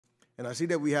And I see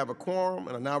that we have a quorum,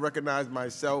 and I now recognize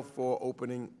myself for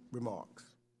opening remarks.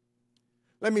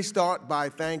 Let me start by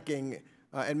thanking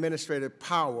Administrator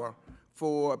Power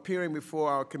for appearing before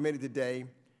our committee today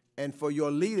and for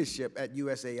your leadership at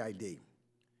USAID.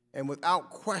 And without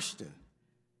question,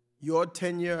 your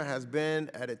tenure has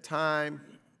been at a time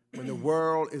when the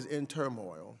world is in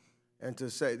turmoil, and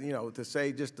to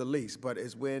say just the least, but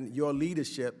it's when your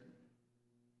leadership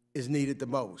is needed the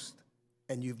most,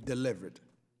 and you've delivered,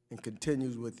 and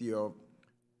continues with your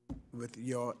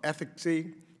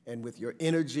efficacy and with your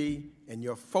energy and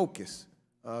your focus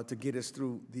to get us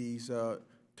through these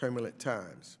turbulent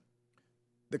times.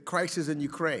 The crisis in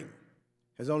Ukraine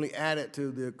has only added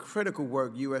to the critical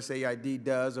work USAID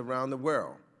does around the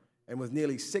world, and with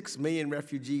nearly 6 million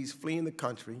refugees fleeing the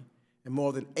country and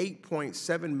more than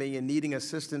 8.7 million needing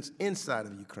assistance inside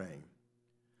of Ukraine.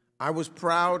 I was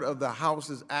proud of the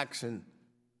House's action,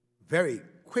 very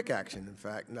quick action, in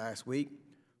fact, last week,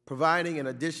 providing an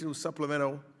additional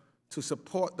supplemental to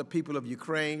support the people of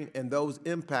Ukraine and those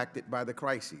impacted by the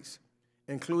crises,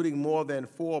 including more than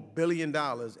 $4 billion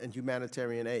in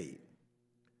humanitarian aid.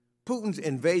 Putin's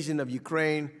invasion of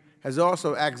Ukraine has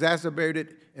also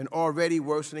exacerbated an already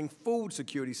worsening food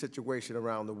security situation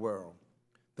around the world.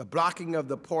 The blocking of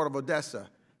the port of Odessa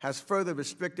has further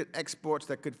restricted exports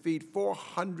that could feed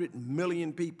 400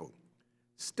 million people,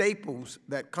 staples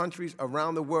that countries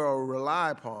around the world rely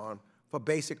upon for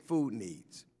basic food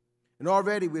needs. And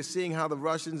already we're seeing how the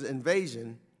Russian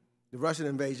invasion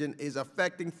is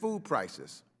affecting food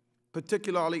prices,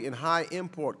 particularly in high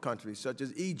import countries such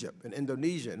as Egypt and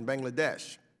Indonesia and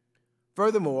Bangladesh.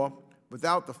 Furthermore,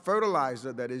 without the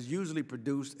fertilizer that is usually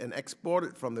produced and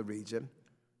exported from the region,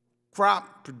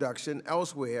 crop production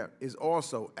elsewhere is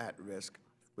also at risk,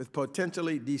 with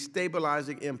potentially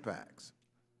destabilizing impacts.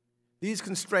 These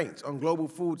constraints on global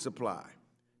food supply,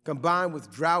 combined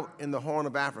with drought in the Horn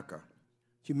of Africa,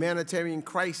 humanitarian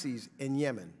crises in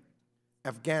Yemen,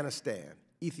 Afghanistan,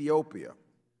 Ethiopia,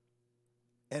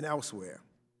 and elsewhere,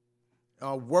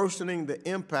 are worsening the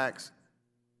impacts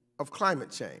of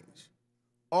climate change.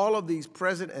 All of these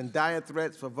present and dire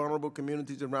threats for vulnerable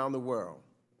communities around the world.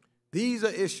 These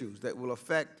are issues that will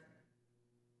affect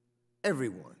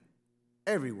everyone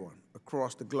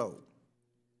across the globe.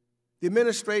 The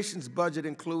administration's budget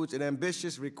includes an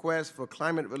ambitious request for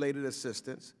climate-related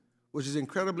assistance, which is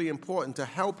incredibly important to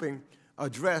helping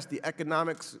address the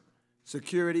economic,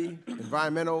 security,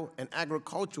 environmental, and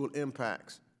agricultural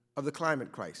impacts of the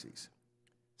climate crises.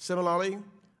 Similarly,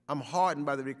 I'm heartened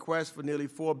by the request for nearly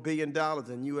 $4 billion in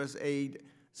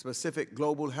USAID-specific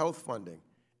global health funding,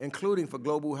 including for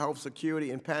global health security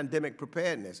and pandemic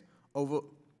preparedness. Over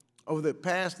the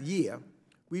past year,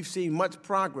 we've seen much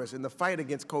progress in the fight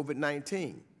against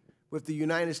COVID-19, with the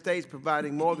United States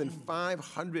providing more than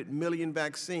 500 million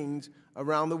vaccines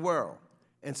around the world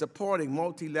and supporting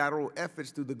multilateral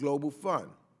efforts through the Global Fund,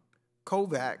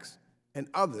 COVAX, and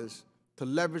others to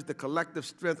leverage the collective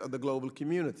strength of the global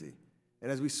community,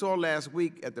 and as we saw last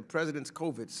week at the President's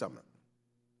COVID Summit.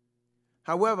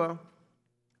 However,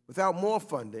 without more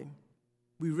funding,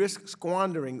 we risk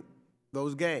squandering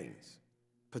those gains,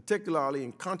 particularly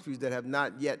in countries that have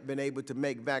not yet been able to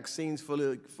make vaccines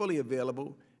fully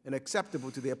available and acceptable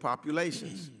to their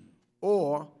populations,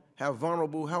 or have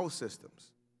vulnerable health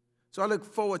systems. So I look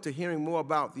forward to hearing more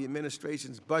about the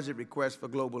administration's budget request for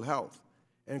global health,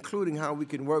 including how we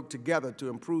can work together to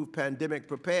improve pandemic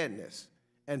preparedness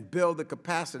and build the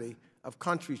capacity of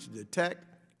countries to detect,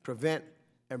 prevent,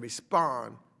 and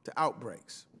respond to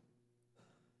outbreaks.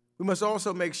 We must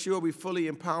also make sure we fully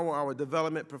empower our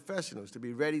development professionals to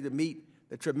be ready to meet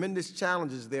the tremendous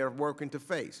challenges they are working to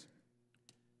face.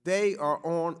 They are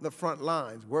on the front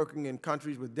lines, working in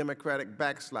countries with democratic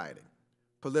backsliding,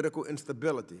 political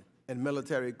instability, and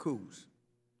military coups,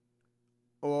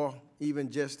 or even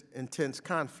just intense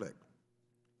conflict.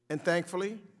 And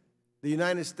thankfully, the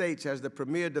United States has the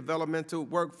premier developmental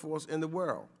workforce in the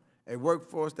world, a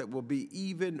workforce that will be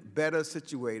even better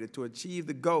situated to achieve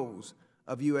the goals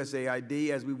of USAID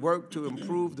as we work to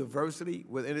improve diversity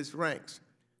within its ranks,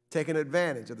 taking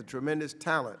advantage of the tremendous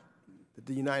talent that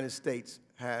the United States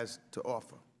has to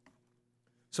offer.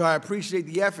 So I appreciate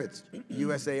the efforts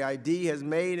USAID has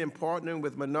made in partnering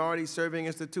with minority-serving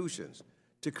institutions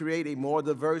to create a more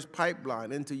diverse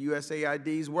pipeline into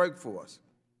USAID's workforce.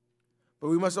 But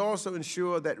we must also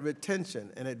ensure that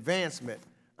retention and advancement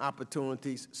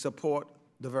opportunities support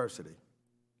diversity.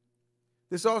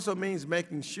 This also means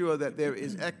making sure that there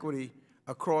is equity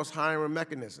across hiring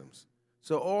mechanisms,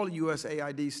 so all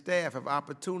USAID staff have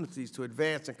opportunities to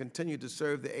advance and continue to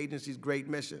serve the agency's great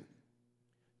mission.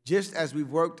 Just as we've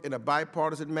worked in a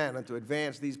bipartisan manner to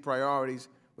advance these priorities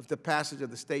with the passage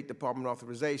of the State Department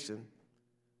authorization,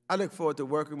 I look forward to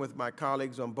working with my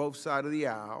colleagues on both sides of the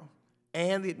aisle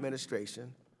and the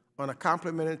administration on a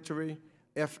complementary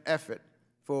effort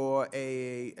for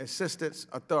assistance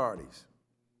authorities.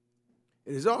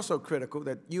 It is also critical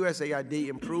that USAID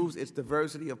improves its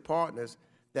diversity of partners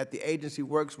that the agency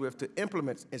works with to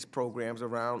implement its programs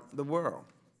around the world.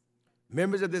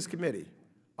 Members of this committee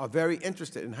are very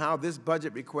interested in how this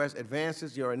budget request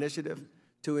advances your initiative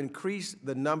to increase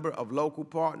the number of local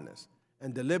partners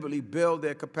and deliberately build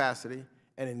their capacity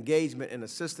and engagement in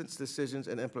assistance decisions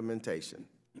and implementation.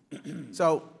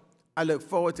 So I look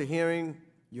forward to hearing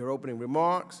your opening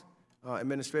remarks,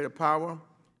 Administrator Power,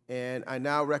 and I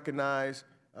now recognize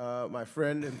my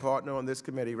friend and partner on this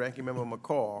committee, Ranking Member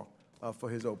McCall, for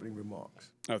his opening remarks.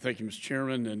 Thank you, Mr.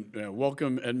 Chairman, and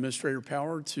welcome Administrator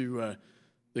Power to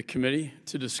the committee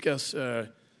to discuss the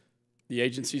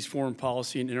agency's foreign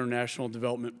policy and international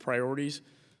development priorities.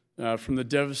 From the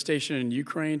devastation in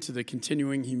Ukraine to the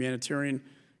continuing humanitarian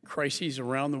crises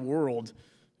around the world,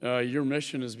 your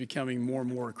mission is becoming more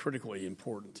and more critically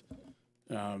important.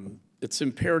 It's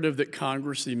imperative that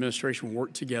Congress and the administration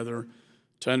work together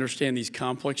to understand these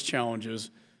complex challenges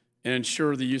and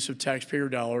ensure the use of taxpayer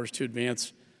dollars to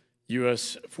advance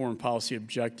U.S. foreign policy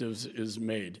objectives is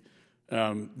made.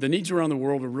 The needs around the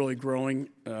world are really growing,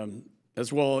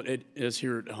 as well as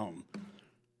here at home.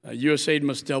 USAID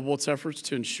must double its efforts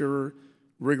to ensure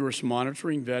rigorous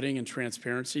monitoring, vetting, and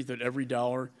transparency that every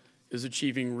dollar is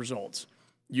achieving results.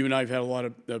 You and I have had a lot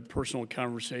of personal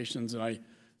conversations, and I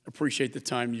appreciate the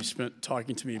time you spent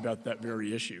talking to me about that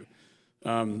very issue.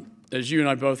 As you and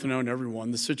I both know, and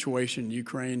everyone, the situation in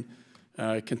Ukraine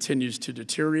continues to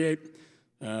deteriorate.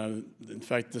 In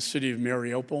fact, the city of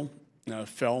Mariupol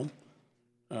fell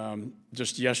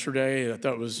just yesterday. I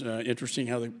thought it was interesting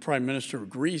how the Prime Minister of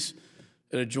Greece,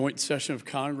 at a joint session of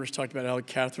Congress, talked about how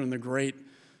Catherine the Great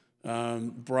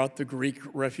brought the Greek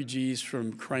refugees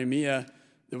from Crimea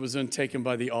that was then taken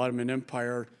by the Ottoman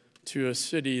Empire to a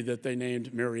city that they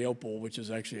named Mariupol, which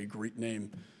is actually a Greek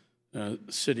name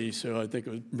city. So I think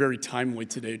it was very timely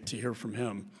today to hear from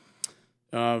him.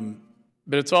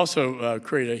 But it's also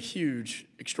created a huge,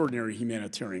 extraordinary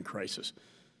humanitarian crisis.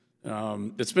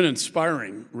 It's been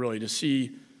inspiring, really, to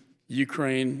see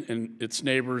Ukraine and its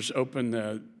neighbors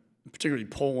particularly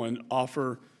Poland,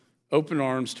 offer open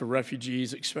arms to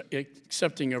refugees,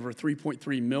 accepting over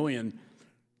 3.3 million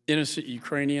innocent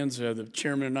Ukrainians. The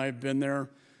chairman and I have been there.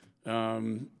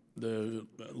 The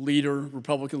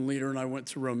Republican leader, and I went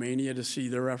to Romania to see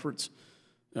their efforts,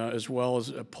 as well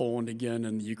as Poland again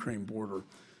and the Ukraine border.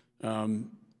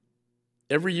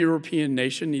 Every European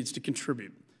nation needs to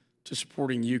contribute to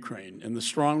supporting Ukraine and the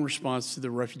strong response to the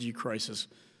refugee crisis,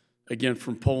 again,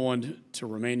 from Poland to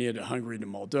Romania to Hungary to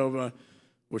Moldova,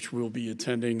 which we'll be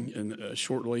attending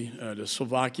shortly, to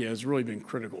Slovakia, has really been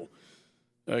critical.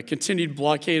 Continued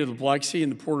blockade of the Black Sea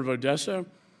and the port of Odessa,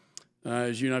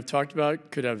 as you and I have talked about,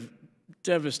 could have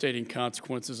devastating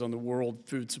consequences on the world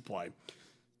food supply.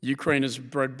 Ukraine is a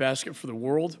breadbasket for the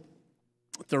world,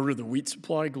 a third of the wheat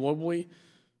supply globally,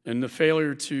 and the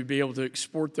failure to be able to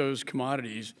export those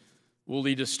commodities will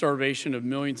lead to starvation of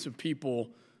millions of people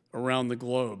around the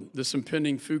globe. This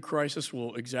impending food crisis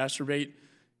will exacerbate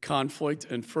conflict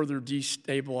and further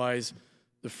destabilize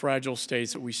the fragile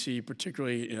states that we see,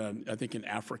 particularly, I think, in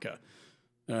Africa.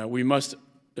 We must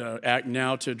act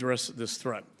now to address this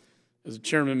threat. As the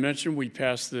chairman mentioned, we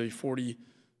passed the $40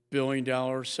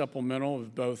 billion supplemental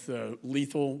of both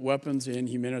lethal weapons and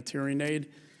humanitarian aid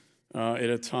at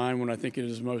a time when I think it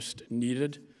is most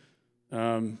needed.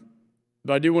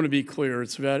 But I do want to be clear,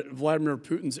 it's Vladimir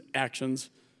Putin's actions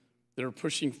that are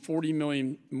pushing 40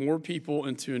 million more people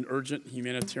into an urgent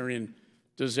humanitarian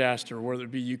disaster, whether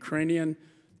it be Ukrainian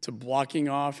to blocking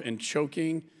off and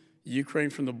choking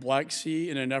Ukraine from the Black Sea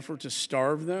in an effort to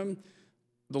starve them,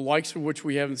 the likes of which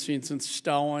we haven't seen since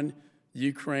Stalin.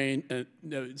 Ukraine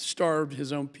starved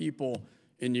his own people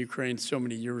in Ukraine so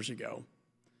many years ago.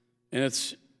 And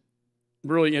it's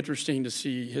really interesting to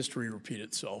see history repeat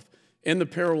itself and the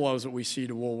parallels that we see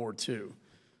to World War II.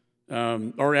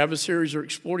 Our adversaries are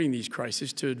exploiting these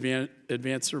crises to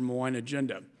advance their malign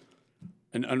agenda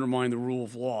and undermine the rule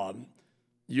of law.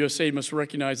 USAID must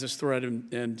recognize this threat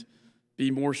and be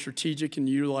more strategic in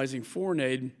utilizing foreign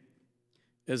aid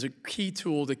as a key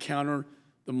tool to counter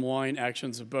the malign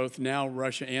actions of both now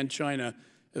Russia and China,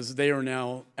 as they are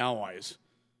now allies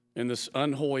in this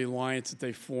unholy alliance that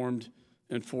they formed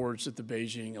and forged at the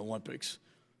Beijing Olympics.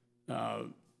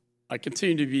 I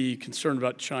continue to be concerned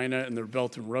about China and their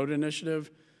Belt and Road Initiative.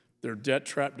 Their debt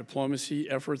trap diplomacy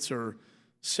efforts are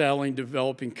saddling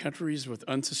developing countries with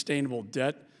unsustainable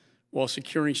debt while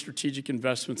securing strategic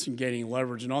investments and gaining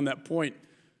leverage. And on that point,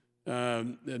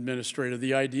 Administrator,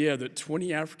 the idea that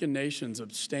 20 African nations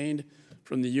abstained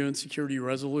from the UN Security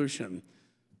Resolution,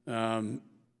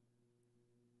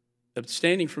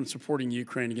 abstaining from supporting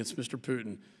Ukraine against Mr.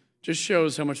 Putin, just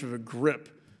shows how much of a grip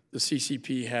the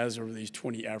CCP has over these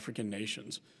 20 African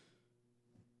nations.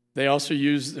 They also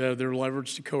use their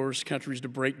leverage to coerce countries to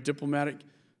break diplomatic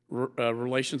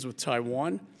relations with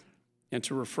Taiwan and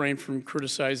to refrain from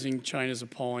criticizing China's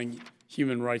appalling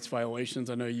human rights violations.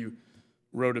 I know you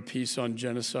wrote a piece on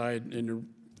genocide in your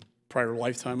prior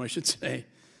lifetime, I should say.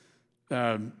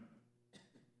 China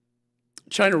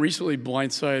recently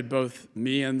blindsided both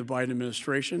me and the Biden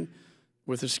administration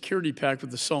with a security pact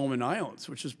with the Solomon Islands,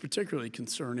 which is particularly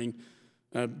concerning,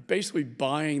 basically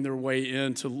buying their way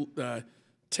in to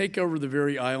take over the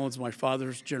very islands my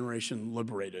father's generation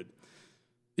liberated.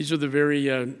 These are the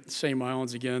very same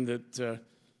islands, again, that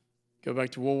go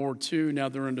back to World War II. Now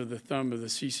they're under the thumb of the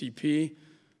CCP.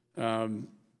 The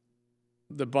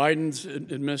Biden's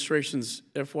administration's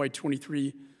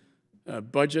FY23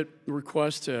 budget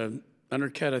request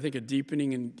undercut, I think, a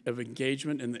deepening of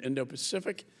engagement in the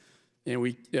Indo-Pacific. And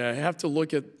we have to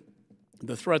look at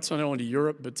the threats not only to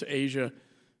Europe, but to Asia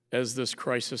as this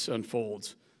crisis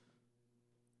unfolds.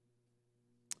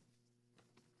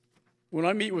 When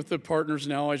I meet with the partners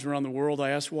and allies around the world,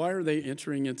 I ask, why are they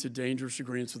entering into dangerous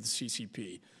agreements with the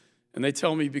CCP? And they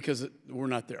tell me because we're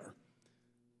not there.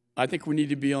 I think we need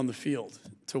to be on the field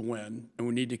to win, and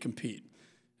we need to compete.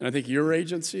 And I think your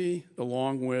agency,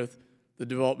 along with the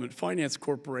Development Finance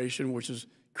Corporation, which is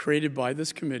created by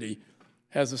this committee,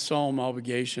 has a solemn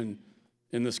obligation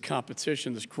in this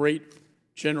competition, this great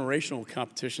generational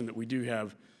competition that we do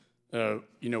have,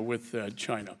 with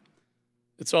China.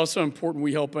 It's also important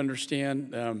we help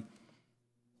understand that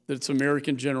it's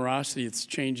American generosity that's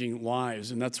changing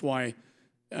lives, and that's why,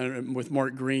 with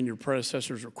Mark Green, your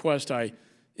predecessor's request, I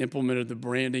implemented the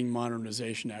Branding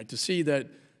Modernization Act to see that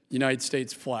United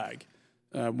States flag,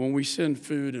 when we send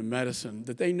food and medicine,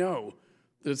 that they know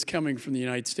that it's coming from the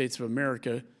United States of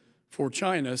America. For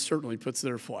China, certainly puts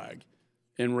their flag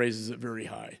and raises it very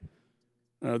high.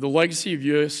 The legacy of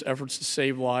U.S. efforts to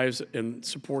save lives and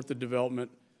support the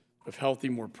development of healthy,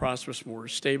 more prosperous, more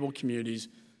stable communities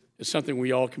is something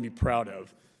we all can be proud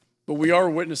of. But we are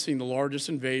witnessing the largest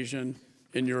invasion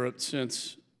in Europe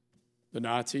since the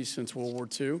Nazis, since World War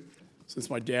II, since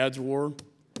my dad's war.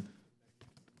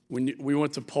 When we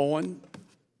went to Poland,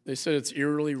 they said it's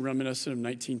eerily reminiscent of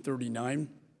 1939.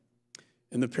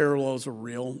 And the parallels are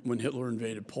real when Hitler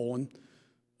invaded Poland.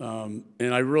 And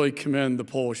I really commend the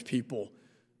Polish people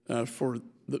for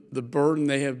the burden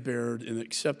they have bared in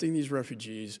accepting these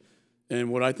refugees, and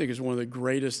what I think is one of the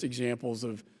greatest examples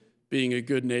of being a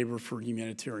good neighbor for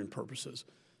humanitarian purposes.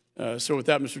 So with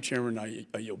that, Mr. Chairman,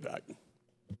 I yield back.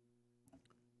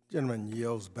 Gentleman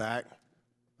yields back.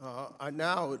 I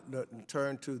now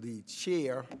turn to the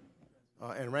chair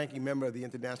and ranking member of the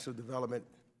International Development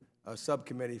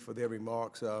Subcommittee for their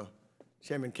remarks.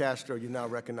 Chairman Castro, you're now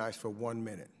recognized for 1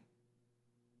 minute.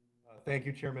 Thank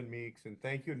you, Chairman Meeks, and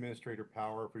thank you, Administrator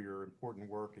Power, for your important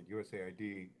work at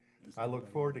USAID. I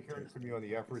look forward to hearing from you on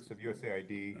the efforts of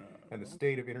USAID and the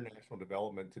state of international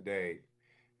development today.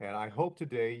 And I hope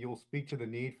today you'll speak to the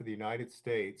need for the United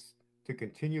States to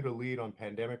continue to lead on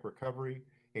pandemic recovery,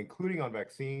 including on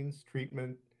vaccines,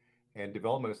 treatment, and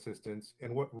development assistance,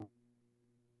 and what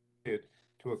it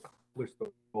to accomplish those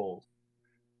goals.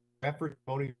 Efforts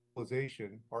promoting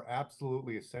globalization are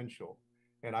absolutely essential,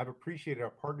 and I've appreciated our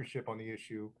partnership on the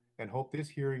issue and hope this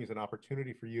hearing is an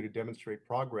opportunity for you to demonstrate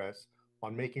progress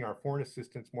on making our foreign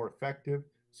assistance more effective,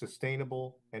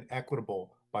 sustainable, and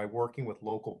equitable by working with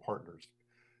local partners.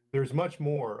 There's much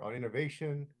more on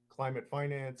innovation, climate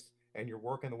finance, and your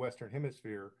work in the Western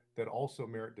Hemisphere that also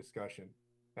merit discussion.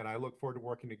 And I look forward to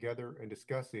working together and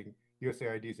discussing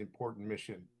USAID's important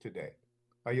mission today.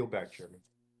 I yield back, Chairman.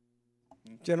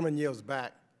 Gentleman yields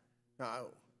back. Now,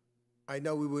 I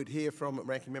know we would hear from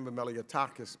Ranking Member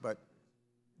Meliotakis, but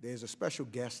there's a special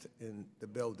guest in the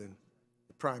building,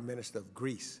 the Prime Minister of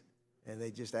Greece, and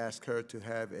they just asked her to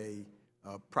have a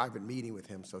private meeting with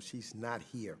him, so she's not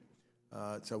here.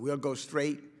 So we'll go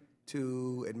straight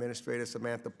to Administrator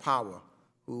Samantha Power,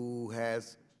 who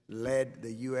has led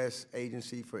the U.S.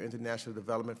 Agency for International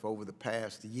Development for over the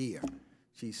past year.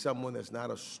 She's someone that's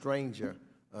not a stranger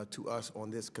to us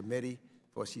on this committee,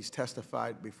 for she's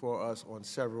testified before us on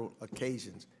several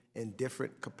occasions in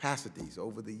different capacities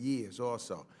over the years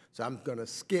also. So I'm going to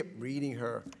skip reading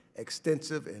her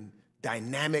extensive and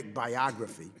dynamic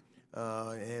biography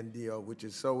which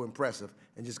is so impressive,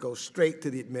 and just go straight to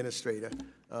the administrator.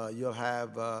 You'll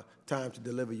have time to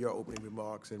deliver your opening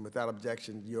remarks, and without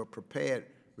objection, your prepared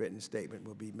written statement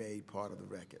will be made part of the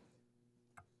record.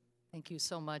 Thank you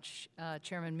so much,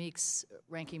 Chairman Meeks,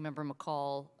 Ranking Member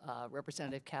McCall,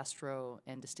 Representative Castro,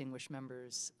 and distinguished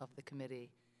members of the committee.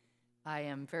 I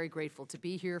am very grateful to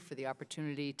be here for the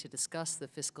opportunity to discuss the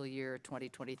fiscal year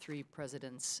 2023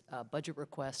 President's budget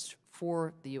request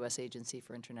for the U.S. Agency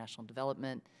for International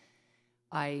Development.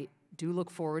 I do look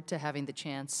forward to having the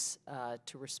chance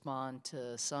to respond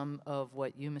to some of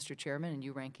what you, Mr. Chairman, and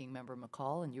you, Ranking Member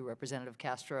McCall, and you, Representative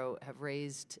Castro, have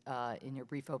raised in your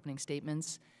brief opening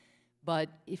statements. But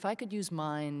if I could use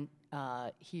mine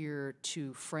here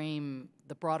to frame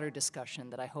the broader discussion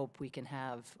that I hope we can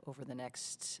have over the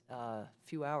next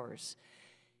few hours,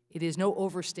 it is no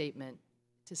overstatement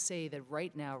to say that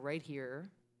right now, right here,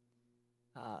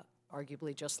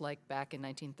 arguably just like back in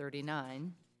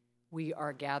 1939, we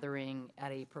are gathering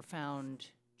at a profound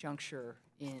juncture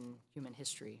in human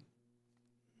history.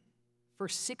 For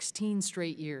 16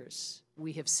 straight years,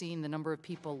 we have seen the number of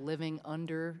people living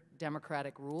under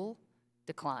democratic rule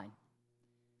decline.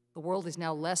 The world is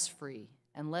now less free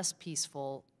and less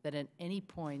peaceful than at any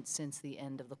point since the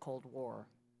end of the Cold War.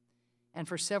 And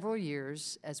for several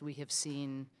years, as we have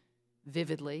seen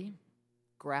vividly,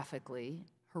 graphically,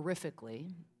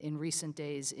 horrifically in recent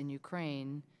days in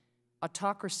Ukraine,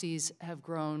 autocracies have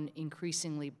grown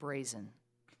increasingly brazen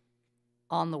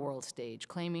on the world stage,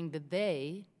 claiming that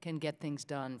they can get things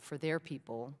done for their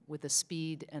people with a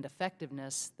speed and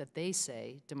effectiveness that they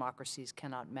say democracies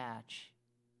cannot match.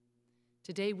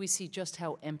 Today, we see just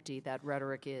how empty that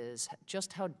rhetoric is,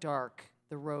 just how dark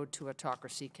the road to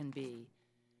autocracy can be.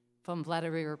 From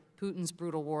Vladimir Putin's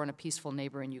brutal war on a peaceful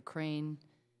neighbor in Ukraine,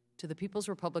 to the People's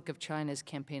Republic of China's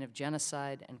campaign of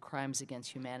genocide and crimes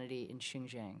against humanity in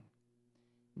Xinjiang.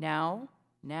 Now,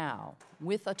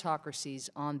 with autocracies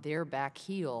on their back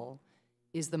heel,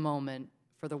 is the moment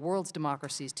for the world's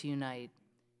democracies to unite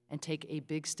and take a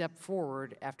big step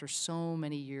forward after so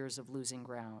many years of losing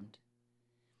ground.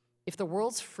 If the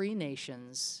world's free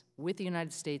nations, with the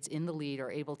United States in the lead,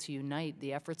 are able to unite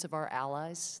the efforts of our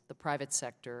allies, the private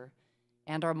sector,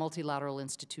 and our multilateral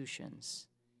institutions,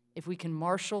 if we can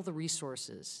marshal the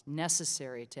resources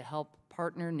necessary to help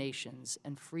partner nations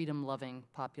and freedom-loving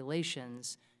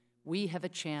populations, we have a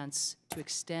chance to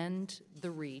extend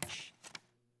the reach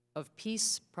of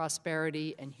peace,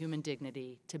 prosperity, and human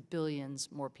dignity to billions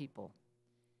more people.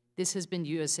 This has been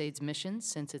USAID's mission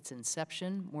since its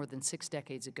inception more than 6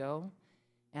 decades ago,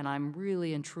 and I'm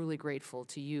really and truly grateful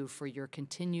to you for your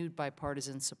continued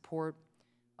bipartisan support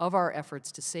of our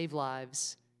efforts to save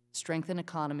lives, strengthen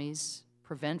economies,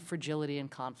 prevent fragility and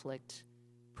conflict,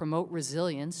 promote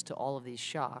resilience to all of these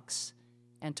shocks,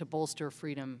 and to bolster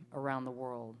freedom around the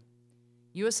world.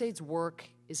 USAID's work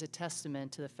is a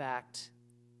testament to the fact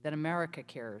that America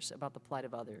cares about the plight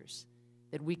of others,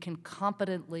 that we can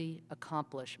competently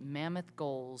accomplish mammoth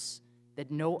goals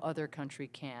that no other country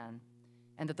can,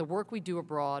 and that the work we do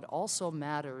abroad also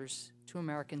matters to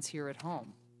Americans here at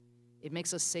home. It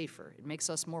makes us safer, it makes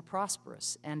us more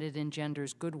prosperous, and it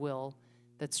engenders goodwill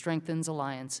that strengthens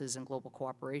alliances and global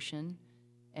cooperation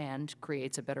and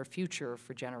creates a better future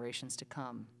for generations to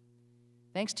come.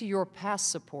 Thanks to your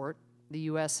past support, the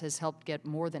U.S. has helped get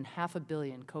more than 500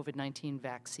 million COVID-19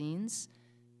 vaccines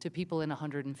to people in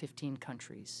 115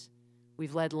 countries.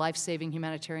 We've led life-saving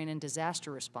humanitarian and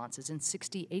disaster responses in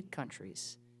 68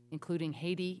 countries, including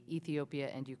Haiti,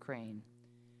 Ethiopia, and Ukraine.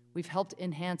 We've helped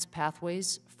enhance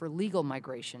pathways for legal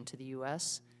migration to the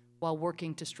U.S. while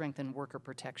working to strengthen worker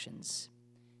protections.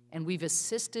 And we've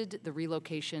assisted the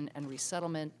relocation and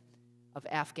resettlement of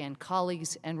Afghan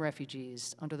colleagues and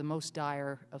refugees under the most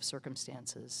dire of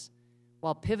circumstances,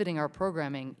 while pivoting our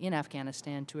programming in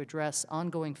Afghanistan to address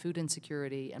ongoing food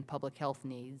insecurity and public health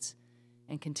needs,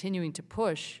 and continuing to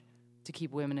push to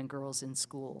keep women and girls in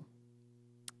school.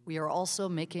 We are also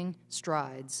making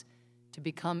strides to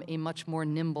become a much more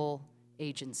nimble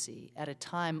agency at a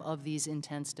time of these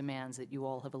intense demands that you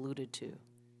all have alluded to,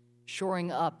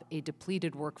 shoring up a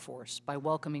depleted workforce by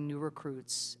welcoming new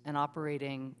recruits and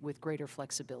operating with greater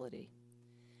flexibility.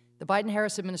 The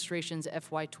Biden-Harris administration's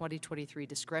FY23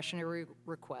 discretionary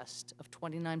request of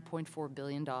 $29.4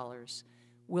 billion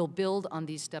will build on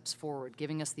these steps forward,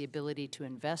 giving us the ability to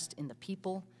invest in the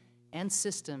people and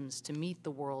systems to meet the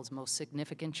world's most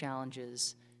significant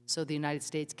challenges so the United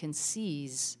States can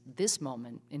seize this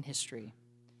moment in history.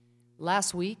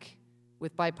 Last week,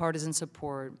 with bipartisan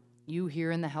support, you here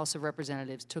in the House of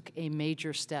Representatives took a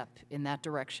major step in that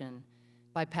direction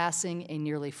by passing a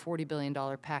nearly $40 billion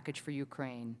package for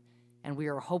Ukraine, and we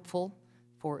are hopeful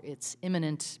for its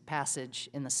imminent passage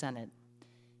in the Senate.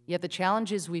 Yet the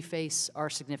challenges we face are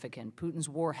significant. Putin's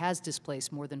war has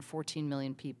displaced more than 14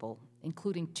 million people,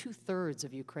 including 2/3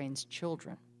 of Ukraine's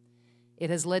children.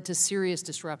 It has led to serious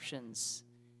disruptions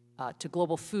to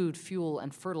global food, fuel,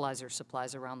 and fertilizer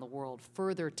supplies around the world,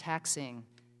 further taxing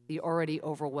the already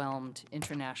overwhelmed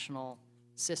international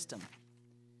system.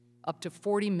 Up to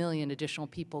 40 million additional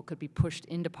people could be pushed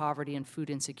into poverty and food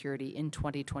insecurity in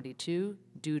 2022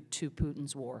 due to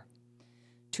Putin's war.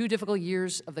 2 difficult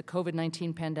years of the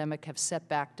COVID-19 pandemic have set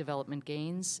back development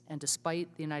gains, and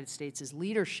despite the United States'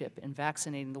 leadership in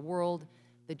vaccinating the world,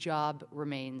 the job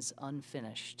remains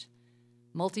unfinished.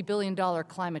 Multi-billion-dollar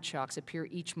climate shocks appear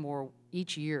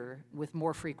each year with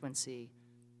more frequency,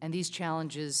 and these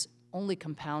challenges only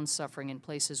compound suffering in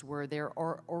places where there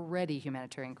are already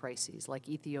humanitarian crises, like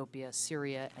Ethiopia,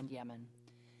 Syria, and Yemen.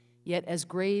 Yet, as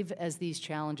grave as these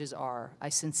challenges are, I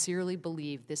sincerely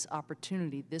believe this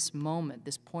opportunity, this moment,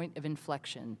 this point of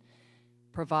inflection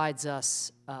provides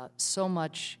us so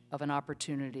much of an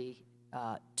opportunity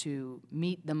to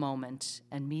meet the moment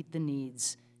and meet the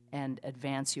needs and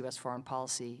advance U.S. foreign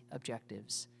policy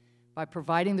objectives. By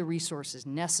providing the resources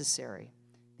necessary,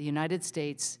 the United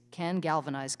States can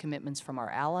galvanize commitments from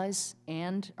our allies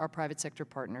and our private sector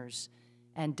partners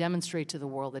and demonstrate to the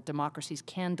world that democracies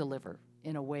can deliver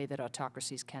in a way that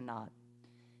autocracies cannot.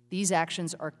 These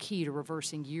actions are key to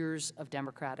reversing years of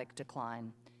democratic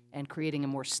decline and creating a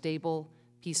more stable,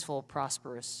 peaceful,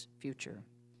 prosperous future.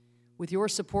 With your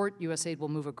support, USAID will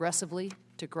move aggressively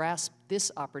to grasp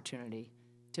this opportunity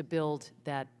to build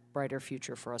that brighter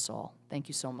future for us all. Thank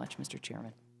you so much, Mr.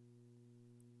 Chairman.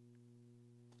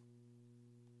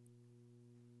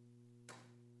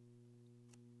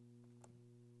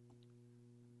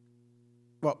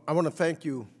 Well, I want to thank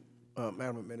you,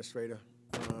 Madam Administrator.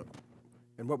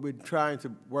 And what we're trying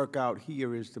to work out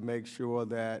here is to make sure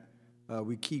that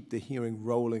we keep the hearing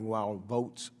rolling while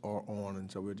votes are on. And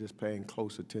so we're just paying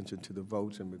close attention to the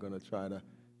votes, and we're going to try to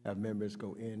have members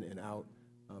go in and out.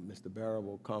 Mr. Barrow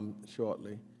will come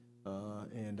shortly,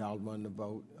 and I'll run the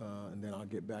vote, and then I'll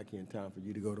get back here in time for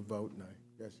you to go to vote, and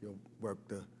I guess you'll work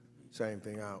the same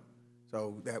thing out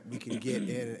so that we can get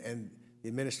in. And the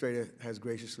administrator has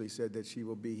graciously said that she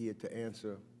will be here to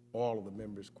answer all of the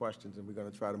members' questions, and we're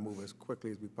going to try to move as quickly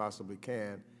as we possibly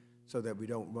can so that we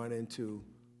don't run into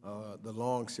the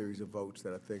long series of votes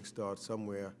that I think start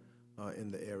somewhere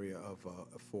in the area of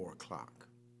 4 o'clock.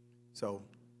 So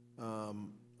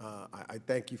I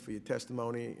thank you for your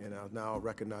testimony, and I'll now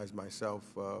recognize myself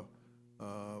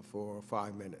for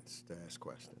 5 minutes to ask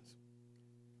questions.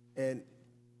 And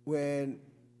when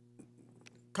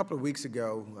a couple of weeks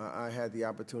ago, I had the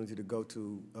opportunity to go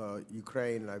to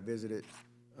Ukraine, and I visited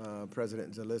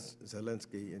President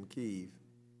Zelensky in Kyiv.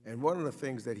 And one of the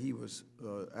things that he was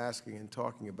asking and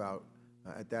talking about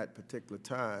at that particular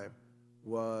time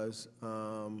was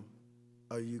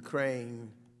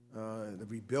Ukraine, the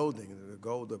rebuilding, the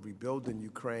goal of rebuilding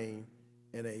Ukraine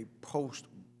in a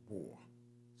post-war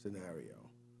scenario,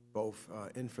 both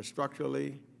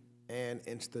infrastructurally and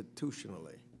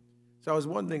institutionally. So I was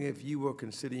wondering if you were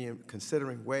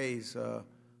considering ways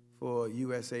for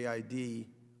USAID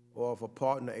or for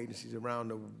partner agencies around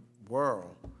the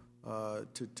world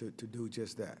to do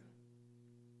just that.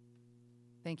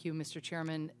 Thank you, Mr.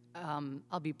 Chairman.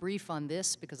 I'll be brief on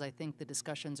this because I think the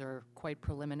discussions are quite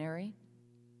preliminary.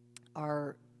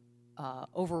 Our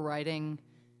overriding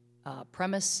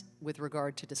premise with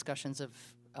regard to discussions of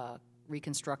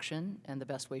reconstruction and the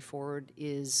best way forward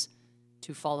is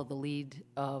to follow the lead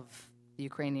of the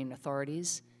Ukrainian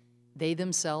authorities. They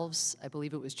themselves, I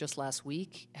believe it was just last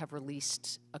week, have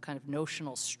released a kind of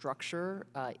notional structure,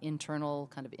 internal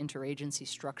kind of interagency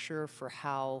structure for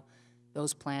how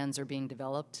those plans are being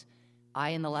developed. I,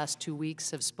 in the last 2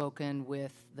 weeks, have spoken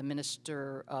with the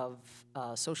Minister of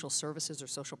Social Services or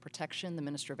Social Protection, the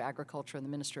Minister of Agriculture, and the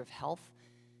Minister of Health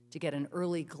to get an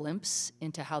early glimpse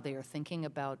into how they are thinking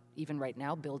about, even right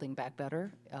now, building back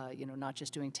better, not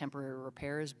just doing temporary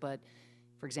repairs, but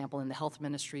for example, in the health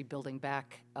ministry, building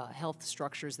back health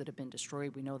structures that have been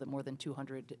destroyed. We know that more than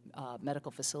 200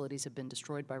 medical facilities have been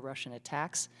destroyed by Russian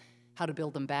attacks. How to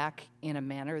build them back in a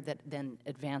manner that then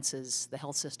advances the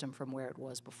health system from where it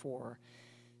was before.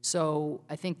 So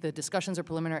I think the discussions are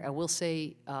preliminary. I will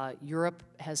say Europe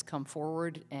has come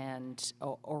forward and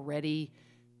already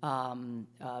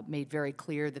made very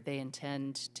clear that they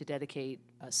intend to dedicate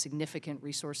significant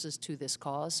resources to this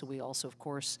cause. So we also, of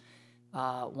course,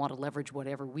 want to leverage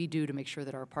whatever we do to make sure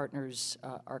that our partners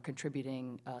are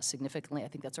contributing significantly. I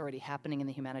think that's already happening in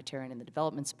the humanitarian and the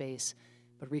development space.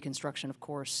 But reconstruction, of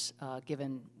course,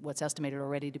 given what's estimated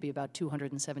already to be about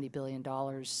 $270 billion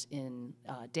in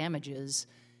damages,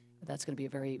 that's going to be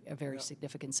a very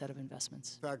significant set of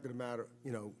investments. Fact of the matter,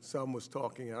 you know, some was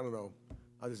talking, I don't know,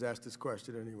 I'll just ask this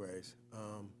question anyways.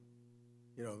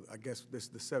 You know, I guess this is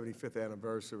the 75th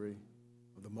anniversary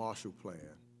of the Marshall Plan,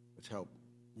 which helped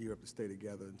Europe to stay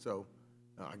together. And so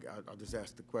I'll just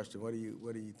ask the question, what do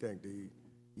you think? Do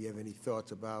you have any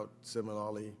thoughts about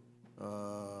similarly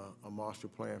a Marshall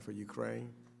Plan for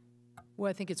Ukraine? Well,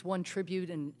 I think it's one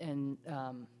tribute, and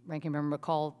Ranking Member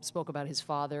McCall spoke about his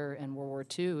father and World War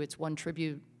II. It's one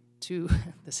tribute to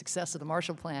the success of the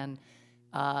Marshall Plan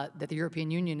that the European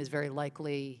Union is very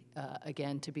likely,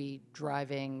 again, to be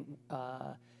driving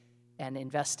and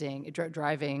investing,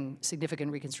 driving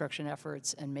significant reconstruction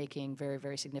efforts and making very,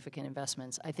 very significant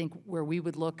investments. I think where we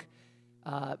would look,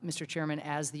 Mr. Chairman,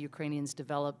 as the Ukrainians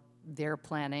develop their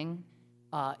planning,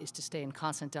 is to stay in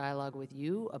constant dialogue with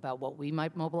you about what we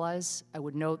might mobilize. I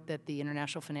would note that the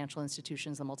international financial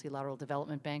institutions, the multilateral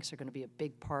development banks, are going to be a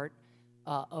big part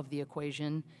of the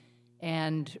equation.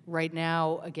 And right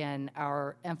now, again,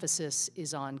 our emphasis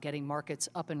is on getting markets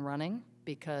up and running,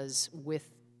 because with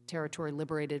territory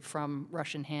liberated from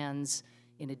Russian hands,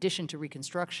 in addition to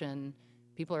reconstruction,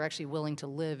 people are actually willing to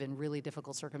live in really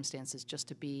difficult circumstances just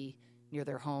to be near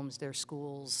their homes, their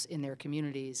schools, in their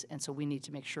communities. And so we need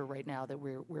to make sure right now that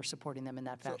we're supporting them in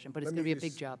that fashion. But it's going to be a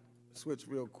big job. Switch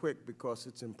real quick because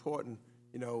it's important.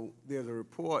 You know, there's a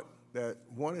report that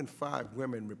 1 in 5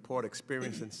 women report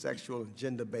experiencing sexual and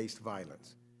gender-based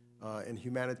violence in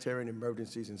humanitarian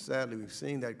emergencies. And sadly, we've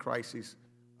seen that crisis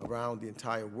around the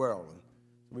entire world. And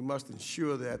we must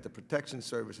ensure that the protection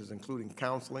services, including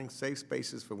counseling, safe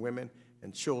spaces for women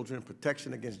and children,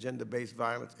 protection against gender-based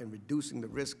violence, and reducing the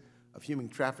risk of human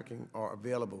trafficking are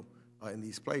available in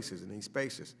these places, in these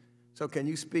spaces. So can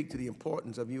you speak to the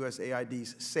importance of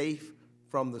USAID's Safe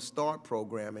from the Start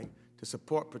programming to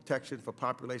support protection for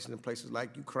populations in places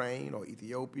like Ukraine or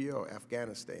Ethiopia or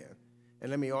Afghanistan? And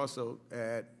let me also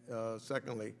add,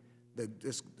 secondly,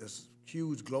 this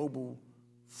huge global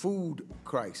food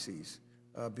crisis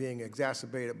being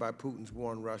exacerbated by Putin's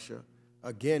war in Russia,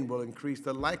 again, will increase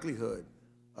the likelihood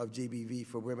of GBV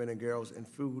for women and girls in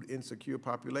food-insecure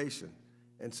population.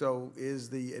 And so is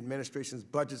the administration's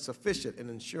budget sufficient in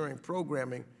ensuring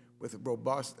programming with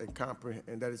robust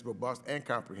and that is robust and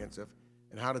comprehensive?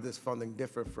 And how does this funding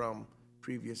differ from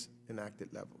previous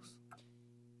enacted levels?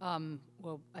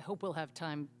 Well, I hope we'll have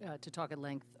time to talk at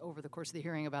length over the course of the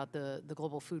hearing about the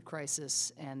global food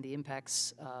crisis and the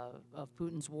impacts of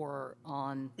Putin's war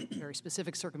on very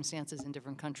specific circumstances in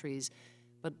different countries.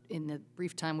 But in the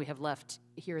brief time we have left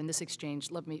here in this exchange,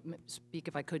 let me speak,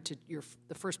 if I could, to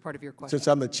the first part of your question. Since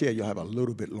I'm the chair, you'll have a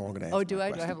little bit longer to answer. Oh, do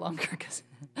I? Do I have longer?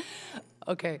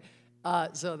 Okay.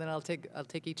 So then I'll take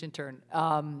each in turn.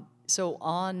 So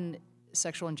on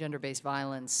sexual and gender-based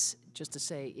violence, just to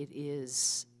say, it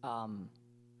is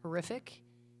horrific.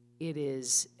 It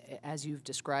is, as you've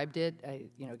described it.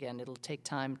 You know, again, it'll take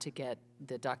time to get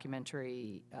the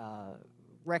documentary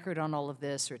record on all of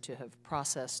this, or to have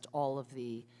processed all of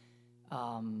the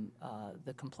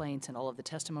complaints and all of the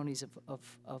testimonies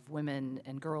of women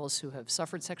and girls who have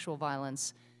suffered sexual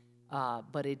violence.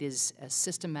 But it is as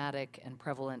systematic and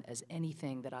prevalent as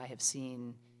anything that I have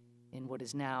seen in what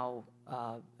is now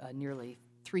a nearly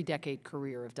 3-decade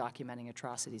career of documenting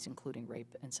atrocities, including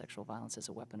rape and sexual violence as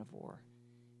a weapon of war.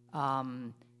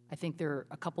 I think there are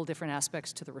a couple different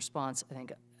aspects to the response. I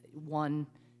think one,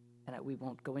 and we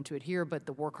won't go into it here, but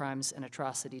the war crimes and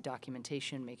atrocity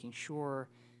documentation, making sure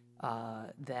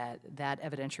that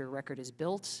evidentiary record is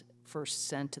built, first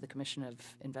sent to the Commission of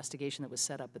Investigation that was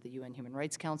set up at the UN Human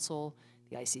Rights Council.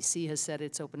 The ICC has said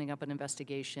it's opening up an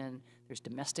investigation. There's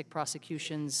domestic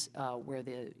prosecutions where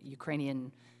the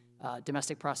Ukrainian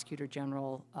domestic prosecutor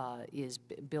general is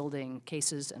building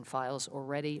cases and files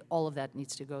already. All of that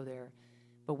needs to go there.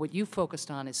 But what you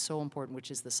focused on is so important,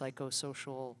 which is the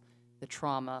psychosocial, the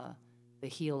trauma, the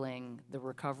healing, the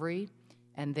recovery.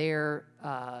 And there,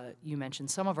 you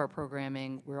mentioned some of our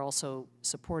programming. We're also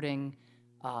supporting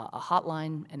a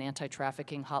hotline, an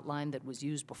anti-trafficking hotline that was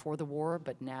used before the war,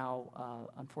 but now,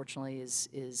 unfortunately,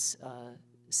 is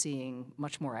seeing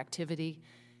much more activity.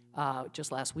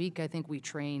 Just last week, I think we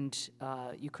trained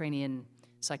Ukrainian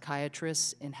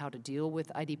psychiatrists in how to deal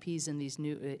with IDPs and these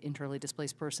new internally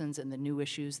displaced persons and the new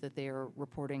issues that they are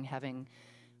reporting having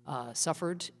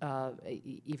suffered,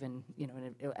 even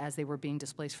as they were being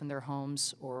displaced from their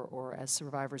homes or as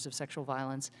survivors of sexual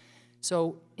violence.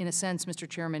 So in a sense, Mr.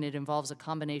 Chairman, it involves a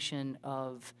combination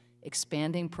of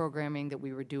expanding programming that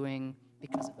we were doing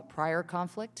because of the prior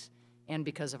conflict and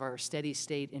because of our steady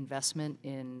state investment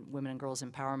in women and girls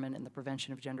empowerment and the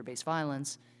prevention of gender-based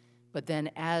violence. But then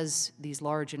as these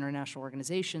large international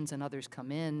organizations and others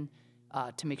come in,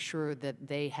 to make sure that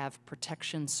they have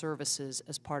protection services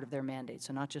as part of their mandate.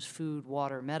 So not just food,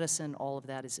 water, medicine, all of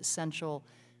that is essential,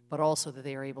 but also that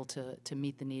they are able to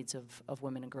meet the needs of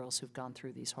women and girls who've gone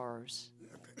through these horrors.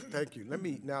 Thank you. Let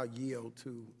me now yield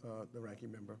to the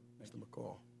ranking member, Mr.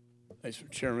 McCall. Thanks,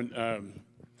 Mr. Chairman.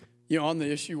 You know, on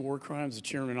the issue of war crimes, the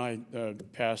chairman and I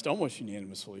passed almost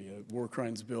unanimously a war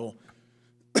crimes bill.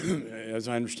 As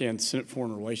I understand, Senate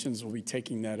Foreign Relations will be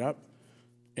taking that up,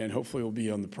 and hopefully will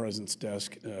be on the president's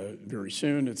desk very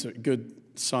soon. It's a good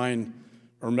sign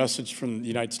or message from the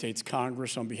United States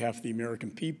Congress on behalf of the American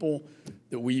people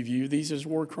that we view these as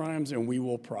war crimes and we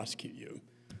will prosecute you.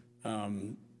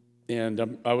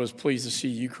 And I was pleased to see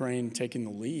Ukraine taking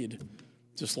the lead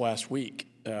just last week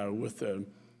with an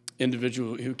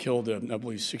individual who killed, I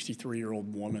believe,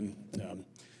 63-year-old woman.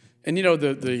 And you know,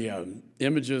 the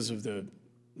images of the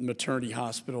maternity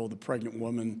hospital, the pregnant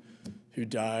woman who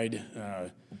died,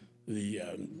 the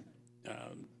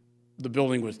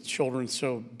building with children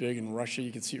so big in Russia,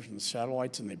 you could see it from the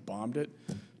satellites, and they bombed it,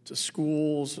 to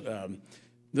schools.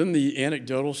 Then the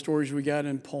anecdotal stories we got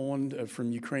in Poland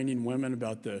from Ukrainian women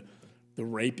about the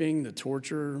raping, the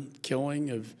torture, killing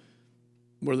of,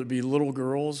 whether it be little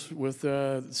girls with,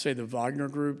 say, the Wagner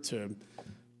group, to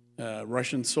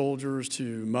Russian soldiers,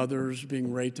 to mothers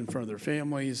being raped in front of their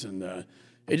families, and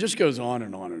it just goes on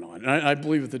and on and on. And I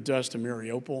believe with the dust of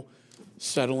Mariupol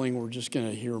settling, we're just going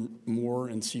to hear more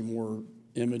and see more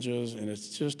images, and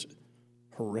it's just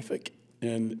horrific,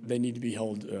 and they need to be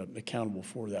held accountable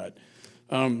for that.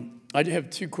 I have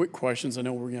two quick questions. I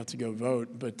know we're going to have to go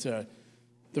vote, but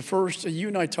the first, you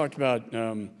and I talked about,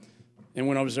 and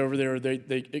when I was over there,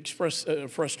 they expressed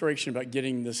frustration about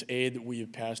getting this aid that we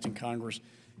have passed in Congress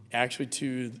actually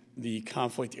to the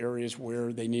conflict areas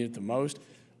where they need it the most.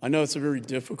 I know it's a very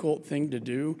difficult thing to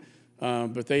do,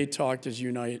 but they talked, as you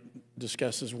and I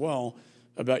discussed as well,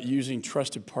 about using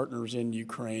trusted partners in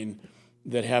Ukraine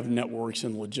that have networks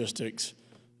and logistics.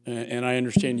 And I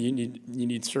understand you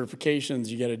need certifications.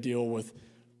 You got to deal with,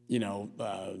 you know,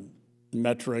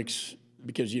 metrics,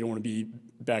 because you don't want to be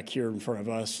back here in front of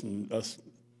us and us,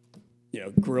 you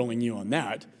know, grilling you on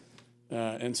that.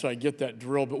 And so I get that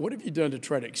drill. But what have you done to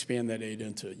try to expand that aid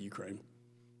into Ukraine?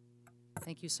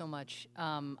 Thank you so much.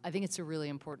 I think it's a really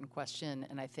important question,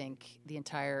 and I think the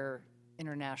entire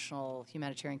international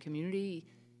humanitarian community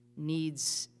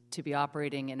needs to be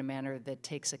operating in a manner that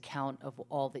takes account of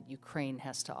all that Ukraine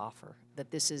has to offer, that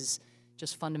this is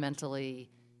just fundamentally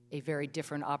a very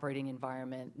different operating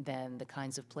environment than the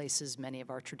kinds of places many of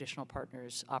our traditional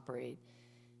partners operate.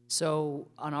 So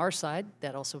on our side,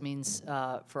 that also means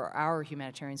for our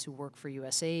humanitarians who work for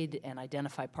USAID and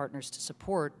identify partners to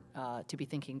support, to be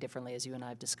thinking differently, as you and I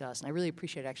have discussed. And I really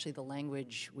appreciate actually the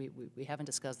language, we haven't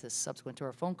discussed this subsequent to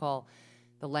our phone call,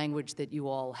 the language that you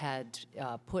all had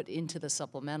put into the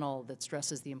supplemental that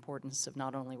stresses the importance of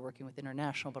not only working with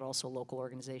international but also local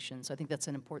organizations. So I think that's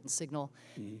an important signal.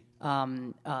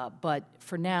 But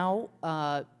for now,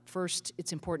 first,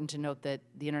 it's important to note that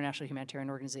the international humanitarian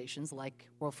organizations like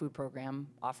World Food Program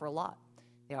offer a lot.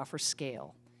 They offer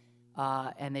scale.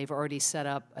 And they've already set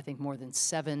up, I think, more than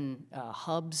 7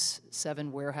 hubs,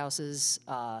 7 warehouses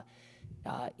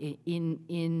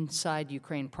inside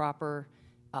Ukraine proper.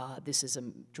 This is a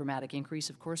dramatic increase,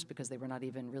 of course, because they were not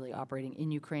even really operating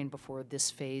in Ukraine before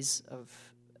this phase of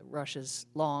Russia's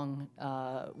long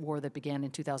war that began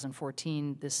in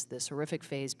 2014. This horrific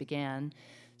phase began.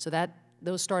 So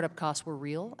those startup costs were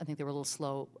real. I think they were a little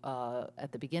slow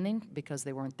at the beginning because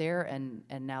they weren't there, and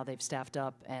now they've staffed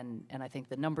up, and I think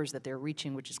the numbers that they're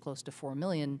reaching, which is close to 4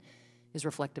 million, is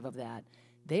reflective of that.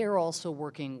 They are also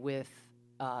working with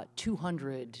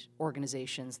 200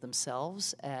 organizations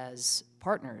themselves as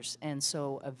partners, and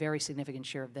so a very significant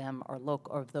share of them are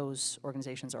of those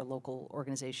organizations are local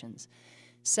organizations.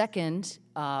 Second,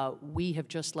 we have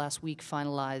just last week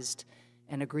finalized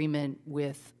an agreement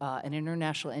with an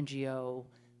international NGO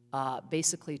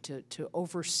basically to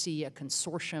oversee a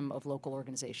consortium of local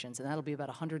organizations, and that'll be about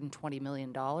 $120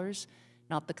 million,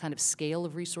 not the kind of scale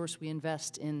of resource we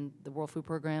invest in the World Food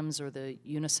Programs or the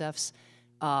UNICEF's,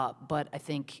 but I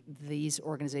think these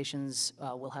organizations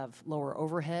will have lower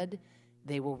overhead.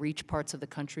 They will reach parts of the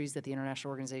countries that the international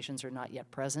organizations are not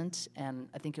yet present, and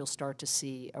I think you'll start to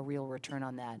see a real return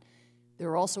on that. There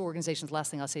are also organizations, last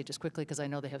thing I'll say just quickly, because I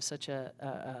know they have such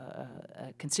a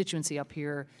constituency up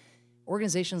here,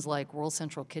 organizations like World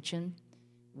Central Kitchen.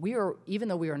 Even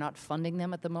though we are not funding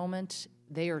them at the moment,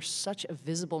 they are such a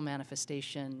visible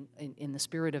manifestation in the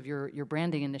spirit of your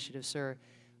branding initiative, sir,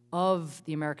 of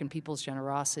the American people's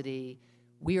generosity,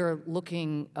 we are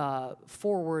looking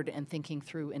forward and thinking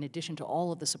through, in addition to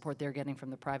all of the support they're getting from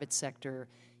the private sector,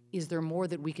 is there more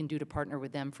that we can do to partner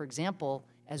with them? For example,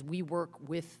 as we work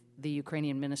with the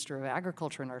Ukrainian Minister of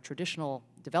Agriculture in our traditional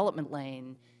development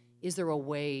lane, is there a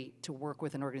way to work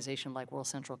with an organization like World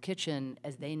Central Kitchen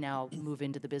as they now move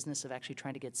into the business of actually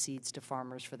trying to get seeds to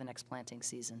farmers for the next planting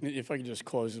season? If I could just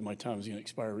close, as my time is going to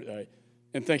expire,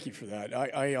 and thank you for that.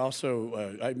 I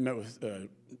also, I met with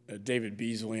David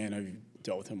Beasley, and I've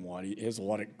dealt with him a lot. He has a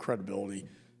lot of credibility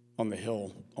on the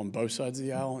Hill on both sides of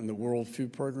the aisle in the World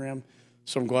Food Program.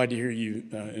 So I'm glad to hear you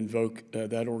invoke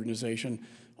that organization.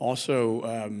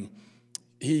 Also,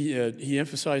 he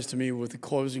emphasized to me with the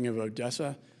closing of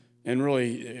Odessa, and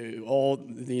really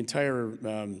the entire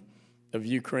of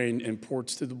Ukraine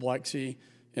imports to the Black Sea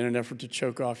in an effort to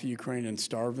choke off Ukraine and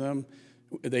starve them.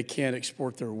 They can't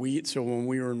export their wheat. So when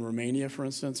we were in Romania, for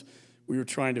instance, we were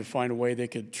trying to find a way they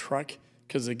could truck,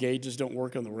 because the gauges don't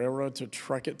work on the railroad, to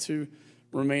truck it to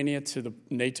Romania, to the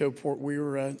NATO port we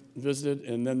were visited,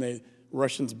 and then the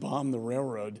Russians bombed the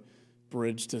railroad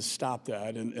bridge to stop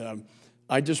that. And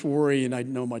I just worry, and I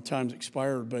know my time's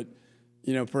expired, but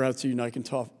perhaps you and I can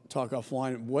talk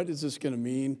offline. What is this going to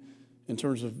mean in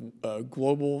terms of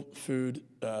global food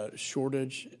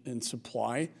shortage and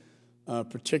supply,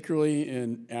 particularly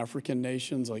in African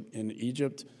nations like in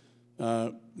Egypt?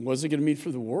 What's it going to mean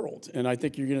for the world? And I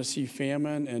think you're going to see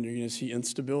famine and you're going to see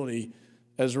instability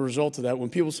as a result of that. When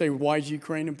people say, why is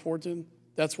Ukraine important?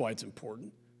 That's why it's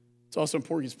important. It's also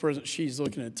important because President Xi's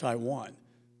looking at Taiwan.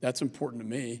 That's important to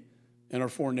me and our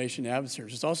foreign nation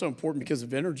adversaries. It's also important because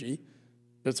of energy,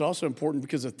 but it's also important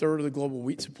because a third of the global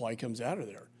wheat supply comes out of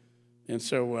there. And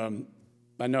so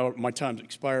I know my time's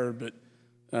expired, but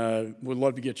would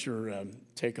love to get your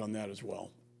take on that as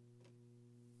well.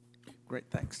 Great,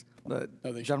 thanks. The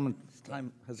gentleman's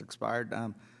time has expired.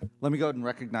 Let me go ahead and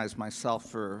recognize myself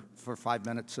for 5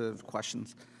 minutes of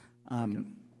questions.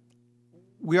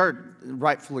 We are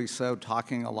rightfully so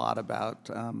talking a lot about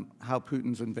how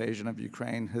Putin's invasion of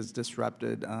Ukraine has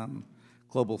disrupted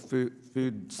global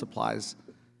food supplies.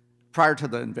 Prior to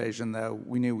the invasion, though,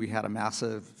 we knew we had a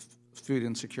massive food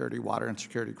insecurity, water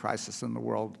insecurity crisis in the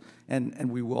world,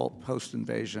 and we will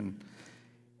post-invasion.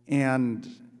 And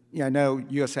I know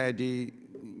USAID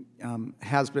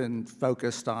has been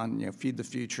focused on feed the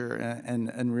future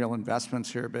and real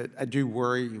investments here, but I do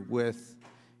worry with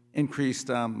increased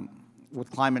with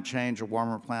climate change, a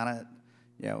warmer planet,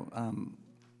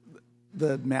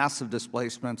 the massive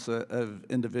displacements of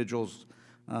individuals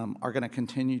are going to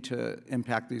continue to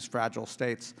impact these fragile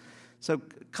states. So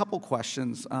a couple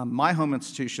questions. My home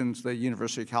institutions, the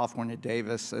University of California,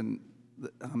 Davis, and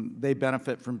they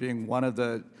benefit from being one of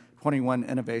the 21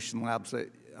 innovation labs that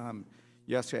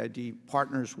USAID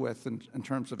partners with in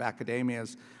terms of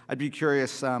academias. I'd be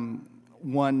curious,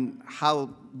 one, how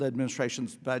the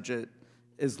administration's budget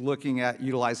is looking at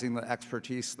utilizing the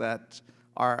expertise that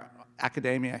our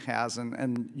academia has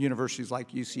and universities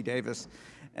like UC Davis.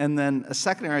 And then a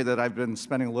second area that I've been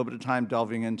spending a little bit of time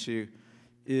delving into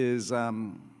is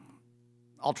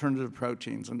alternative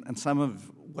proteins and some of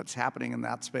what's happening in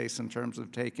that space in terms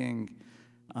of taking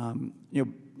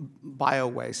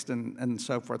bio-waste and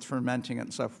so forth, fermenting it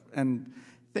and so forth. And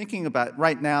thinking about,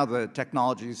 right now the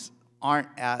technologies aren't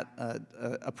at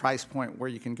a price point where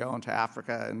you can go into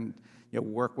Africa and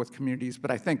work with communities,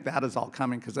 but I think that is all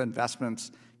coming because the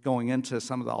investments going into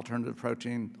some of the alternative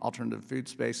protein, alternative food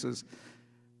spaces,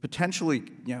 potentially,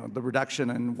 the reduction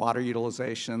in water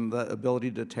utilization, the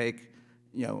ability to take,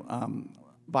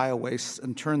 bio-waste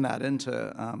and turn that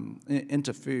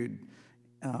into food,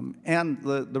 and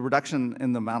the reduction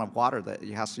in the amount of water that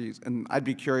you have to use. And I'd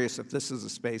be curious if this is a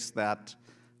space that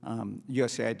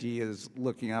USAID is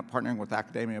looking at partnering with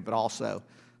academia, but also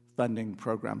funding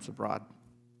programs abroad.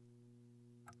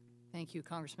 Thank you,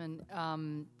 Congressman.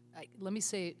 Let me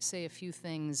say a few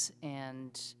things,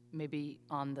 and maybe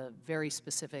on the very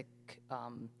specific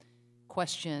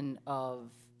question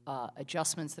of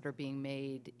adjustments that are being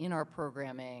made in our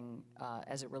programming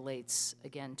as it relates,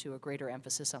 again, to a greater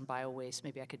emphasis on bio-waste.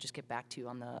 Maybe I could just get back to you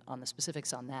on the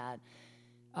specifics on that.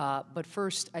 But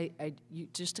first,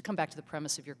 just to come back to the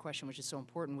premise of your question, which is so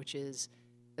important, which is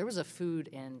there was a food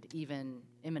and even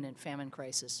imminent famine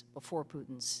crisis before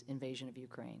Putin's invasion of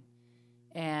Ukraine.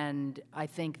 And I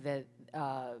think that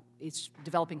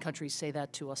developing countries say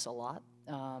that to us a lot.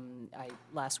 I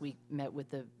last week met with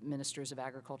the ministers of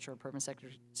agriculture, permanent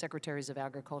secretaries of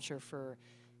agriculture for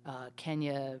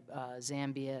Kenya,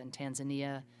 Zambia, and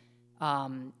Tanzania.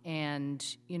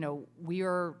 And, you know, we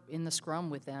are in the scrum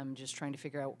with them just trying to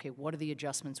figure out, okay, what are the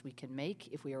adjustments we can make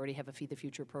if we already have a Feed the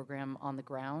Future program on the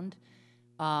ground.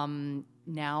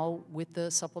 Now, with the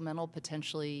supplemental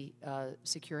potentially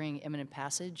securing imminent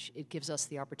passage, it gives us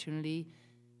the opportunity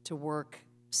to work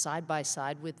side by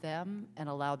side with them and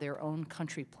allow their own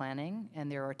country planning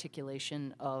and their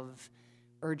articulation of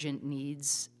urgent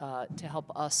needs to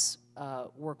help us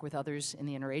work with others in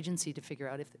the interagency to figure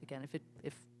out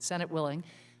if Senate willing,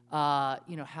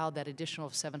 you know, how that additional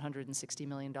 $760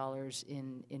 million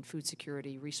in food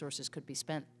security resources could be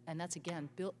spent. And that's, again,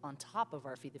 built on top of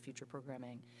our Feed the Future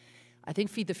programming. I think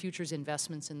Feed the Future's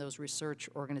investments in those research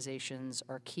organizations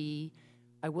are key.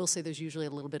 I will say there's usually a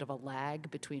little bit of a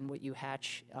lag between what you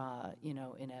hatch, you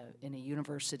know, in a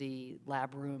university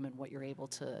lab room and what you're able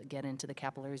to get into the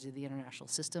capillaries of the international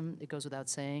system. It goes without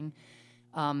saying.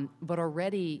 But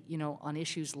already, you know, on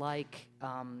issues like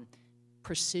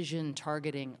precision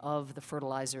targeting of the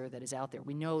fertilizer that is out there.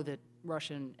 We know that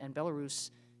Russia and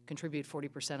Belarus contribute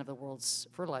 40% of the world's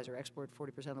fertilizer, export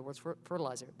 40% of the world's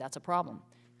fertilizer. That's a problem.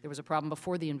 There was a problem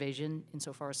before the invasion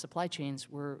insofar as supply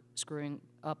chains were screwing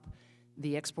up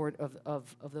the export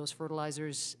of those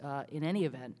fertilizers in any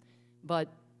event. But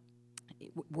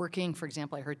working, for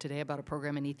example, I heard today about a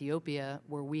program in Ethiopia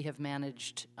where we have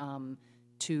managed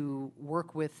to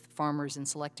work with farmers in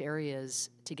select areas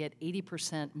to get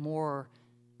 80% more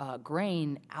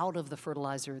grain out of the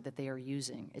fertilizer that they are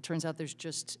using. It turns out there's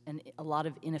just a lot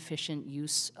of inefficient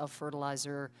use of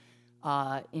fertilizer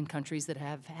in countries that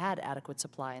have had adequate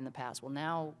supply in the past. Well,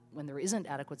 now, when there isn't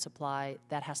adequate supply,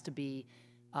 that has to be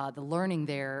the learning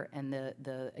there, and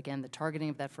again, the targeting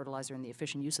of that fertilizer and the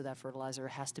efficient use of that fertilizer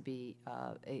has to be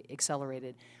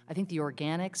accelerated. I think the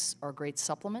organics are great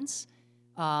supplements.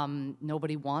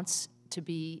 Nobody wants to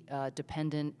be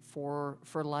dependent for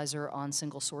fertilizer on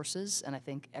single sources, and I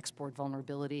think export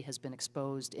vulnerability has been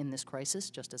exposed in this crisis,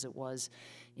 just as it was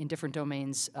in different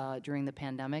domains during the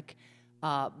pandemic.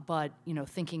 But, you know,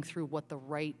 thinking through what the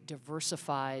right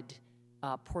diversified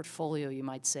portfolio, you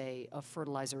might say, of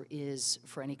fertilizer is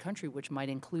for any country, which might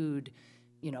include,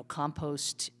 you know,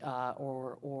 compost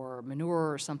or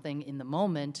manure or something in the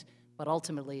moment, but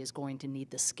ultimately is going to need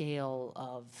the scale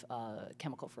of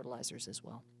chemical fertilizers as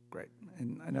well. Great.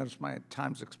 And I noticed my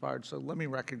time's expired, so let me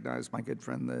recognize my good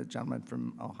friend, the gentleman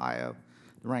from Ohio,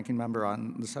 the ranking member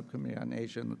on the Subcommittee on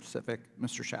Asia and the Pacific,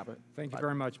 Mr. Shabbat. Thank you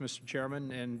very much, Mr. Chairman.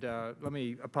 And let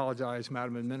me apologize,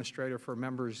 Madam Administrator, for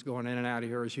members going in and out of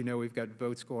here. As you know, we've got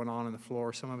votes going on the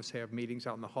floor. Some of us have meetings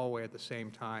out in the hallway at the same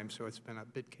time, so it's been a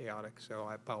bit chaotic. So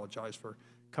I apologize for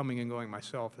coming and going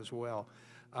myself as well.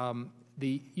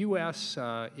 The U.S.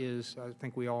 is, I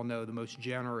think we all know, the most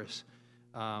generous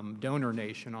donor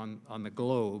nation on the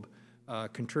globe,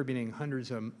 contributing hundreds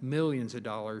of millions of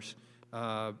dollars,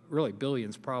 really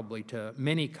billions probably, to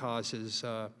many causes,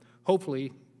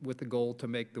 hopefully with the goal to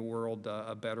make the world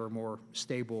a better, more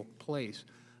stable place.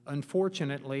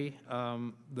 Unfortunately,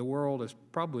 the world is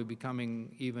probably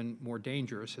becoming even more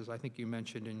dangerous, as I think you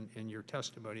mentioned in your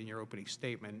testimony, in your opening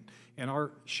statement, and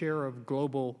our share of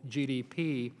global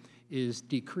GDP is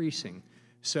decreasing.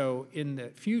 So in the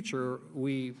future,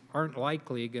 we aren't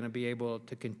likely going to be able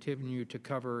to continue to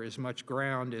cover as much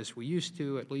ground as we used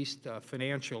to, at least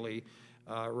financially,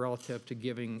 relative to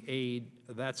giving aid,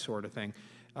 that sort of thing.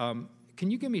 Can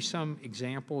you give me some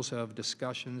examples of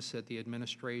discussions that the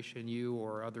administration, you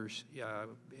or others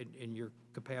in your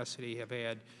capacity have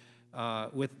had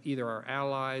with either our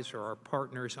allies or our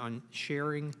partners on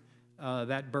sharing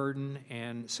that burden,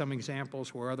 and some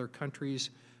examples where other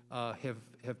countries have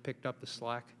picked up the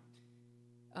slack?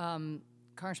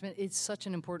 Congressman, it's such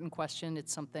an important question.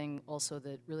 It's something also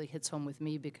that really hits home with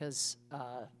me because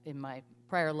in my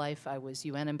prior life, I was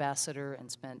UN ambassador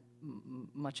and spent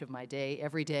much of my day,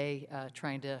 every day,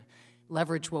 trying to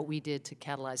leverage what we did to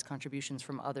catalyze contributions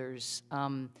from others.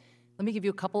 Let me give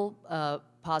you a couple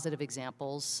positive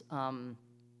examples.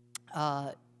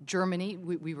 Germany,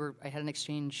 I had an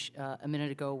exchange a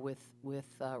minute ago with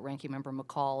Ranking Member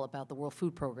McCall about the World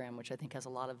Food Program, which I think has a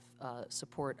lot of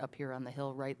support up here on the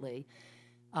Hill rightly.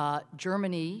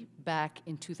 Germany, back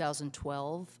in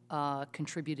 2012,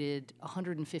 contributed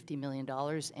 $150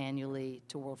 million annually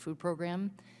to World Food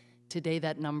Program. Today,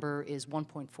 that number is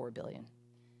 $1.4 billion.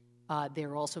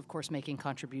 They're also, of course, making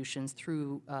contributions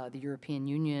through the European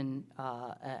Union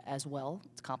as well.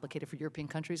 It's complicated for European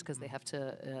countries because they have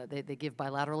to, they give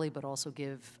bilaterally, but also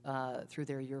give through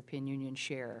their European Union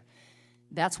share.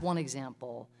 That's one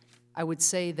example. I would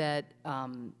say that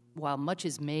while much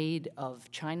is made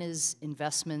of China's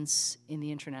investments in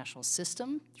the international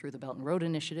system through the Belt and Road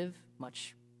Initiative,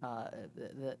 much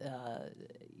the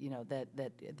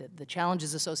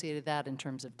challenges associated with that in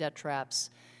terms of debt traps,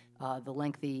 the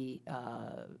lengthy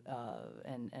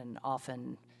and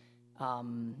often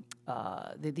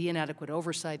the inadequate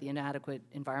oversight, the inadequate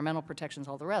environmental protections,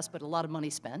 all the rest, but a lot of money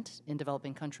spent in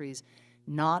developing countries,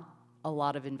 not a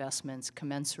lot of investments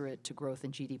commensurate to growth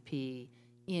in GDP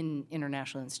in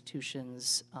international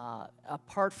institutions,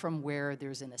 apart from where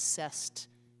there's an assessed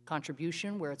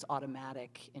contribution where it's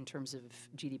automatic in terms of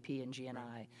GDP and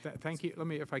GNI. Thank you. Let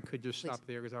me, if I could just stop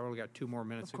there, because I've only got 2 more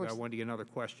minutes ago. I wanted to get another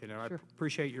question, and Sure. I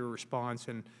appreciate your response.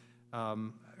 And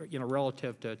you know,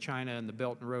 relative to China and the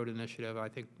Belt and Road Initiative, I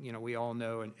think, you know, we all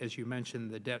know, and as you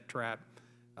mentioned, the debt trap,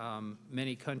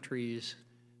 many countries,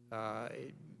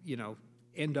 you know,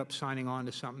 end up signing on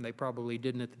to something they probably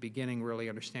didn't at the beginning really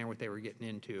understand what they were getting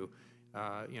into.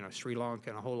 You know, Sri Lanka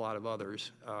and a whole lot of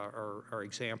others are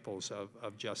examples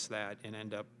of just that, and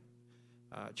end up,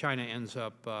 China ends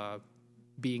up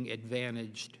being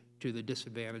advantaged to the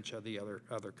disadvantage of the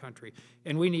other country.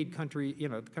 And we need you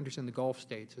know, the countries in the Gulf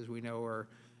states, as we know, are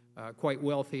quite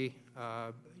wealthy,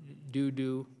 do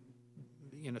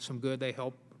you know, some good. They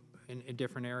help in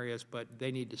different areas, but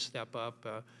they need to step up.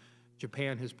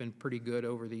 Japan has been pretty good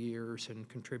over the years in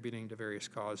contributing to various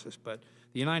causes, but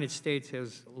the United States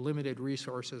has limited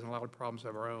resources and a lot of problems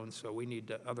of our own, so we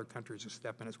need other countries to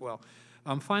step in as well.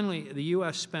 Finally, the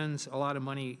U.S. spends a lot of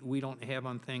money we don't have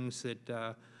on things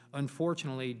that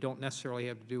unfortunately don't necessarily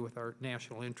have to do with our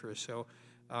national interests. So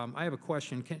I have a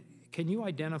question. Can you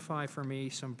identify for me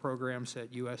some programs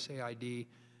that USAID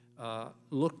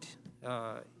looked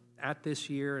at this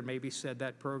year and maybe said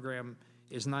that program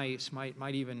is nice,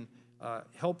 might even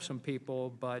help some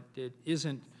people, but it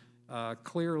isn't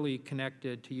clearly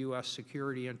connected to U.S.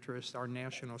 security interests, our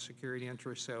national security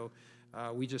interests, so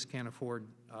we just can't afford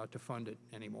to fund it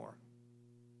anymore?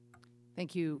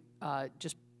 Thank you.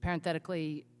 Just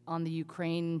parenthetically, on the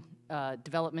Ukraine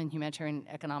development, humanitarian,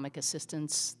 economic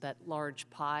assistance, that large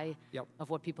pie of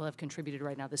what people have contributed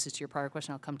right now, this is to your prior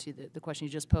question. I'll come to the question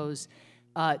you just posed.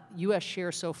 U.S.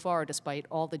 share so far, despite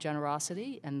all the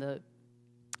generosity and the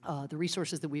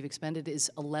resources that we've expended,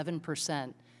 is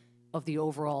 11% of the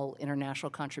overall international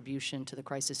contribution to the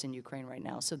crisis in Ukraine right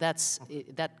now. So that's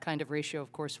that kind of ratio,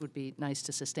 of course, would be nice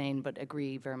to sustain, but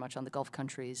agree very much on the Gulf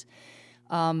countries.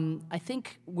 I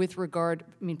think with regard,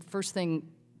 I mean, first thing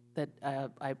that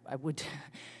I would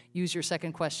use your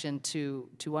second question to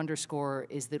underscore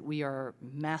is that we are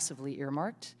massively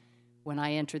earmarked. When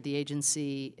I entered the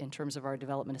agency, in terms of our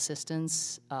development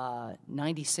assistance,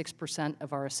 96%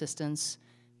 of our assistance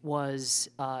was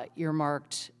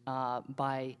earmarked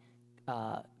by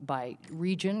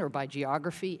region or by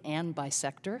geography and by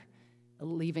sector,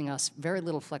 leaving us very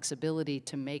little flexibility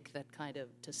to make that kind of,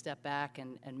 to step back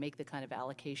and make the kind of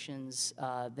allocations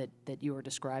that you are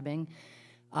describing.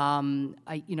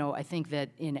 I think that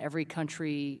in every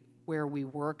country where we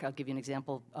work, I'll give you an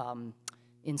example,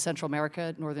 in Central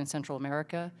America, Northern Central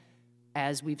America,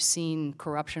 as we've seen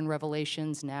corruption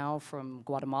revelations now from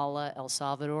Guatemala, El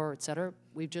Salvador, et cetera,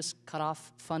 we've just cut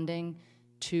off funding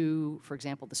to, for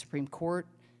example, the Supreme Court,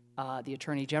 the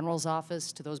Attorney General's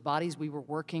office, to those bodies we were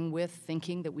working with,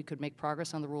 thinking that we could make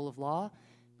progress on the rule of law.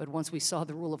 But once we saw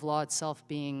the rule of law itself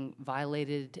being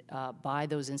violated by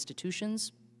those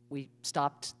institutions, we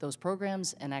stopped those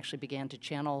programs and actually began to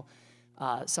channel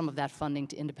some of that funding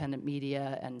to independent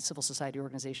media and civil society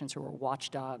organizations who are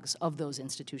watchdogs of those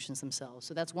institutions themselves.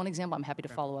 So that's one example. I'm happy to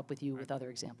follow up with you with other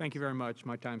examples. Thank you very much.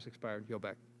 My time's expired. Go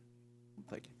back.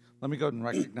 Thank you. Let me go ahead and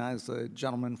recognize the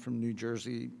gentleman from New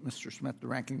Jersey, Mr. Smith, the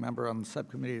ranking member on the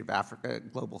Subcommittee of Africa,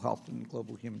 Global Health and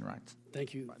Global Human Rights.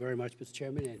 Thank you very much, Mr.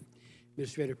 Chairman. And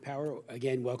Administrator Power,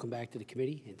 again, welcome back to the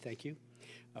committee, and thank you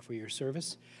for your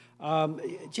service.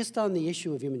 Just on the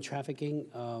issue of human trafficking,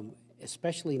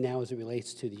 especially now as it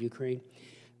relates to the Ukraine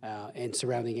and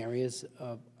surrounding areas,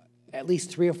 at least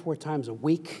 3 or 4 times a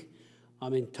week,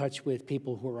 I'm in touch with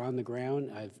people who are on the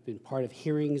ground. I've been part of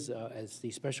hearings as the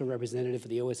special representative for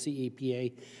the OSCE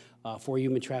EPA for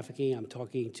human trafficking. I'm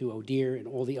talking to ODIHR and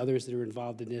all the others that are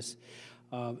involved in this.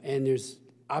 And there's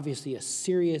obviously a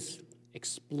serious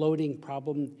exploding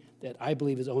problem that I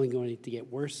believe is only going to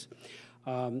get worse.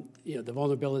 The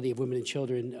vulnerability of women and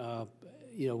children,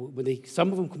 when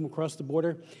some of them come across the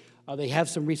border, they have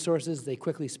some resources, they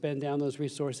quickly spend down those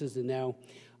resources, and now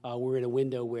we're in a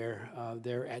window where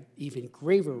they're at even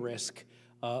graver risk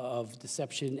of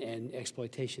deception and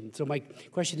exploitation. So my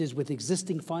question is, with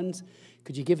existing funds,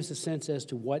 could you give us a sense as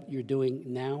to what you're doing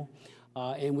now?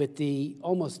 And with the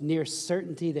almost near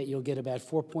certainty that you'll get about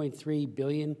 $4.3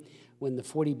 billion when the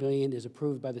 $40 billion is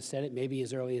approved by the Senate, maybe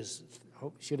as early as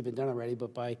should have been done already,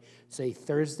 but by, say,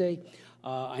 Thursday.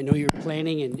 I know you're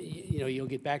planning, and you'll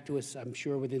get back to us, I'm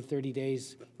sure, within 30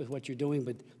 days with what you're doing,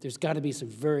 but there's got to be some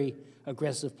very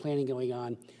aggressive planning going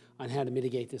on how to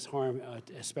mitigate this harm,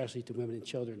 especially to women and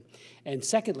children. And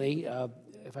secondly,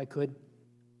 if I could,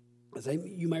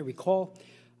 you might recall,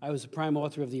 I was the prime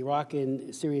author of the Iraq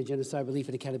and Syria Genocide Relief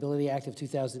and Accountability Act of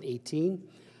 2018.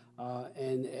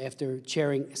 And after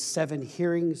chairing 7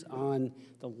 hearings on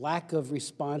the lack of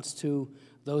response to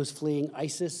those fleeing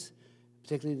ISIS,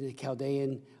 particularly the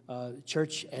Chaldean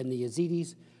Church and the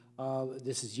Yazidis,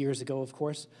 this is years ago, of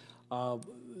course,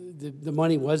 the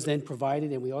money was then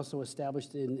provided, and we also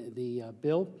established in the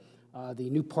bill the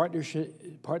new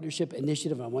partnership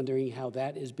initiative. I'm wondering how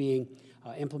that is being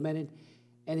implemented.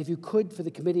 And if you could, for the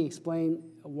committee, explain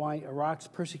why Iraq's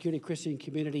persecuted Christian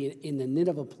community in the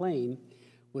Nineveh Plain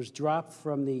was dropped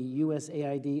from the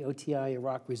USAID OTI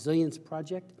Iraq Resilience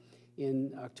Project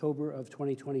in October of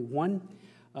 2021.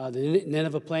 The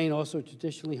Nineveh Plain, also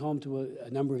traditionally home to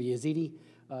a number of Yazidi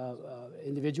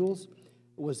individuals,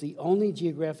 was the only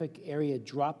geographic area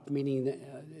dropped, meaning that,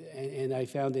 and I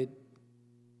found it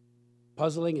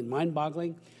puzzling and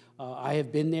mind-boggling. I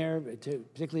have been there,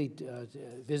 particularly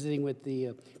visiting with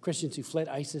the Christians who fled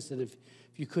ISIS, and if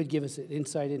you could give us an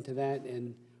insight into that,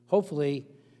 and hopefully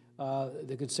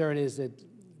the concern is that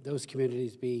those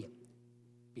communities be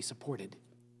supported.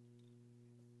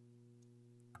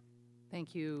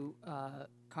 Thank you,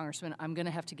 Congressman. I'm going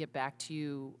to have to get back to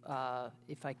you,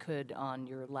 if I could, on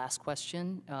your last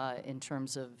question in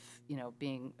terms of,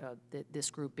 being this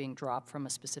group being dropped from a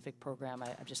specific program.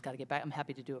 I've just got to get back. I'm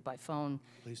happy to do it by phone.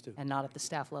 Please do. And not at the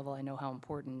staff level. I know how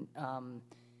important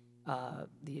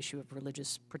the issue of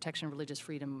religious protection, religious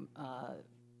freedom,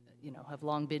 have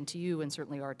long been to you and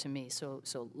certainly are to me. So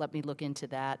let me look into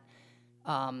that.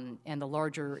 And the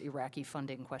larger Iraqi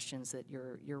funding questions that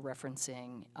you're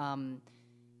referencing.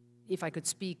 If I could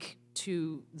speak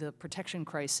to the protection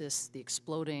crisis, the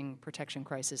exploding protection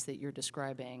crisis that you're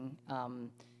describing.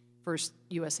 First,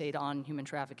 USAID on human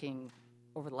trafficking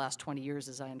over the last 20 years,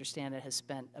 as I understand it, has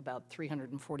spent about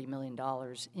 $340 million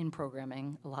in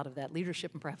programming, a lot of that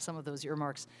leadership and perhaps some of those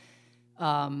earmarks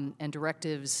and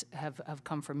directives have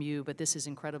come from you, but this is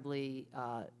incredibly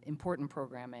important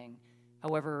programming.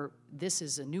 However, this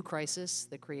is a new crisis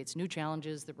that creates new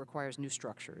challenges that requires new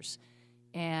structures.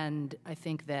 And I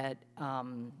think that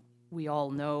we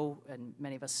all know, and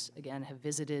many of us, again, have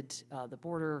visited the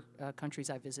border countries.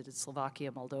 I visited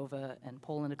Slovakia, Moldova, and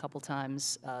Poland a couple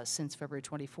times since February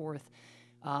 24th.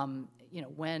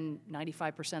 When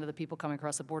 95% of the people coming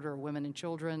across the border are women and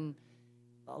children,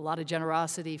 a lot of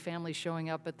generosity, families showing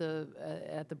up at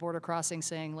the border crossing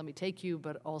saying, let me take you,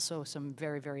 but also some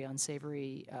very, very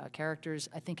unsavory characters.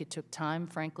 I think it took time,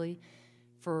 frankly,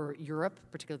 for Europe,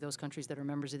 particularly those countries that are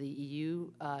members of the EU,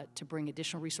 to bring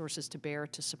additional resources to bear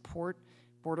to support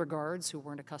border guards who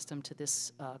weren't accustomed to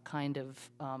this kind of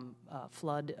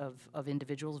flood of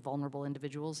individuals, vulnerable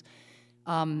individuals.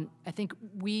 I think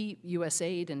we,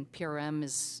 USAID, and PRM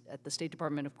is at the State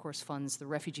Department, of course, funds the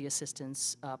refugee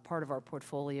assistance part of our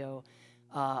portfolio.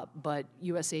 But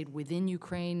USAID within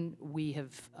Ukraine, we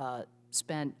have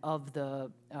spent of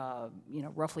the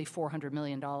roughly $400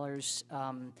 million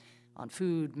on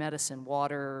food, medicine,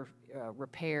 water,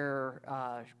 repair,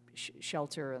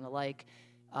 shelter, and the like.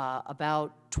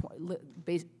 Around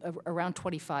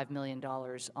 $25 million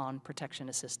on protection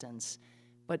assistance.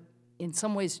 But in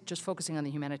some ways, just focusing on the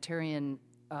humanitarian,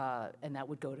 and that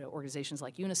would go to organizations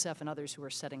like UNICEF and others who are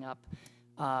setting up,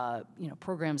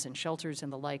 programs and shelters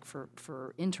and the like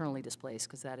for internally displaced,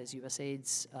 because that is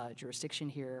USAID's jurisdiction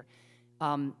here.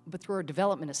 But through our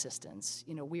development assistance,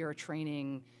 we are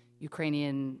training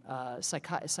Ukrainian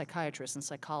psychiatrists and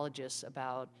psychologists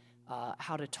about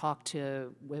how to talk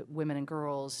to women and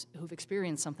girls who've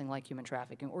experienced something like human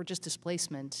trafficking or just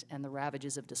displacement and the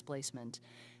ravages of displacement.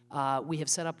 We have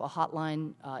set up a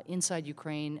hotline inside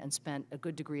Ukraine and spent a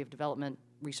good degree of development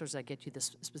resources. I get you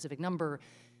this specific number.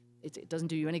 It doesn't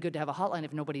do you any good to have a hotline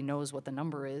if nobody knows what the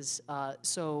number is.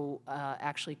 So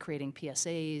actually creating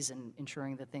PSAs and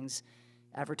ensuring that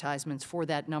advertisements for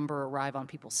that number arrive on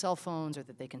people's cell phones or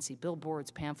that they can see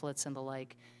billboards, pamphlets, and the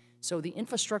like. So the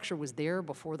infrastructure was there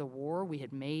before the war. We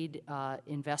had made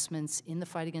investments in the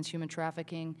fight against human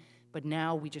trafficking, but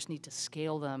now we just need to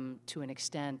scale them to an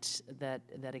extent that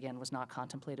again, was not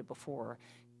contemplated before.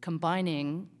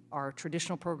 Combining our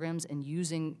traditional programs and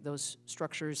using those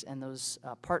structures and those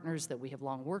partners that we have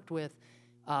long worked with,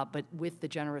 but with the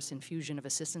generous infusion of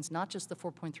assistance, not just the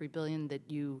 $4.3 billion that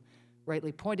you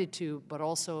rightly pointed to, but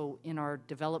also in our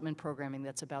development programming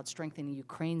that's about strengthening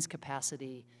Ukraine's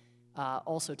capacity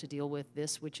also to deal with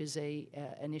this, which is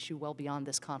an issue well beyond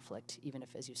this conflict, even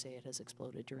if, as you say, it has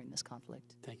exploded during this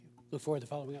conflict. Thank you. Look forward to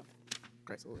following up.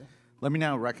 Great. Absolutely. Let me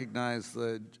now recognize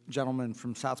the gentleman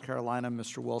from South Carolina,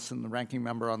 Mr. Wilson, the ranking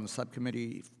member on the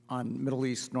Subcommittee on Middle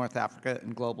East, North Africa,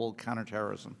 and Global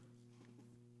Counterterrorism.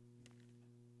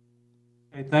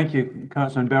 Hey, thank you,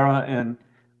 Congressman Barra, and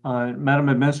Madam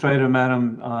Administrator,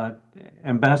 Madam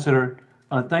Ambassador,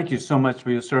 thank you so much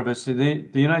for your service. The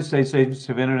United States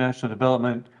Agency of International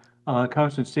Development,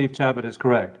 Congressman Steve Chabot is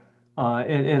correct.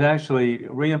 It actually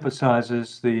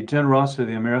reemphasizes the generosity of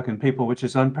the American people, which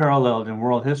is unparalleled in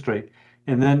world history.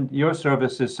 And then your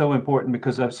service is so important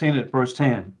because I've seen it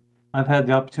firsthand. I've had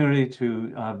the opportunity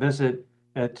to visit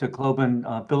at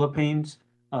Tacloban, Philippines,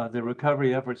 the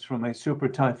recovery efforts from a super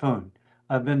typhoon.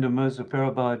 I've been to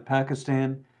Muzaffarabad,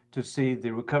 Pakistan, to see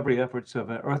the recovery efforts of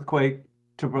an earthquake,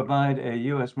 to provide a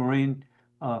U.S. Marine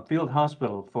field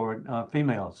hospital for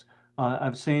females.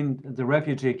 I've seen the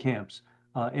refugee camps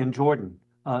in Jordan,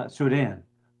 Sudan,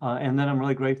 and then I'm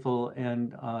really grateful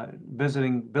in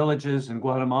visiting villages in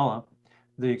Guatemala,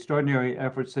 the extraordinary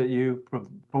efforts that you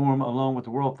perform along with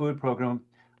the World Food Program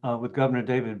with Governor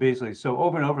David Beasley. So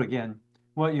over and over again,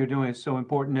 what you're doing is so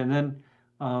important. And then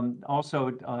also,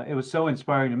 it was so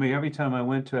inspiring to me every time I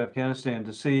went to Afghanistan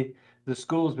to see the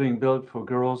schools being built for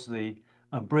girls, the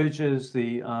bridges,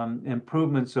 the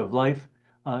improvements of life.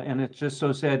 And it's just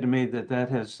so sad to me that that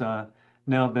has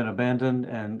now been abandoned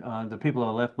and the people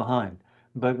are left behind.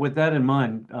 But with that in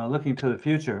mind, looking to the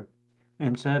future,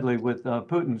 and sadly with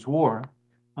Putin's war,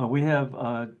 we have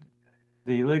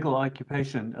the illegal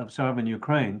occupation of sovereign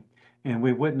Ukraine, and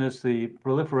we witnessed the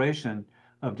proliferation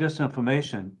of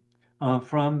disinformation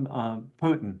from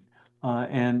Putin.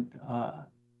 And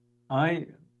I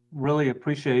really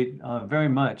appreciate very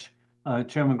much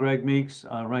Chairman Greg Meeks,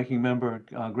 Ranking Member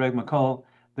Greg McCall.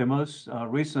 The most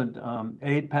recent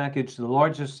aid package, the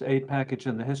largest aid package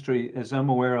in the history, as I'm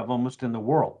aware of, almost in the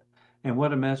world. And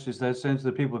what a message that sends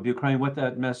to the people of Ukraine, what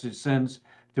that message sends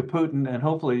to Putin, and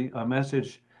hopefully a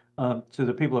message to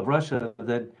the people of Russia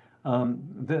that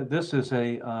this is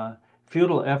a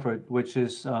futile effort which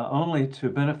is only to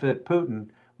benefit Putin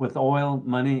with oil,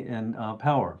 money, and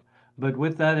power. But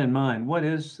with that in mind, what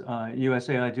is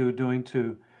USAID doing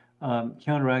to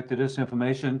counteract the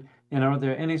disinformation? And are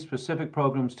there any specific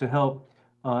programs to help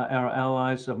our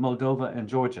allies of Moldova and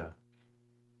Georgia?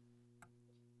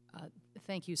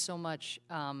 Thank you so much.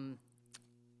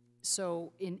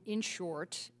 So in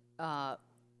short,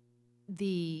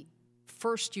 the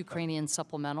first Ukrainian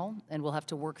supplemental, and we'll have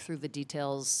to work through the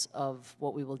details of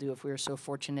what we will do if we are so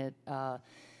fortunate for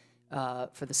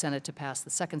the Senate to pass the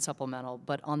second supplemental.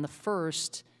 But on the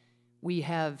first, we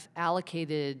have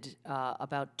allocated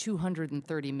about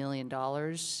 $230 million.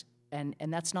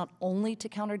 And that's not only to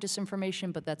counter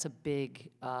disinformation, but that's a big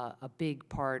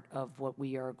part of what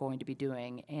we are going to be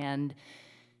doing. And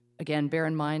again, bear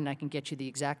in mind, I can get you the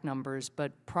exact numbers,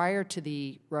 but prior to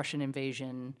the Russian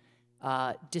invasion,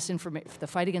 the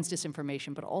fight against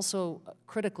disinformation, but also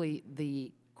critically,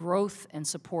 the growth and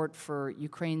support for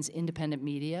Ukraine's independent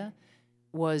media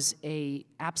was a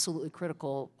absolutely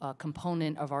critical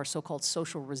component of our so-called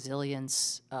social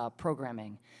resilience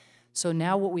programming. So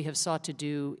now what we have sought to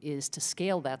do is to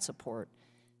scale that support.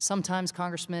 Sometimes,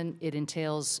 Congressman, it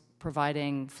entails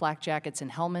providing flak jackets and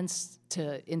helmets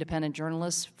to independent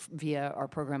journalists via our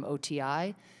program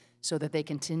OTI so that they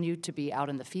continue to be out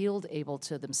in the field, able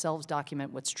to themselves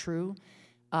document what's true.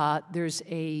 There's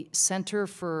a Center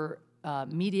for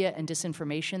Media and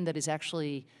Disinformation that is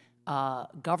actually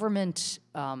government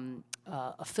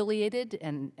affiliated,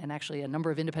 and actually a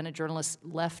number of independent journalists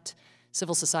left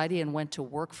civil society and went to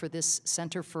work for this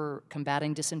Center for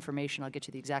Combating Disinformation. I'll get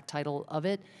you the exact title of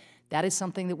it. That is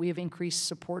something that we have increased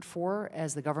support for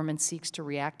as the government seeks to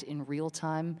react in real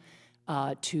time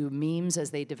to memes as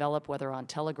they develop, whether on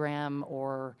Telegram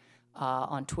or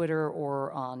on Twitter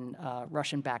or on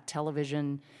Russian-backed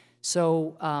television.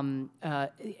 So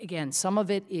again, some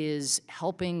of it is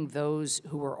helping those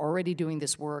who are already doing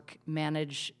this work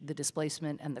manage the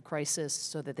displacement and the crisis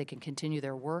so that they can continue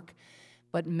their work.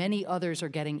 But many others are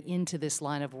getting into this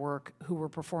line of work who were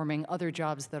performing other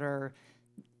jobs that are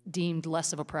deemed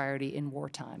less of a priority in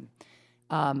wartime.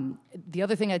 The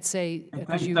other thing I'd say...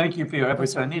 Thank you for your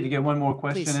efforts. I need to get one more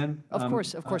question Please. in. Of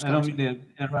course, I don't mean to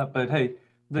interrupt, but hey,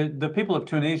 the people of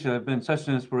Tunisia have been such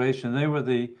an inspiration. They were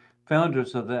the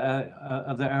founders of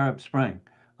the Arab Spring.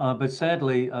 But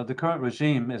sadly, the current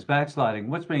regime is backsliding.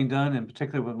 What's being done, in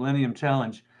particular with Millennium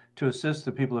Challenge, to assist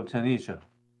the people of Tunisia?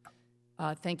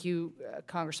 Thank you,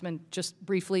 Congressman. Just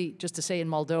briefly, just to say in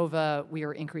Moldova, we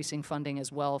are increasing funding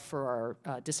as well for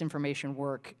our disinformation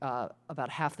work. About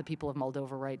half the people of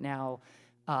Moldova right now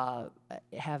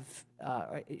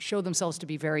show themselves to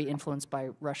be very influenced by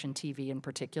Russian TV in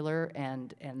particular,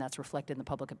 and that's reflected in the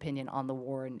public opinion on the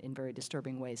war in very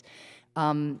disturbing ways.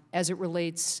 As it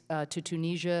relates to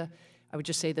Tunisia, I would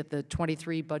just say that the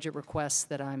 23 budget requests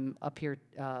that I'm up here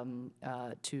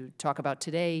to talk about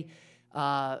today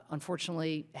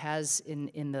unfortunately has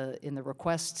in the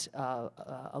request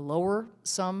a lower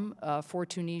sum for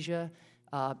Tunisia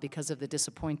because of the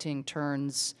disappointing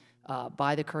turns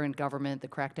by the current government, the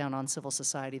crackdown on civil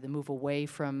society, the move away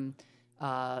from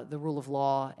the rule of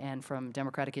law and from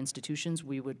democratic institutions.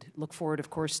 We would look forward, of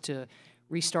course, to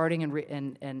restarting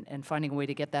and finding a way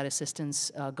to get that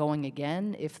assistance going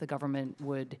again if the government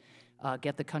would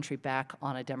get the country back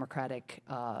on a democratic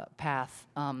path.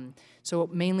 So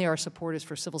mainly our support is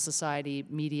for civil society,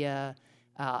 media,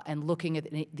 and looking at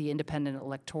the independent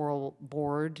electoral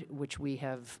board, which we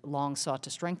have long sought to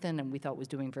strengthen and we thought was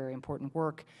doing very important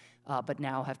work, but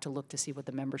now have to look to see what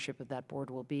the membership of that board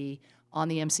will be. On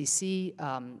the MCC,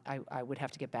 I would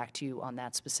have to get back to you on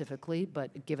that specifically,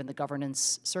 but given the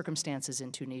governance circumstances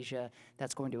in Tunisia,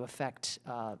 that's going to affect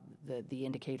the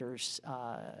indicators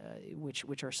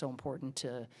which are so important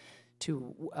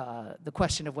to the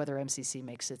question of whether MCC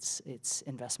makes its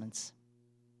investments.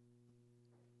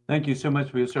 Thank you so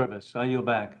much for your service. I yield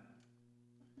back.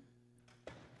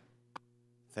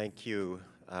 Thank you,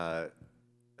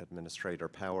 Administrator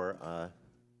Power.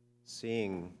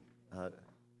 Seeing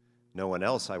no one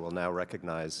else, I will now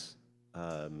recognize,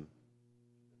 oh,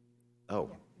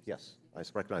 yes, I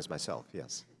recognize myself,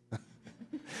 yes.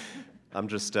 I'm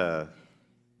just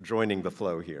joining the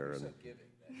flow here. And,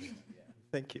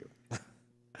 thank you.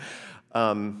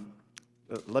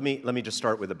 Let me just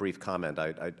start with a brief comment.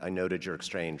 I noted your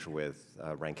exchange with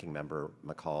Ranking Member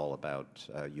McCall about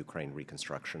Ukraine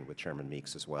reconstruction with Chairman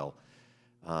Meeks as well.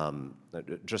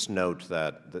 Just note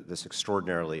that this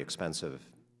extraordinarily expensive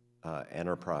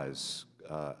enterprise,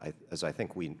 as I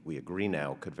think we agree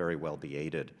now, could very well be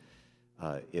aided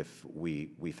if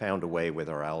we found a way with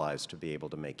our allies to be able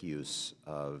to make use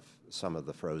of some of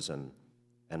the frozen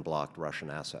and blocked Russian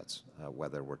assets,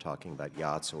 whether we're talking about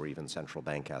yachts or even central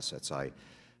bank assets. I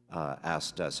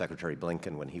asked Secretary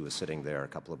Blinken when he was sitting there a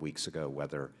couple of weeks ago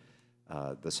whether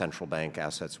the central bank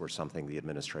assets were something the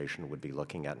administration would be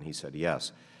looking at, and he said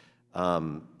yes.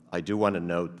 I do want to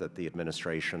note that the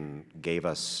administration gave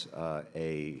us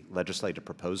a legislative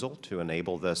proposal to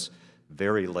enable this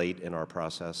very late in our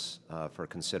process for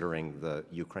considering the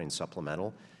Ukraine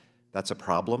supplemental. That's a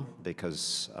problem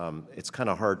because it's kind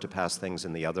of hard to pass things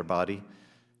in the other body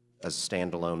as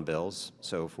standalone bills.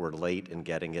 So if we're late in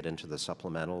getting it into the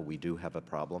supplemental, we do have a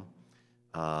problem.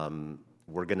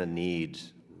 We're going to need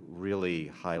really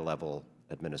high-level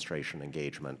administration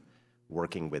engagement,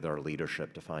 working with our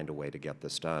leadership to find a way to get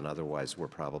this done. Otherwise, we're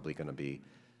probably going to be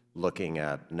looking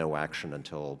at no action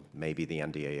until maybe the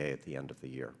NDAA at the end of the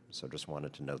year. So just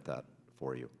wanted to note that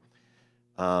for you.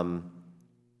 A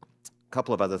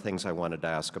couple of other things I wanted to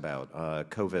ask about.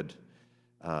 COVID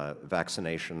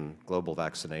vaccination, global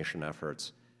vaccination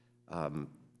efforts.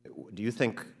 Do you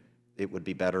think it would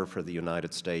be better for the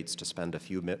United States to spend a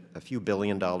few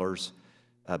billion dollars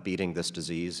beating this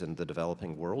disease in the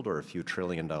developing world, or a few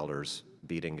trillion dollars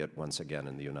beating it once again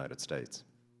in the United States?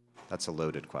 That's a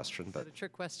loaded question, but a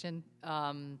trick question.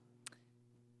 I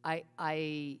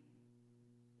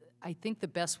think the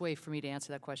best way for me to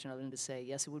answer that question, other than to say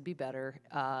yes, it would be better,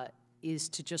 is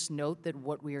to just note that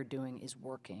what we are doing is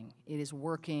working. It is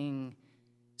working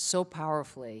so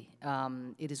powerfully.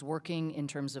 It is working in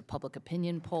terms of public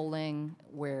opinion polling,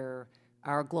 where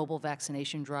our global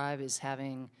vaccination drive is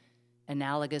having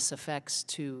analogous effects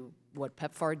to what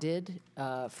PEPFAR did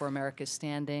for America's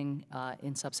standing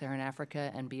in sub-Saharan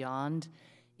Africa and beyond.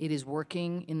 It is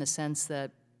working in the sense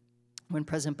that when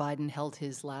President Biden held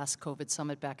his last COVID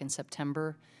summit back in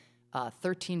September,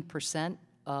 13%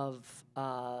 of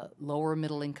lower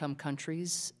middle income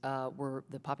countries were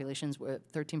the populations,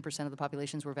 13% of the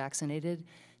populations were vaccinated.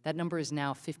 That number is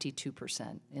now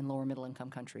 52% in lower middle income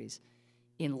countries.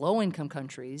 In low-income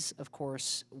countries, of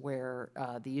course, where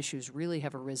the issues really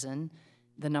have arisen,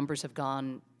 the numbers have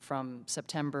gone from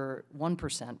September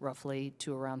 1% roughly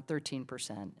to around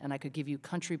 13%. And I could give you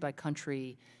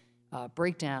country-by-country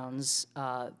breakdowns.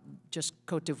 Just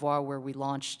Cote d'Ivoire, where we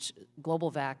launched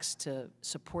Global Vax to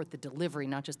support the delivery,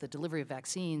 not just the delivery of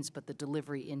vaccines, but the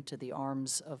delivery into the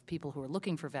arms of people who are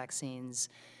looking for vaccines.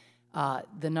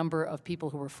 The number of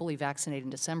people who were fully vaccinated in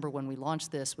December when we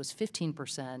launched this was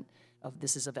 15%.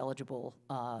 this is of eligible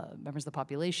members of the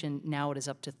population. Now it is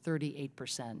up to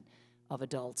 38% of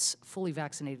adults fully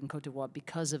vaccinated in Côte d'Ivoire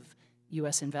because of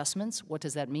U.S. investments. What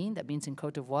does that mean? That means in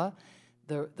Côte d'Ivoire,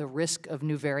 the risk of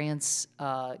new variants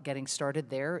getting started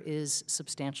there is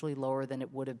substantially lower than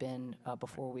it would have been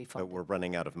before we funded. But we're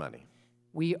running out of money.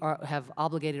 We have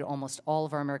obligated almost all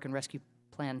of our American Rescue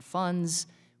Plan funds.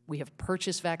 We have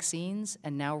purchased vaccines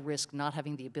and now risk not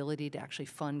having the ability to actually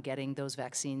fund getting those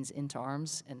vaccines into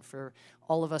arms. And for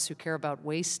all of us who care about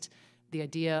waste, the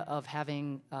idea of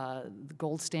having the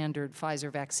gold standard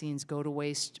Pfizer vaccines go to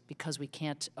waste because we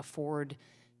can't afford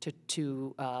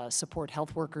to support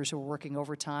health workers who are working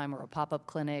overtime, or a pop-up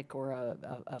clinic, or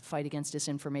a fight against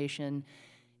disinformation,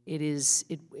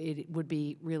 it would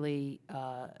be really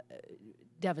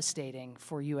devastating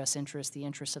for U.S. interests, the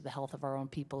interests of the health of our own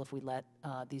people, if we let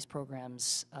these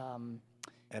programs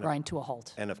grind to a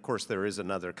halt. And of course, there is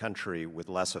another country with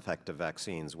less effective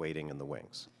vaccines waiting in the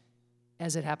wings.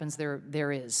 As it happens,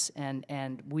 there is,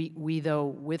 and we though,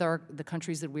 with the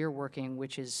countries that we are working,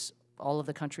 which is all of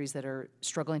the countries that are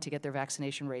struggling to get their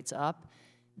vaccination rates up,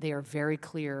 they are very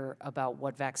clear about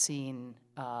what vaccine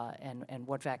and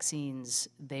what vaccines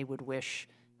they would wish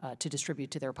to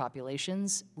distribute to their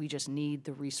populations. We just need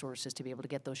the resources to be able to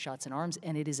get those shots in arms,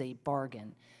 and it is a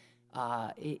bargain.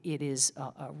 It is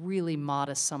a really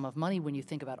modest sum of money when you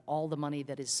think about all the money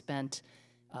that is spent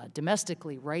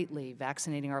domestically, rightly,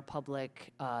 vaccinating our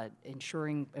public,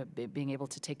 ensuring, being able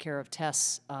to take care of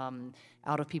tests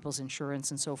out of people's insurance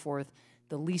and so forth.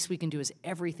 The least we can do is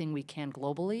everything we can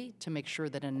globally to make sure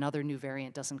that another new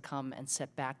variant doesn't come and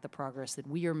set back the progress that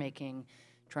we are making,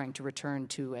 trying to return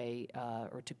to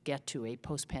or to get to a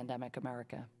post-pandemic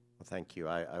America. Well, thank you.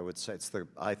 I would say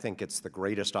I think it's the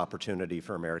greatest opportunity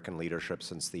for American leadership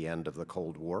since the end of the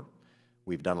Cold War.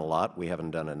 We've done a lot. We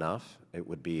haven't done enough. It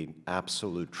would be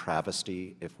absolute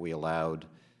travesty if we allowed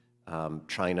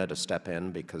China to step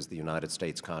in because the United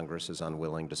States Congress is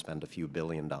unwilling to spend a few $1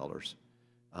 billion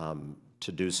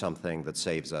to do something that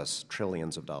saves us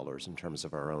trillions of dollars in terms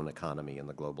of our own economy and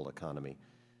the global economy.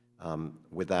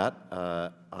 With that,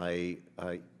 I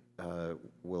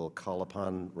will call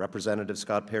upon Representative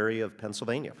Scott Perry of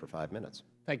Pennsylvania for 5 minutes.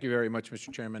 Thank you very much,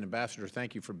 Mr. Chairman. Ambassador,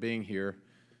 thank you for being here.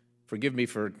 Forgive me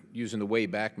for using the way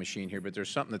back machine here, but there's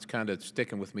something that's kind of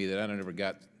sticking with me that I never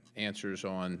got answers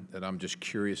on that I'm just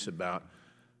curious about.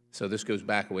 So this goes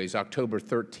back a ways. October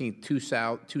 13th,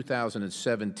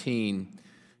 2017,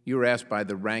 you were asked by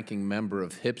the ranking member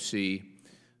of HPSI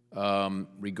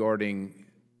regarding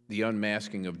the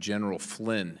unmasking of General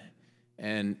Flynn,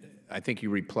 and I think you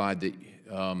replied that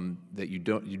that you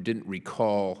didn't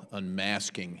recall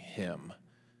unmasking him.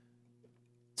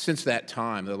 Since that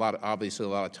time, obviously a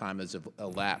lot of time has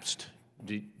elapsed.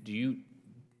 Do you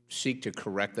seek to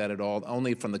correct that at all?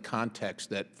 Only from the context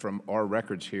that from our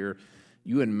records here,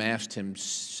 you unmasked him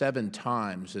 7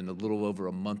 times in a little over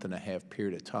a month-and-a-half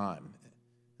period of time.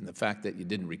 And the fact that you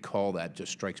didn't recall that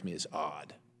just strikes me as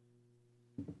odd.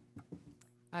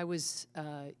 I was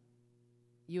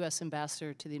U.S.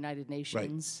 Ambassador to the United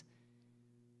Nations,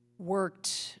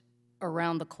 worked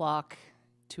around the clock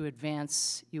to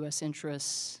advance U.S.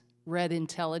 interests, read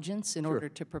intelligence in order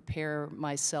to prepare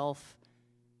myself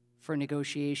for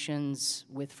negotiations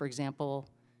with, for example,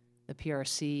 the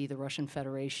PRC, the Russian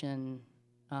Federation,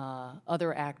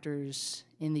 other actors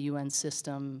in the UN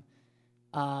system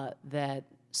that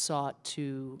sought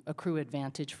to accrue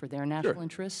advantage for their national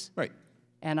interests. Right.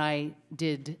 And I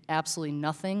did absolutely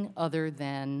nothing other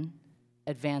than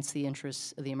advance the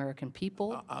interests of the American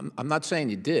people. I'm not saying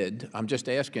you did. I'm just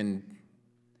asking.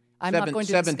 I'm not going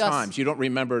to seven discuss, times. You don't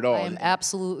remember it all. I am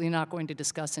absolutely not going to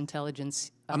discuss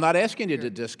intelligence. I'm not asking you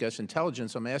to discuss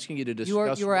intelligence. I'm asking you to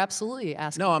discuss. You are absolutely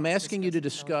asking. No, I'm asking you to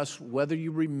discuss whether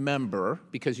you remember,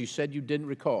 because you said you didn't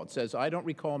recall. It says, I don't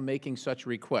recall making such a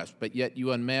request, but yet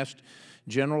you unmasked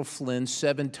General Flynn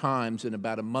 7 times in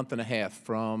about a month and a half,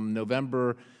 from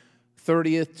November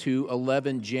 30th to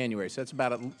 11 January. So that's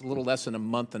about a little less than a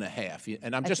month and a half.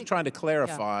 And I'm just trying to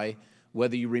clarify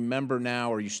whether you remember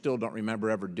now or you still don't remember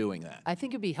ever doing that. I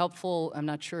think it'd be helpful. I'm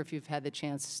not sure if you've had the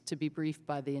chance to be briefed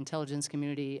by the intelligence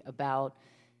community about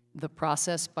the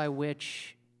process by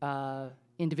which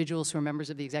individuals who are members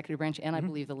of the executive branch and I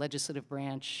believe the legislative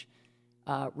branch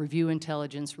review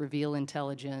intelligence, reveal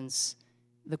intelligence,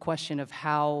 the question of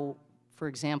how, for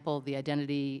example, the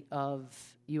identity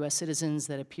of U.S. citizens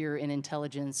that appear in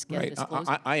intelligence get disclosed.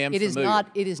 I am familiar.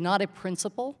 It is not a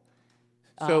principle.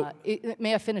 So,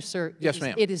 may I finish, sir? Yes,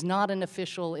 ma'am. It is not an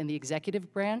official in the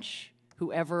executive branch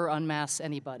who ever unmasks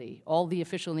anybody. All the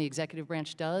official in the executive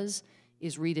branch does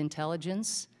is read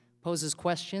intelligence, poses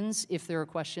questions if there are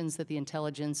questions that the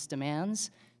intelligence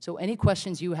demands, So any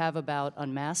questions you have about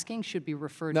unmasking should be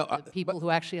referred to the people who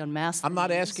actually unmasked. I'm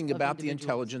not asking about the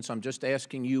intelligence. I'm just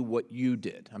asking you what you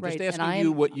did. I'm just asking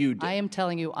you what you did. I am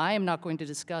telling you, I am not going to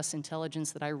discuss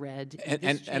intelligence that I read.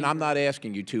 And I'm not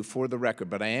asking you to, for the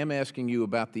record, but I am asking you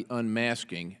about the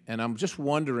unmasking. And I'm just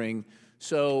wondering,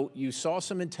 so you saw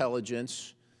some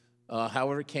intelligence,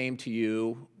 however it came to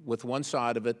you, with one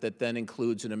side of it that then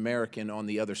includes an American on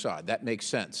the other side. That makes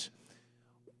sense.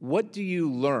 What do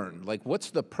you learn? Like, what's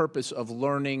the purpose of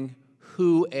learning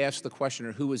who asked the question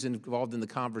or who was involved in the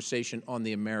conversation on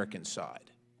the American side?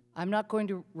 I'm not going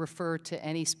to refer to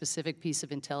any specific piece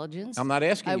of intelligence. I'm not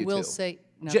asking you to. I will say...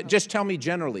 No, just tell me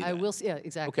generally. I will, yeah,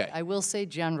 exactly. Okay. I will say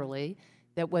generally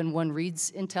that when one reads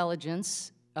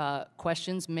intelligence,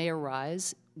 questions may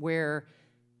arise where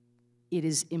it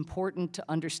is important to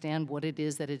understand what it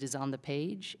is that it is on the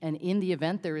page. And in the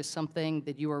event there is something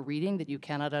that you are reading that you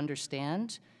cannot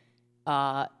understand,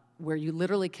 where you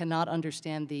literally cannot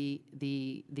understand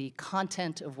the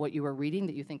content of what you are reading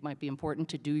that you think might be important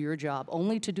to do your job,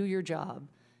 only to do your job,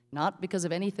 not because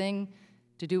of anything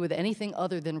to do with anything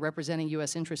other than representing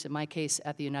U.S. interests, in my case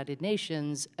at the United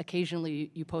Nations.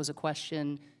 Occasionally you pose a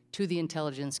question to the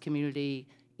intelligence community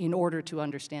in order to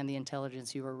understand the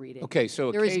intelligence you are reading. Okay,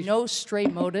 so there is no stray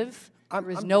motive.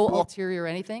 There is no ulterior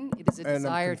anything. It is a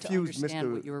desire to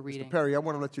understand what you are reading. Mr. Perry, I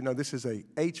want to let you know this is a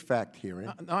HVAC hearing,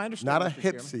 no, I understand, not a Mr.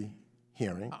 Chairman. HIPSI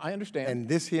hearing. I understand. And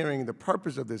this hearing, the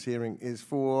purpose of this hearing is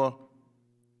for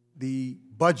the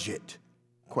budget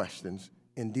questions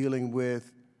in dealing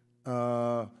with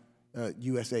USAID.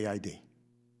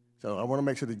 So I want to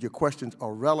make sure that your questions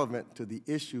are relevant to the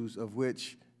issues of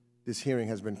which this hearing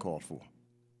has been called for.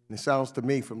 And it sounds to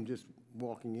me from just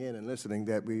walking in and listening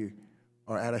that we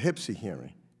are at a HIPSI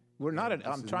hearing. We're not at,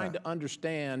 I'm trying to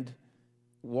understand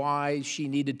why she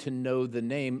needed to know the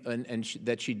name and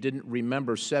that she didn't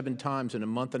remember 7 times in a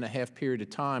month-and-a-half period of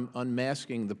time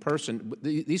unmasking the person.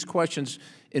 These questions,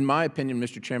 in my opinion,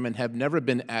 Mr. Chairman, have never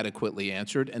been adequately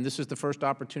answered, and this is the first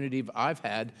opportunity I've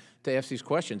had to ask these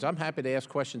questions. I'm happy to ask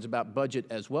questions about budget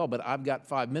as well, but I've got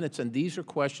 5 minutes, and these are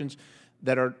questions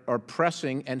that are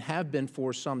pressing and have been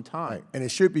for some time. Right. And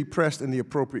it should be pressed in the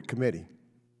appropriate committee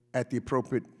at the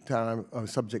appropriate time of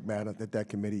subject matter that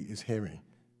committee is hearing.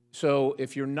 So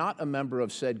if you're not a member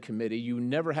of said committee, you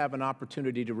never have an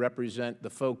opportunity to represent the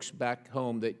folks back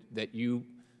home that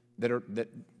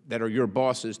are your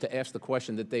bosses to ask the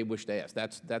question that they wish to ask.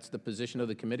 That's the position of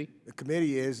the committee? The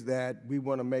committee is that we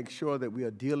want to make sure that we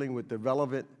are dealing with the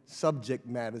relevant subject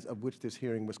matters of which this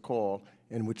hearing was called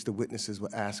and which the witnesses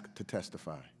were asked to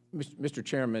testify. Mr.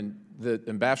 Chairman, the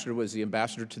ambassador was the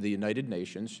ambassador to the United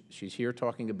Nations. She's here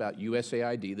talking about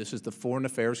USAID. This is the Foreign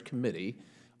Affairs Committee.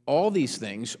 All these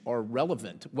things are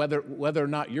relevant, whether or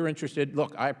not you're interested.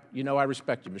 Look, I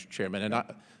respect you, Mr. Chairman, and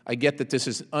I get that this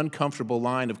is an uncomfortable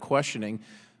line of questioning,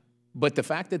 but the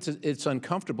fact that it's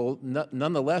uncomfortable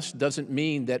nonetheless doesn't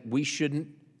mean that we shouldn't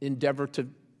endeavor to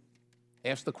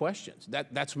ask the questions.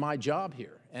 That's my job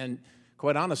here. And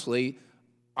quite honestly,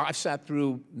 I've sat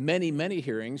through many, many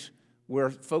hearings where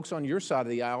folks on your side of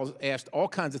the aisle asked all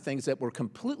kinds of things that were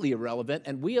completely irrelevant,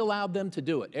 and we allowed them to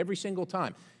do it every single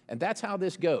time. And that's how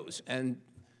this goes. And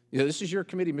this is your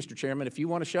committee, Mr. Chairman. If you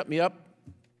want to shut me up,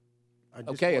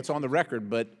 okay, it's on the record,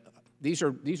 but these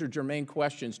are germane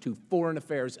questions to foreign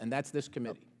affairs, and that's this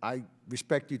committee. I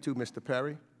respect you too, Mr.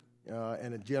 Perry.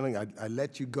 And generally, I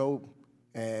let you go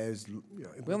as...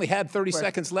 we only had 30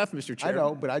 seconds left, Mr. Chairman. I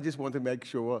know, but I just want to make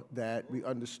sure that we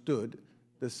understood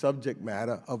the subject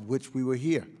matter of which we were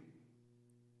here,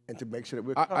 and to make sure that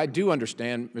we're... I do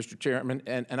understand, Mr. Chairman,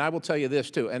 and I will tell you this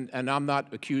too, and I'm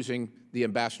not accusing the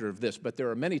ambassador of this, but there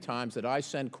are many times that I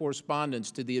send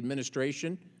correspondence to the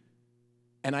administration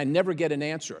and I never get an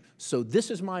answer. So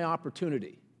this is my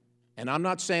opportunity. And I'm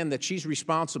not saying that she's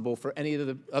responsible for any of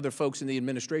the other folks in the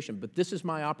administration, but this is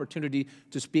my opportunity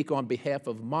to speak on behalf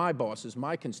of my bosses,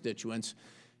 my constituents,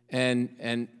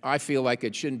 and I feel like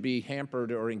it shouldn't be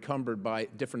hampered or encumbered by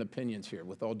different opinions here,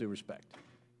 with all due respect.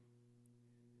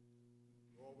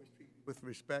 You always treat you with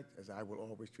respect, as I will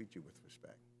always treat you with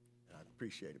respect. And I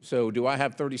appreciate it. So do I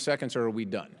have 30 seconds, or are we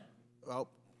done? Well,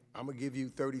 I'm going to give you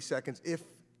 30 seconds if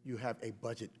you have a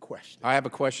budget question. I have a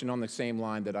question on the same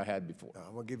line that I had before.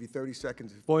 I'm going to give you 30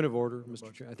 seconds. Point of order,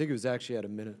 Mr. Chairman. I think it was actually at a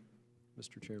minute,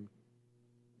 Mr. Chairman.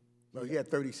 No, you had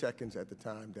 30 seconds at the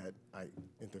time that I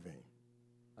intervened.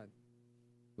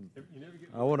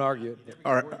 I won't argue it.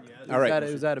 All right.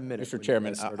 It was at a minute. Mr.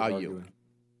 Chairman, I'll yield.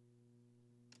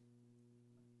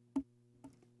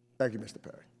 Thank you, Mr.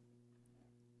 Perry.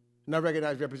 Now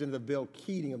recognize Representative Bill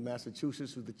Keating of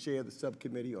Massachusetts, who's the chair of the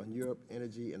Subcommittee on Europe,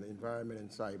 Energy, and the Environment and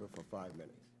Cyber, for 5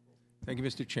 minutes. Thank you,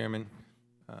 Mr. Chairman.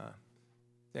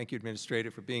 Thank you,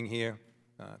 Administrator, for being here.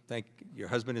 Thank your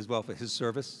husband as well for his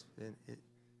service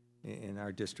in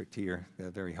our district here.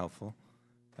 Very helpful.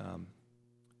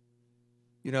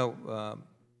 You know,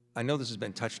 I know this has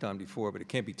been touched on before, but it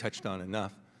can't be touched on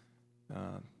enough.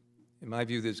 In my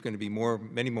view, there's going to be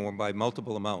many more by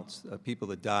multiple amounts of people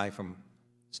that die from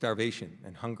starvation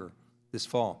and hunger this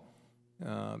fall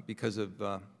because of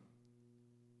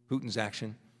Putin's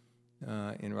action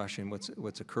in Russia and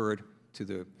what's occurred to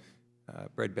the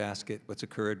breadbasket, what's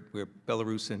occurred where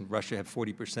Belarus and Russia have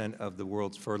 40% of the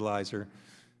world's fertilizer.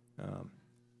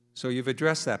 So you've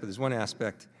addressed that, but there's one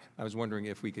aspect I was wondering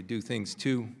if we could do things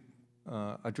to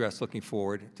address looking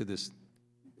forward to this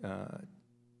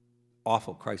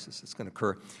awful crisis that's going to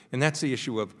occur. And that's the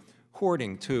issue of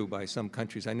hoarding, too, by some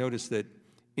countries. I noticed that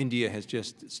India has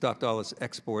just stopped all its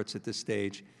exports at this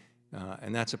stage,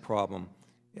 and that's a problem.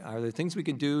 Are there things we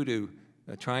can do to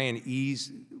try and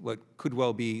ease what could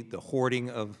well be the hoarding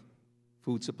of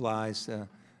food supplies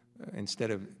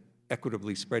instead of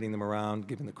equitably spreading them around,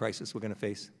 given the crisis we're going to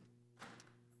face?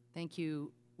 Thank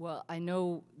you. Well, I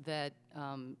know that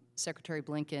Secretary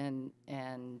Blinken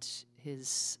and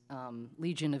his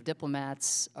legion of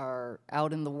diplomats are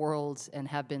out in the world and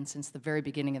have been since the very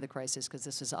beginning of the crisis, because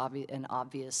this is an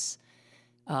obvious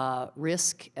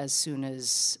risk as soon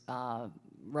as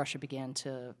Russia began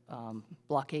to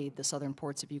blockade the southern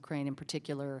ports of Ukraine, in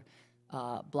particular,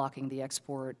 blocking the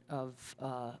export of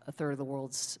a third of the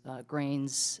world's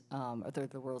grains, a third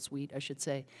of the world's wheat, I should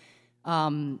say.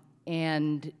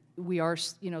 And we are,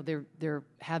 you know, there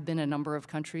have been a number of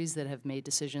countries that have made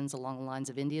decisions along the lines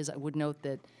of India's. I would note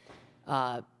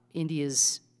that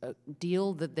India's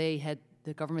deal that they had,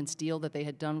 the government's deal that they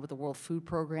had done with the World Food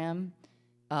Program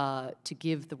to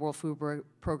give the World Food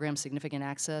Program significant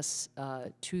access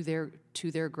to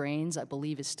their grains, I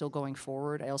believe is still going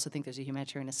forward. I also think there's a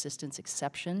humanitarian assistance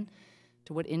exception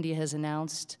to what India has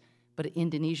announced, but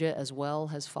Indonesia as well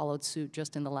has followed suit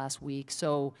just in the last week.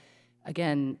 So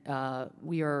again,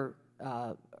 we are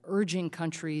urging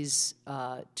countries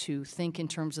to think in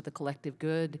terms of the collective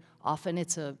good. Often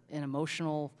it's an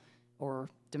emotional or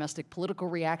domestic political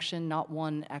reaction, not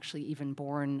one actually even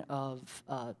born of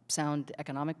sound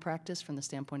economic practice from the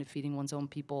standpoint of feeding one's own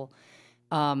people.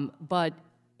 But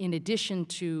in addition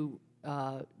to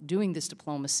doing this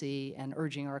diplomacy and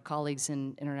urging our colleagues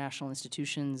in international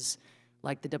institutions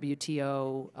like the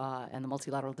WTO and the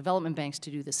multilateral development banks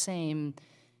to do the same,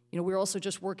 you know, we're also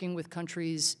just working with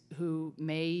countries who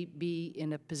may be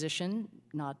in a position,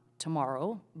 not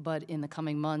tomorrow, but in the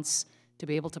coming months, to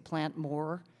be able to plant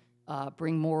more,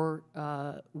 bring more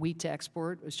wheat to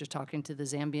export. I was just talking to the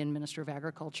Zambian Minister of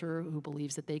Agriculture, who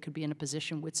believes that they could be in a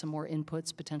position with some more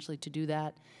inputs potentially to do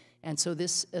that. And so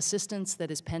this assistance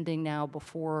that is pending now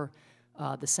before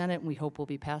the Senate, and we hope will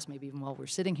be passed maybe even while we're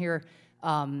sitting here,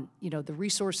 you know, the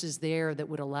resources there that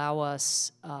would allow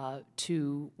us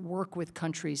to work with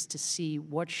countries to see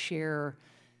what share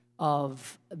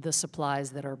of the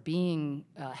supplies that are being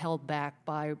held back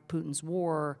by Putin's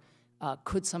war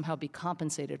could somehow be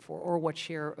compensated for, or what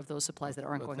share of those supplies that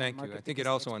aren't going on the market. Thank you. I think it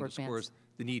also underscores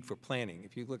the need for planning.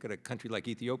 If you look at a country like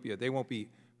Ethiopia, they won't be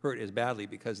hurt as badly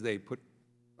because they put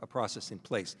a process in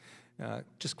place.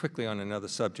 Just quickly on another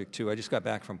subject, too. I just got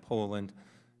back from Poland,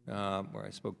 where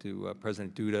I spoke to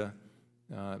President Duda.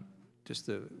 Just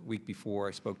the week before,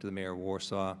 I spoke to the mayor of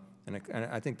Warsaw. And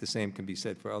I think the same can be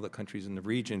said for other countries in the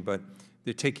region, but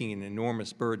they're taking an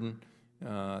enormous burden.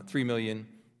 3 million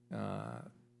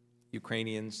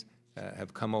Ukrainians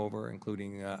have come over,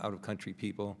 including out-of-country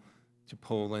people, to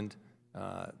Poland.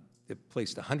 They've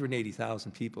placed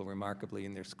 180,000 people, remarkably,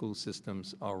 in their school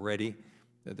systems already.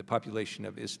 The population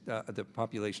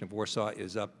of Warsaw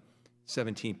is up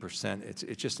 17%.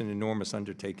 It's just an enormous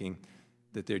undertaking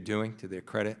that they're doing, to their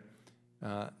credit.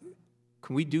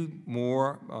 Can we do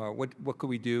more? What could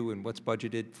we do, and what's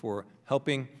budgeted for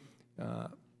helping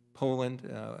Poland,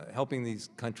 helping these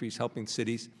countries, helping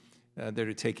cities that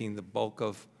are taking the bulk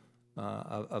of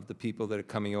the people that are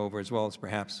coming over, as well as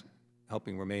perhaps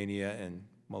helping Romania and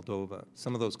Moldova,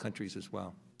 some of those countries as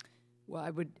well? Well,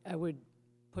 I would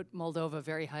put Moldova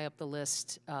very high up the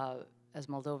list, as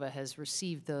Moldova has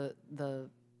received the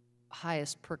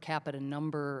highest per capita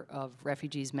number of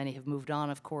refugees. Many have moved on,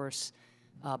 of course,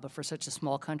 but for such a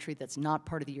small country that's not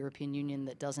part of the European Union,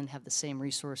 that doesn't have the same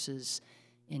resources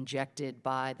injected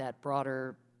by that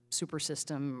broader super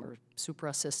system or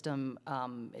supra system,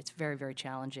 it's very, very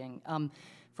challenging.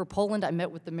 For Poland, I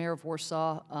met with the mayor of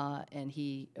Warsaw, and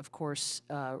he, of course,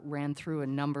 ran through a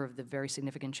number of the very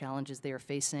significant challenges they are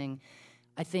facing.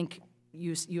 I think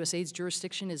USAID's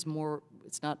jurisdiction is more,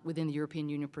 it's not within the European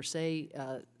Union per se.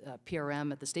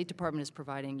 PRM at the State Department is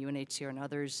providing UNHCR and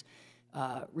others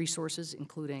resources,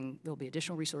 including, there'll be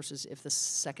additional resources if the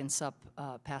second SUP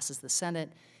passes the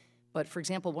Senate. But for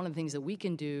example, one of the things that we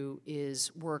can do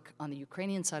is work on the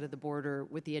Ukrainian side of the border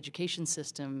with the education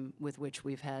system with which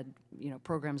we've had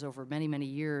programs over many, many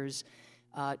years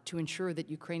to ensure that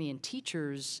Ukrainian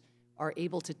teachers are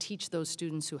able to teach those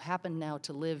students who happen now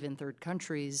to live in third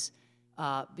countries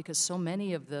because so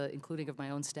many of the, including of my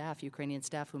own staff, Ukrainian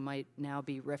staff who might now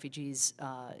be refugees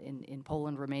in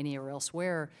Poland, Romania, or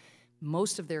elsewhere,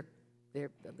 most of their,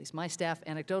 at least my staff,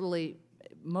 anecdotally,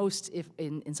 most, if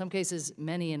in some cases,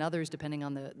 many in others, depending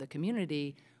on the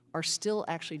community, are still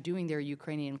actually doing their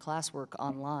Ukrainian classwork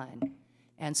online.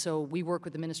 And so we work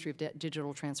with the Ministry of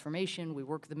Digital Transformation, we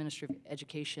work with the Ministry of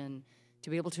Education to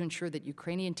be able to ensure that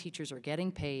Ukrainian teachers are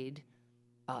getting paid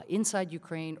inside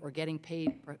Ukraine or getting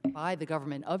paid by the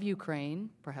government of Ukraine,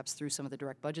 perhaps through some of the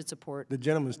direct budget support. The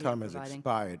gentleman's time has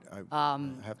expired.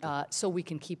 So we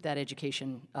can keep that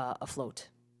education afloat.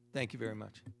 Thank you very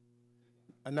much.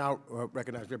 I now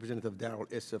recognize Representative Darrell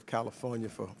Issa of California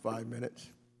for 5 minutes.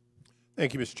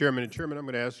 Thank you, Mr. Chairman. And Chairman, I'm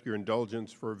going to ask your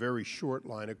indulgence for a very short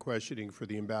line of questioning for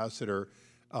the Ambassador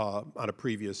on a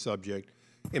previous subject.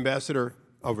 Ambassador,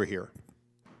 over here.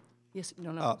 Yes,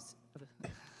 no.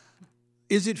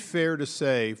 Is it fair to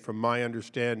say, from my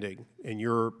understanding and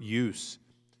your use,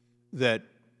 that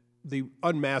the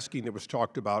unmasking that was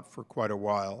talked about for quite a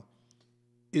while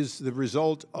is the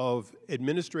result of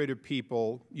administrative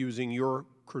people using your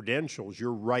credentials,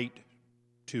 your right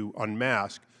to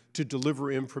unmask, to deliver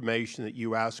information that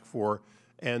you ask for,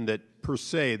 and that per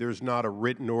se there's not a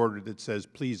written order that says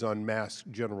please unmask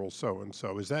General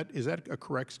so-and-so? Is that a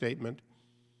correct statement?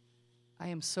 I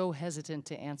am so hesitant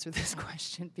to answer this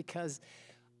question because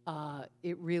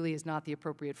it really is not the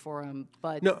appropriate forum.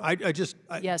 But no,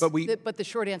 yes. But the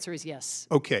short answer is yes.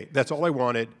 Okay, that's all I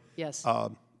wanted. Yes.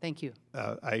 Thank you.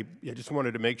 I just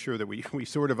wanted to make sure that we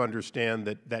sort of understand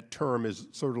that that term is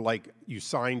sort of like you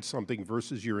signed something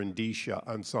versus your indicia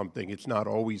on something. It's not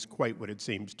always quite what it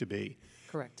seems to be.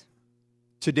 Correct.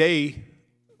 Today,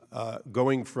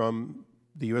 going from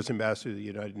the U.S. Ambassador to the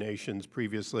United Nations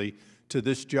previously to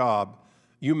this job,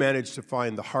 you managed to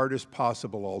find the hardest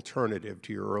possible alternative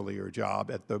to your earlier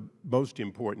job at the most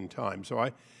important time. So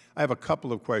I have a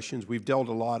couple of questions. We've delved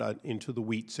a lot into the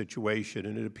wheat situation,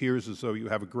 and it appears as though you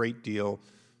have a great deal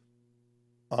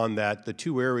on that. The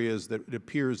two areas that it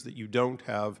appears that you don't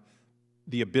have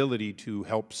the ability to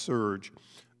help surge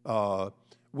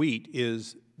wheat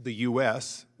is the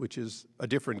U.S., which is a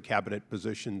different cabinet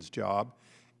position's job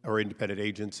or independent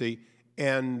agency,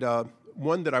 and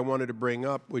one that I wanted to bring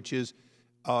up, which is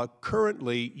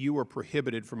currently you are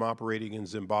prohibited from operating in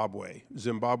Zimbabwe.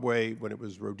 Zimbabwe, when it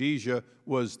was Rhodesia,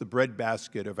 was the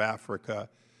breadbasket of Africa.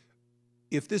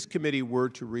 If this committee were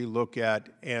to relook at,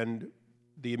 and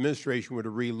the administration were to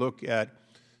relook at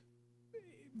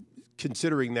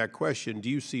considering that question, do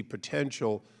you see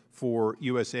potential for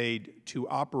USAID to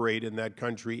operate in that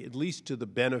country, at least to the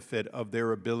benefit of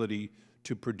their ability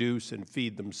to produce and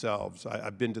feed themselves?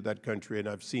 I've been to that country and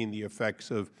I've seen the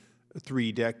effects of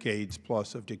 3 decades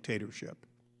plus of dictatorship.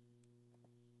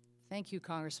 Thank you,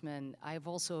 Congressman. I've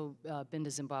also been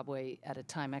to Zimbabwe at a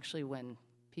time actually when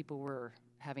people were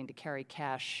having to carry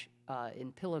cash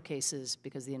in pillowcases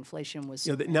because the inflation was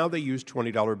so now they use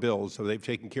 $20 bills, so they've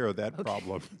taken care of that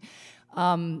problem.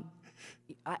 I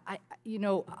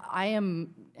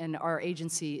am, and our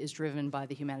agency is driven by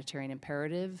the humanitarian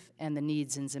imperative, and the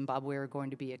needs in Zimbabwe are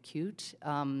going to be acute.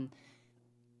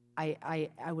 I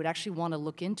would actually want to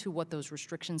look into what those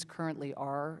restrictions currently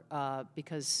are,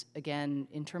 because, again,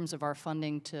 in terms of our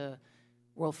funding to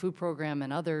World Food Program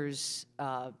and others,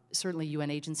 certainly UN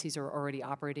agencies are already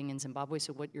operating in Zimbabwe,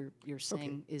 so what you're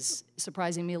saying is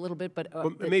surprising me a little bit, but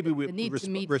well, maybe we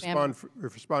respond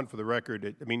for the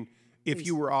record. I mean, if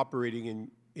you were operating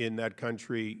in that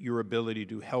country, your ability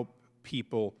to help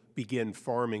people begin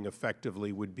farming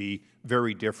effectively would be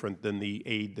very different than the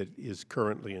aid that is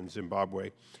currently in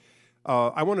Zimbabwe.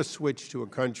 I want to switch to a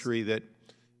country that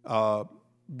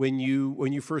when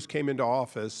you first came into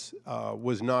office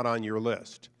was not on your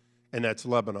list, and that's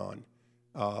Lebanon.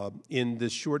 In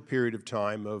this short period of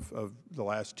time of the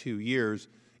last 2 years,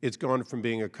 it's gone from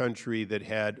being a country that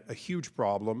had a huge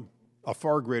problem. A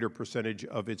far greater percentage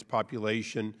of its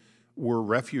population were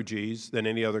refugees than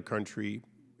any other country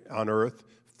on earth.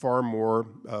 Far more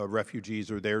refugees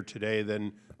are there today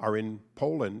than are in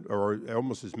Poland, or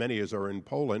almost as many as are in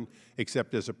Poland,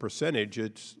 except as a percentage,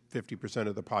 it's 50%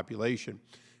 of the population.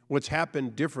 What's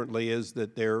happened differently is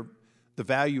that the the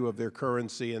value of their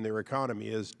currency and their economy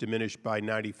is diminished by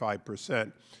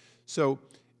 95%. So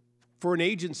for an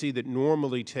agency that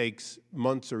normally takes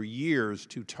months or years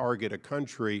to target a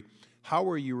country, how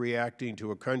are you reacting to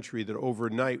a country that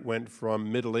overnight went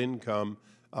from middle income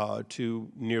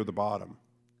to near the bottom?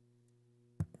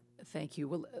 Thank you.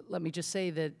 Well, let me just say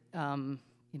that,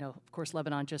 you know, of course,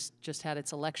 Lebanon just had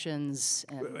its elections.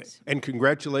 And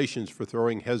congratulations for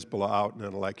throwing Hezbollah out in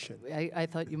an election. I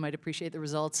thought you might appreciate the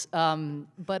results.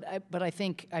 But I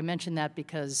think I mentioned that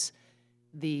because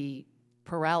the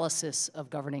paralysis of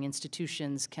governing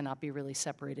institutions cannot be really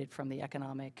separated from the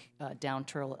economic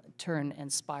downturn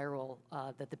and spiral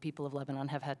that the people of Lebanon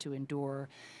have had to endure.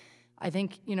 I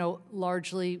think, you know,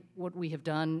 largely what we have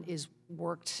done is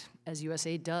worked, as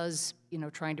USAID does, you know,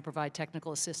 trying to provide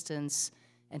technical assistance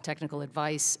and technical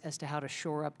advice as to how to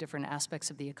shore up different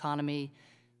aspects of the economy.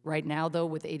 Right now, though,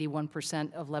 with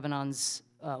 81% of Lebanon's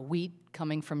wheat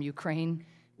coming from Ukraine,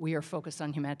 we are focused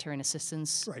on humanitarian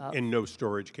assistance. Right, and no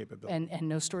storage capability. And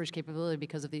no storage capability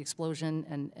because of the explosion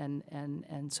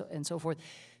and so forth.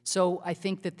 So I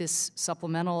think that this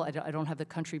supplemental, I don't have the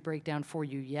country breakdown for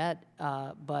you yet,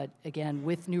 but again,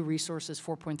 with new resources,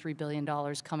 $4.3 billion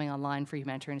coming online for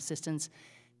humanitarian assistance,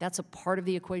 that's a part of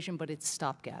the equation, but it's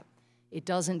stopgap. It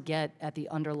doesn't get at the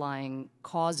underlying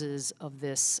causes of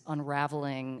this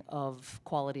unraveling of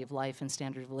quality of life and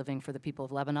standard of living for the people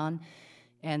of Lebanon.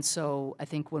 And so I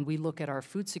think when we look at our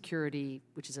food security,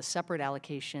 which is a separate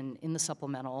allocation in the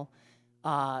supplemental,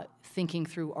 thinking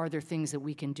through, are there things that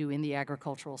we can do in the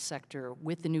agricultural sector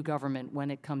with the new government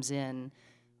when it comes in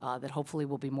that hopefully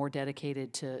will be more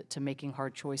dedicated to making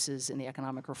hard choices in the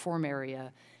economic reform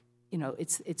area. You know,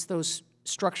 it's those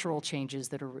structural changes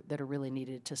that are really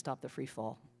needed to stop the free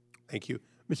fall. Thank you.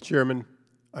 Mr. Chairman,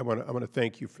 I want to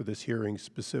thank you for this hearing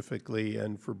specifically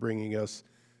and for bringing us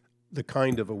the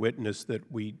kind of a witness that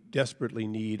we desperately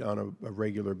need on a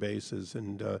regular basis.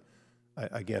 And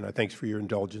again, I thanks for your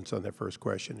indulgence on that first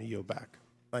question. I yield back.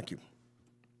 Thank you.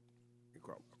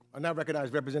 I now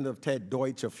recognize Representative Ted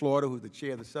Deutsch of Florida, who's the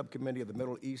chair of the subcommittee of the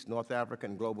Middle East, North Africa,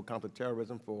 and Global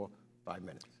Counterterrorism for 5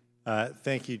 minutes.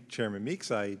 Thank you, Chairman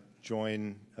Meeks. I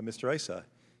join Mr. Issa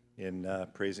in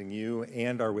praising you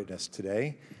and our witness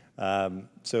today.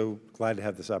 So glad to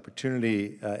have this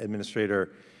opportunity,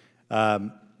 Administrator.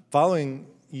 Following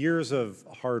years of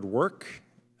hard work,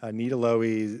 the Nita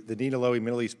Lowey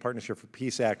Middle East Partnership for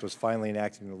Peace Act was finally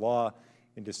enacted into law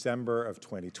in December of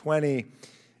 2020.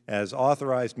 As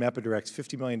authorized, MEPA directs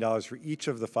 $50 million for each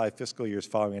of the 5 fiscal years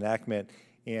following enactment.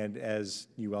 And as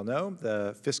you well know,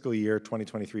 the fiscal year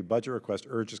 2023 budget request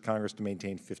urges Congress to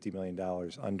maintain $50 million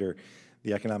under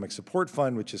the Economic Support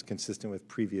Fund, which is consistent with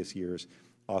previous years'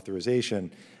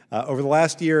 authorization. Over the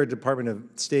last year, Department of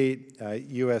State,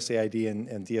 USAID,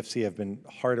 and DFC have been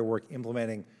hard at work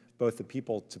implementing both the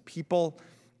People-to-People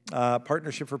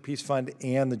Partnership for Peace Fund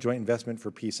and the Joint Investment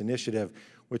for Peace Initiative,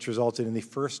 which resulted in the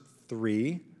first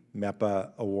 3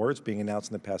 MEPA awards being announced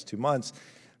in the past 2 months.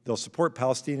 They'll support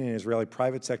Palestinian and Israeli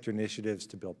private sector initiatives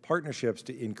to build partnerships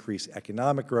to increase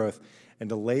economic growth and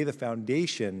to lay the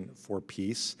foundation for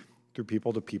peace through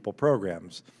people-to-people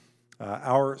programs.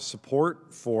 Our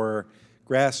support for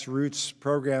grassroots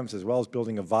programs, as well as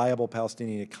building a viable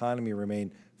Palestinian economy,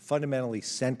 remain fundamentally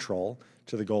central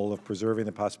to the goal of preserving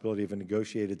the possibility of a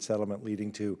negotiated settlement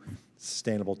leading to a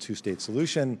sustainable 2-state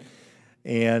solution.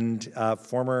 And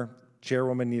former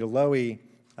Chairwoman Nita Lowey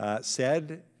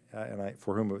said,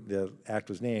 for whom the act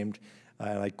was named,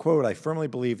 and I quote, "I firmly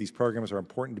believe these programs are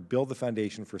important to build the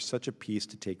foundation for such a peace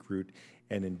to take root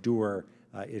and endure."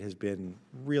 It has been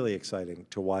really exciting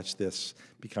to watch this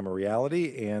become a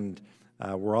reality, and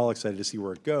we're all excited to see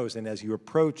where it goes. And as you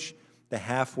approach the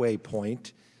halfway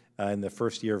point in the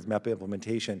first year of MEPA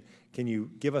implementation, can you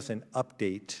give us an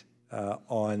update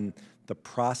on the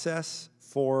process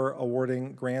for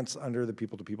awarding grants under the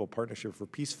People-to-People Partnership for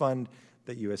Peace Fund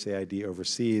that USAID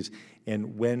oversees,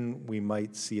 and when we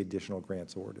might see additional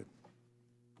grants awarded?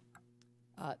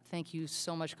 Thank you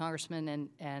so much, Congressman,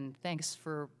 and thanks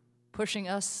for pushing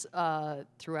us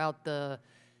throughout the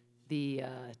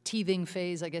teething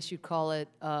phase, I guess you'd call it,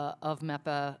 of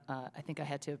MEPA. I think I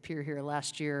had to appear here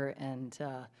last year and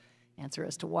answer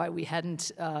as to why we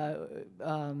hadn't,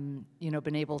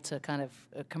 been able to kind of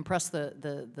compress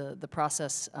the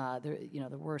process.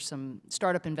 There were some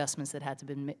startup investments that had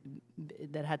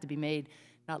to be made,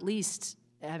 not least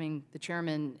having the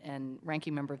chairman and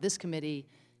ranking member of this committee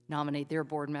nominate their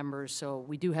board members. So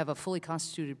we do have a fully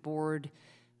constituted board.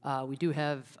 We do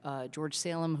have George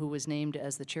Salem, who was named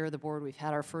as the chair of the board. We've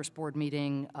had our first board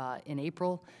meeting in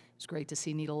April. It's great to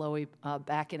see Nita Lowey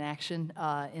back in action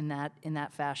in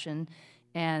that fashion.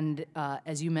 And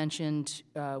as you mentioned,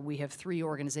 we have 3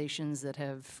 organizations that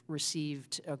have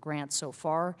received a grant so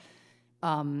far.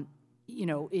 You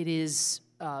know, it is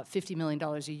 $50 million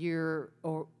a year,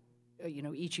 or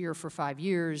each year for 5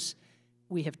 years.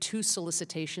 We have 2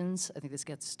 solicitations. I think this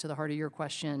gets to the heart of your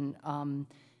question.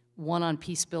 One on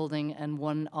peace building and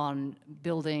one on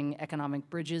building economic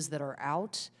bridges that are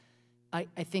out. I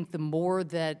think the more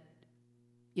that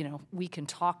we can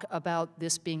talk about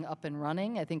this being up and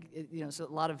running. I think there's a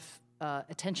lot of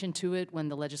attention to it when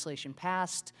the legislation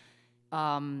passed.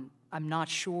 I'm not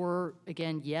sure,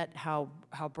 again, yet how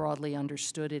broadly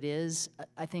understood it is.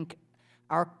 I think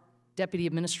our Deputy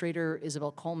Administrator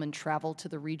Isabel Coleman traveled to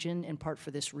the region in part for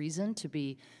this reason, to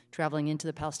be traveling into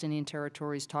the Palestinian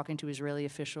territories, talking to Israeli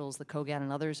officials, the Kogan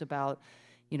and others about,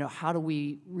 how do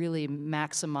we really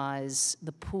maximize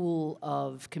the pool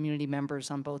of community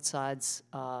members on both sides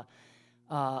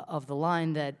of the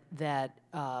line that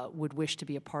would wish to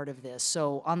be a part of this.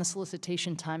 So on the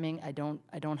solicitation timing, I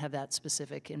don't have that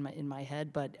specific in my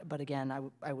head, but again,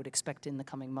 I would expect in the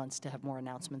coming months to have more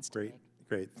announcements to make.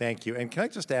 Great, thank you. And can I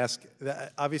just ask,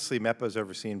 obviously MEPA is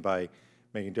overseen by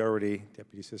Megan Doherty,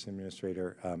 Deputy Assistant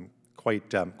Administrator,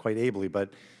 quite ably, but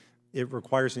it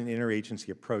requires an interagency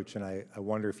approach, and I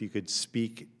wonder if you could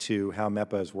speak to how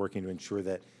MEPA is working to ensure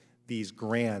that these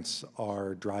grants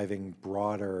are driving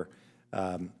broader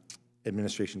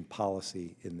administration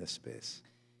policy in this space.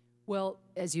 Well,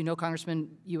 as you know,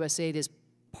 Congressman, USAID is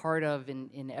part of,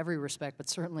 in every respect, but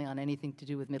certainly on anything to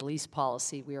do with Middle East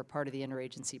policy, we are part of the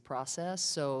interagency process.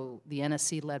 So the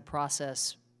NSC-led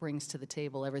process brings to the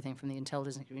table everything from the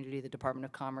intelligence community, the Department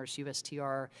of Commerce,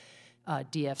 USTR,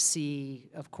 DFC,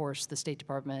 of course, the State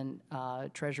Department,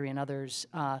 Treasury, and others.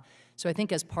 So I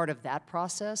think as part of that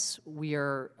process, we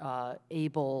are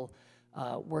able,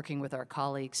 working with our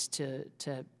colleagues, to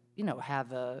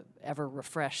have a ever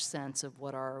refreshed sense of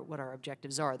what our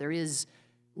objectives are. There is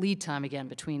lead time again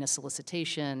between a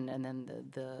solicitation and then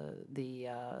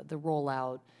the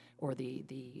rollout or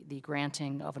the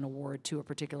granting of an award to a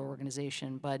particular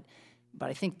organization, but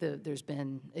I think there's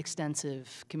been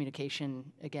extensive communication,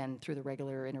 again, through the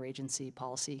regular interagency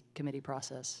policy committee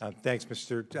process. Thanks,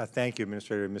 thank you,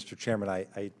 Administrator and Mr. Chairman.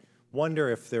 I wonder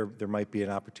if there might be an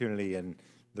opportunity in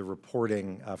the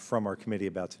reporting from our committee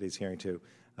about today's hearing to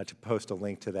post a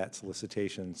link to that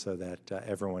solicitation so that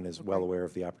everyone is well aware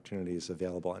of the opportunities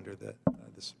available under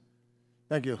this.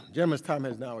 Thank you. Gentleman's time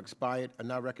has now expired. I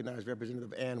now recognize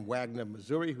Representative Ann Wagner of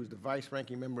Missouri, who's the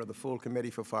vice-ranking member of the full committee,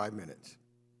 for 5 minutes.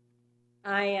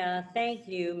 I thank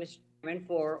you, Mr. Chairman,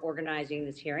 for organizing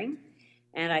this hearing,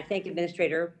 and I thank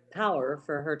Administrator Power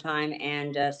for her time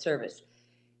and service.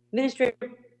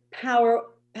 Administrator Power,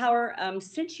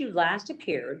 since you last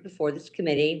appeared before this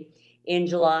committee in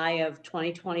July of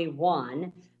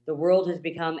 2021, the world has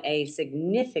become a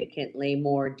significantly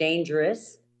more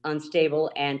dangerous,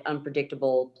 unstable, and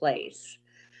unpredictable place.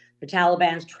 The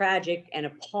Taliban's tragic and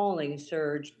appalling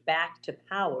surge back to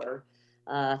power,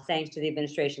 thanks to the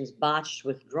administration's botched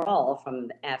withdrawal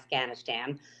from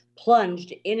Afghanistan,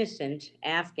 plunged innocent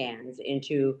Afghans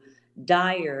into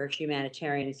dire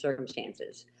humanitarian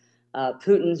circumstances.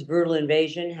 Putin's brutal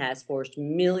invasion has forced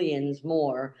millions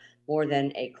more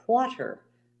than a quarter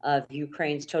of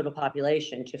Ukraine's total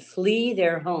population to flee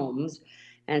their homes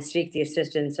and seek the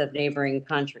assistance of neighboring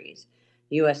countries.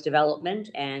 U.S. development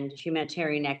and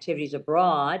humanitarian activities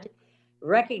abroad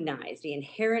recognize the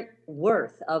inherent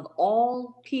worth of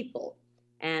all people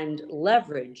and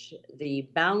leverage the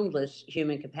boundless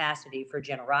human capacity for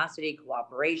generosity,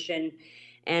 cooperation,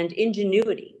 and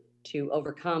ingenuity to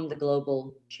overcome the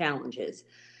global challenges.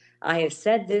 I have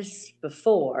said this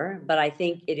before, but I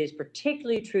think it is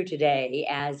particularly true today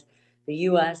as the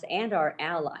U.S. and our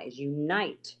allies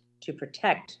unite to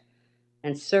protect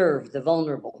and serve the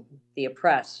vulnerable, the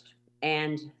oppressed,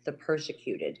 and the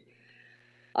persecuted.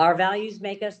 Our values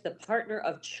make us the partner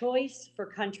of choice for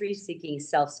countries seeking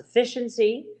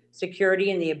self-sufficiency, security,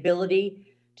 and the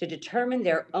ability to determine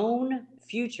their own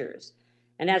futures.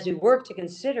 And as we work to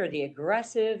consider the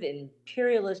aggressive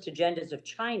imperialist agendas of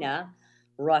China,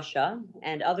 Russia,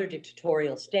 and other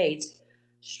dictatorial states,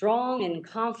 strong and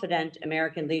confident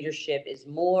American leadership is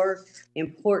more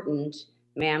important,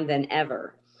 ma'am, than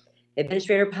ever.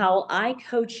 Administrator Powell, I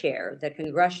co-chair the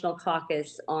Congressional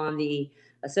Caucus on the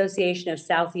Association of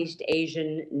Southeast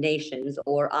Asian Nations,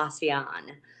 or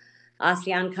ASEAN.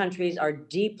 ASEAN countries are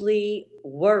deeply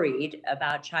worried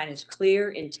about China's clear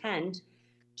intent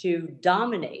to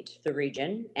dominate the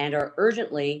region and are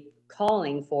urgently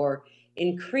calling for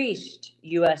increased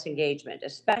U.S. engagement,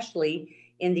 especially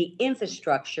in the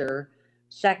infrastructure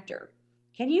sector.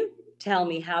 Can you tell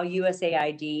me how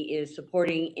USAID is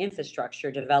supporting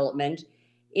infrastructure development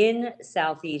in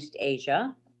Southeast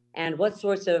Asia and what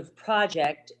sorts of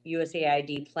project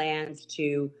USAID plans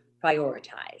to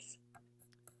prioritize?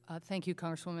 Thank you,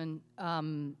 Congresswoman.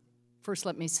 First,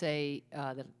 let me say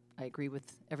that I agree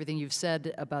with everything you've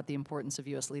said about the importance of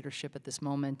U.S. leadership at this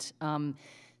moment.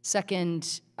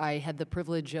 Second, I had the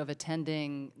privilege of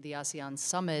attending the ASEAN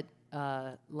Summit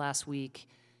last week,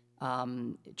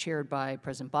 chaired by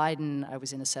President Biden. I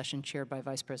was in a session chaired by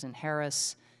Vice President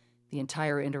Harris. The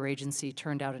entire interagency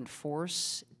turned out in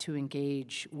force to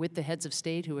engage with the heads of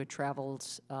state who had traveled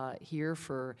here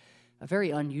for a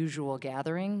very unusual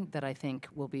gathering that I think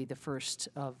will be the first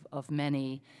of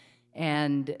many.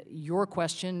 And your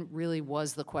question really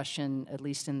was the question, at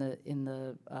least in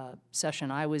the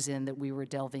session I was in, that we were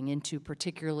delving into,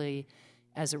 particularly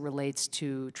as it relates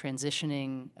to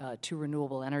transitioning to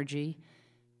renewable energy.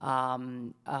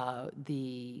 The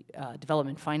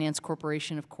Development Finance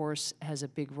Corporation, of course, has a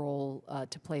big role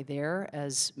to play there,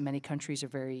 as many countries are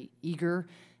very eager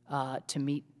to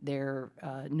meet their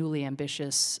newly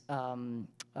ambitious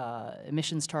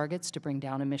emissions targets, to bring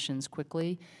down emissions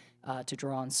quickly, to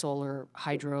draw on solar,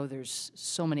 hydro. There's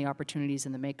so many opportunities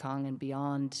in the Mekong and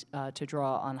beyond to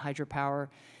draw on hydropower.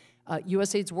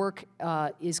 USAID's work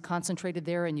is concentrated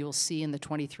there, and you'll see in the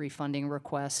 23 funding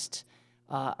request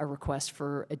a request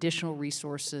for additional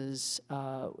resources,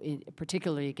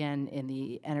 particularly, again, in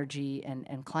the energy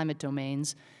and climate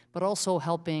domains, but also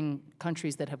helping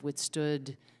countries that have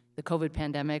withstood the COVID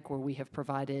pandemic, where we have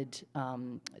provided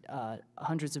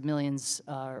hundreds of millions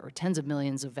or tens of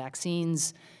millions of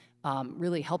vaccines,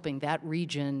 really helping that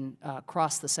region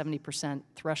cross the 70%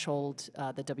 threshold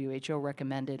that WHO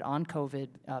recommended on COVID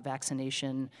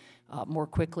vaccination more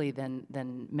quickly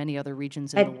than many other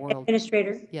regions in the world.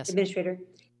 Administrator, yes. Administrator,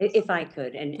 if I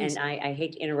could, and I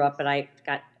hate to interrupt, but I've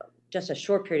got just a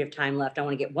short period of time left. I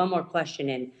want to get one more question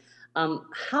in.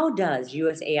 How does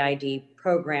USAID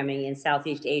programming in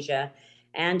Southeast Asia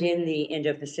and in the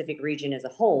Indo-Pacific region as a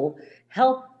whole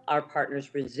help our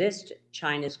partners resist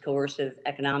China's coercive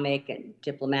economic and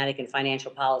diplomatic and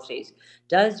financial policies?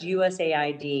 Does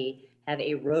USAID have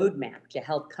a roadmap to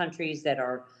help countries that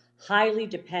are highly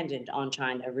dependent on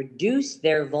China reduce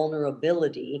their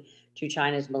vulnerability to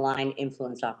China's malign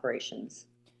influence operations?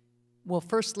 Well,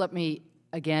 first, let me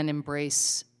again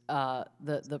embrace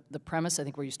the premise, I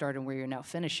think, where you started and where you're now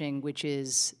finishing, which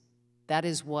is that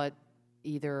is what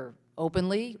either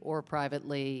openly or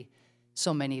privately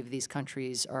so many of these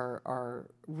countries are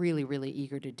really, really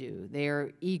eager to do. They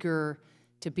are eager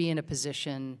to be in a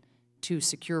position to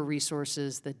secure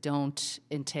resources that don't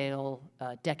entail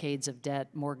decades of debt,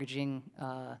 mortgaging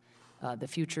the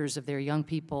futures of their young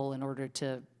people in order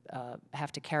to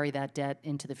have to carry that debt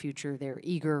into the future. They're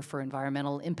eager for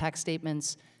environmental impact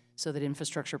statements so that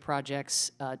infrastructure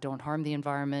projects don't harm the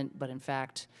environment, but in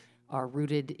fact are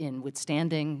rooted in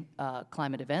withstanding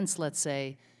climate events, let's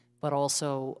say, but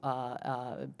also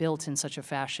built in such a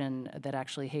fashion that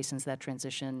actually hastens that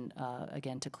transition,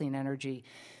 again, to clean energy.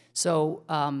 So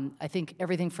I think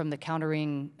everything from the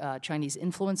Countering Chinese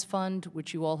Influence Fund,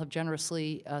 which you all have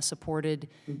generously supported,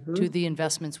 to the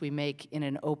investments we make in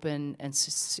an open and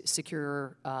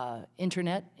secure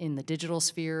internet in the digital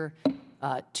sphere,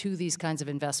 to these kinds of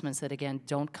investments that, again,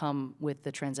 don't come with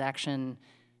the transaction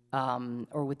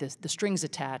or with the strings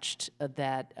attached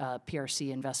that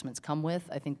PRC investments come with.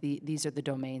 I think these are the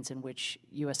domains in which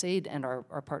USAID and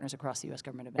our partners across the U.S.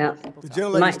 government have been able to. The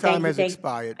gentlelady's time has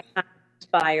expired.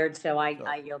 So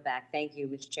I yield back. Thank you,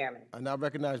 Mr. Chairman. I now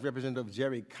recognize Representative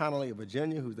Jerry Connolly of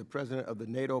Virginia, who's the president of the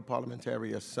NATO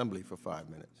Parliamentary Assembly, for 5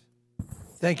 minutes.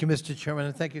 Thank you, Mr. Chairman,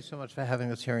 and thank you so much for having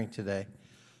this hearing today.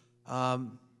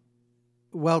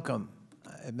 Welcome,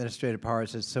 Administrator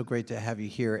Powers. It's so great to have you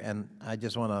here, and I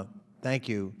just want to thank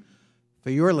you for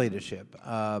your leadership.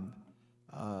 I've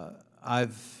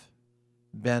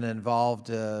been involved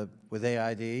with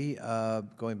AID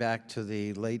going back to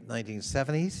the late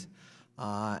 1970s,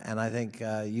 and I think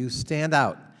you stand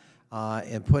out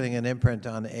in putting an imprint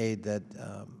on aid that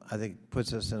I think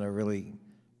puts us in a really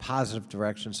positive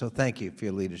direction, so thank you for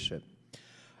your leadership.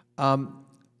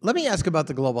 Let me ask about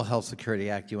the Global Health Security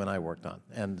Act you and I worked on,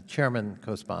 and the chairman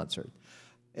co-sponsored.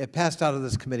 It passed out of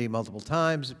this committee multiple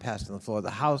times. It passed on the floor of the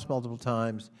House multiple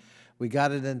times. We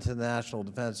got it into the National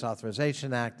Defense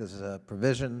Authorization Act as a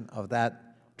provision of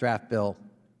that draft bill.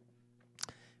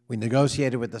 We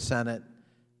negotiated with the Senate,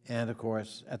 and of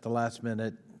course, at the last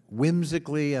minute,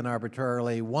 whimsically and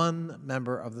arbitrarily, one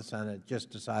member of the Senate just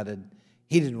decided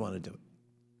he didn't want to do it.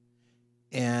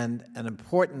 And an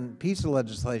important piece of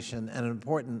legislation and an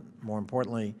important, more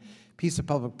importantly, piece of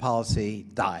public policy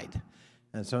died.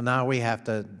 And so now we have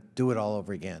to do it all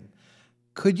over again.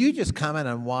 Could you just comment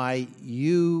on why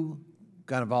you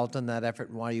got involved in that effort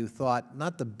and why you thought,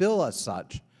 not the bill as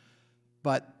such,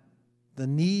 but the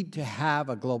need to have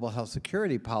a global health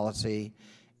security policy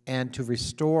and to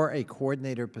restore a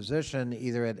coordinator position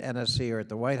either at NSC or at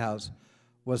the White House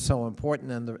was so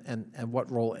important, and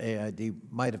what role AID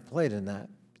might have played in that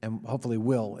and hopefully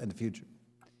will in the future?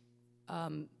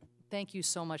 Thank you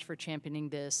so much for championing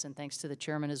this, and thanks to the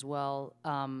chairman as well.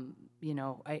 You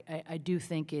know, I do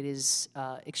think it is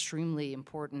extremely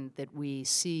important that we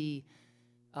see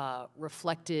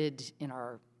reflected in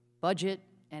our budget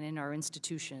and in our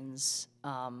institutions,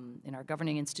 in our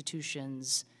governing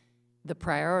institutions, the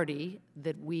priority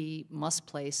that we must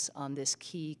place on this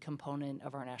key component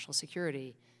of our national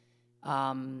security.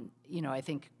 You know, I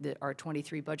think that our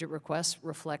 23 budget request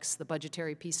reflects the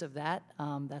budgetary piece of that.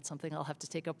 That's something I'll have to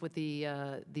take up with the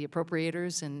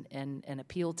appropriators and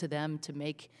appeal to them to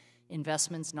make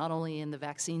investments not only in the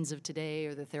vaccines of today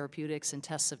or the therapeutics and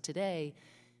tests of today,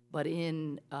 but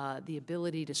in the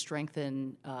ability to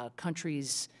strengthen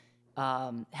countries'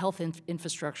 health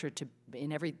infrastructure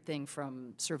in everything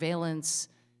from surveillance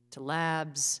to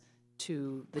labs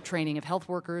to the training of health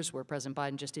workers, where President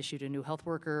Biden just issued a new health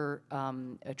worker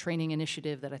a training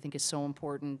initiative that I think is so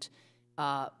important.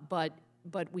 But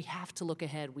we have to look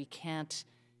ahead. We can't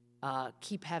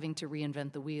keep having to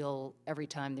reinvent the wheel every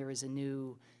time there is a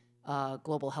new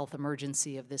global health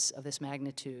emergency of this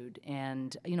magnitude.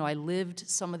 And you know, I lived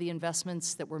some of the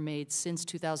investments that were made since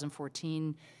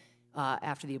 2014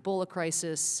 after the Ebola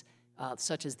crisis,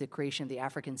 such as the creation of the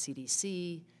African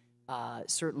CDC,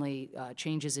 certainly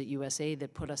changes at USAID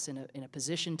that put us in a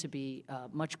position to be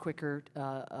much quicker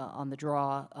on the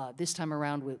draw this time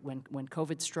around when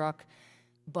COVID struck.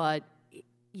 But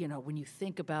you know, when you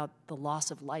think about the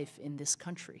loss of life in this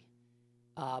country,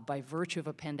 by virtue of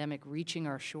a pandemic reaching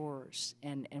our shores,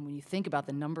 and when you think about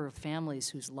the number of families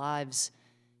whose lives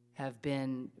have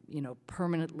been, you know,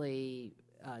 permanently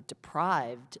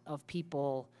deprived of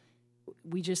people,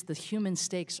 the human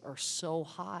stakes are so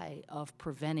high of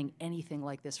preventing anything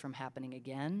like this from happening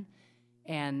again.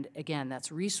 And again,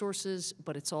 that's resources,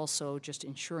 but it's also just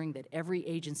ensuring that every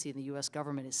agency in the U.S.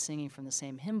 government is singing from the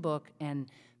same hymn book and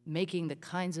making the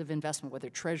kinds of investment, whether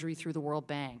Treasury through the World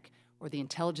Bank or the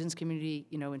intelligence community,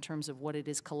 you know, in terms of what it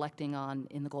is collecting on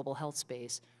in the global health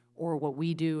space, or what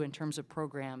we do in terms of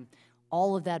program,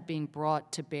 all of that being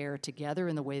brought to bear together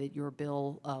in the way that your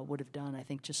bill would have done, I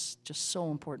think just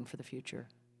so important for the future.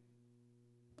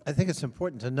 I think it's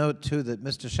important to note, too, that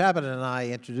Mr. Shabbat and I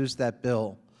introduced that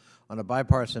bill on a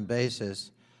bipartisan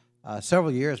basis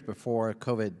several years before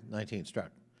COVID-19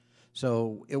 struck.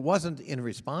 So it wasn't in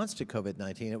response to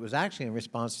COVID-19. It was actually in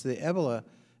response to the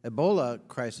Ebola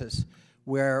crisis,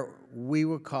 where we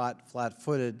were caught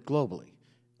flat-footed globally.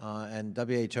 And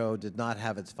WHO did not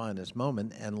have its finest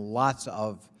moment, and lots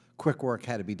of quick work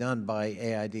had to be done by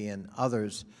AID and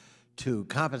others to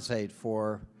compensate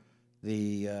for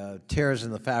the tears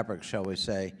in the fabric, shall we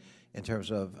say, in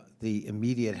terms of the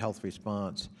immediate health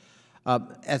response.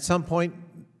 At some point,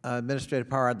 Administrator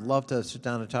Power, I'd love to sit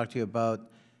down and talk to you about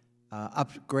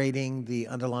upgrading the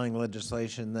underlying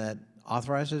legislation that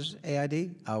authorizes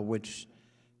AID, which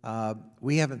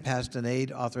we haven't passed an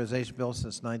aid authorization bill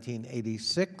since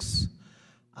 1986,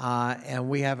 and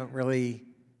we haven't really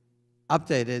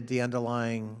updated the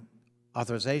underlying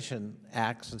authorization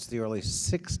act since the early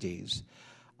 60s.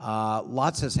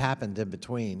 Lots has happened in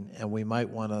between, and we might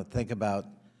want to think about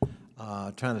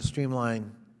trying to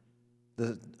streamline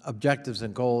the objectives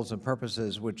and goals and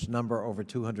purposes, which number over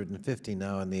 250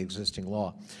 now in the existing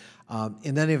law.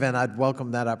 In any event, I'd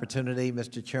welcome that opportunity,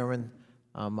 Mr. Chairman.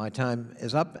 My time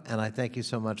is up, and I thank you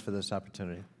so much for this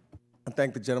opportunity. I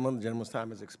thank the gentleman. The gentleman's time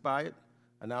has expired.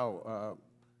 I now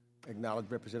acknowledge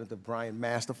Representative Brian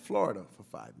Mast of Florida for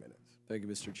 5 minutes. Thank you,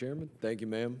 Mr. Chairman. Thank you,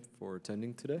 ma'am, for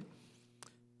attending today.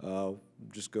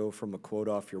 Just go from a quote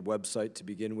off your website to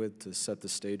begin with to set the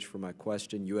stage for my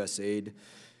question. USAID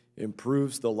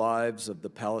improves the lives of the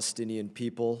Palestinian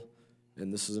people,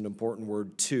 and this is an important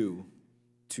word, to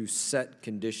set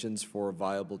conditions for a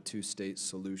viable two-state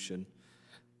solution.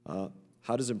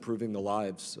 How does improving the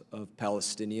lives of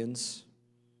Palestinians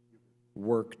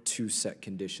work to set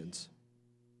conditions?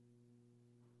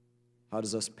 How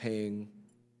does us paying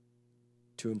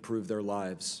to improve their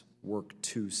lives work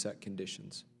to set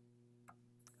conditions?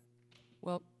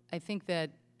 Well, I think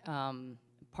that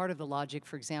part of the logic,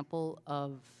 for example,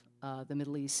 of the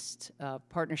Middle East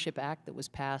Partnership Act that was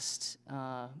passed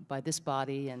by this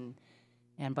body and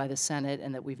by the Senate,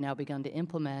 and that we've now begun to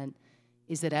implement,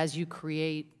 is that as you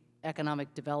create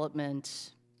economic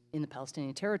development in the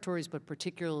Palestinian territories, but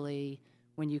particularly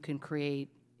when you can create,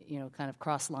 kind of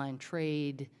cross-line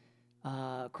trade,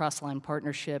 cross-line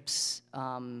partnerships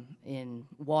in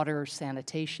water,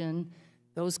 sanitation,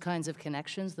 those kinds of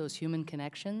connections, those human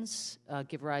connections,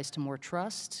 give rise to more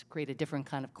trust, create a different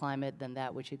kind of climate than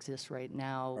that which exists right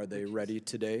now. Are they ready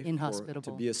today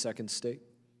to be a second state?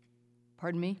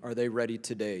 Pardon me? Are they ready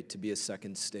today to be a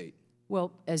second state?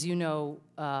 Well, as you know,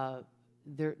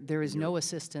 there is no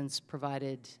assistance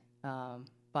provided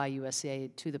by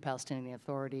USAID to the Palestinian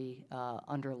Authority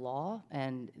under law,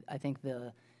 and I think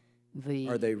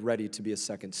Are they ready to be a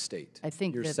second state? I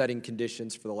think you're setting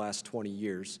conditions for the last 20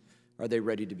 years. Are they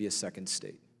ready to be a second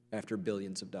state after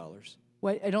billions of dollars?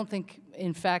 Well, I don't think,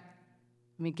 in fact,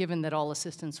 I mean, given that all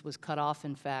assistance was cut off,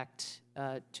 in fact,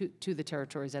 to the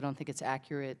territories, I don't think it's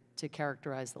accurate to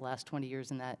characterize the last 20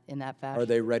 years in that fashion. Are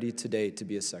they ready today to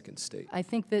be a second state? I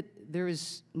think that there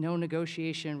is no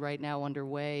negotiation right now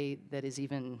underway that is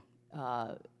even,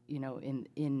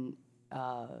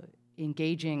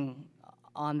 engaging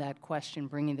on that question,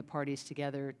 bringing the parties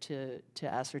together to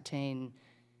ascertain,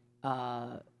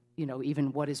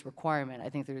 even what is requirement. I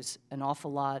think there's an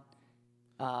awful lot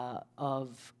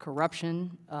of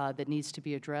corruption that needs to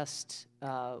be addressed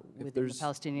within the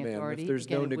Palestinian Authority. If there's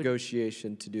no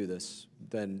negotiation to do this,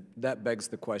 then that begs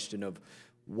the question of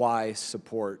why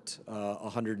support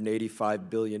a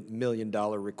 $185 million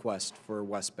request for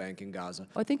West Bank and Gaza.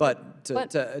 But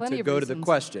to go to the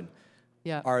question,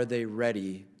 are they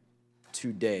ready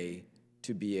today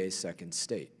to be a second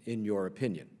state, in your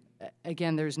opinion?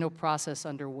 Again, there's no process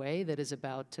underway that is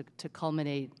about to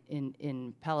culminate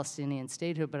in Palestinian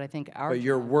statehood, but I think But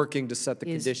you're working to set the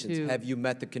conditions. Have you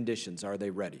met the conditions? Are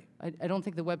they ready? I don't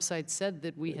think the website said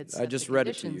that we had set I just the read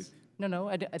conditions. it to you. No,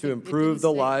 I to improve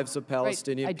the lives of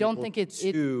Palestinian I don't people think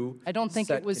I don't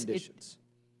think it was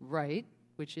right,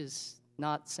 which is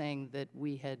not saying that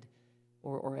we had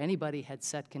or anybody had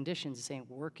set conditions, saying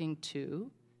working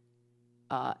to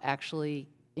actually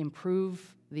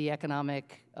improve the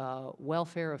economic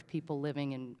welfare of people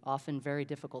living in often very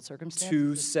difficult circumstances.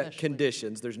 Two set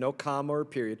conditions. There's no comma or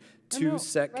period. Two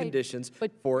set conditions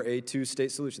for a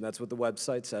two-state solution. That's what the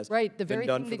website says. Right. The very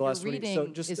done thing for that the last you're 20 reading So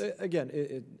just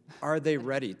again, are they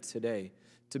ready today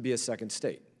to be a second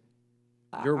state?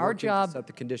 You're working to set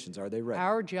the conditions. Are they ready?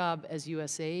 Our job as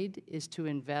USAID is to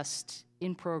invest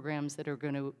in programs that are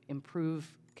going to improve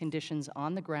conditions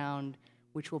on the ground,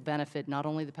 which will benefit not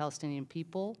only the Palestinian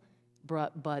people,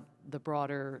 but the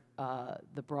broader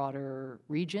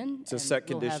region. So set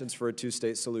conditions for a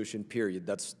two-state solution, period.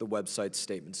 That's the website's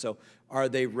statement. So are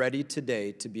they ready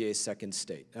today to be a second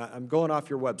state? I'm going off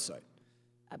your website.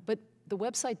 But the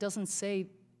website doesn't say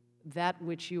that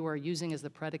which you are using as the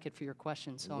predicate for your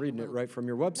question. So I'm reading it right from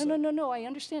your website. No. I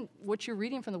understand what you're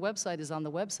reading from the website is on the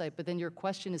website, but then your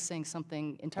question is saying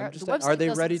something entirely. Are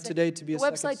they ready today to be a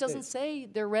second state? The website doesn't say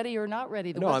they're ready or not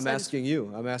ready. No, I'm asking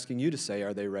you. I'm asking you to say,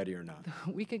 are they ready or not?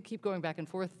 We could keep going back and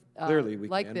forth Clearly we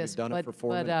like can. this. We've done it for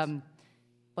 4 minutes.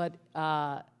 But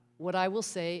what I will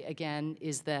say, again,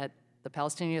 is that the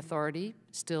Palestinian Authority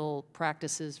still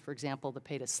practices, for example, the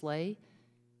pay-to-slay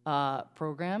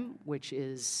program, which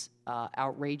is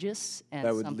outrageous. And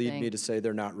that would lead me to say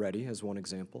they're not ready, as one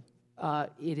example.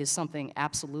 It is something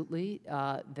absolutely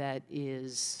that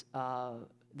is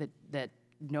that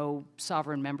no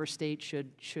sovereign member state should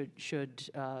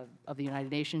of the United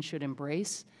Nations should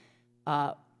embrace.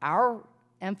 Our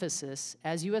emphasis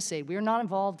as USAID, we are not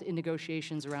involved in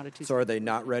negotiations around a two-state. So are they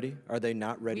not ready? Are they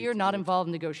not ready? We are not involved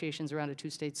in negotiations around a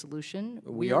two-state solution.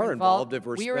 We are involved if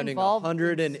we're spending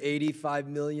 $185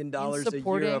 million a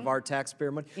year of our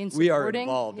taxpayer money. We are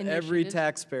involved. Every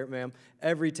taxpayer, ma'am,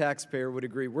 every taxpayer would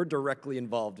agree. We're directly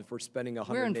involved if we're spending $185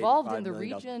 million. We're involved in the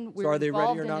region. So are they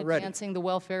ready or not in ready? Advancing the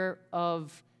welfare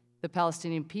of the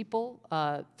Palestinian people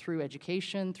through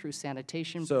education, through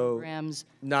sanitation programs.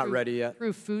 Not ready yet.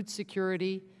 Through food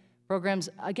security programs.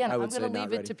 Again, I'm going to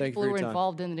leave it to people who are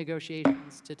involved in the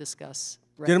negotiations to discuss.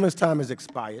 Gentleman's time has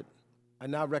expired. I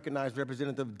now recognize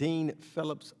Representative Dean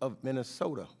Phillips of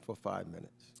Minnesota for 5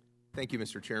 minutes. Thank you,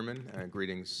 Mr. Chairman.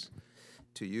 Greetings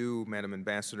to you, Madam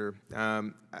Ambassador.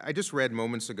 I just read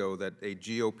moments ago that a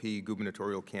GOP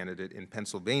gubernatorial candidate in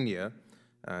Pennsylvania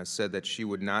said that she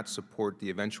would not support the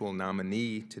eventual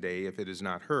nominee today if it is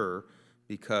not her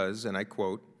because, and I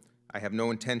quote, "I have no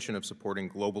intention of supporting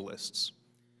globalists,"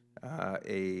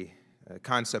 a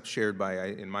concept shared by,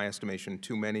 in my estimation,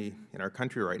 too many in our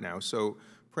country right now. So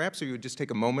perhaps if you would just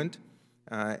take a moment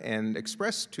and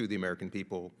express to the American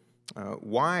people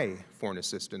why foreign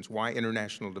assistance, why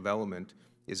international development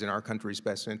is in our country's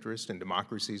best interest, in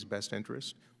democracy's best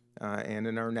interest, and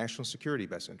in our national security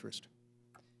best interest.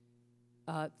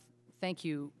 Thank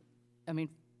you. I mean,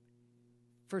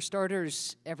 For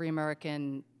starters, every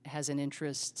American has an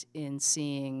interest in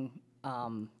seeing,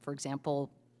 for example,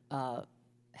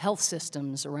 health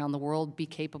systems around the world be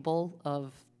capable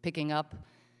of picking up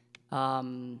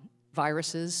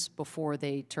viruses before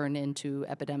they turn into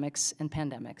epidemics and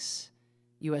pandemics.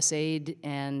 USAID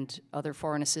and other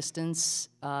foreign assistance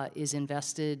is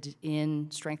invested in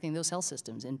strengthening those health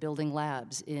systems, in building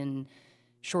labs, in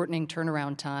shortening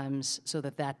turnaround times so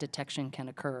that that detection can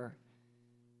occur.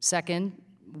 Second,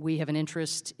 we have an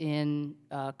interest in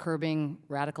curbing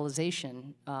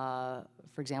radicalization,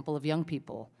 for example, of young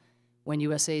people. When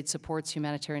USAID supports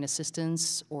humanitarian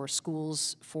assistance or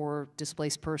schools for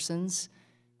displaced persons,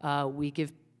 we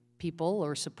give people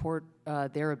or support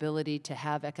their ability to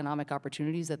have economic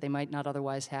opportunities that they might not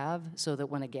otherwise have, so that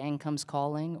when a gang comes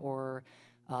calling or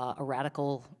a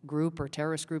radical group or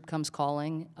terrorist group comes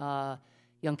calling,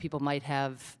 young people might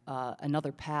have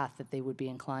another path that they would be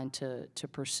inclined to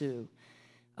pursue.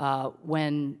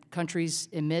 When countries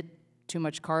emit too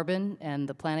much carbon and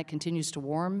the planet continues to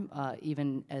warm,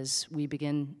 even as we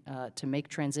begin to make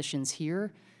transitions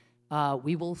here,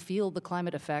 we will feel the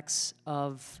climate effects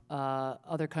of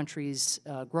other countries'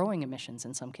 growing emissions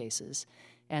in some cases.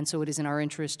 And so it is in our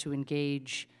interest to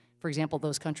engage, for example,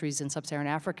 those countries in sub-Saharan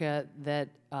Africa that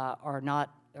are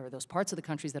not, or those parts of the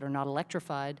countries that are not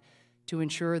electrified, to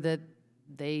ensure that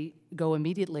they go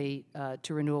immediately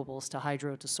to renewables, to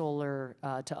hydro, to solar,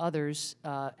 to others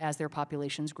as their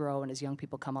populations grow and as young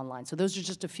people come online. So those are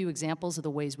just a few examples of the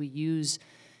ways we use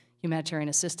humanitarian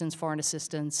assistance, foreign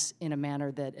assistance, in a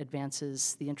manner that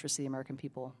advances the interests of the American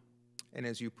people. And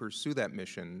as you pursue that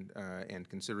mission and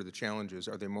consider the challenges,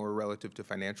 are they more relative to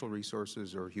financial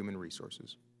resources or human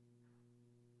resources?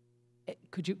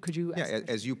 Could you Yeah,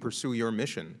 as you pursue your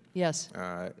mission. Yes.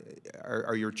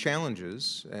 Are your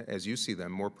challenges, as you see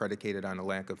them, more predicated on a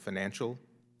lack of financial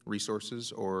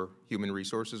resources or human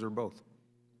resources, or both?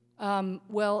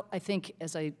 Well, I think,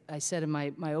 as I said in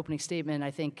my opening statement,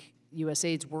 I think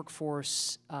USAID's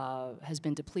workforce has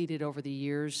been depleted over the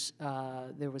years.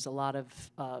 There was a lot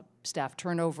of staff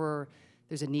turnover.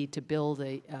 There's a need to build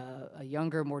a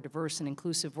younger, more diverse and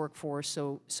inclusive workforce.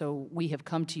 So we have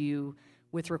come to you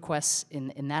with requests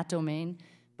in that domain.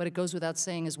 But it goes without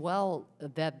saying as well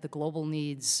that the global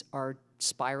needs are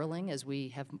spiraling as we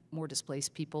have more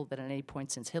displaced people than at any point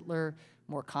since Hitler,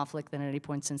 more conflict than at any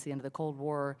point since the end of the Cold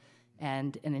War,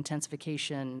 and an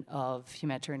intensification of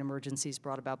humanitarian emergencies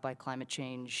brought about by climate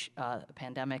change, a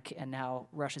pandemic, and now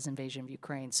Russia's invasion of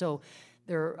Ukraine. So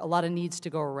there are a lot of needs to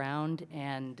go around,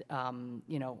 and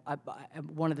you know,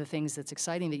 one of the things that's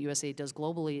exciting that USAID does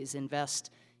globally is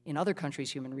invest in other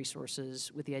countries' human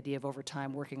resources with the idea of over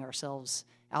time working ourselves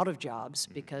out of jobs,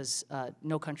 because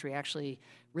no country actually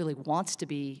really wants to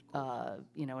be,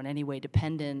 you know, in any way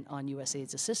dependent on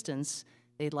USAID's assistance.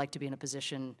 They'd like to be in a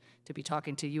position to be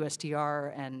talking to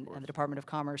USTR and the Department of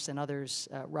Commerce and others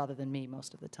rather than me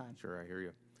most of the time. Sure, I hear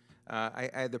you. I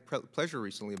had the pleasure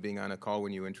recently of being on a call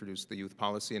when you introduced the youth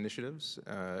policy initiatives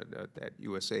at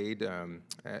USAID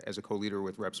as a co-leader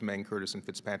with Reps. Meng, Curtis, and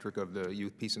Fitzpatrick of the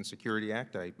Youth Peace and Security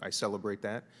Act. I celebrate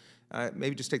that.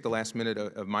 Maybe just take the last minute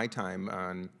of my time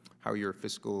on how your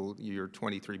fiscal year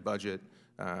 23 budget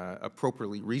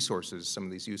appropriately resources some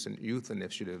of these youth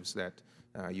initiatives that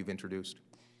you've introduced.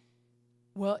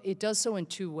 Well, it does so in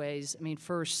two ways. I mean,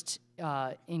 first,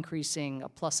 increasing a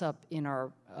plus up in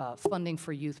our funding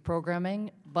for youth programming,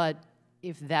 but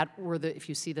if that were if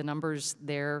you see the numbers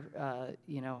there,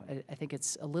 you know, I think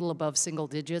it's a little above single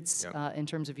digits in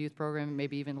terms of youth programming,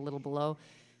 maybe even a little below.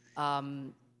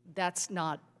 That's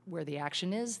not where the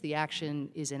action is. The action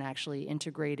is in actually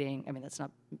integrating. I mean, that's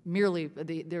not merely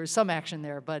there's some action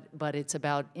there, but it's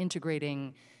about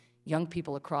integrating young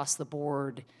people across the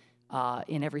board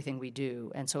in everything we do.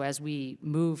 And so as we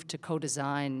move to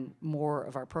co-design more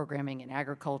of our programming in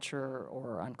agriculture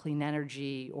or on clean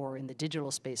energy or in the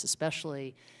digital space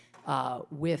especially,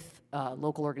 with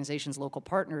local organizations, local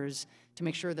partners, to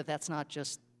make sure that that's not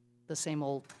just the same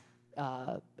old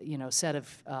you know, set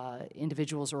of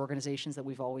individuals or organizations that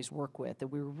we've always worked with, that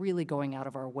we're really going out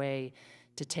of our way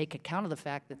to take account of the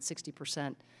fact that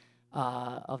 60%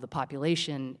 of the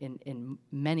population in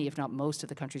many, if not most, of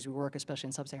the countries we work, especially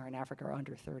in sub-Saharan Africa, are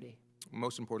under 30.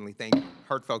 Most importantly,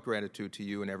 heartfelt gratitude to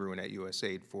you and everyone at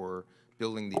USAID for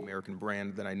building the American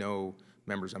brand that I know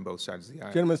members on both sides of the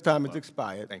aisle. Gentleman's time has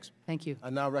expired. Thanks. Thank you. I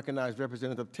now recognize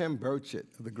Representative Tim Burchett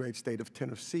of the great state of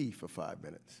Tennessee for 5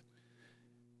 minutes.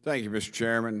 Thank you, Mr.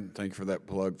 Chairman. Thank you for that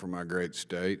plug for my great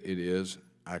state. It is.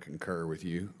 I concur with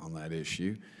you on that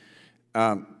issue.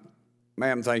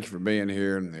 Ma'am, thank you for being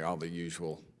here and all the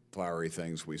usual flowery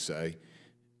things we say,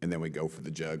 and then we go for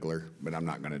the juggler, but I'm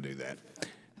not going to do that.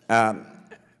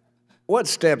 What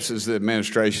steps has the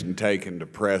administration taken to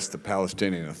press the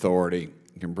Palestinian Authority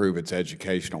to improve its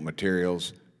educational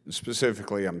materials? And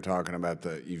specifically, I'm talking about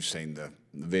you've seen the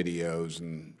videos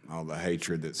and all the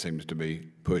hatred that seems to be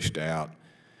pushed out.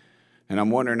 And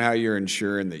I'm wondering how you're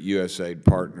ensuring that USAID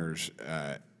partners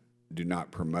do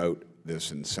not promote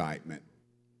this incitement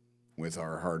with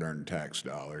our hard-earned tax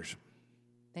dollars.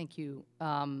 Thank you.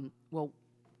 Well,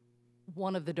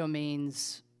 one of the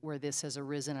domains where this has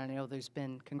arisen, I know there's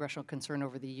been congressional concern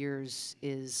over the years,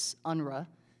 is UNRWA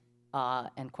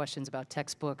and questions about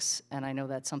textbooks. And I know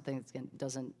that's something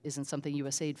that isn't something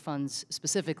USAID funds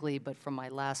specifically, but from my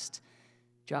last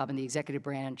job in the executive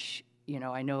branch,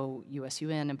 I know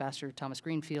US-UN Ambassador Thomas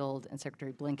Greenfield and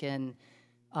Secretary Blinken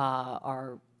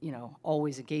are,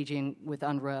 always engaging with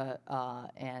UNRWA,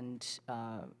 and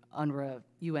UNRWA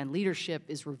UN leadership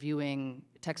is reviewing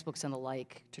textbooks and the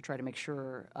like to try to make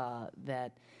sure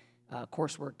that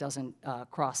coursework doesn't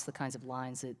cross the kinds of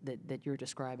lines that you're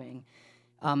describing.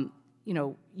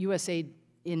 USAID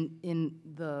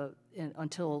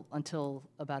until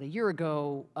about a year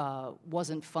ago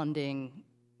wasn't funding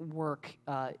work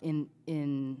in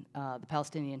the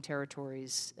Palestinian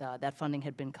territories. That funding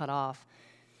had been cut off.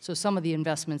 So some of the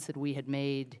investments that we had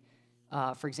made,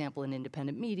 for example, in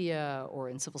independent media or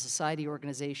in civil society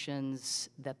organizations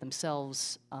that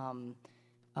themselves,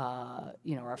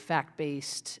 are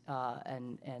fact-based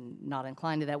and not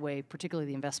inclined to that way, particularly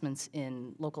the investments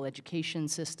in local education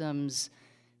systems.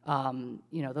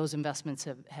 Those investments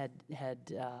had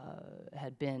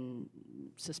been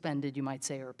suspended, you might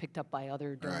say, or picked up by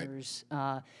other donors.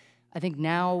 Right. I think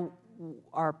now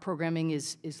our programming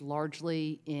is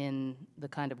largely in the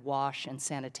kind of wash and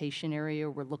sanitation area.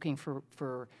 We're looking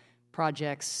for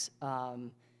projects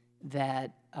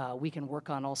that we can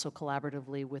work on also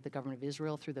collaboratively with the government of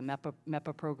Israel through the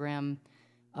MEPA program.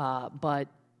 But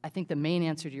I think the main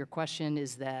answer to your question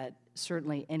is that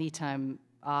certainly anytime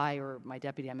I or my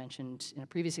deputy I mentioned in a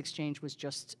previous exchange was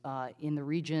just in the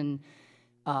region,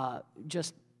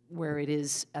 just where it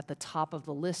is at the top of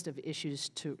the list of issues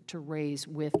to raise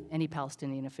with any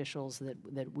Palestinian officials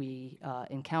that we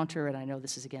encounter. And I know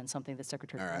this is, again, something that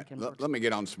Secretary Blinken works. Let me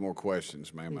get on some more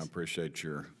questions, ma'am. I appreciate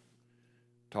your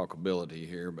talkability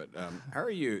here, but how are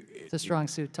you? It's a strong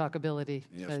suit, talkability.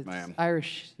 Yes, ma'am.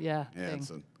 Irish, yeah.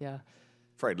 Yeah,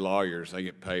 afraid lawyers, they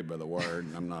get paid by the word,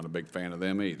 and I'm not a big fan of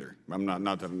them either. I'm not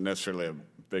necessarily a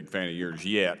big fan of yours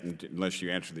yet, unless you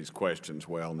answer these questions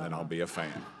well, and then I'll be a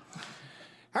fan.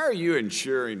 How are you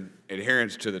ensuring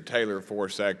adherence to the Taylor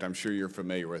Force Act? I'm sure you're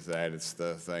familiar with that. It's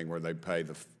the thing where they pay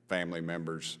the family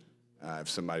members if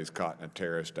somebody's caught in a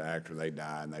terrorist act or they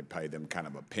die, and they pay them kind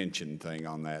of a pension thing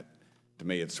on that. To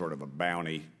me, it's sort of a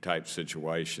bounty type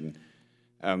situation.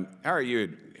 How are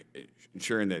you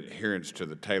ensuring the adherence to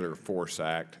the Taylor Force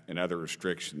Act and other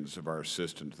restrictions of our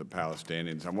assistance to the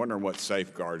Palestinians? I'm wondering what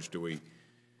safeguards do we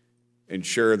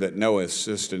ensure that no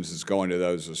assistance is going to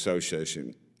those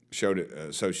associated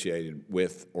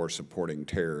with or supporting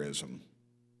terrorism?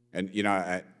 And,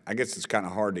 I guess it's kind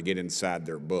of hard to get inside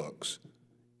their books,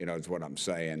 is what I'm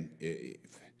saying.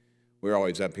 We're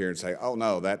always up here and say, oh,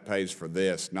 no, that pays for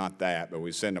this, not that, but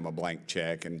we send them a blank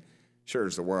check, and sure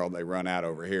as the world, they run out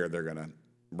over here, they're going to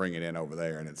bring it in over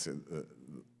there, and it's a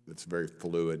very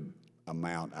fluid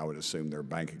amount, I would assume, their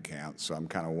bank account. So I'm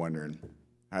kind of wondering,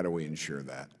 how do we ensure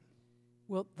that?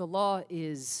 Well, the law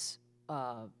is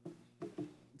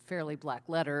fairly black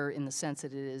letter in the sense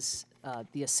that it is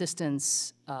the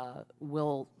assistance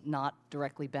will not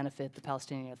directly benefit the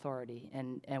Palestinian Authority,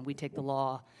 and we take the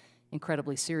law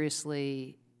incredibly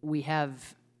seriously. We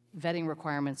have vetting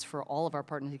requirements for all of our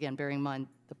partners, again, bearing in mind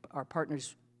our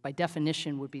partners by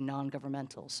definition would be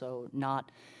non-governmental, so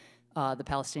not the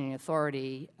Palestinian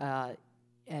Authority,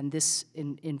 and this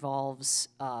involves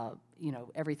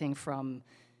everything from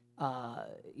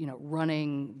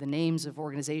running the names of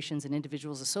organizations and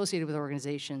individuals associated with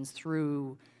organizations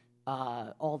through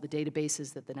all the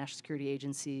databases that the national security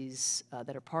agencies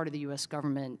that are part of the U.S.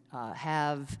 government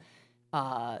have.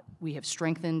 We have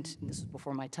strengthened, this is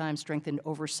before my time, strengthened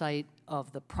oversight of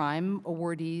the prime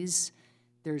awardees.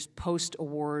 There's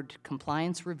post-award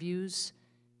compliance reviews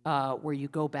where you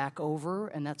go back over,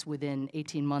 and that's within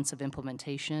 18 months of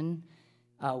implementation.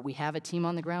 We have a team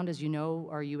on the ground, as you know,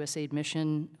 our USAID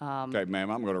mission. Okay, ma'am,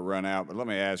 I'm going to run out, but let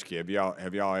me ask you, have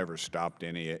y'all ever stopped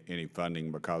any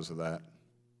funding because of that?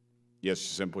 Yes,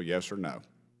 simple yes or no.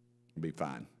 It'll be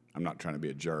fine. I'm not trying to be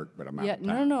a jerk, but I'm out of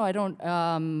time. No, I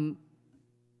don't.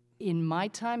 In my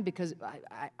time, because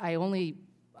I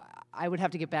would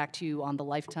have to get back to you on the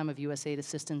lifetime of USAID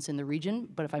assistance in the region,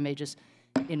 but if I may just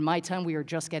In my time, we are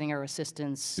just getting our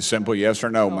assistance. Simple yes or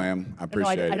no, ma'am. I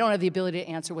appreciate it. I don't have the ability to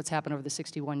answer what's happened over the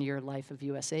 61-year life of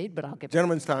USAID, but I'll get back.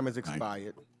 Gentleman's time has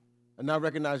expired. I now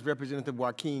recognize Representative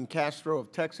Joaquin Castro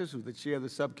of Texas, who's the chair of the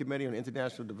Subcommittee on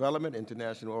International Development,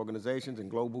 International Organizations, and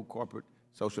Global Corporate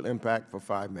Social Impact for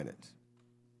 5 minutes.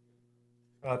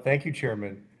 Thank you,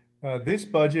 Chairman. This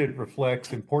budget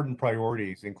reflects important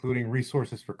priorities, including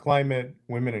resources for climate,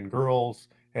 women and girls,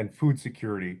 and food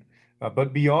security.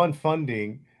 But beyond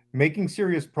funding, making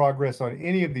serious progress on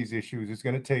any of these issues is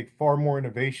going to take far more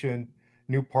innovation,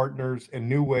 new partners, and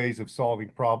new ways of solving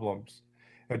problems.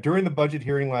 During the budget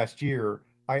hearing last year,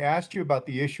 I asked you about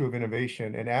the issue of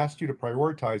innovation and asked you to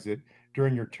prioritize it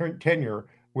during your tenure,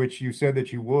 which you said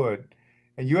that you would.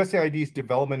 And USAID's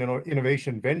Development and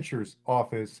Innovation Ventures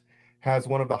Office has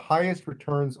one of the highest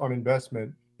returns on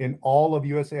investment in all of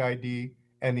USAID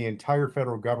and the entire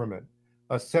federal government,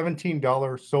 a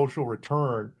 $17 social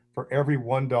return for every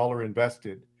 $1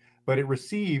 invested. But it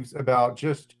receives about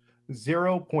just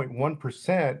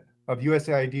 0.1% of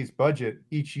USAID's budget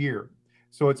each year.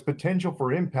 So its potential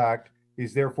for impact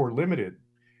is therefore limited.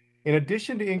 In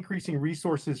addition to increasing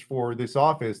resources for this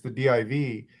office, the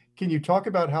DIV, can you talk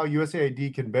about how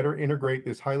USAID can better integrate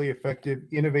this highly effective,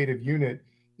 innovative unit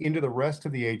into the rest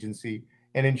of the agency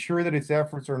and ensure that its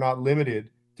efforts are not limited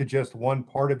to just one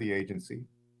part of the agency?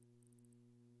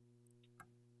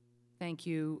 Thank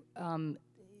you.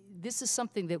 This is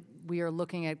something that we are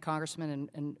looking at, Congressman,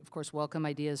 and of course welcome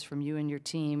ideas from you and your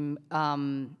team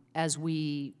as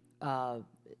we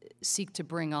seek to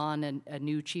bring on a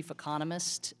new chief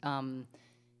economist.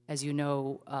 As you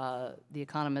know, the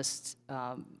economist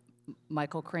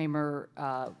Michael Kramer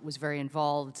was very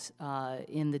involved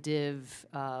in the DIV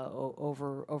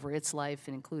over its life,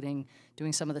 and including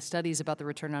doing some of the studies about the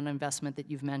return on investment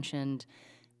that you've mentioned.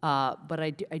 But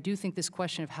I do think this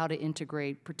question of how to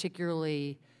integrate,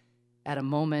 particularly at a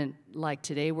moment like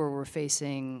today where we're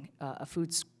facing a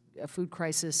food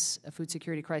crisis, a food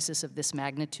security crisis of this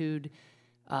magnitude,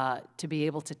 to be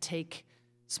able to take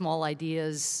small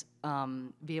ideas,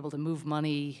 be able to move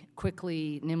money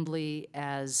quickly, nimbly,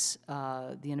 as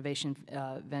the Innovation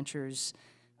Ventures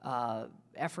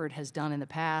effort has done in the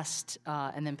past,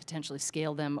 and then potentially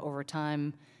scale them over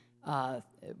time,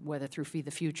 whether through Feed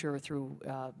the Future or through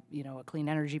a clean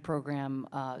energy program.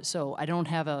 So I don't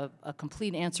have a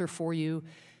complete answer for you.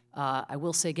 I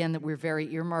will say again that we're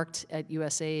very earmarked at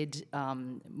USAID,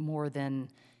 more than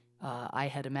I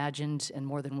had imagined and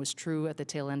more than was true at the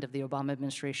tail end of the Obama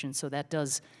administration. So that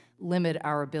does limit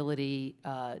our ability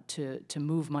to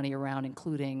move money around,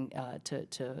 including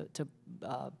to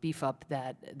beef up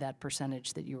that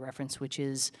percentage that you referenced, which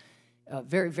is a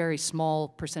very, very small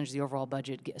percentage of the overall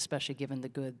budget, especially given the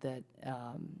good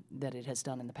that it has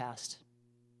done in the past.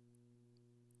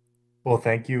 Well,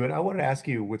 thank you. And I want to ask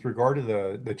you, with regard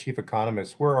to the chief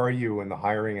economist, where are you in the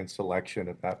hiring and selection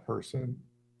of that person?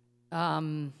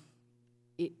 I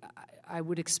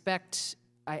would expect,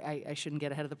 I shouldn't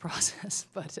get ahead of the process,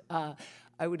 but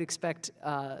I would expect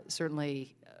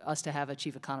certainly us to have a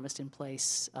chief economist in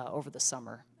place over the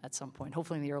summer at some point,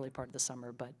 hopefully in the early part of the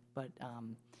summer. But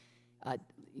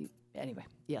anyway,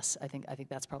 yes, I think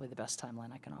that's probably the best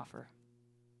timeline I can offer.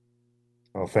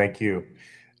 Well, thank you.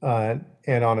 And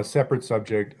on a separate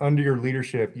subject, under your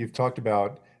leadership, you've talked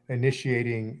about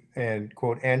initiating an,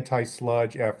 quote,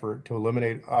 anti-sludge effort to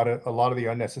eliminate a lot of the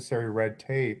unnecessary red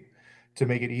tape to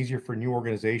make it easier for new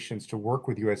organizations to work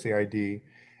with USAID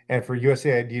and for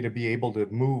USAID to be able to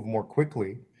move more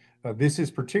quickly. This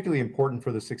is particularly important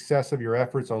for the success of your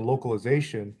efforts on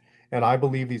localization, and I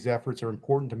believe these efforts are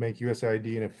important to make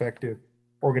USAID an effective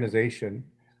organization.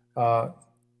 Can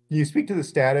you speak to the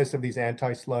status of these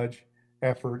anti-sludge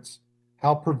efforts?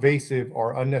 How pervasive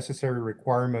are unnecessary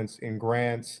requirements in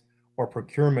grants or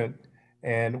procurement,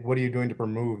 and what are you doing to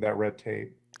remove that red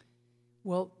tape?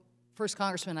 Well, first,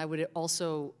 Congressman, I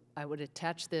would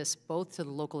attach this both to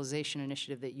the localization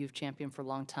initiative that you've championed for a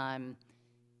long time,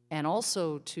 and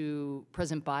also to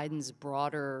President Biden's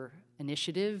broader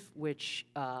initiative, which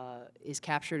is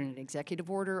captured in an executive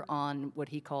order on what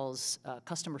he calls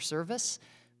customer service,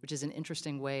 which is an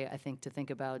interesting way, I think, to think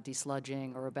about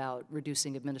desludging or about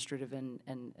reducing administrative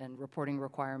and reporting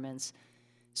requirements.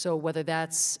 So whether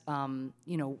that's,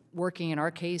 working in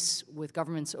our case with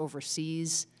governments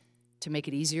overseas to make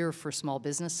it easier for small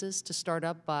businesses to start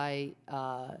up by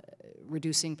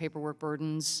reducing paperwork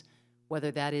burdens,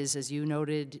 whether that is, as you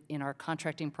noted, in our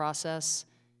contracting process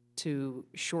to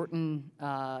shorten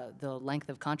the length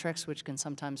of contracts, which can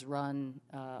sometimes run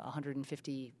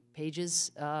 150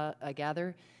 pages, I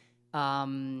gather,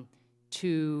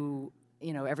 to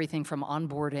you know, everything from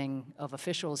onboarding of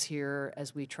officials here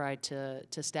as we try to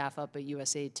staff up at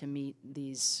USAID to meet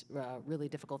these really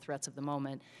difficult threats of the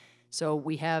moment. So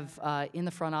we have in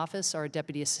the front office, our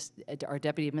deputy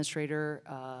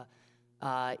administrator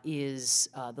is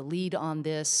the lead on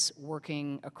this,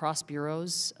 working across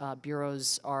bureaus.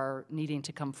 Bureaus are needing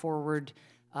to come forward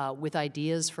with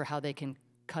ideas for how they can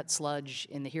cut sludge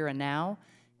in the here and now,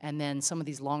 and then some of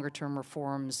these longer-term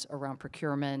reforms around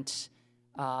procurement,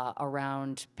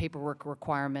 around paperwork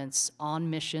requirements on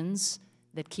missions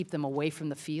that keep them away from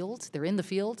the field. They're in the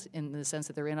field in the sense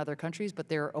that they're in other countries, but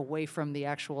they're away from the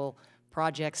actual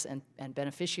projects and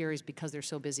beneficiaries because they're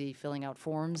so busy filling out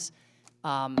forms.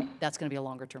 That's going to be a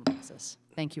longer-term process.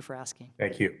 Thank you for asking.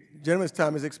 Thank you. Gentleman's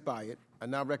time has expired. I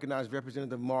now recognize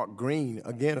Representative Mark Green,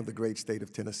 again of the great state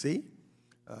of Tennessee,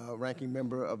 ranking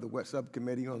member of the West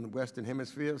Subcommittee on the Western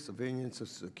Hemisphere, Civilian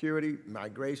Security,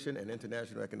 Migration, and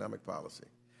International Economic Policy.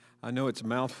 I know it's a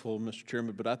mouthful, Mr.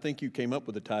 Chairman, but I think you came up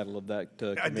with the title of that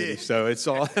committee. I did. So it's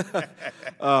all.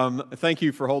 Thank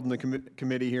you for holding the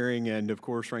committee hearing, and of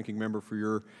course, ranking member, for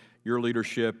your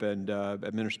leadership, and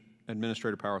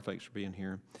Administrator Power, thanks for being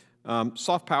here.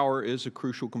 Soft power is a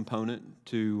crucial component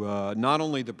to not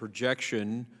only the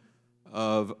projection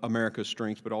of America's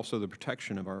strength, but also the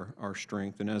protection of our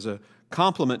strength. And as a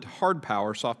complement to hard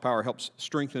power, soft power helps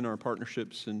strengthen our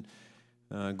partnerships and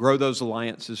grow those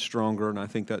alliances stronger, and I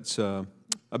think that's a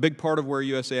big part of where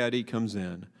USAID comes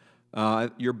in.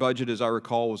 Your budget, as I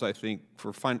recall, was, I think,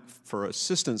 for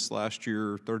assistance last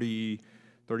year,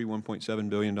 $31.7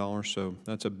 billion, so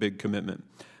that's a big commitment.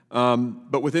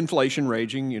 But with inflation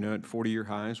raging, you know, at 40-year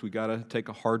highs, we got to take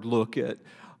a hard look at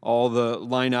all the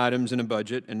line items in a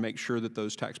budget and make sure that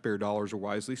those taxpayer dollars are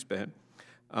wisely spent.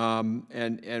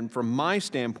 And from my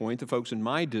standpoint, the folks in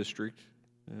my district,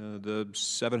 the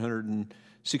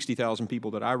 760,000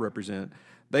 people that I represent,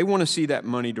 they want to see that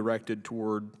money directed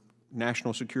toward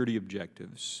national security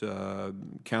objectives,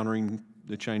 countering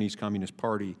the Chinese Communist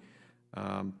Party,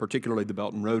 particularly the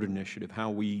Belt and Road Initiative,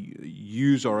 how we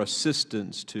use our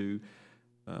assistance to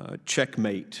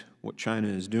checkmate what China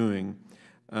is doing,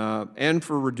 and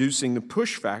for reducing the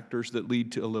push factors that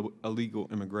lead to illegal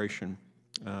immigration,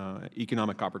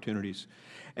 economic opportunities.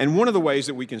 And one of the ways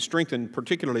that we can strengthen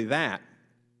particularly that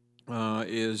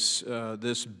is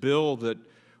this bill that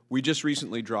we just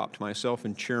recently dropped, myself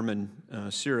and Chairman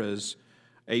Sires,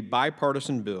 a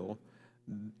bipartisan bill.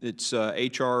 It's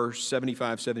H.R.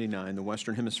 7579, the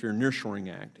Western Hemisphere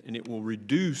Nearshoring Act, and it will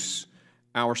reduce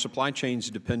our supply chain's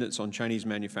dependence on Chinese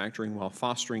manufacturing while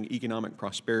fostering economic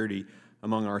prosperity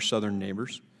among our southern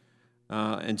neighbors.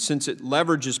 And since it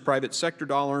leverages private sector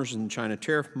dollars and China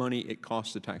tariff money, it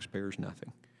costs the taxpayers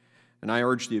nothing. And I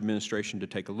urge the administration to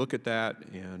take a look at that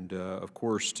and, of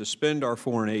course, to spend our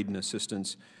foreign aid and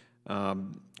assistance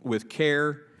with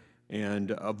care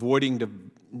and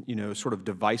avoiding sort of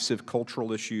divisive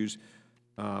cultural issues,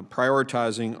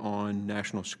 prioritizing on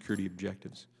national security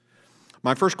objectives.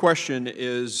 My first question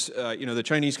is, the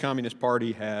Chinese Communist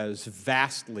Party has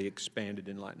vastly expanded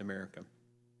in Latin America.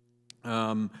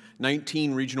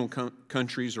 19 regional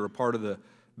countries are a part of the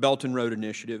Belt and Road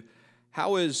Initiative.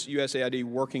 How is USAID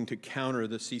working to counter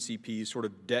the CCP's sort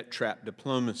of debt trap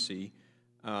diplomacy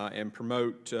and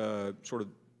promote sort of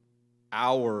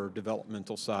our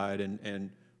developmental side and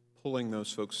pulling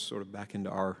those folks sort of back into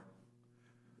our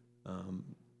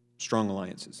strong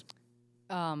alliances?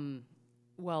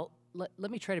 Well,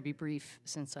 let me try to be brief,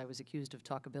 since I was accused of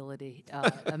talkability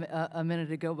a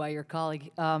minute ago by your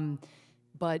colleague.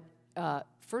 But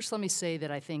first, let me say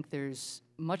that I think there's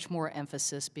much more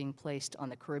emphasis being placed on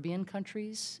the Caribbean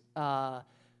countries,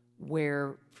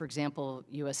 where, for example,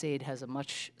 USAID has a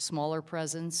much smaller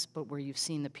presence, but where you've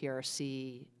seen the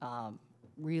PRC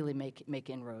really make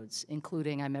inroads,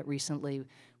 including I met recently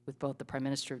with both the Prime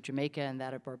Minister of Jamaica and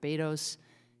that of Barbados,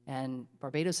 and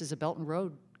Barbados is a Belt and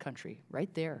Road country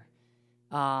right there.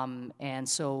 And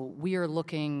so we are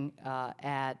looking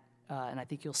at, and I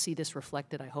think you'll see this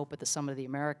reflected, I hope, at the Summit of the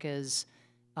Americas,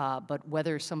 but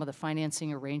whether some of the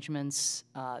financing arrangements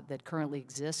that currently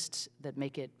exist that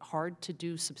make it hard to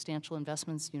do substantial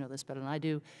investments, you know this better than I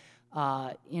do,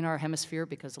 in our hemisphere,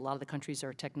 because a lot of the countries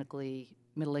are technically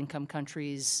middle-income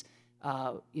countries,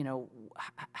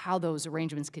 how those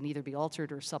arrangements can either be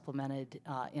altered or supplemented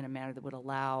in a manner that would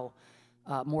allow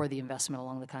more of the investment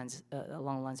along the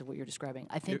lines of what you're describing.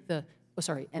 I think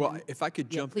sorry. Well, if I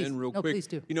could jump in real quick. Please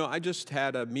do. You know, I just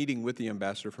had a meeting with the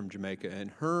ambassador from Jamaica,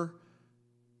 and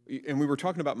we were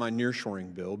talking about my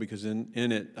nearshoring bill, because in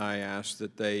it I asked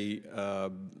that they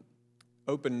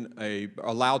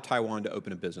allow Taiwan to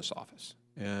open a business office.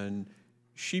 And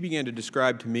she began to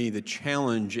describe to me the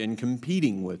challenge in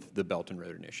competing with the Belt and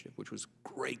Road Initiative, which was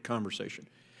great conversation.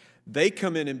 They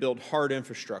come in and build hard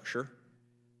infrastructure.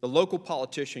 The local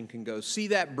politician can go see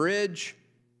that bridge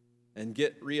and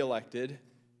get reelected.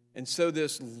 And so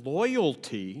this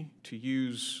loyalty, to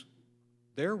use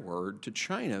their word, to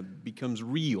China becomes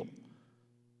real.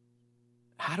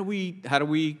 How do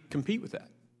we compete with that?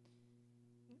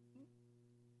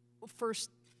 Well, first,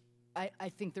 I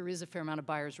think there is a fair amount of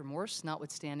buyer's remorse,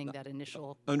 notwithstanding that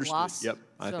initial Understood. loss. Yep.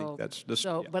 I think that's this.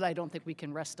 So, yeah. but I don't think we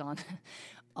can rest on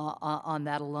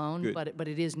that alone. Good. But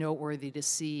it is noteworthy to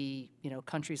see,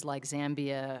 countries like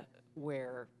Zambia,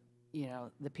 where,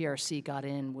 the PRC got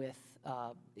in with,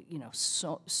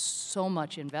 so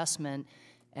much investment,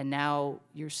 and now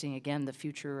you're seeing again the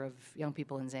future of young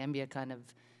people in Zambia kind of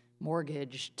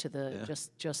mortgage to the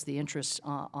just the interest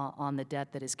on the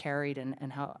debt that is carried, and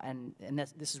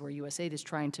this is where USAID is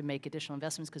trying to make additional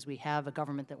investments, because we have a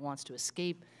government that wants to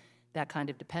escape that kind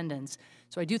of dependence.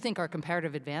 So I do think our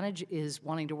comparative advantage is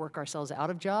wanting to work ourselves out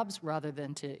of jobs rather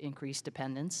than to increase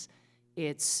dependence.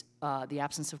 It's the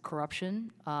absence of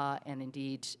corruption and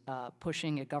indeed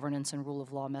pushing a governance and rule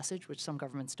of law message, which some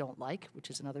governments don't like, which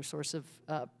is another source of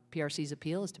PRC's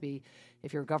appeal, is to be,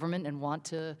 if you're a government and want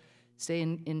to stay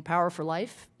in power for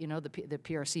life, the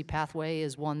PRC pathway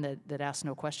is one that asks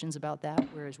no questions about that,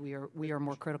 whereas we are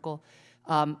more critical.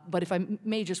 But if I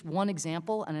may, just one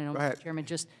example, and I know, Mr. Chairman,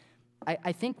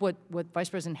 I think what Vice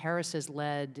President Harris has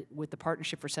led with the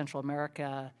Partnership for Central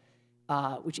America,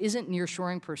 which isn't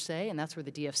nearshoring per se, and that's where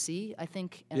the DFC, I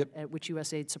think, at which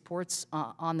USAID supports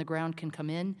on the ground, can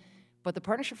come in. But the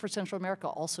Partnership for Central America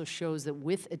also shows that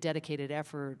with a dedicated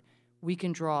effort, we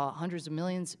can draw hundreds of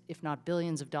millions, if not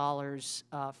billions of dollars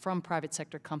from private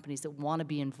sector companies that want to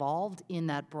be involved in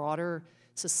that broader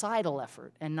societal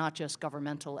effort and not just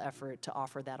governmental effort to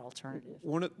offer that alternative.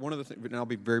 One of the things, and I'll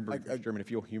be very brief, Mr. Chairman, if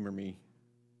you'll humor me.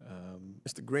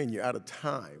 Mr. Green, you're out of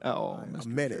time. Oh, a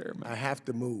minute. Chairman. I have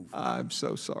to move. I'm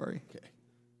so sorry. Okay.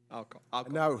 I'll call. I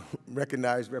now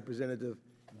recognize Representative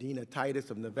Dina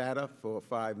Titus of Nevada for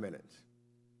 5 minutes.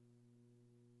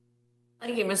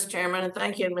 Thank you, Mr. Chairman, and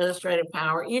thank you, Administrative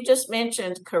Power. You just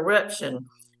mentioned corruption.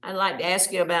 I'd like to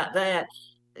ask you about that.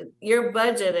 Your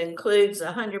budget includes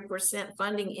 100%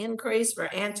 funding increase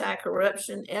for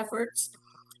anti-corruption efforts.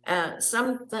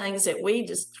 Some things that we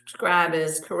describe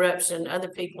as corruption, other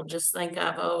people just think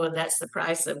of, oh, that's the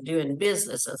price of doing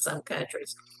business in some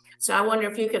countries. So I wonder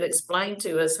if you could explain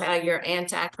to us how your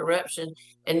anti-corruption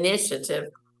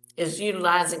initiative is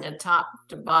utilizing a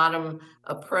top-to-bottom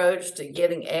approach to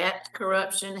getting at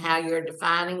corruption, how you're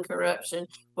defining corruption,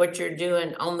 what you're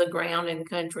doing on the ground in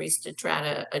countries to try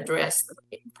to address the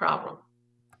problem.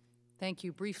 Thank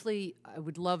you. Briefly, I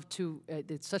would love to,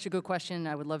 it's such a good question,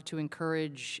 I would love to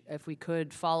encourage, if we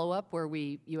could, follow up where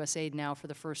USAID now for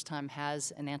the first time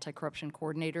has an anti-corruption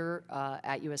coordinator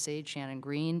at USAID, Shannon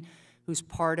Green, who's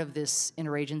part of this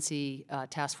interagency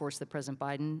task force that President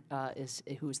Biden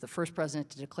who is the first president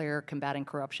to declare combating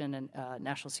corruption and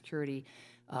national security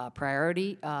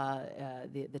priority,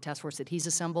 the task force that he's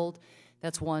assembled.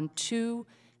 That's one. Two,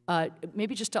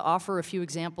 maybe just to offer a few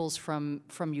examples from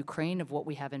Ukraine of what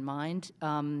we have in mind.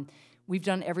 We've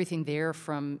done everything there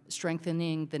from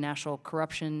strengthening the National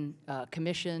Corruption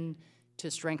Commission to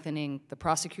strengthening the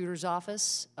prosecutor's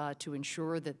office to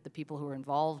ensure that the people who are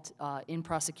involved in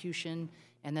prosecution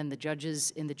and then the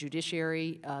judges in the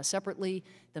judiciary separately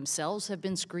themselves have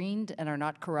been screened and are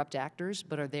not corrupt actors,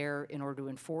 but are there in order to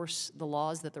enforce the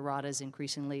laws that the RADA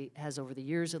has over the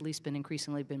years at least been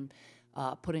increasingly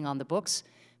putting on the books.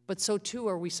 But so too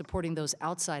are we supporting those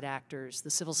outside actors, the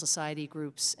civil society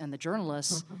groups and the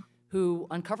journalists who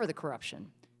uncover the corruption,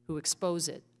 who expose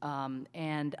it.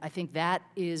 And I think that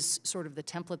is sort of the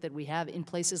template that we have in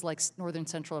places like Northern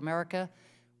Central America,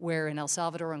 where in El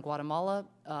Salvador and Guatemala,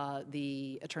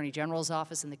 the Attorney General's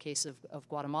office in the case of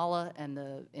Guatemala, and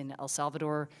in El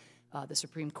Salvador, the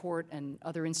Supreme Court and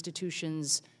other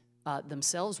institutions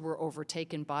themselves were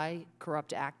overtaken by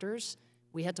corrupt actors.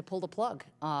 We had to pull the plug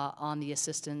on the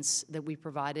assistance that we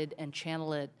provided and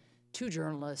channel it to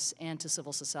journalists and to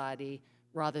civil society,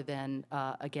 rather than,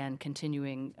 again,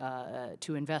 continuing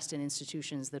to invest in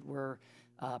institutions that were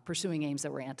pursuing aims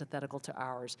that were antithetical to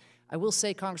ours. I will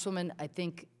say, Congresswoman, I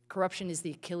think corruption is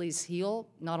the Achilles heel,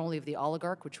 not only of the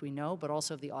oligarch, which we know, but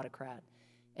also of the autocrat.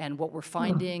 And what we're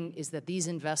finding is that these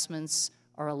investments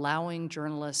are allowing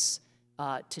journalists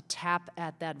to tap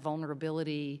at that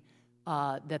vulnerability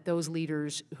that those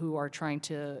leaders who are trying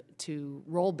to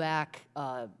roll back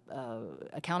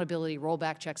accountability, roll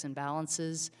back checks and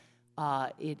balances,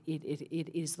 it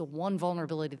is the one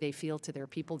vulnerability they feel to their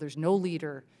people. There's no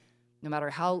leader no matter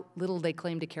how little they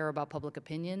claim to care about public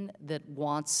opinion, that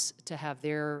wants to have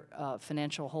their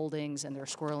financial holdings and their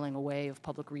squirreling away of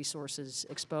public resources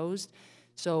exposed.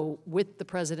 So with the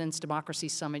President's Democracy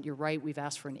Summit, you're right, we've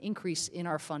asked for an increase in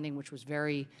our funding, which was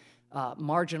very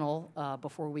marginal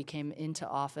before we came into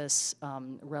office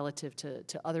relative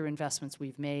to other investments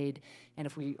we've made. And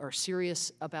if we are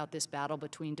serious about this battle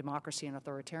between democracy and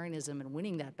authoritarianism and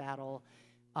winning that battle,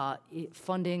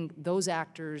 funding those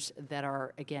actors that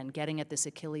are, again, getting at this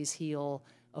Achilles heel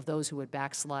of those who would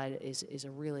backslide is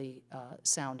a really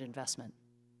sound investment.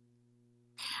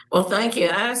 Well, thank you.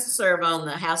 I serve on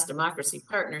the House Democracy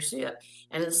Partnership,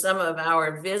 and in some of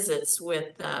our visits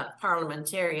with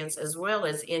parliamentarians as well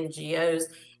as NGOs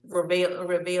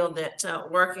revealed that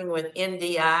working with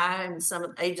NDI and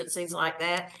some agencies like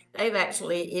that, they've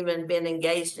actually even been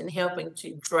engaged in helping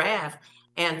to draft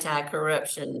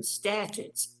anti-corruption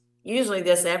statutes. Usually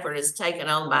this effort is taken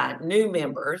on by new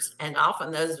members, and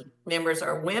often those members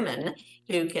are women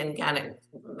who can kind of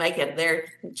make it their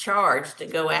charge to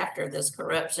go after this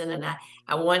corruption. And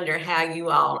I wonder how you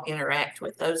all interact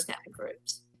with those kind of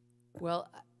groups. Well,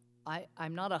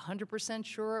 I'm not 100%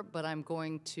 sure, but I'm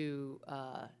going to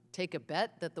take a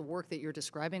bet that the work that you're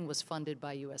describing was funded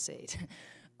by USAID.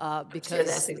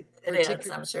 Because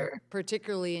I'm sure.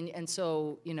 Particularly, and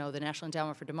so, you know, the National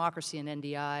Endowment for Democracy and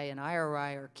NDI and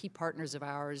IRI are key partners of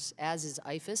ours, as is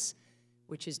IFAS,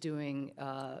 which is doing,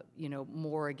 you know,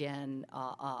 more again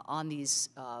on these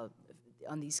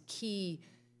key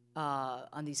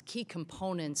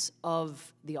components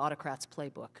of the autocrat's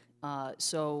playbook.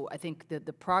 So I think that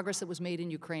the progress that was made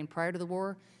in Ukraine prior to the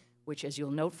war, which, as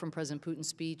you'll note from President Putin's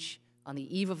speech on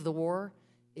the eve of the war,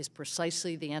 is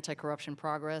precisely the anti-corruption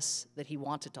progress that he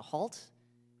wanted to halt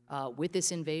with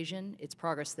this invasion. It's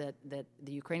progress that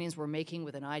the Ukrainians were making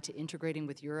with an eye to integrating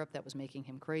with Europe that was making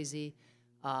him crazy,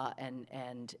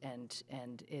 and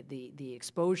the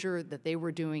exposure that they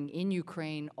were doing in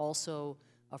Ukraine also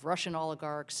of Russian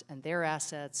oligarchs and their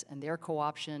assets and their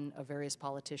co-option of various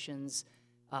politicians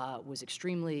was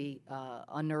extremely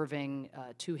unnerving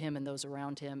to him and those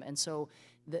around him. And so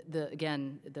the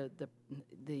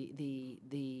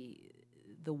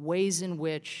ways in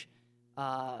which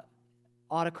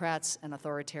autocrats and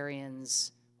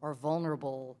authoritarians are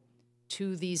vulnerable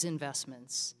to these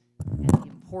investments, and the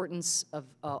importance of,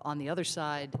 on the other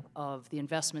side, of the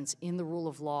investments in the rule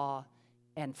of law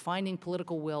and finding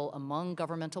political will among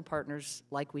governmental partners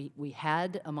like we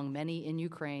had among many in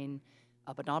Ukraine,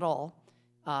 but not all.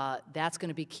 That's going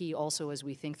to be key also as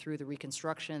we think through the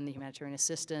reconstruction, the humanitarian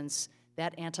assistance.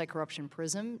 That anti-corruption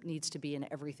prism needs to be in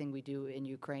everything we do in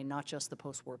Ukraine, not just the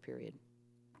post-war period.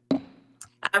 I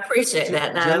appreciate that.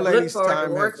 And I look forward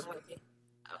to working with you.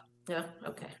 Yeah,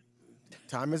 okay.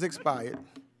 Time has expired.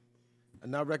 I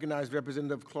now recognize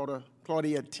Representative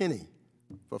Claudia Tenney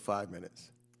for 5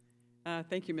 minutes.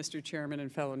 Thank you, Mr. Chairman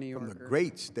and fellow New Yorkers. From the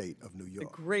great state of New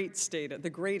York. The great state, the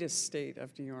greatest state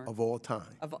of New York. Of all time.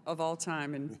 Of all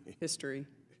time in history.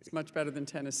 It's much better than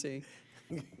Tennessee.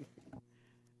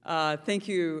 Thank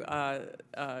you,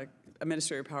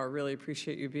 Administrator Power. Really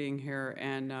appreciate you being here.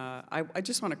 And I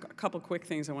just want a couple quick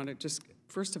things. I want to just,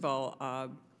 first of all,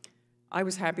 I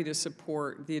was happy to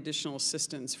support the additional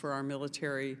assistance for our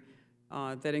military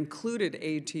that included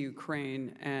aid to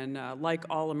Ukraine. And like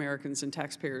all Americans and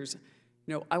taxpayers,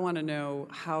 you know, I want to know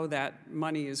how that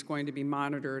money is going to be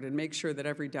monitored and make sure that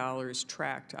every dollar is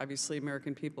tracked. Obviously,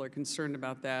 American people are concerned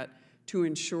about that, to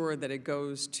ensure that it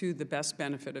goes to the best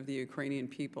benefit of the Ukrainian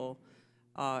people,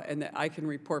 and that I can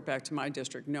report back to my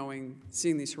district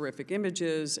seeing these horrific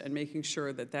images and making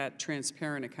sure that that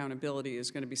transparent accountability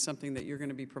is going to be something that you're going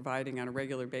to be providing on a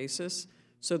regular basis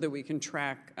so that we can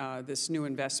track this new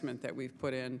investment that we've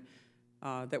put in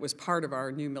that was part of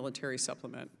our new military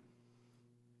supplement.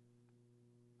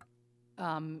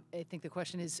 I think the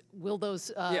question is, will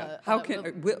those? How can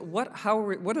what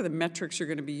are the metrics you're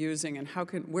going to be using, and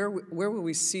where will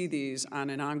we see these on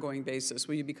an ongoing basis?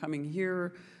 Will you be coming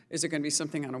here? Is it going to be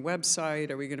something on a website?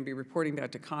 Are we going to be reporting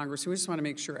back to Congress? We just want to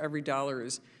make sure every dollar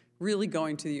is really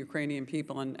going to the Ukrainian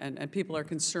people, and people are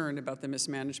concerned about the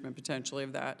mismanagement potentially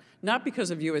of that, not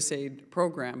because of USAID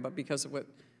program, but because of what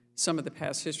some of the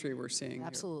past history we're seeing.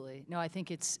 Absolutely. Here. No, I think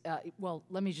it's, well,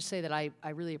 let me just say that I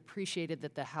really appreciated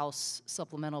that the House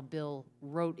supplemental bill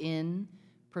wrote in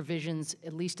provisions,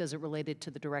 at least as it related to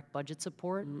the direct budget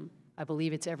support. Mm-hmm. I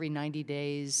believe it's every 90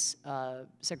 days,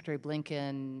 Secretary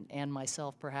Blinken and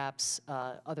myself, perhaps,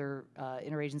 other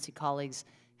interagency colleagues,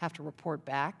 have to report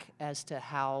back as to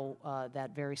how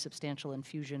that very substantial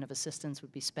infusion of assistance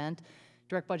would be spent.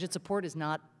 Direct budget support is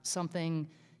not something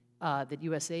that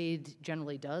USAID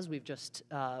generally does. We've just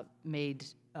made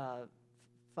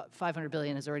 $500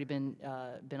 billion has already been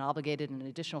obligated, and an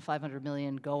additional $500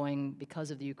 million going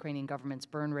because of the Ukrainian government's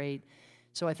burn rate.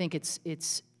 So I think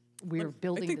we're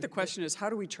building. I think the question is, how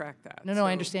do we track that? No,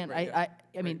 I understand. I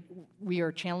mean, we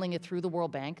are channeling it through the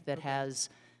World Bank that has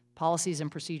policies and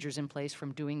procedures in place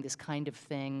from doing this kind of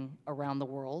thing around the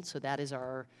world. So that is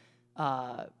our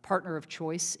partner of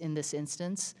choice in this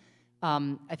instance.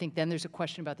 I think then there's a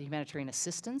question about the humanitarian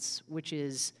assistance, which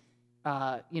is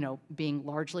being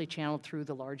largely channeled through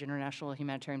the large international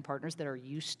humanitarian partners that are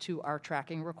used to our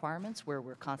tracking requirements, where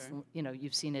we're constantly,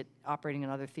 you've seen it operating in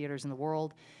other theaters in the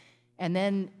world. And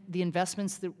then the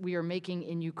investments that we are making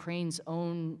in Ukraine's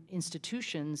own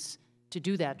institutions to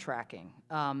do that tracking.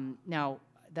 Now,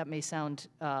 that may sound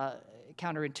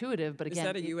counterintuitive, but again—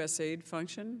 Is that a USAID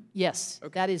function? Yes,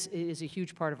 okay. That is a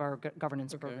huge part of our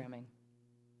governance programming.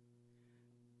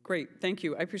 Great, thank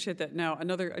you. I appreciate that. Now,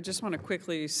 I just want to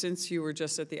quickly, since you were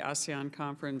just at the ASEAN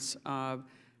conference, how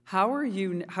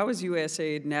is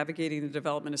USAID navigating the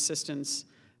development assistance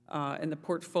and the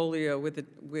portfolio with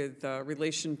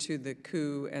relation to the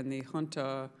coup and the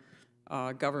junta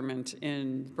government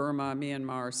in Burma,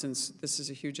 Myanmar, since this is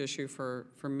a huge issue for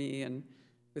me, and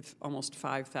with almost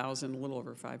 5,000, a little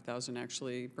over 5,000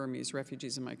 actually, Burmese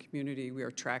refugees in my community, we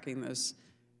are tracking this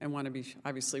and want to be,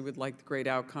 obviously would like the great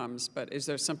outcomes, but is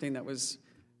there something that was,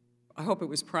 I hope it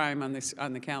was prime on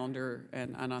the calendar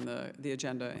and on the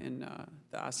agenda in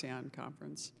the ASEAN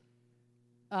conference?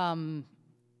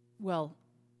 Well,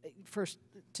 first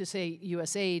to say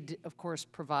USAID, of course,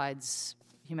 provides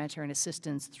humanitarian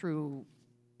assistance through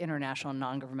international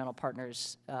non-governmental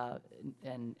partners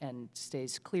and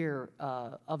stays clear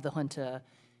of the junta.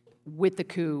 With the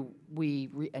coup,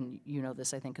 and you know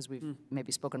this, I think, because we've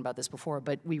maybe spoken about this before,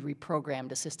 but we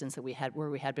reprogrammed assistance that we had, where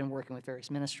we had been working with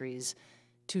various ministries,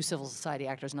 to civil society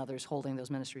actors and others holding those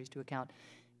ministries to account.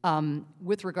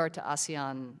 With regard to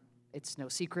ASEAN, it's no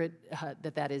secret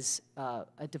that is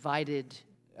a divided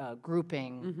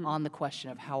grouping on the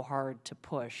question of how hard to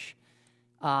push.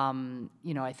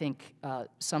 I think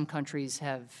some countries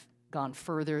have gone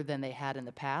further than they had in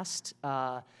the past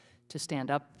to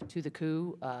stand up to the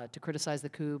coup, to criticize the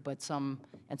coup, but some,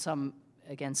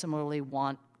 again, similarly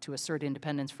want to assert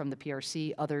independence from the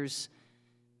PRC. Others,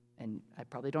 and I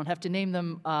probably don't have to name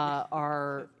them,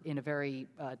 are in a very,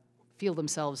 feel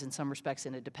themselves in some respects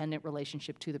in a dependent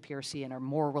relationship to the PRC and are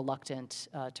more reluctant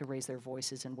to raise their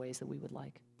voices in ways that we would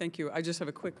like. Thank you. I just have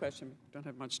a quick question. Don't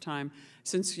have much time.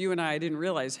 Since you and I didn't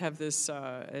realize, have this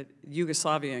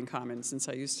Yugoslavia in common, since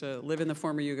I used to live in the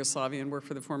former Yugoslavia and work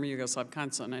for the former Yugoslav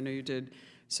consulate, and I know you did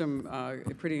some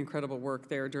pretty incredible work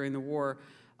there during the war.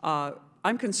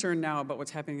 I'm concerned now about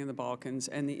what's happening in the Balkans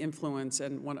and the influence,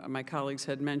 and one of my colleagues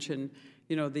had mentioned,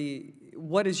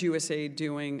 what is USAID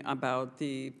doing about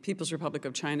the People's Republic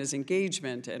of China's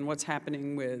engagement and what's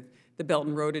happening with the Belt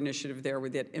and Road Initiative there, where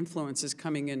that influence is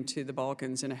coming into the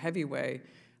Balkans in a heavy way?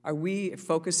 Are we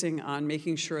focusing on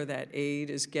making sure that aid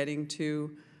is getting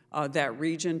to that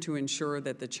region to ensure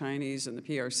that the Chinese and the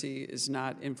PRC is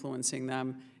not influencing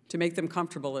them, to make them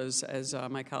comfortable, as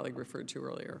my colleague referred to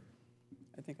earlier?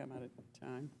 I think I'm out of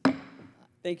time.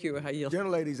 Thank you. I yield.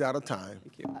 Gentlelady's out of time.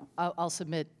 Thank you. I'll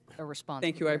submit a response.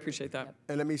 Thank you. I appreciate that.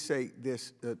 And let me say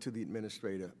this to the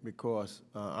administrator, because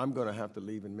I'm going to have to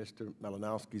leave, and Mr.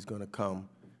 Malinowski is going to come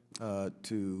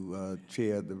to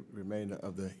chair the remainder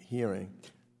of the hearing.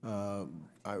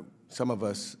 Some of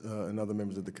us and other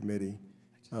members of the committee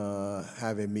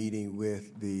have a meeting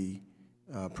with the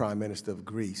Prime Minister of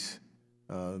Greece,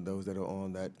 those that are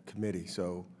on that committee.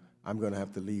 So I'm going to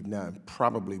have to leave now and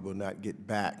probably will not get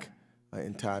back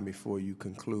in time before you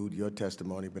conclude your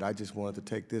testimony. But I just wanted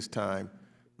to take this time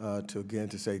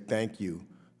to say thank you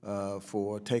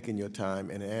for taking your time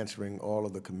and answering all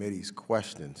of the committee's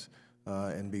questions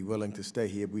and be willing to stay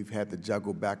here. We've had to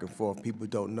juggle back and forth. People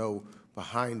don't know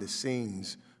behind the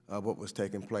scenes what was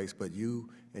taking place, but you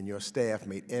and your staff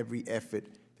made every effort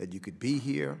that you could be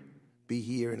here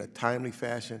in a timely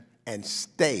fashion, and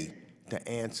stay to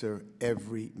answer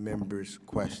every member's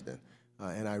question.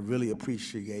 And I really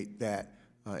appreciate that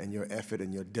and your effort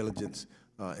and your diligence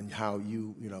and how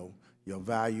your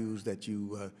values that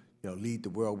you lead the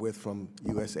world with from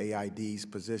USAID's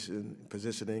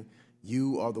positioning.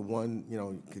 You are the one,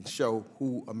 can show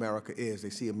who America is.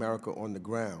 They see America on the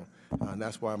ground. And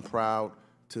that's why I'm proud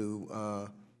to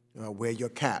wear your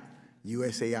cap,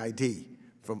 USAID,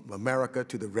 from America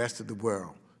to the rest of the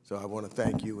world. So I want to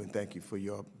thank you, and thank you for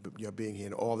your being here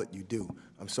and all that you do.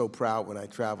 I'm so proud when I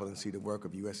travel and see the work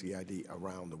of USAID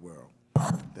around the world.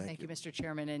 Thank you, Mr.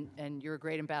 Chairman, and you're a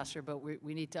great ambassador, but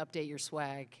we need to update your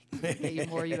swag, get you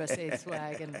more USAID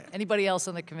swag, and anybody else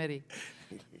on the committee.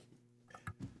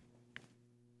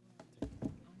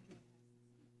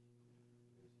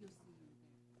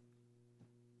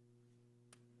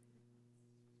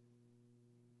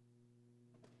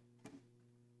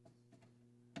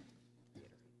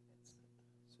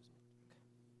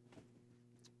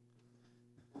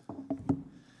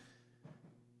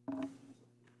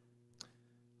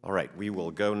 right, we will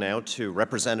go now to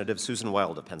Representative Susan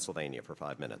Wild of Pennsylvania for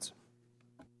 5 minutes.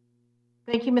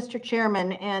 Thank you, Mr.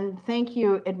 Chairman, and thank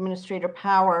you, Administrator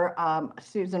Power.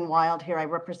 Susan Wild here. I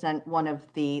represent one of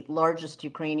the largest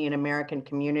Ukrainian American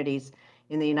communities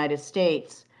in the United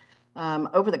States.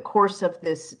 Over the course of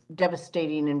this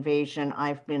devastating invasion,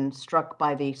 I've been struck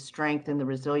by the strength and the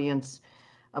resilience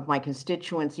of my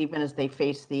constituents, even as they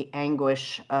face the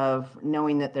anguish of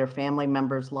knowing that their family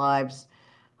members' lives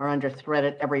are under threat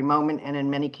at every moment, and in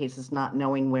many cases not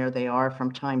knowing where they are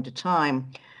from time to time.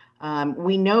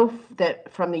 We know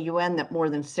that from the UN that more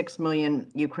than 6 million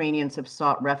Ukrainians have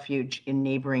sought refuge in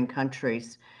neighboring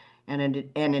countries. And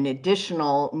an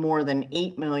additional more than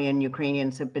 8 million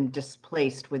Ukrainians have been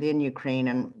displaced within Ukraine.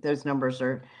 And those numbers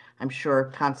are, I'm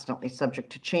sure, constantly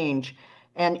subject to change.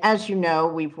 And as you know,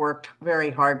 we've worked very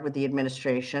hard with the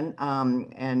administration,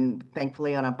 and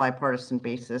thankfully on a bipartisan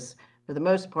basis, for the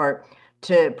most part,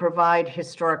 to provide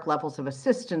historic levels of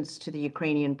assistance to the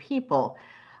Ukrainian people.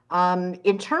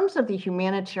 In terms of the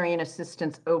humanitarian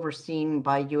assistance overseen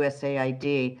by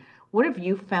USAID, what have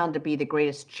you found to be the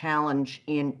greatest challenge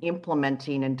in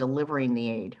implementing and delivering the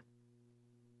aid?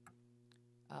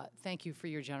 Thank you for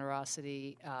your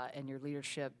generosity and your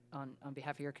leadership on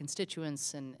behalf of your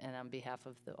constituents and on behalf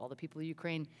of all the people of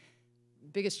Ukraine.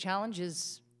 Biggest challenge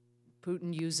is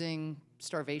Putin using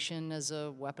starvation as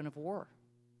a weapon of war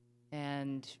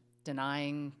and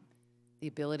denying the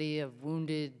ability of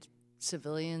wounded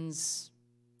civilians,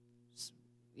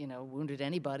 wounded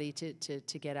anybody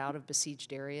to get out of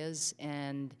besieged areas.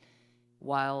 And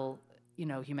while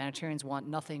humanitarians want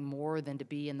nothing more than to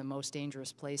be in the most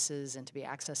dangerous places and to be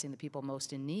accessing the people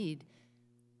most in need,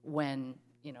 when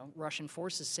Russian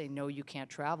forces say, no, you can't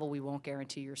travel, we won't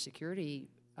guarantee your security,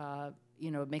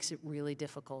 it makes it really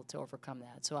difficult to overcome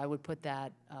that. So I would put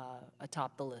that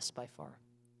atop the list by far.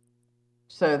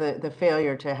 So the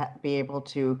failure to be able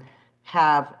to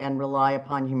have and rely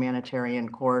upon humanitarian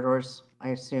corridors, I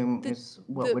assume, is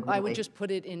what would really I would just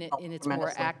put it in its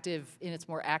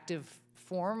more active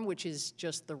form, which is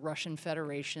just the Russian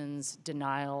Federation's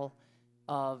denial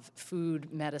of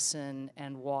food, medicine,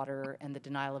 and water, and the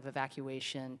denial of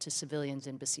evacuation to civilians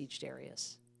in besieged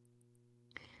areas.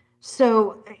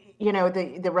 So,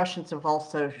 the Russians have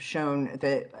also shown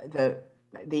that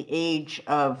the age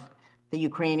of the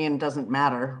Ukrainian doesn't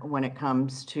matter when it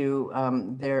comes to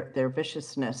their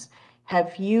viciousness.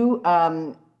 Have you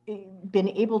been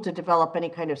able to develop any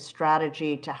kind of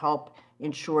strategy to help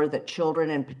ensure that children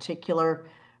in particular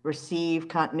receive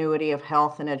continuity of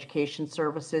health and education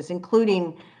services,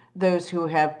 including those who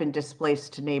have been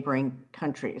displaced to neighboring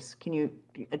countries? Can you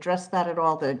address that at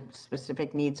all, the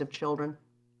specific needs of children?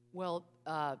 Well,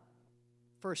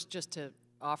 first, just to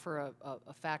offer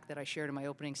a fact that I shared in my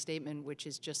opening statement, which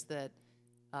is just that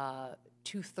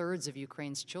 2/3 of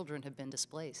Ukraine's children have been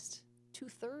displaced.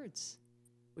 2/3,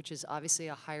 which is obviously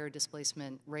a higher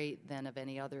displacement rate than of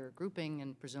any other grouping,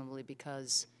 and presumably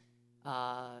because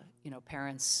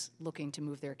parents looking to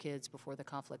move their kids before the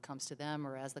conflict comes to them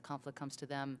or as the conflict comes to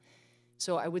them.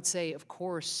 So I would say, of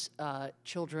course,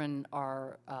 children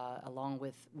are, along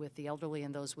with the elderly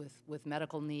and those with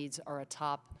medical needs, are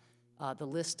atop the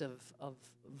list of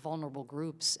vulnerable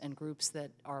groups and groups that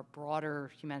are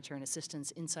broader humanitarian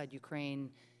assistance inside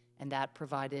Ukraine, and that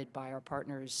provided by our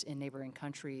partners in neighboring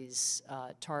countries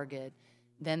target.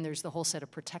 Then there's the whole set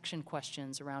of protection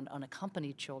questions around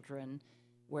unaccompanied children,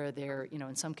 where they're,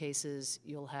 in some cases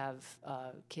you'll have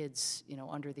kids,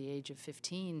 under the age of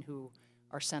 15 who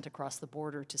are sent across the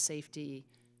border to safety,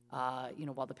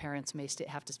 while the parents may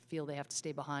have to feel they have to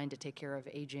stay behind to take care of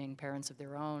aging parents of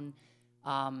their own.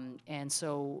 And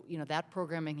so, that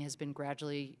programming has been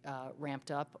gradually ramped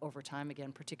up over time,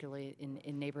 again, particularly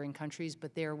in neighboring countries.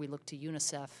 But there we look to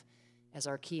UNICEF as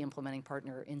our key implementing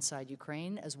partner inside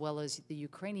Ukraine, as well as the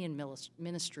Ukrainian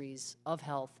ministries of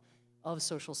health, of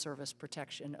social service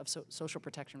protection, social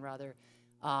protection rather,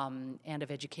 and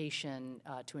of education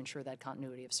to ensure that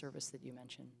continuity of service that you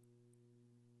mentioned.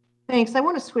 Thanks. I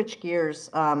want to switch gears,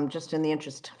 just in the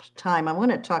interest of time. I want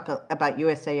to talk about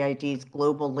USAID's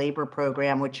Global Labor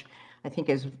Program, which I think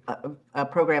is a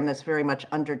program that's very much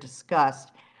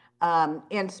under-discussed.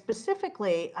 And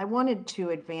specifically, I wanted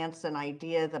to advance an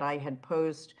idea that I had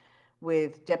posed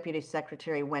with Deputy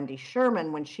Secretary Wendy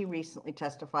Sherman when she recently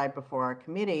testified before our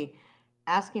committee,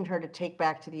 asking her to take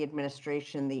back to the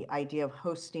administration the idea of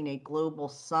hosting a global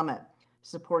summit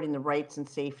supporting the rights and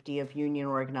safety of union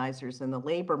organizers in the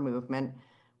labor movement,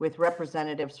 with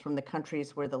representatives from the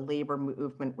countries where the labor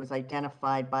movement was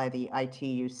identified by the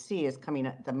ITUC as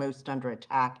coming the most under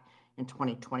attack in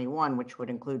 2021, which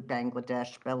would include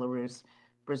Bangladesh, Belarus,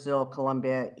 Brazil,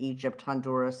 Colombia, Egypt,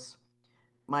 Honduras,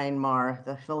 Myanmar,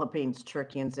 the Philippines,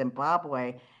 Turkey, and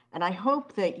Zimbabwe. And I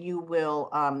hope that you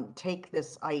will take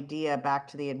this idea back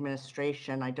to the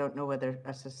administration. I don't know whether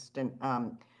Assistant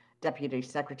Deputy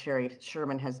Secretary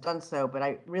Sherman has done so, but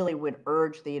I really would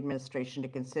urge the administration to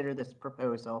consider this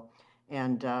proposal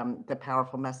and the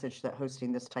powerful message that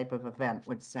hosting this type of event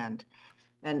would send.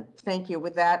 And thank you.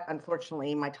 With that,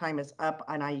 unfortunately, my time is up,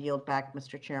 and I yield back,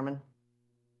 Mr. Chairman.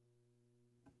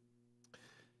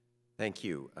 Thank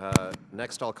you.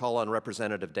 Next, I'll call on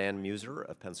Representative Dan Muser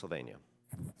of Pennsylvania.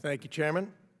 Thank you,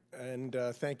 Chairman, and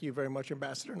thank you very much,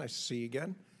 Ambassador. Nice to see you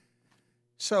again.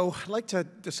 So I'd like to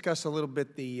discuss a little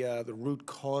bit the root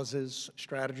causes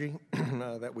strategy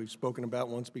that we've spoken about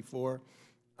once before.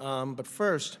 But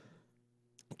first,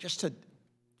 just to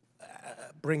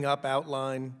bring up,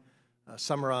 outline,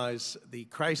 summarize the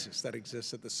crisis that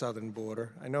exists at the southern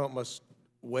border. I know it must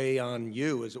weigh on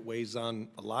you as it weighs on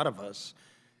a lot of us,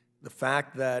 the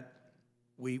fact that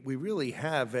we really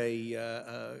have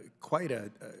quite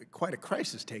a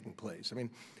crisis taking place. I mean,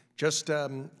 just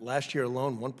last year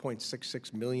alone,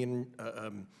 1.66 million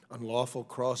unlawful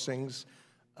crossings.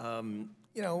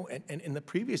 You know, and in the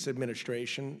previous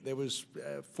administration, there was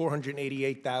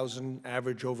 488,000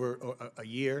 average over a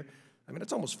year. I mean,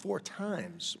 it's almost 4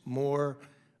 times more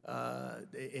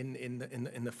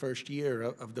in the first year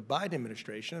of the Biden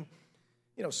administration.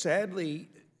 You know, sadly,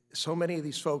 so many of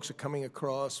these folks are coming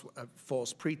across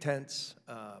false pretense,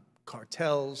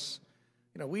 cartels.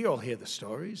 You know, we all hear the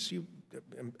stories. You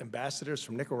ambassadors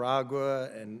from Nicaragua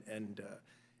and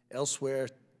elsewhere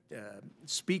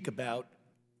speak about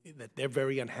that they're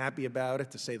very unhappy about it,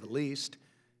 to say the least,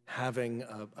 having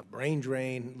a brain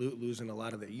drain, losing a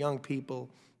lot of their young people,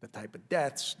 the type of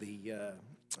deaths, the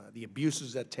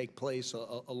abuses that take place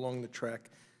along the trek.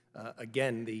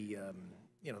 Again,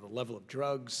 you know, the level of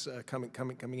drugs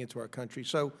coming into our country.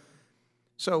 So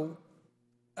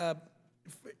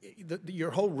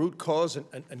your whole root cause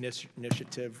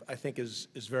initiative, I think, is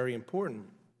very important.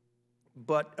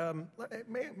 But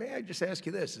may I just ask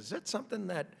you this? Is that something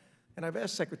that, and I've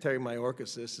asked Secretary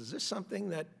Mayorkas this, is this something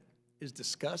that is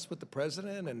discussed with the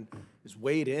president and is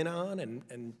weighed in on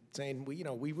and saying, you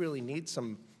know, we really need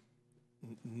some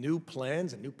new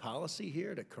plans and new policy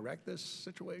here to correct this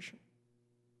situation?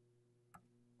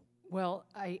 Well,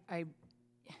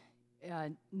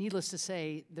 needless to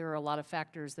say, there are a lot of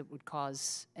factors that would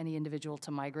cause any individual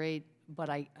to migrate, but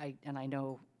I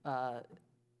know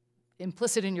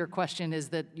implicit in your question is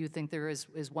that you think there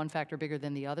is one factor bigger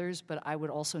than the others, but I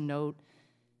would also note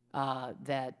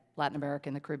that Latin America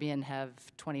and the Caribbean have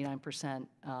 29%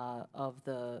 of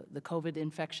the COVID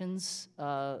infections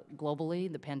globally.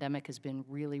 The pandemic has been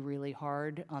really, really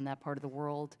hard on that part of the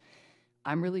world.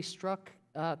 I'm really struck,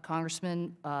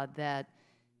 Congressman, that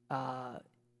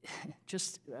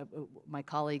my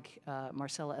colleague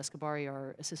Marcela Escobari,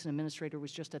 our assistant administrator,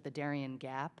 was just at the Darien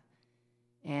Gap.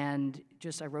 And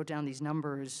I wrote down these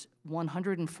numbers: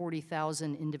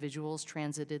 140,000 individuals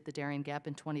transited the Darien Gap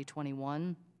in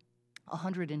 2021,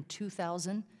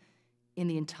 102,000 in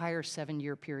the entire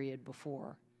 7-year period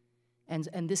before.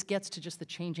 And this gets to just the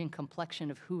changing complexion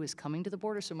of who is coming to the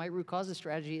border. So my root causes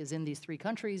strategy is in these 3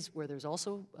 countries where there's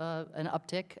also an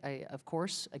uptick, of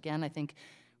course, again, I think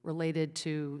related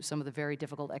to some of the very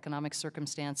difficult economic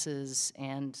circumstances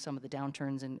and some of the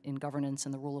downturns in governance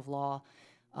and the rule of law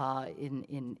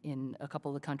in a couple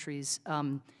of the countries.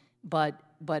 But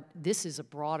this is a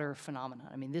broader phenomenon.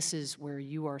 I mean, this is where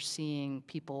you are seeing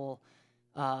people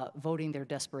voting their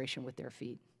desperation with their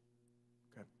feet.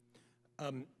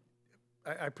 Okay.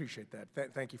 I appreciate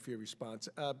that. Thank you for your response.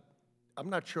 I'm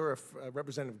not sure if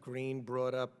Representative Green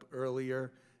brought up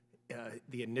earlier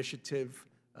the initiative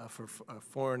for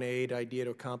foreign aid idea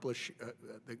to accomplish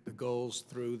the goals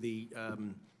through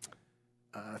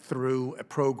through a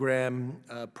program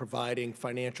providing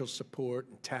financial support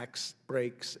and tax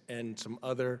breaks and some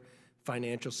other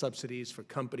financial subsidies for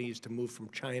companies to move from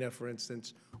China, for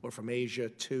instance, or from Asia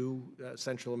to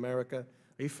Central America.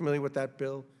 Are you familiar with that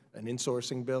bill, an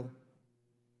insourcing bill?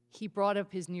 He brought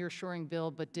up his nearshoring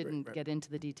bill, but didn't get into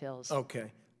the details.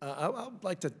 Okay. I'd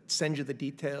like to send you the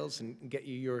details and get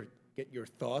you your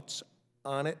thoughts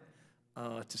on it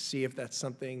to see if that's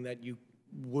something that you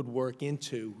would work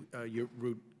into your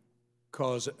root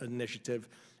cause initiative.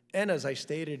 And as I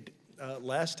stated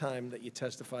last time that you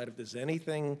testified, if there's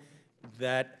anything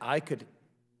that I could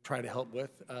try to help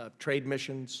with, trade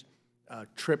missions,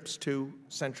 trips to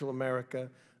Central America,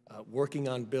 working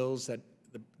on bills that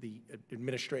the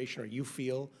administration or you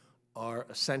feel are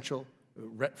essential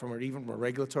even from a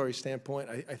regulatory standpoint,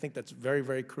 I think that's very,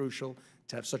 very crucial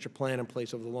to have such a plan in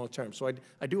place over the long term. So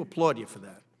I do applaud you for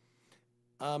that.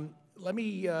 let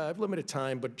me, I have limited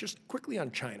time, but just quickly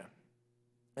on China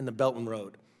and the Belt and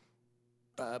Road.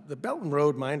 The Belt and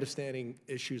Road, my understanding,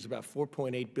 issues about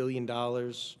 $4.8 billion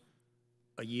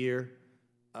a year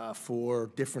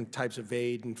for different types of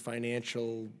aid and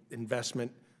financial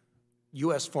investment.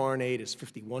 U.S. foreign aid is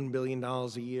 $51 billion a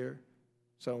year,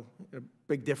 so a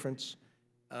big difference.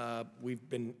 We've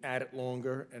been at it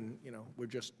longer, and we're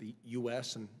just the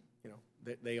U.S. and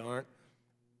they aren't.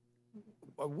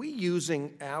 Are we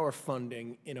using our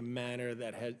funding in a manner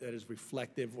that is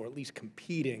reflective, or at least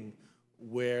competing,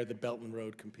 where the Belt and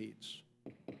Road competes?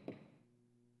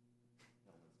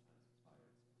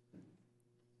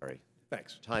 Sorry.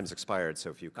 Thanks. Time's expired, so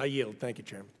if you could. I yield. Thank you,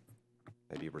 Chairman.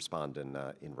 Maybe respond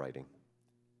in writing.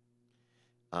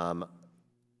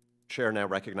 Chair now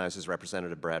recognizes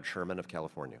Representative Brad Sherman of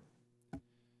California.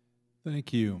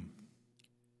 Thank you.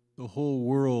 The whole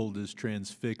world is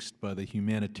transfixed by the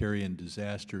humanitarian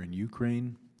disaster in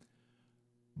Ukraine,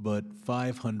 but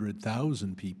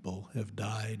 500,000 people have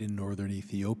died in northern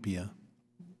Ethiopia.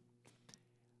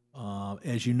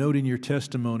 As you note in your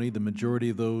testimony, the majority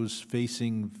of those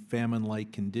facing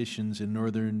famine-like conditions in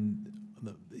northern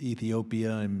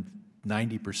Ethiopia, and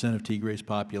 90% of Tigray's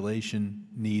population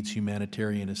needs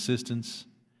humanitarian assistance.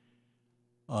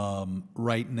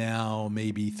 Right now,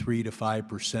 maybe 3 to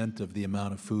 5% of the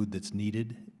amount of food that's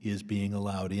needed is being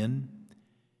allowed in.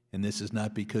 And this is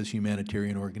not because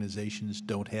humanitarian organizations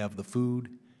don't have the food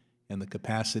and the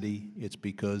capacity. It's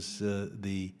because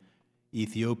the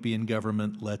Ethiopian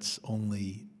government lets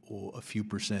only a few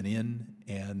percent in,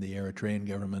 and the Eritrean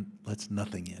government lets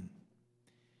nothing in.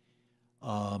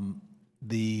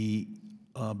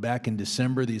 Back in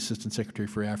December, the Assistant Secretary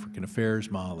for African Affairs,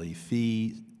 Maali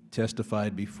Fee,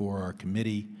 testified before our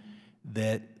committee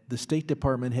that the State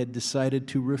Department had decided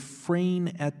to refrain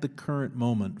at the current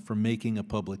moment from making a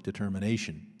public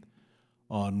determination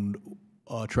on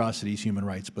atrocities, human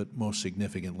rights, but most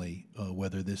significantly,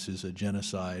 whether this is a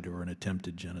genocide or an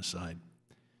attempted genocide.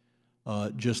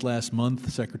 Just last month,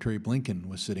 Secretary Blinken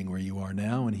was sitting where you are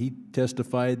now, and he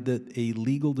testified that a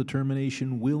legal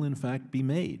determination will, in fact, be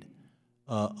made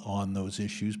on those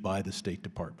issues by the State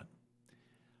Department.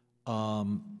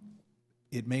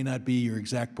 It may not be your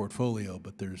exact portfolio,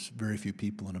 but there's very few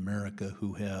people in America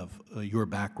who have your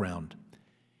background.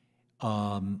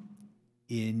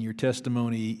 In your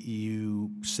testimony,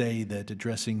 you say that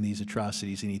addressing these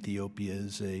atrocities in Ethiopia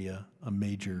is a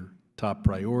major top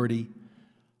priority.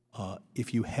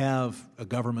 If you have a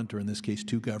government, or in this case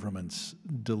 2 governments,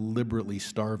 deliberately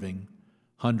starving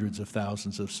hundreds of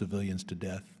thousands of civilians to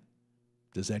death,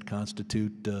 does that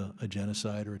constitute a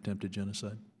genocide or attempted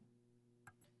genocide?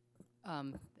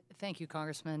 Thank you,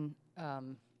 Congressman.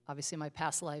 Obviously, in my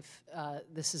past life,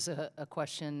 this is a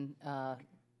question,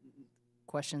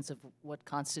 questions of what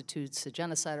constitutes a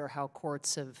genocide or how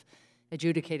courts have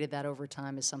adjudicated that over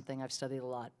time is something I've studied a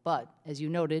lot. But as you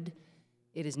noted,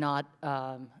 it is not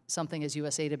something as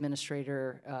USAID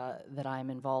administrator that I'm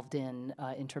involved in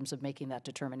terms of making that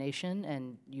determination,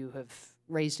 and you have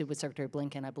raised it with Secretary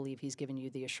Blinken. I believe he's given you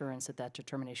the assurance that that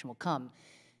determination will come.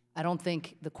 I don't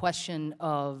think the question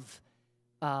of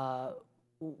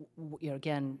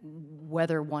again,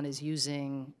 whether one is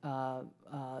using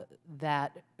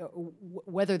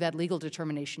whether that legal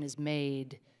determination is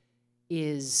made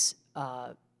is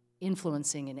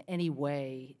influencing in any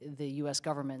way the U.S.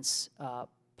 government's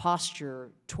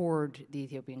posture toward the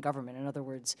Ethiopian government. In other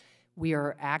words, we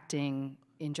are acting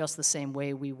in just the same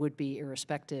way we would be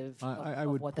irrespective of I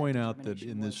would point out that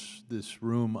in this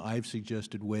room, I've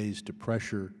suggested ways to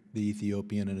pressure the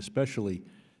Ethiopian, and especially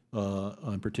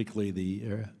particularly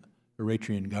the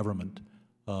Eritrean government,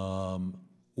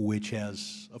 which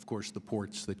has, of course, the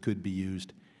ports that could be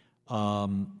used,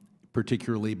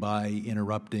 particularly by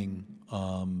interrupting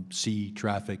sea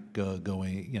traffic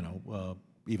going,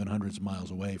 even hundreds of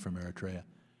miles away from Eritrea.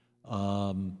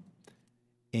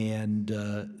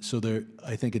 So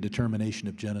I think a determination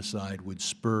of genocide would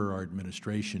spur our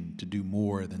administration to do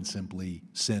more than simply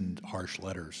send harsh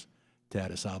letters to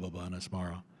Addis Ababa and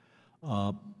Asmara.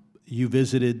 You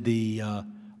visited the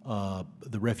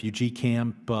refugee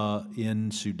camp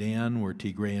in Sudan, where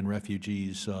Tigrayan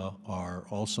refugees are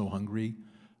also hungry.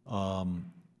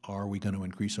 Are we going to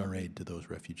increase our aid to those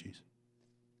refugees?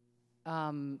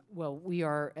 Well, we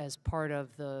are, as part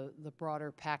of the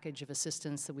broader package of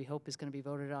assistance that we hope is going to be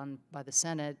voted on by the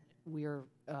Senate, we are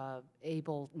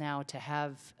able now to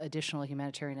have additional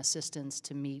humanitarian assistance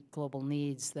to meet global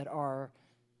needs that are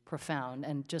profound.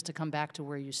 And just to come back to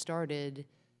where you started,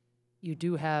 you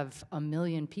do have 1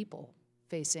 million people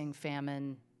facing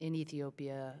famine in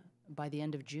Ethiopia by the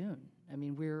end of June. I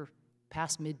mean, we're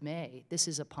past mid-May. This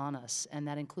is upon us, and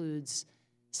that includes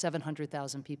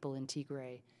 700,000 people in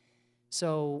Tigray.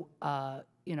 So,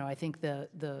 you know, I think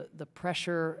the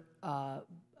pressure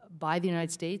by the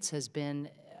United States has been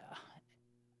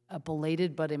a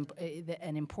belated but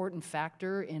an important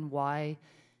factor in why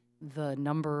the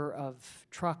number of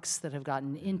trucks that have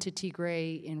gotten into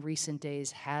Tigray in recent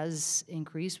days has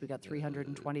increased. We got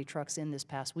 320 trucks in this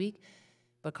past week.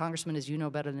 But Congressman, as you know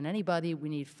better than anybody, we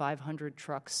need 500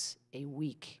 trucks a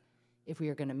week if we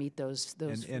are going to meet those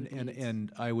needs.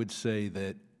 And I would say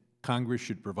that Congress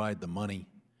should provide the money,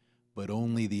 but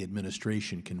only the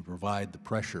administration can provide the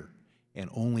pressure, and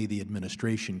only the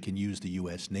administration can use the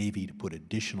U.S. Navy to put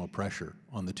additional pressure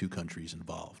on the two countries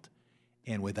involved.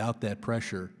 And without that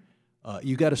pressure,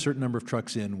 you got a certain number of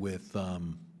trucks in with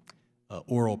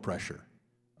oral pressure.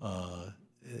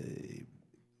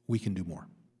 We can do more.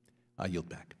 I yield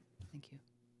back. Thank you.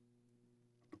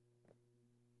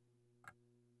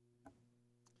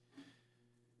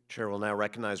 Chair will now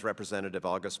recognize Representative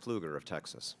August Pfluger of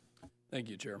Texas. Thank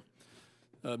you, Chair.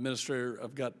 Administrator,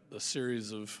 I've got a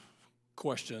series of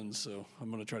questions, so I'm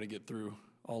going to try to get through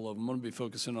all of them. I'm going to be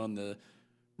focusing on the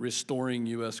restoring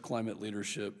U.S. climate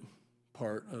leadership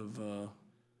part of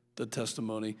the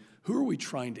testimony. Who are we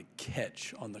trying to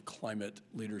catch on the Climate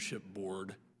Leadership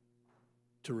Board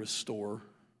to restore?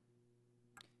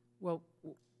 Well,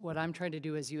 what I'm trying to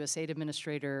do as USAID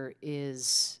administrator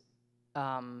is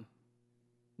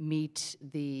meet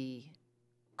the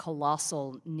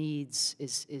colossal needs,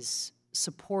 is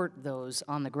support those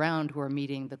on the ground who are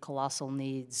meeting the colossal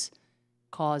needs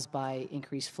caused by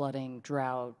increased flooding,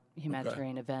 drought,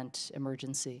 humanitarian event,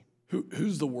 emergency.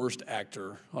 Who's the worst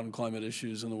actor on climate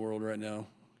issues in the world right now?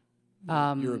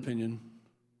 Your opinion?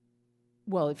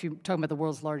 Well, if you're talking about the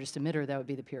world's largest emitter, that would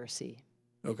be the PRC.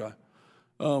 Okay.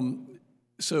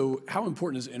 So how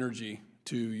important is energy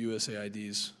to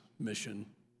USAID's mission?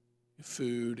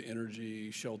 Food, energy,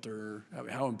 shelter,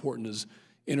 how important is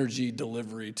energy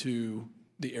delivery to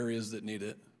the areas that need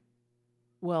it?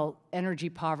 Well, energy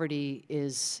poverty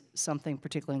is something,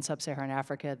 particularly in sub-Saharan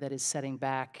Africa, that is setting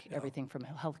back everything from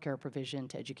healthcare provision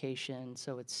to education.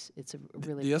 So it's a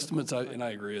really the estimates, and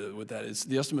I agree with that. It's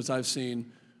the estimates I've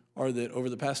seen are that over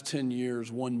the past 10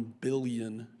 years, 1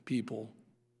 billion people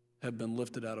have been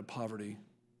lifted out of poverty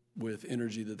with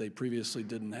energy that they previously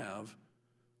didn't have.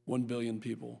 1 billion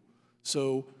people.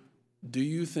 So, do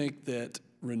you think that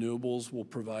renewables will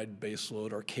provide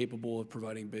baseload, are capable of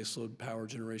providing baseload power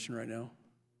generation right now?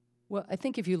 Well, I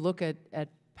think if you look at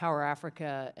Power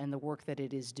Africa and the work that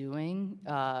it is doing,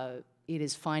 it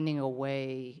is finding a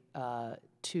way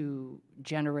to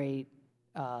generate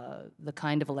the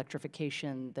kind of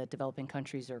electrification that developing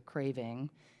countries are craving.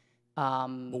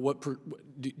 Well,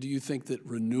 do you think that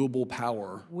renewable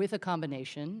power, with a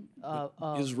combination of,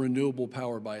 is renewable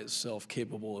power by itself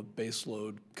capable of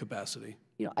baseload capacity?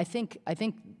 You know, I think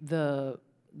the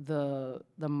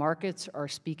markets are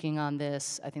speaking on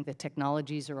this. I think the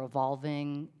technologies are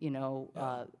evolving. You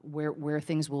know, where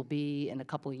things will be in a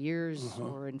couple of years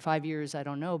or in 5 years, I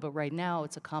don't know. But right now,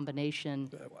 it's a combination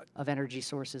of energy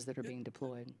sources that are being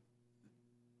deployed.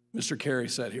 Mr. Kerry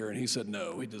sat here and he said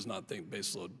no, he does not think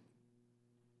baseload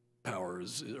power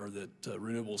or that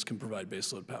renewables can provide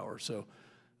baseload power. So,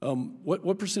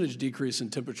 what percentage decrease in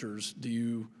temperatures do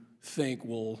you think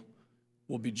will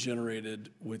be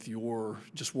generated with your,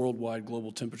 just worldwide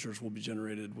global temperatures will be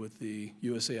generated with the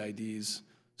USAID's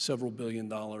several $1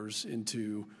 billion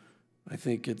into, I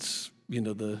think it's, you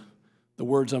know, the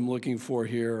words I'm looking for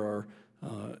here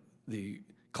are the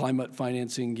climate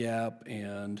financing gap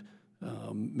and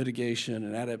mitigation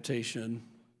and adaptation.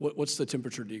 What's the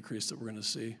temperature decrease that we're going to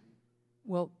see?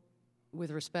 Well,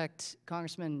 with respect,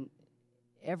 Congressman,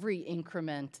 every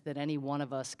increment that any one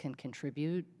of us can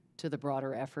contribute to the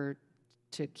broader effort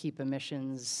to keep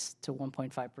emissions to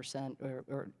 1.5%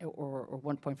 or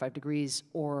 1.5 degrees,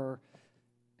 or,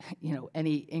 you know,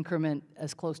 any increment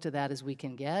as close to that as we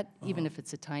can get, even if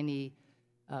it's a tiny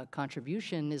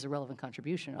contribution, is a relevant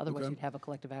contribution. Otherwise, you'd have a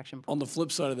collective action plan. On the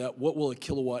flip side of that, what will a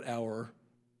kilowatt hour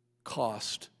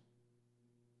cost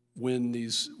when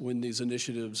these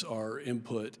initiatives are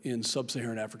input in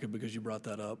sub-Saharan Africa, because you brought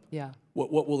that up? Yeah.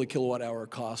 What will the kilowatt hour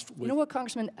cost? You know what,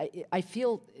 Congressman, I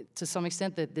feel to some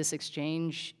extent that this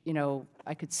exchange, you know,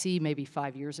 I could see maybe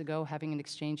 5 years ago having an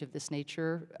exchange of this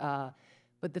nature.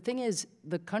 But the thing is,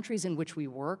 the countries in which we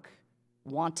work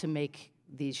want to make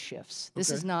these shifts.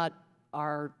 This is not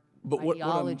our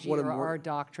ideology or our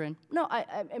doctrine. No,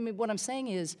 I mean, what I'm saying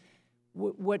is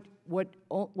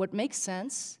what makes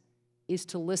sense is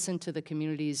to listen to the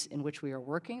communities in which we are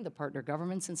working, the partner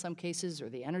governments in some cases, or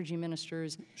the energy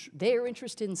ministers. They are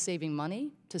interested in saving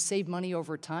money. To save money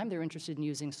over time, they're interested in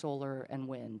using solar and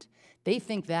wind. They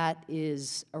think that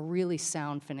is a really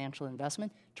sound financial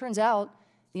investment. Turns out,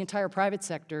 the entire private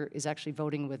sector is actually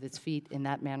voting with its feet in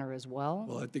that manner as well.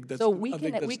 Well, I think that's, so we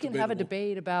can debatable. have a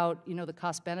debate about, you know, the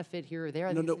cost benefit here or there.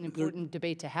 I think it's an important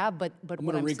debate to have. But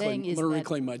what I'm saying is I'm going to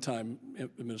reclaim my time,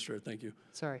 Administrator. Thank you.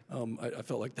 Sorry. I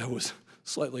felt like that was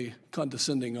slightly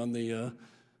condescending on the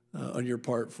on your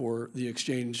part for the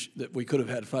exchange that we could have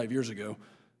had 5 years ago.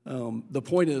 The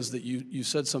point is that you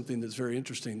said something that's very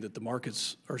interesting, that the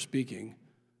markets are speaking.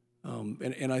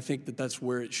 And I think that that's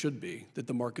where it should be, that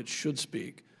the market should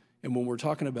speak. And when we're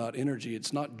talking about energy,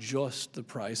 it's not just the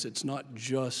price, it's not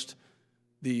just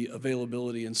the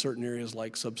availability in certain areas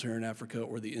like sub-Saharan Africa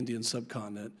or the Indian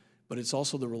subcontinent, but it's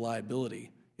also the reliability.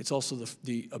 It's also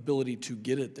the ability to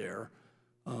get it there.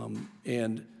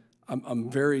 And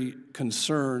I'm very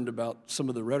concerned about some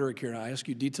of the rhetoric here, and I ask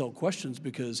you detailed questions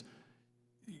because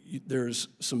there's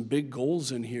some big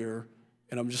goals in here.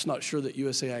 And I'm just not sure that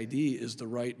USAID is the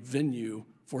right venue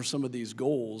for some of these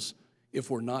goals if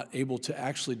we're not able to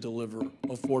actually deliver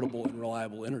affordable and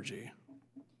reliable energy.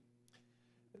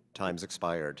 Time's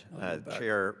expired.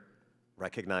 Chair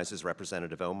recognizes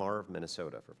Representative Omar of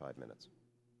Minnesota for 5 minutes.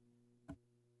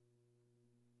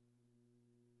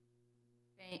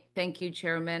 Thank you,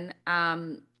 Chairman.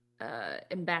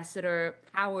 Ambassador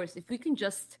Powers, if we can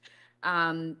just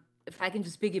if I can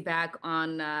just piggyback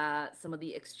on some of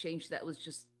the exchange that was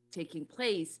just taking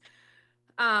place,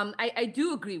 I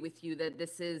do agree with you that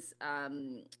this is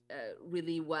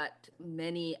really what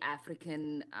many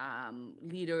African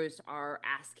leaders are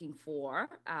asking for.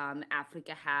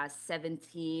 Africa has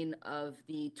 17 of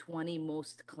the 20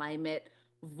 most climate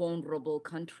vulnerable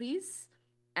countries.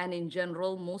 And in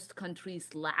general, most countries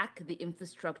lack the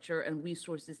infrastructure and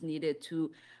resources needed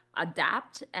to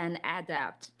adapt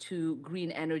to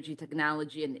green energy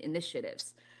technology and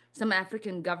initiatives. Some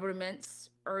African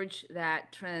governments urge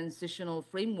that transitional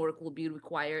framework will be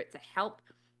required to help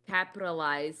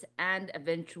capitalize and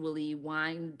eventually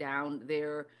wind down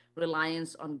their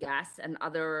reliance on gas and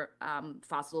other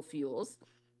fossil fuels.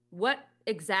 What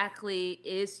exactly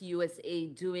is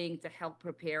USAID doing to help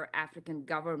prepare African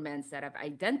governments that have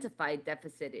identified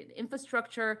deficit in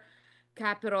infrastructure,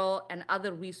 capital, and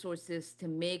other resources to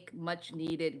make much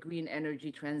needed green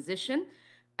energy transition?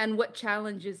 And what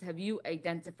challenges have you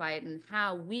identified and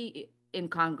how we in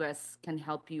Congress can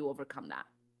help you overcome that?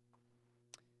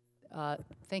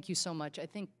 Thank you so much. I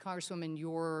think, Congresswoman,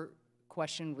 your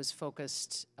question was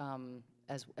focused,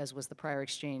 as was the prior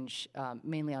exchange,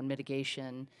 mainly on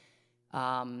mitigation.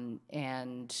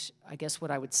 And I guess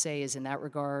what I would say is in that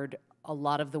regard, a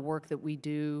lot of the work that we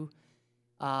do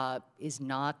is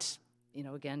not, you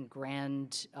know, again,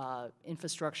 grand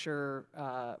infrastructure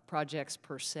projects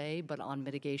per se, but on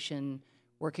mitigation,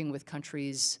 working with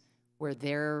countries where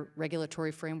their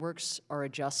regulatory frameworks are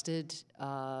adjusted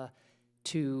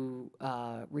to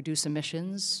reduce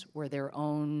emissions, where their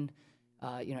own,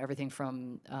 you know, everything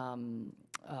from,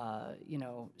 you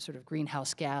know, sort of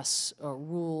greenhouse gas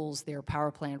rules, their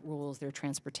power plant rules, their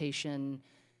transportation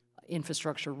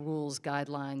infrastructure rules,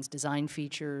 guidelines, design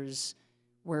features,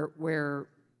 where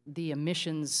the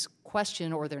emissions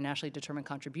question or their nationally determined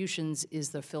contributions is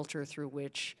the filter through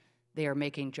which they are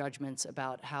making judgments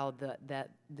about how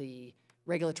the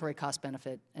regulatory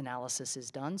cost-benefit analysis is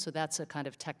done. So that's a kind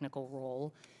of technical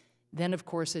role. Then, of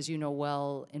course, as you know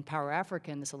well, in Power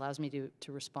Africa, and this allows me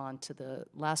to respond to the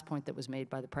last point that was made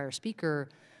by the prior speaker,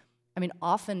 I mean,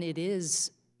 often it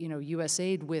is, you know,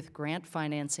 USAID with grant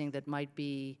financing that might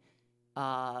be,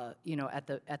 you know,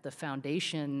 at the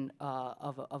foundation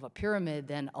of a pyramid,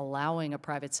 then allowing a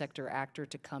private sector actor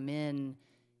to come in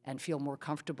and feel more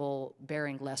comfortable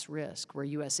bearing less risk, where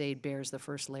USAID bears the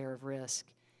first layer of risk.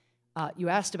 You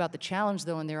asked about the challenge,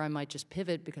 though, and there I might just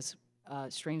pivot because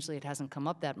strangely it hasn't come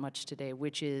up that much today,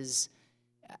 which is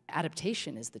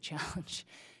adaptation is the challenge.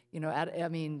 You know, I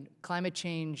mean, climate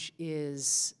change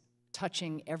is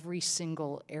touching every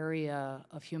single area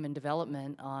of human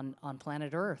development on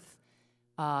planet Earth.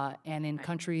 And in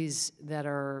countries that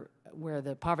are where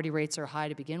the poverty rates are high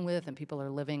to begin with and people are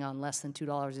living on less than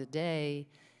 $2 a day,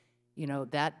 you know,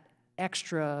 that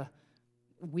extra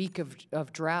week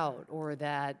of drought or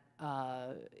that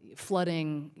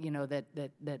flooding, you know, that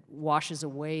washes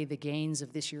away the gains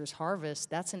of this year's harvest,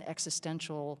 that's an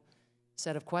existential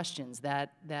set of questions.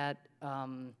 That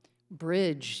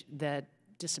bridge that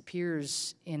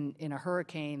disappears in a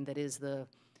hurricane that is the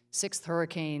 6th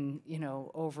hurricane, you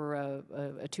know, over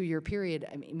a 2-year period.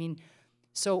 I mean,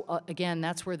 So again,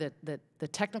 that's where the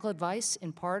technical advice,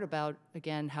 in part, about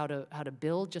again how to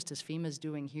build, just as FEMA is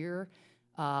doing here,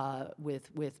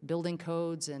 with building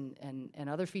codes and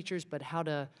other features, but how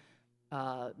to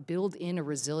build in a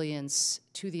resilience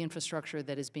to the infrastructure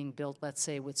that is being built, let's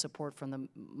say, with support from the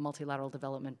multilateral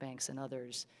development banks and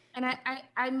others. And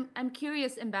I'm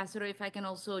curious, Ambassador, if I can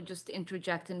also just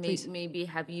interject and maybe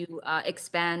have you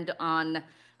expand on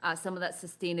some of that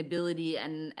sustainability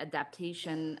and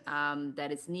adaptation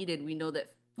that is needed. We know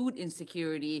that food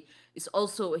insecurity is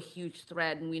also a huge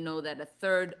threat, and we know that a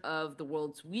third of the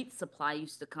world's wheat supply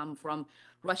used to come from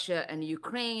Russia and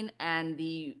Ukraine, and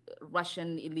the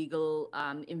Russian illegal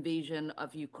invasion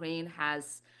of Ukraine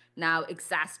has now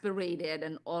exacerbated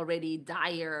an already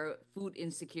dire food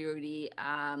insecurity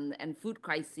and food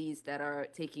crises that are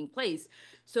taking place.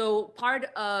 So part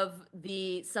of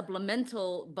the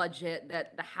supplemental budget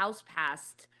that the House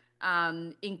passed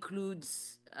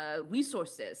includes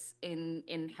resources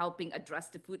in helping address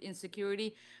the food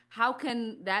insecurity. How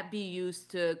can that be used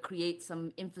to create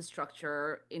some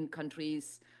infrastructure in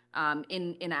countries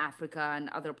in Africa and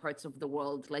other parts of the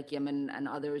world, like Yemen and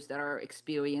others that are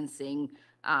experiencing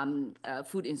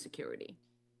food insecurity?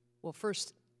 Well,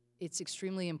 first, it's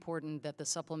extremely important that the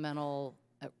supplemental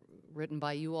written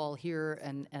by you all here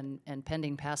and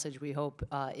pending passage, we hope,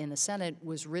 in the Senate,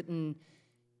 was written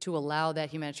to allow that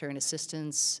humanitarian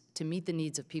assistance to meet the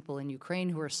needs of people in Ukraine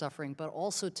who are suffering, but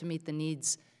also to meet the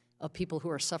needs of people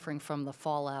who are suffering from the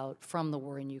fallout from the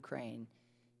war in Ukraine.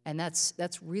 And that's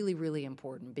really, really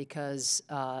important, because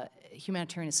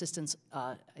humanitarian assistance,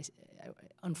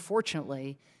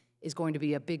 unfortunately, is going to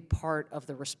be a big part of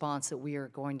the response that we are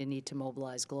going to need to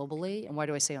mobilize globally. And why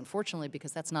do I say unfortunately?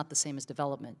 Because that's not the same as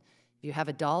development. If you have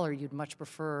a dollar, you'd much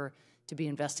prefer to be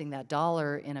investing that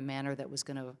dollar in a manner that was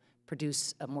going to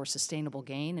produce a more sustainable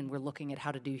gain, and we're looking at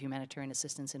how to do humanitarian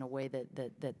assistance in a way that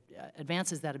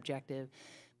advances that objective.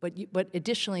 But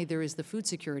additionally, there is the food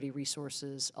security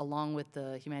resources along with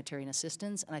the humanitarian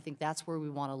assistance, and I think that's where we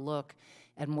want to look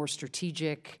at more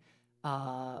strategic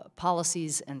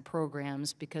policies and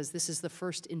programs, because this is the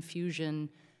first infusion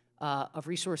of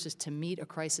resources to meet a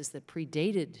crisis that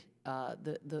predated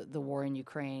the war in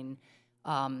Ukraine,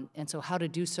 and so how to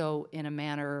do so in a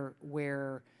manner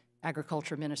where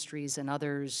agriculture ministries and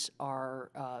others are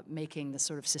making the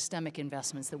sort of systemic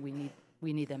investments that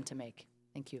we need them to make.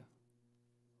 Thank you.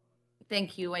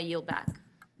 Thank you. I yield back.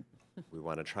 We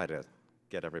want to try to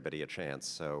get everybody a chance,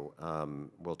 so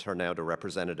we'll turn now to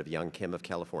Representative Young Kim of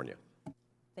California.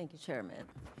 Thank you, Chairman.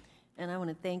 And I want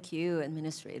to thank you,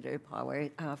 Administrator Power,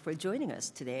 for joining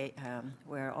us today.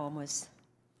 We're almost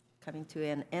coming to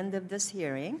an end of this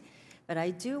hearing, but I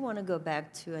do want to go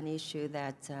back to an issue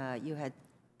that you had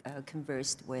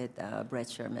conversed with Brett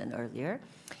Sherman earlier.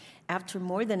 After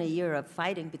more than a year of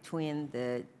fighting between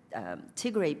the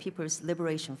Tigray People's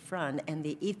Liberation Front and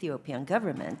the Ethiopian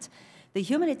government, the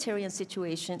humanitarian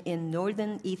situation in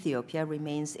northern Ethiopia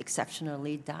remains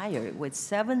exceptionally dire, with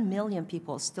 7 million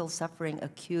people still suffering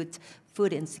acute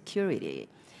food insecurity.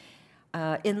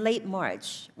 In late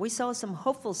March, we saw some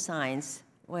hopeful signs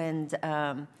when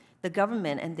the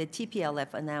government and the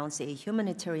TPLF announced a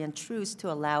humanitarian truce to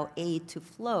allow aid to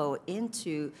flow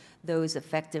into those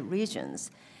affected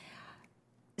regions.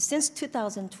 Since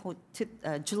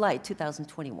July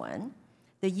 2021,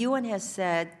 the UN has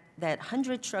said that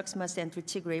 100 trucks must enter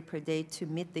Tigray per day to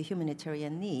meet the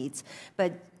humanitarian needs.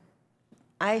 But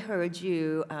I heard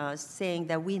you saying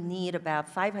that we need about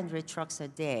 500 trucks a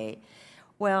day.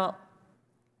 Well,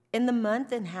 in the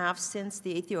month and a half since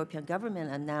the Ethiopian government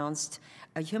announced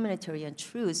a humanitarian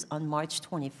truce on March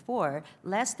 24,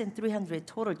 less than 300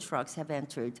 total trucks have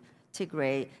entered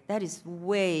Tigray. That is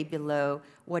way below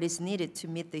what is needed to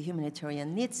meet the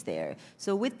humanitarian needs there.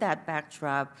 So with that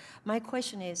backdrop, my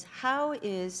question is, how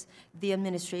is the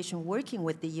administration working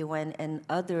with the UN and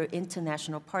other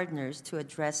international partners to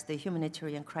address the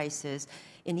humanitarian crisis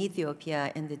in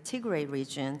Ethiopia and the Tigray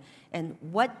region? And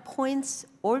what points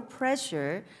or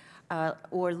pressure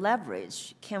or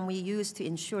leverage can we use to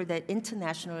ensure that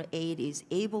international aid is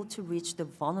able to reach the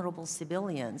vulnerable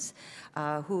civilians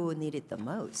who need it the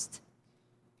most?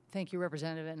 Thank you,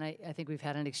 Representative, and I think we've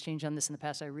had an exchange on this in the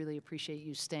past. I really appreciate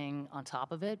you staying on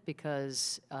top of it,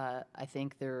 because I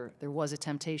think there was a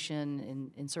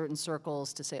temptation in certain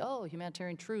circles to say, oh,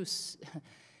 humanitarian truce,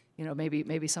 you know,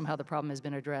 maybe somehow the problem has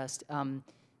been addressed.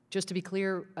 Just to be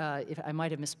clear, if I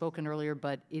might have misspoken earlier,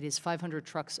 but it is 500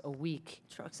 trucks a week,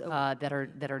 that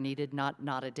are needed,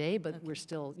 not a day. But we're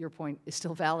still, your point is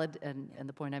still valid, and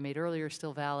the point I made earlier is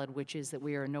still valid, which is that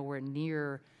we are nowhere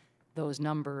near those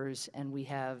numbers, and we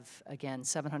have, again,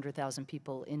 700,000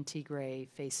 people in Tigray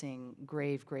facing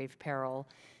grave, grave peril.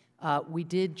 We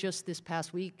did just this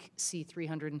past week see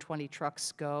 320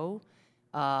 trucks go.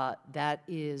 That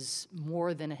is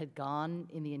more than had gone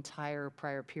in the entire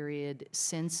prior period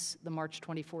since the March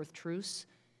 24th truce.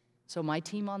 So my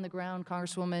team on the ground,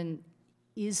 Congresswoman,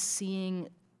 is seeing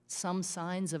some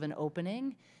signs of an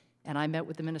opening. And I met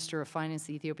with the Minister of Finance,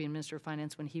 the Ethiopian Minister of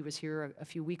Finance, when he was here a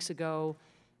few weeks ago.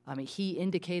 I mean, he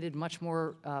indicated much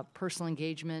more personal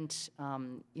engagement.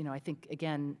 You know, I think,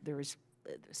 again, there is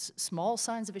small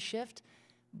signs of a shift,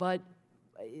 but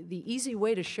the easy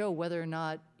way to show whether or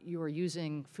not you are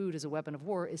using food as a weapon of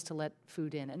war is to let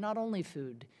food in. And not only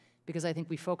food, because I think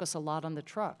we focus a lot on the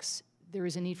trucks. There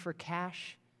is a need for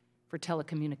cash, for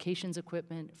telecommunications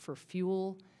equipment, for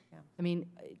fuel. Yeah. I mean,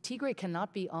 Tigray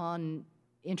cannot be on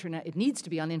it needs to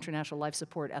be on international life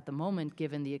support at the moment,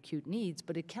 given the acute needs,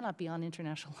 but it cannot be on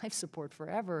international life support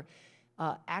forever.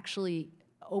 Actually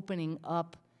opening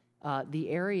up the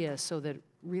area so that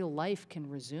real life can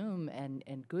resume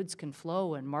and goods can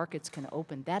flow and markets can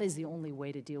open. That is the only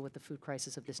way to deal with the food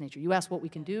crisis of this nature. You asked what we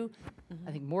can do. Mm-hmm.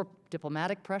 I think more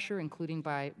diplomatic pressure, including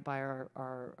by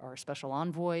our special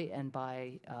envoy and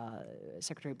by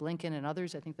Secretary Blinken and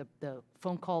others. I think the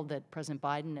phone call that President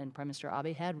Biden and Prime Minister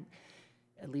Abe had,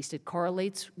 at least it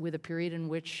correlates with a period in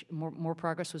which more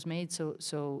progress was made.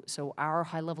 So our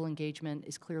high-level engagement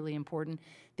is clearly important.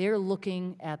 They're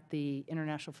looking at the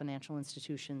international financial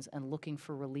institutions and looking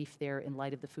for relief there in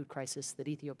light of the food crisis that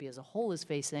Ethiopia as a whole is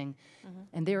facing. Mm-hmm.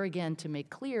 And there again, to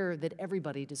make clear that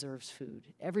everybody deserves food.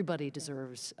 Everybody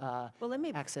deserves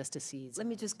access to seeds. Let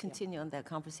me just continue on that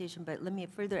conversation, but let me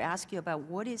further ask you about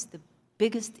what is the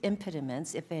biggest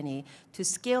impediments, if any, to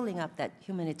scaling up that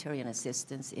humanitarian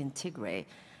assistance in Tigray,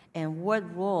 and what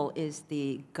role is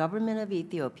the government of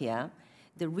Ethiopia,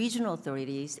 the regional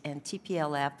authorities, and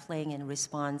TPLF playing in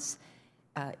response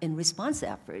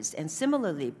efforts, and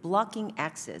similarly blocking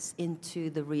access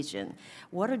into the region?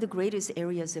 What are the greatest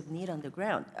areas of need on the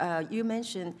ground? You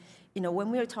mentioned, you know, when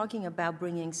we were talking about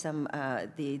bringing some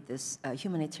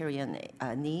humanitarian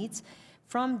needs.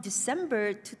 From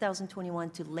December 2021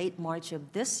 to late March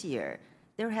of this year,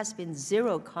 there has been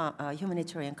zero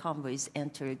humanitarian convoys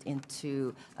entered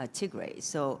into Tigray.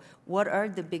 So what are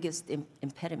the biggest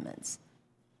impediments?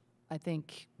 I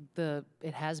think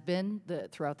it has been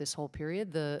throughout this whole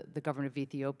period, the government of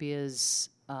Ethiopia's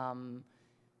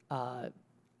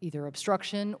either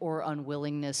obstruction or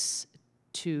unwillingness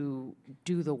to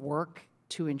do the work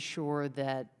to ensure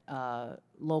that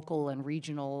local and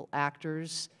regional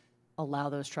actors allow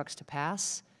those trucks to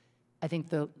pass. I think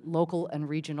the local and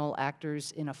regional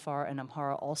actors in Afar and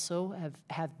Amhara also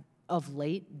have of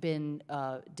late been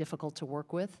difficult to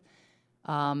work with.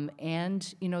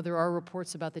 And, you know, there are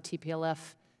reports about the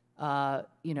TPLF,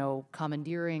 you know,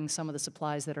 commandeering some of the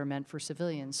supplies that are meant for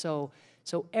civilians. So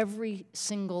every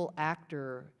single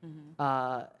actor,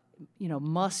 you know,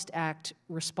 must act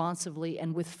responsibly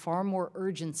and with far more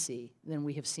urgency than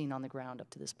we have seen on the ground up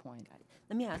to this point.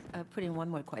 Let me put in one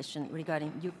more question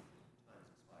regarding you.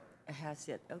 Has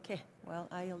it? Okay. Well,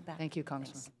 I yield back. Thank you,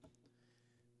 Congressman.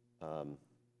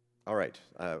 All right.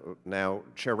 Now,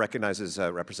 Chair recognizes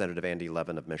Representative Andy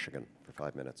Levin of Michigan for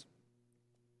 5 minutes.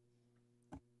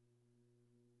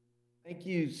 Thank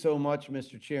you so much,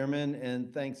 Mr. Chairman,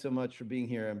 and thanks so much for being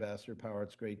here, Ambassador Power.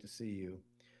 It's great to see you.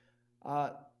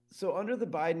 So under the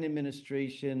Biden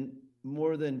administration,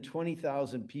 more than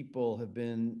 20,000 people have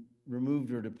been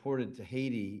removed or deported to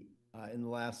Haiti in the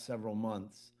last several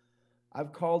months.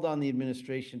 I've called on the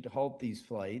administration to halt these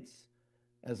flights,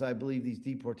 as I believe these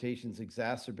deportations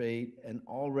exacerbate an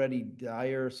already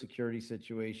dire security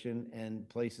situation and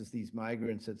places these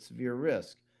migrants at severe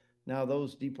risk. Now,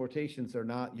 those deportations are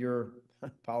not your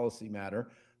policy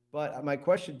matter, but my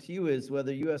question to you is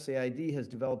whether USAID has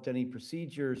developed any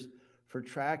procedures for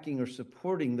tracking or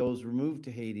supporting those removed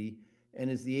to Haiti, and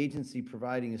is the agency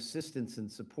providing assistance and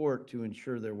support to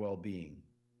ensure their well-being?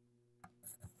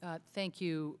 Thank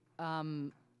you.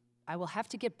 I will have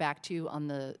to get back to you on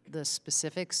the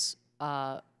specifics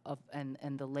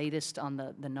and the latest on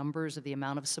the numbers of the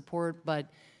amount of support, but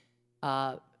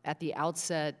at the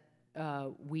outset,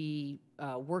 we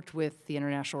worked with the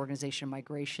International Organization of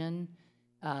Migration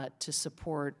to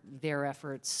support their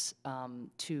efforts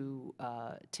to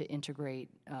integrate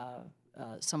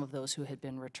some of those who had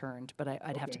been returned, but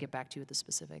I'd have to get back to you with the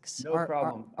specifics. No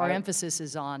problem. Our emphasis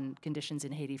is on conditions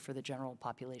in Haiti for the general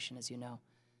population, as you know.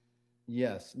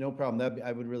 Yes, no problem.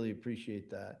 I would really appreciate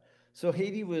that. So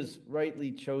Haiti was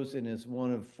rightly chosen as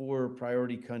one of 4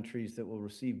 priority countries that will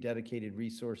receive dedicated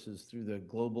resources through the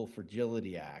Global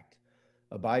Fragility Act.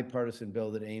 a bipartisan bill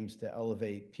that aims to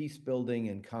elevate peace building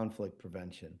and conflict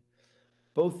prevention.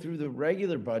 Both through the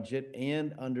regular budget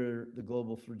and under the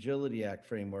Global Fragility Act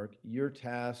framework, you're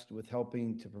tasked with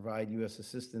helping to provide U.S.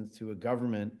 assistance to a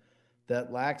government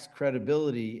that lacks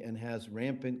credibility and has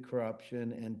rampant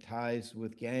corruption and ties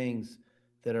with gangs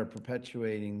that are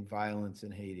perpetuating violence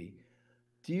in Haiti.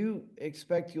 Do you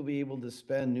expect you'll be able to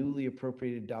spend newly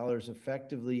appropriated dollars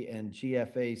effectively and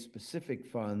GFA-specific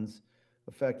funds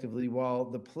effectively while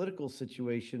the political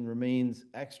situation remains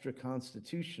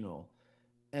extra-constitutional?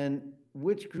 And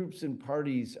which groups and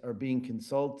parties are being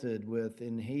consulted with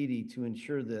in Haiti to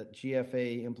ensure that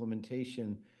GFA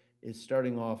implementation is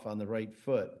starting off on the right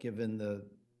foot, given the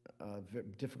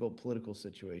difficult political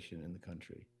situation in the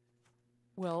country?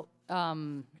 Well,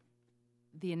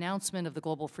 the announcement of the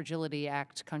Global Fragility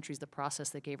Act countries, the process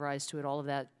that gave rise to it, all of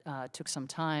that took some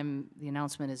time. The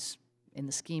announcement is, in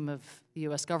the scheme of the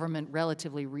U.S. government,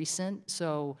 relatively recent.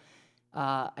 So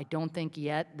I don't think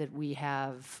yet that we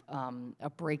have a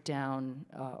breakdown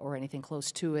or anything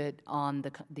close to it on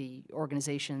the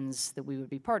organizations that we would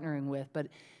be partnering with, but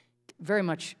very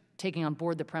much taking on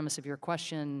board the premise of your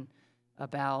question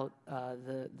about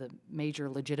the major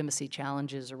legitimacy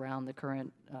challenges around the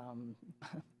current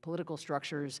political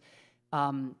structures.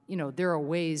 You know, there are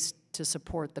ways to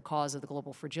support the cause of the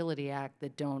Global Fragility Act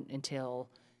that don't entail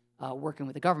working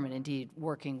with the government, indeed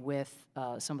working with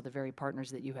some of the very partners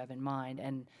that you have in mind.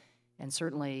 And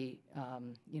certainly,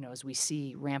 you know, as we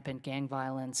see rampant gang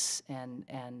violence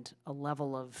and a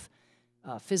level of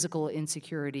physical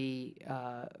insecurity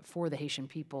for the Haitian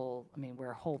people, I mean,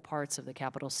 where whole parts of the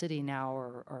capital city now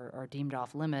are deemed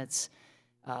off limits,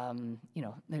 you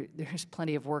know, there's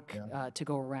plenty of work to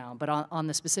go around. But on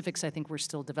the specifics, I think we're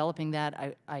still developing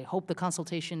that. I hope the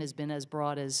consultation has been as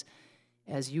broad as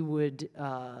you would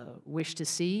wish to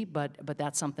see, but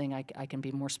that's something I can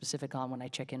be more specific on when I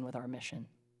check in with our mission.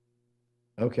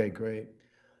 Okay, great.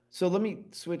 So let me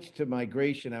switch to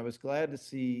migration. I was glad to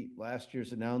see last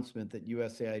year's announcement that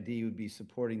USAID would be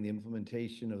supporting the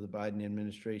implementation of the Biden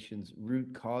administration's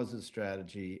root causes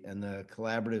strategy and the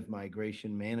collaborative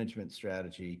migration management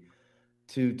strategy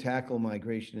to tackle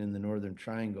migration in the Northern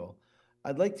Triangle.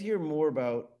 I'd like to hear more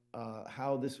about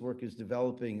how this work is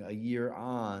developing a year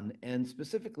on, and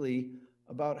specifically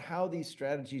about how these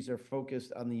strategies are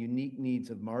focused on the unique needs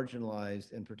of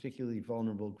marginalized and particularly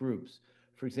vulnerable groups.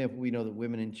 For example, we know that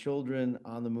women and children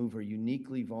on the move are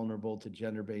uniquely vulnerable to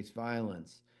gender-based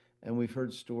violence. And we've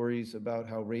heard stories about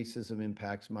how racism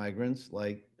impacts migrants,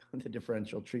 like the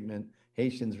differential treatment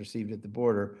Haitians received at the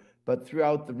border, but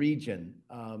throughout the region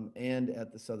and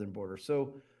at the southern border.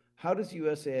 So how does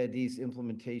USAID's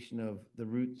implementation of the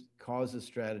root causes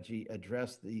strategy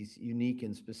address these unique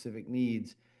and specific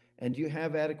needs? And do you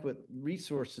have adequate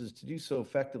resources to do so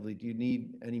effectively? Do you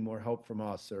need any more help from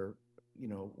us, or, you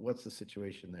know, what's the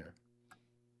situation there?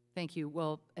 Thank you.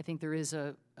 Well, I think there is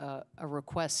a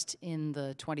request in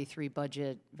the 23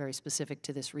 budget very specific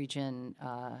to this region,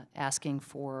 asking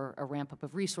for a ramp up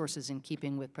of resources in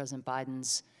keeping with President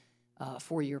Biden's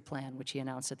 4-year plan, which he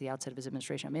announced at the outset of his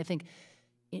administration. I mean, I think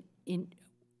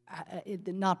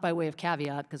not by way of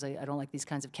caveat, because I don't like these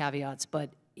kinds of caveats, but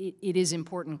it is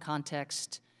important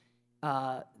context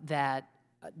that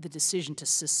the decision to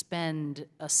suspend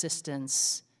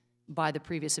assistance by the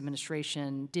previous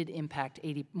administration did impact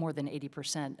more than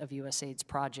 80% of USAID's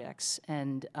projects,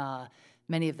 and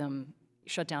many of them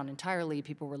shut down entirely.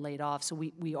 People were laid off, so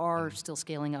we are still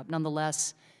scaling up.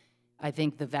 Nonetheless, I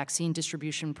think the vaccine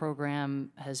distribution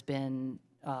program has been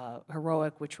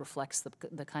heroic, which reflects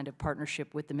the kind of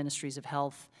partnership with the ministries of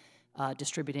health,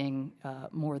 distributing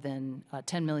more than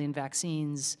 10 million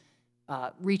vaccines,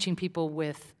 reaching people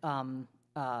with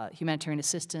humanitarian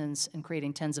assistance, and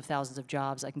creating tens of thousands of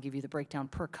jobs. I can give you the breakdown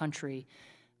per country.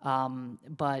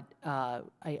 But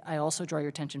I also draw your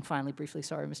attention, finally, briefly,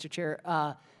 sorry, Mr. Chair,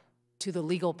 to the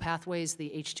legal pathways.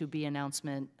 The H-2B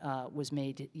announcement was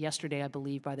made yesterday, I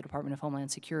believe, by the Department of Homeland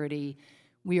Security.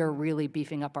 We are really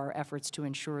beefing up our efforts to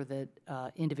ensure that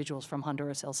individuals from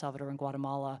Honduras, El Salvador, and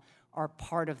Guatemala are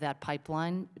part of that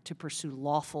pipeline to pursue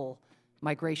lawful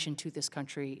migration to this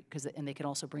country, and they can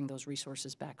also bring those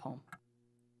resources back home.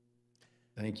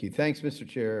 Thank you. Thanks, Mr.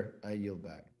 Chair. I yield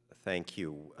back. Thank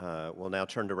you. We'll now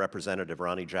turn to Representative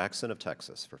Ronnie Jackson of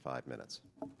Texas for 5 minutes.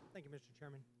 Thank you, Mr.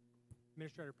 Chairman.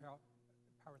 Administrator Power,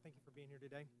 thank you for being here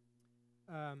today.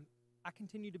 I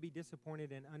continue to be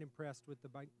disappointed and unimpressed with the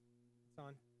bike. It's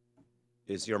on.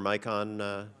 Is your mic on,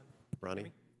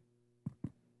 Ronnie?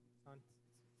 On.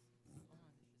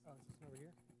 Oh, is this over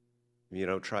here? You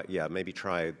know, yeah, maybe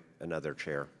try another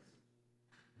chair.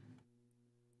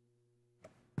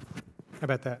 How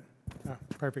about that? Oh,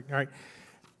 perfect. All right.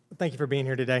 Thank you for being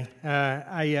here today.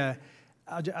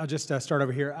 I'll just start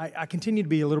over here. I continue to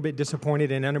be a little bit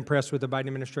disappointed and unimpressed with the Biden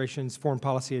administration's foreign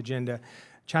policy agenda.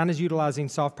 China's utilizing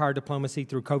soft power diplomacy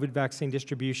through COVID vaccine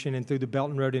distribution and through the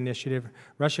Belt and Road Initiative.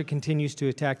 Russia continues to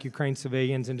attack Ukraine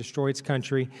civilians and destroy its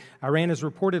country. Iran is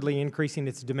reportedly increasing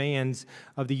its demands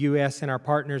of the U.S. and our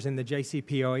partners in the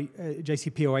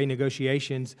JCPOA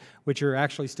negotiations, which are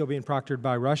actually still being proctored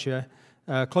by Russia.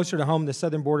 Closer to home, the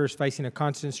southern border is facing a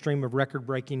constant stream of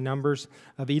record-breaking numbers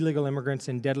of illegal immigrants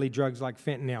and deadly drugs like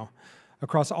fentanyl.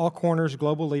 Across all corners,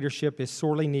 global leadership is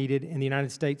sorely needed, and the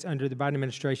United States under the Biden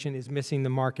administration is missing the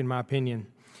mark, in my opinion.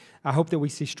 I hope that we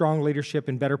see strong leadership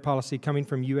and better policy coming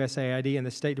from USAID and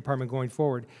the State Department going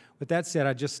forward. With that said,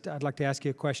 I'd like to ask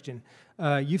you a question.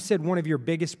 You've said one of your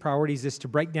biggest priorities is to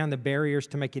break down the barriers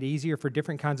to make it easier for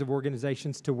different kinds of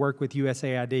organizations to work with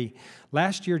USAID.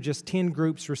 Last year, just 10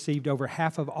 groups received over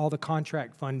half of all the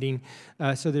contract funding,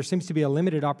 so there seems to be a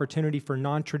limited opportunity for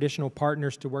non-traditional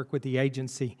partners to work with the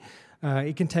agency.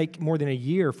 It can take more than a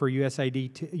year for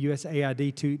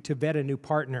USAID to vet a new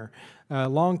partner.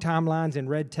 Long timelines and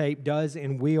red tape does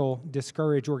and will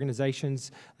discourage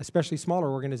organizations, especially smaller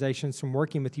organizations, from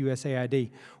working with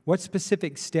USAID. What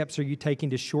specific steps are you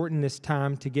taking to shorten this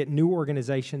time to get new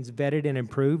organizations vetted and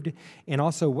improved? And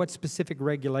also, what specific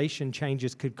regulation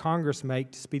changes could Congress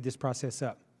make to speed this process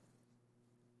up?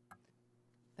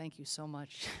 Thank you so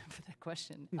much for that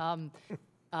question.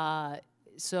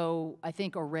 So I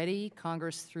think already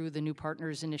Congress, through the New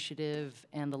Partners Initiative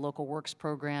and the Local Works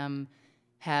Program,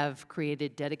 have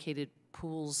created dedicated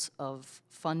pools of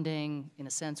funding in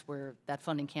a sense where that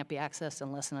funding can't be accessed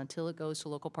unless and until it goes to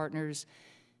local partners.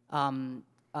 I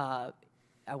want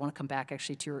to come back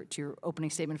actually to your opening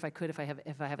statement if I could, if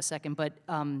I have a second. But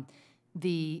I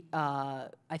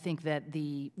think that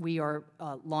we are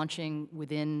launching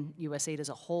within USAID as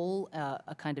a whole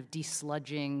a kind of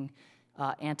desludging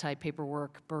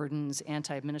anti-paperwork burdens,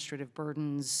 anti-administrative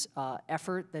burdens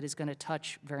effort that is going to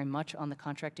touch very much on the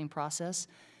contracting process,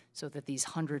 so that these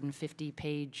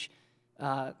 150-page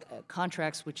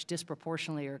contracts, which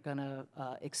disproportionately are going to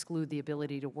exclude the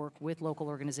ability to work with local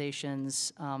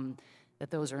organizations,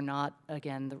 that those are not,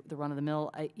 again, the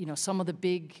run-of-the-mill. Some of the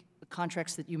big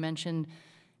contracts that you mentioned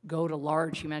go to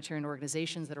large humanitarian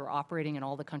organizations that are operating in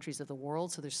all the countries of the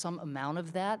world. So there's some amount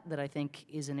of that I think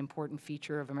is an important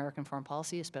feature of American foreign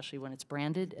policy, especially when it's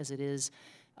branded, as it is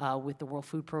with the World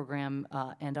Food Program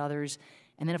and others.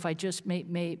 And then if I just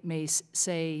may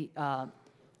say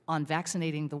on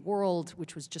vaccinating the world,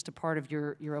 which was just a part of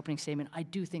your opening statement, I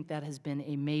do think that has been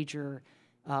a major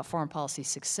foreign policy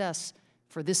success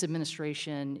for this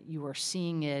administration. You are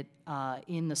seeing it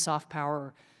in the soft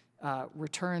power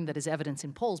return that is evidence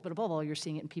in polls, but above all, you're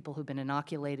seeing it in people who've been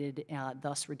inoculated,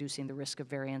 thus reducing the risk of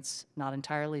variants, not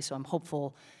entirely. So I'm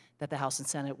hopeful that the House and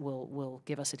Senate will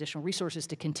give us additional resources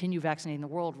to continue vaccinating the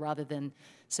world, rather than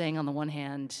saying on the one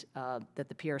hand that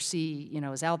the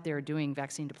PRC is out there doing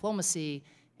vaccine diplomacy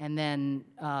and then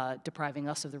depriving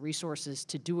us of the resources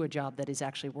to do a job that is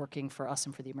actually working for us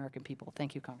and for the American people.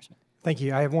 Thank you, Congressman. Thank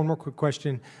you. I have one more quick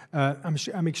question.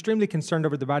 I'm extremely concerned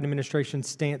over the Biden administration's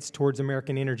stance towards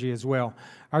American energy as well.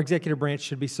 Our executive branch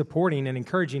should be supporting and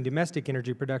encouraging domestic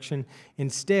energy production.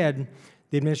 Instead,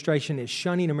 the administration is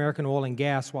shunning American oil and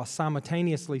gas while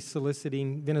simultaneously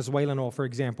soliciting Venezuelan oil, for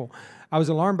example. I was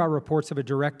alarmed by reports of a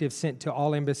directive sent to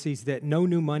all embassies that no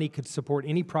new money could support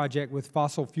any project with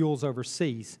fossil fuels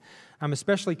overseas. I'm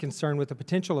especially concerned with the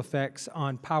potential effects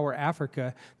on Power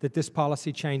Africa that this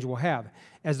policy change will have.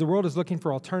 As the world is looking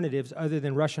for alternatives other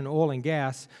than Russian oil and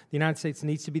gas, the United States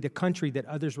needs to be the country that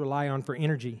others rely on for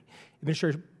energy.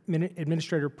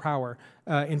 Administrator Power,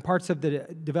 in parts of the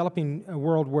developing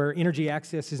world where energy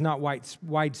access is not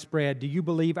widespread, do you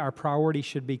believe our priority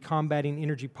should be combating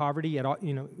energy poverty at all,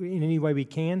 in any way we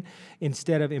can,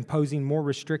 instead of imposing more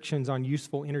restrictions on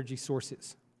useful energy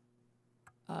sources?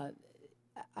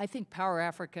 I think Power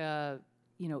Africa,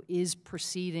 is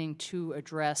proceeding to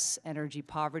address energy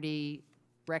poverty,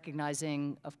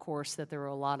 recognizing, of course, that there are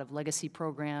a lot of legacy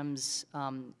programs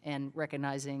and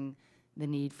recognizing the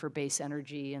need for base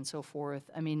energy and so forth.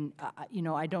 I mean,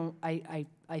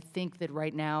 I think that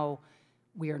right now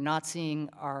we are not seeing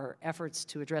our efforts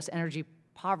to address energy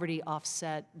poverty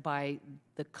offset by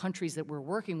the countries that we're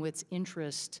working with's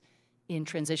interest in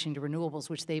transitioning to renewables,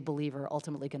 which they believe are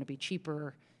ultimately going to be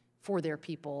cheaper for their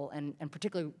people, and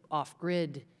particularly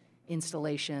off-grid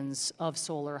installations of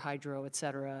solar, hydro, et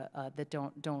cetera, that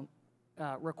don't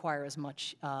require as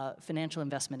much financial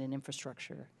investment in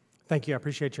infrastructure. Thank you. I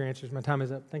appreciate your answers. My time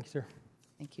is up. Thank you, sir.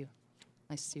 Thank you.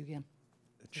 Nice to see you again.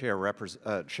 Chair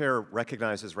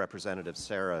recognizes Representative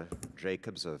Sarah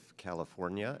Jacobs of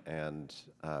California and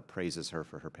praises her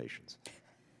for her patience.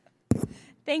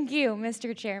 Thank you,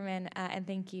 Mr. Chairman, and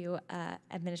thank you,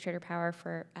 Administrator Power,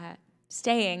 for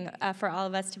staying for all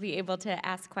of us to be able to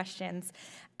ask questions.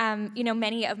 You know,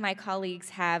 many of my colleagues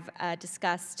have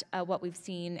discussed what we've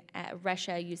seen,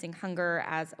 Russia using hunger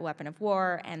as a weapon of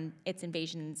war and its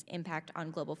invasion's impact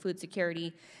on global food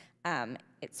security.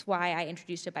 It's why I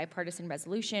introduced a bipartisan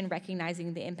resolution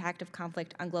recognizing the impact of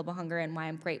conflict on global hunger and why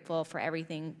I'm grateful for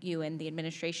everything you and the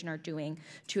administration are doing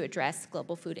to address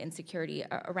global food insecurity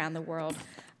around the world.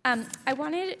 I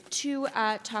wanted to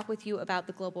talk with you about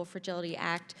the Global Fragility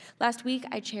Act. Last week,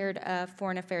 I chaired a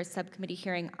Foreign Affairs Subcommittee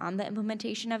hearing on the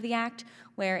implementation of the Act,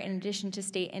 where in addition to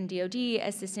State and DoD,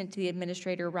 Assistant to the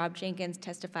Administrator Rob Jenkins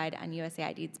testified on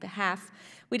USAID's behalf.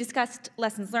 We discussed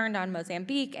lessons learned on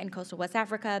Mozambique and coastal West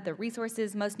Africa, the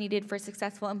resources most needed for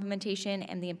successful implementation,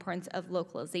 and the importance of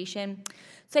localization.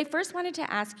 So I first wanted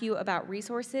to ask you about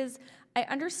resources. I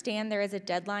understand there is a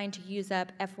deadline to use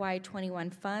up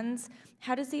FY21 funds.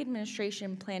 How does the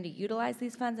administration plan to utilize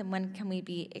these funds, and when can we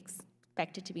be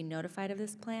expected to be notified of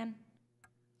this plan?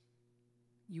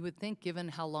 You would think, given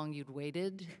how long you'd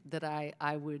waited, that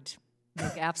I would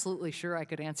make absolutely sure I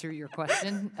could answer your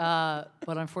question, but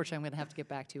unfortunately, I'm going to have to get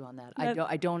back to you on that.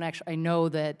 I don't actually. I know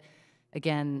that,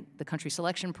 again, the country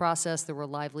selection process. There were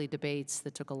lively debates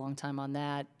that took a long time on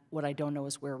that. What I don't know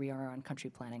is where we are on country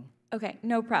planning. Okay,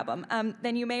 no problem.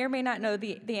 Then you may or may not know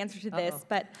the answer to this,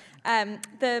 but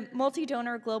the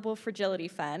Multi-Donor Global Fragility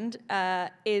Fund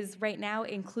is right now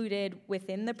included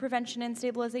within the Prevention and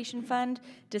Stabilization Fund,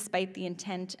 despite the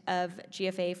intent of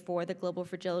GFA for the Global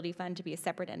Fragility Fund to be a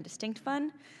separate and distinct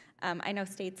fund. I know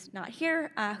State's not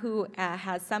here who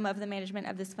has some of the management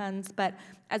of this funds, but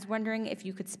I was wondering if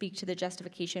you could speak to the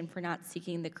justification for not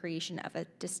seeking the creation of a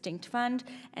distinct fund,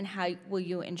 and how will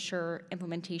you ensure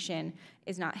implementation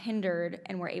is not hindered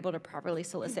and we're able to properly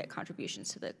solicit contributions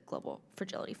to the Global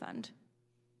Fragility Fund?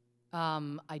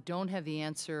 I don't have the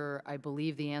answer. I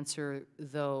believe the answer,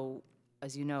 though,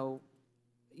 as you know,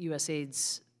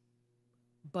 USAID's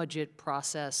budget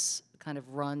process kind of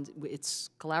runs, it's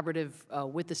collaborative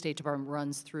with the State Department,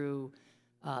 runs through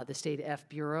the State F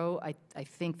Bureau. I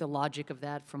think the logic of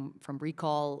that from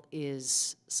recall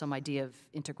is some idea of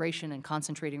integration and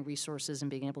concentrating resources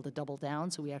and being able to double down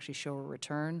so we actually show a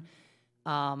return.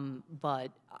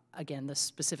 But again, the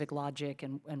specific logic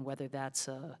and whether that's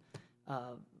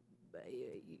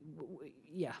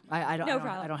yeah, I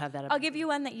don't have that. I'll give you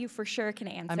one that you for sure can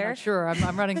answer. I'm not sure.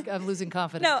 I'm losing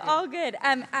confidence. No, all good.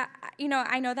 You know,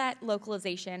 I know that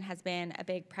localization has been a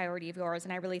big priority of yours,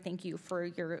 and I really thank you for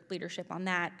your leadership on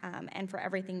that and for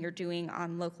everything you're doing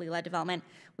on locally led development.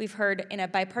 We've heard in a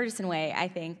bipartisan way, I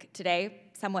think, today,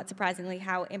 somewhat surprisingly,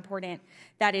 how important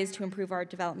that is to improve our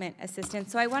development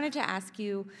assistance. So I wanted to ask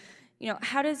you, you know,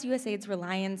 how does USAID's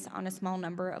reliance on a small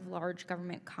number of large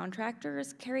government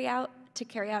contractors carry out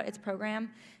its program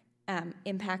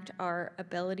impact our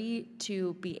ability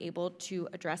to be able to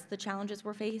address the challenges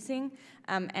we're facing?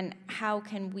 And how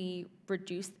can we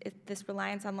reduce this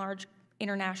reliance on large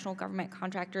international government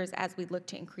contractors as we look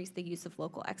to increase the use of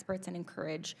local experts and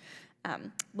encourage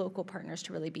local partners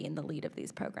to really be in the lead of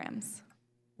these programs?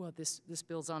 Well, this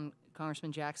builds on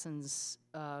Congressman Jackson's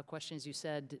question, as you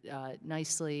said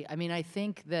nicely. I mean, I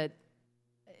think that,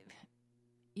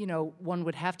 you know, one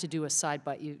would have to do a side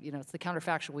by, you know, it's the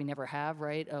counterfactual we never have,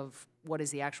 right, of what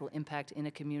is the actual impact in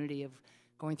a community of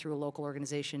going through a local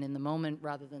organization in the moment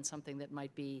rather than something that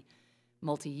might be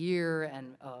multi-year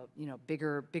and, you know,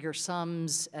 bigger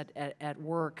sums at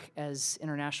work as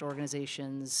international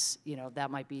organizations. You know, that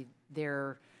might be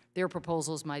their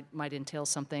proposals might entail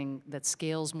something that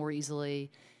scales more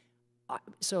easily.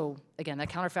 So again, that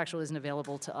counterfactual isn't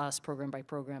available to us program by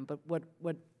program, but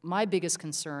what my biggest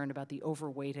concern about the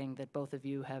overweighting that both of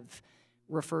you have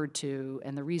referred to,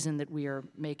 and the reason that we are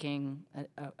making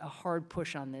a hard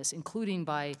push on this, including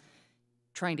by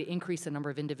trying to increase the number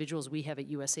of individuals we have at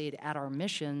USAID at our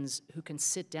missions who can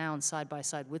sit down side by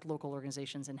side with local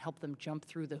organizations and help them jump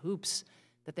through the hoops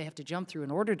that they have to jump through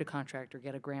in order to contract or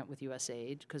get a grant with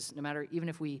USAID, because no matter, even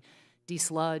if we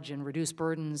desludge and reduce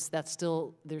burdens, that's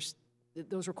still,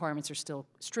 those requirements are still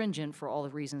stringent for all the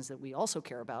reasons that we also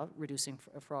care about, reducing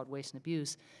fraud, waste, and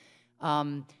abuse.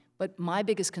 But my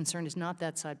biggest concern is not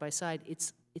that side by side,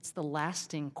 it's the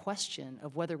lasting question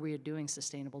of whether we are doing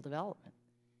sustainable development.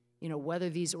 You know, whether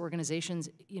these organizations,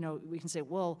 you know, we can say,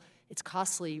 well, it's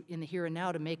costly in the here and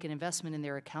now to make an investment in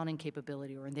their accounting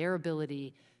capability or in their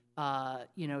ability,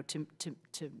 you know,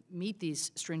 to meet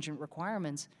these stringent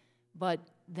requirements. But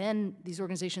then these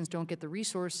organizations don't get the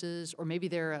resources, or maybe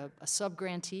they're a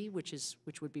sub-grantee, which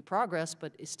would be progress,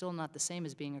 but is still not the same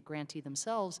as being a grantee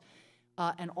themselves.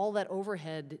 And all that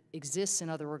overhead exists in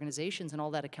other organizations and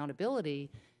all that accountability,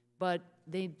 but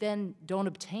they then don't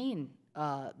obtain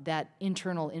that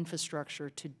internal infrastructure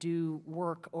to do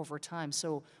work over time.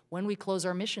 So when we close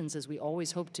our missions, as we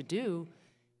always hope to do,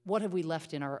 what have we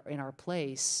left in our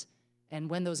place? And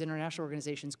when those international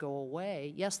organizations go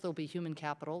away, yes, there'll be human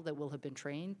capital that will have been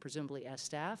trained, presumably as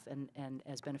staff and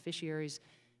as beneficiaries,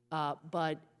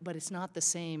 but it's not the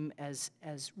same as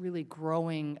really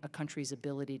growing a country's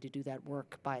ability to do that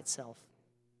work by itself.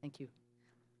 Thank you.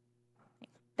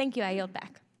 Thank you. I yield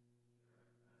back.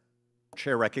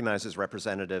 Chair recognizes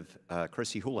Representative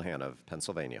Chrissy Houlihan of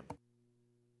Pennsylvania.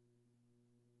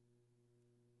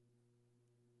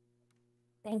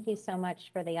 Thank you so much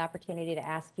for the opportunity to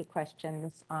ask you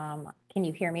questions. Can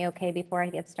you hear me okay before I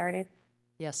get started?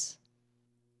 Yes.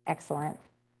 Excellent.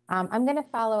 I'm going to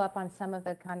follow up on some of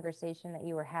the conversation that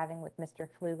you were having with Mr.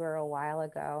 Pfluger a while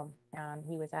ago.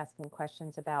 He was asking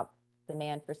questions about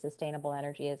demand for sustainable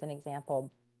energy as an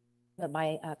example. But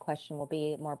my question will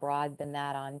be more broad than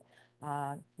that on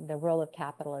the role of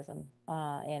capitalism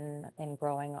in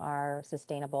growing our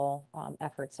sustainable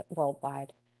efforts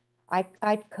worldwide.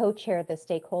 I co-chair the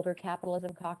Stakeholder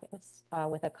Capitalism Caucus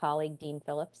with a colleague, Dean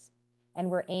Phillips, and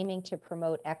we're aiming to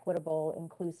promote equitable,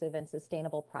 inclusive, and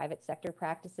sustainable private sector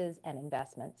practices and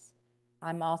investments.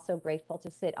 I'm also grateful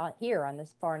to sit here on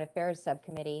this Foreign Affairs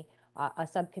Subcommittee, a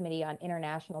subcommittee on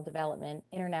international development,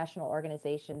 international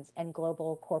organizations, and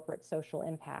global corporate social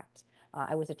impact.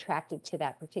 I was attracted to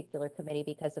that particular committee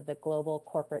because of the global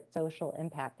corporate social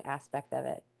impact aspect of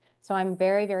it. So I'm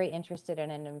very, very interested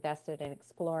in and invested in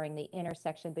exploring the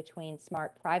intersection between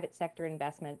smart private sector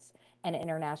investments and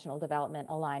international development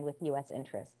aligned with U.S.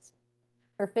 interests.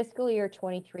 For fiscal year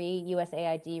 23,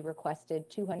 USAID requested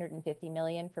 $250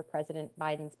 million for President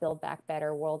Biden's Build Back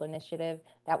Better World Initiative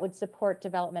that would support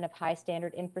development of high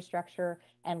standard infrastructure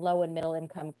and low and middle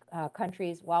income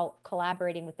countries while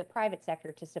collaborating with the private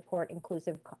sector to support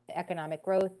inclusive economic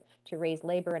growth, to raise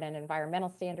labor and environmental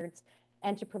standards,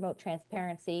 and to promote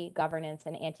transparency, governance,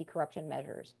 and anti-corruption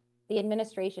measures. The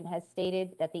administration has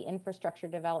stated that the infrastructure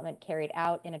development carried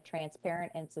out in a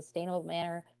transparent and sustainable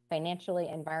manner, financially,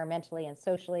 environmentally, and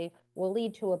socially, will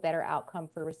lead to a better outcome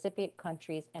for recipient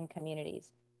countries and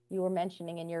communities. You were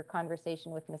mentioning in your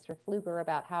conversation with Mr. Pfluger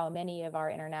about how many of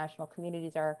our international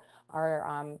communities are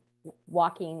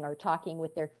walking or talking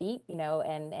with their feet, you know,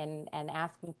 and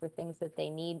asking for things that they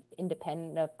need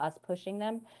independent of us pushing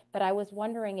them. But I was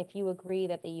wondering if you agree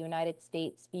that the United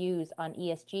States views on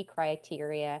ESG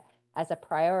criteria as a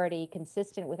priority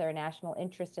consistent with our national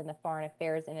interest in the foreign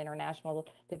affairs and international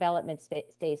development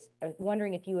states. I was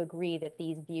wondering if you agree that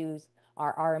these views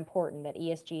are important, that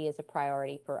ESG is a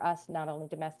priority for us, not only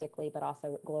domestically, but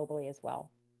also globally as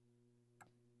well.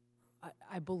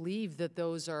 I believe that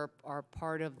those are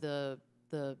part of the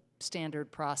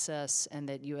standard process, and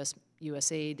that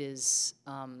USAID is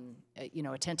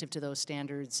attentive to those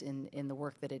standards in the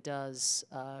work that it does,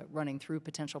 running through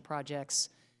potential projects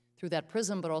through that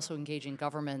prism, but also engaging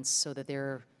governments so that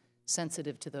they're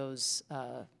sensitive to those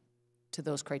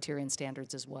criteria and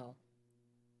standards as well.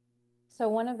 So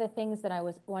one of the things that I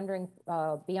was wondering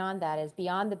beyond that is,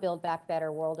 beyond the Build Back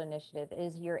Better World Initiative,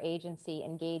 is your agency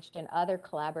engaged in other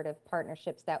collaborative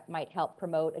partnerships that might help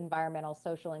promote environmental,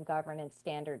 social, and governance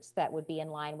standards that would be in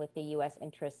line with the U.S.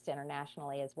 interests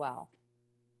internationally as well?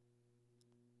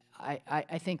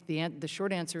 I think the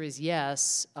short answer is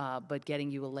yes, but getting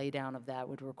you a laydown of that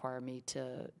would require me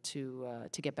to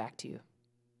get back to you.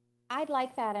 I'd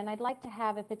like that, and I'd like to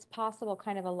have, if it's possible,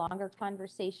 kind of a longer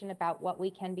conversation about what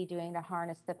we can be doing to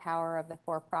harness the power of the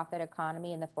for-profit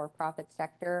economy and the for-profit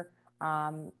sector,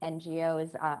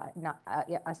 NGOs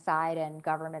aside and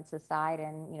governments aside,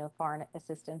 and foreign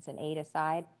assistance and aid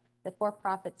aside. The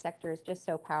for-profit sector is just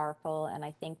so powerful, and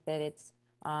I think that it's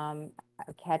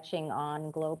catching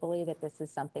on globally, that this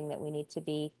is something that we need to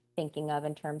be thinking of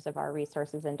in terms of our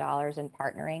resources and dollars and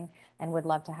partnering, and would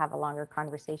love to have a longer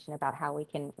conversation about how we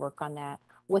can work on that.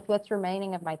 With what's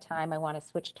remaining of my time, I want to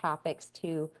switch topics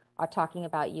to talking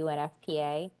about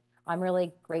UNFPA. I'm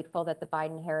really grateful that the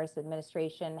Biden-Harris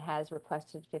administration has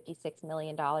requested $56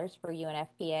 million for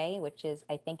UNFPA, which is,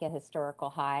 I think, a historical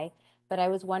high. But I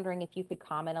was wondering if you could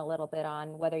comment a little bit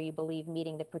on whether you believe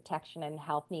meeting the protection and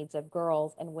health needs of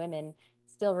girls and women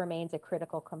still remains a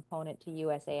critical component to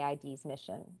USAID's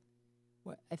mission.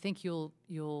 Well, I think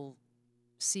you'll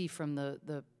see from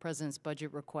the president's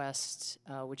budget request,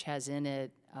 which has in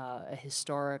it a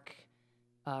historic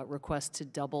request to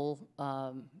double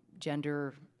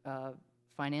gender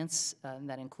finance, and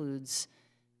that includes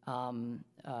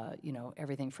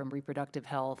everything from reproductive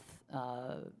health,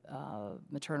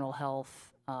 maternal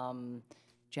health,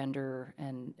 gender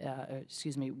and,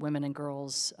 women and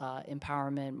girls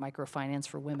empowerment, microfinance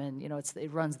for women.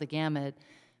 It runs the gamut,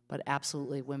 but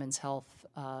absolutely women's health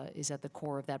is at the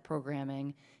core of that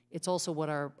programming. It's also what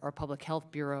our Public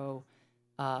Health Bureau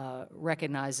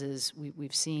recognizes.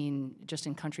 We've seen just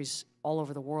in countries all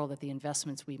over the world that the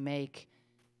investments we make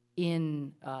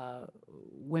in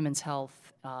women's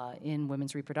health, in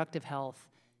women's reproductive health,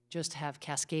 just have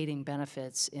cascading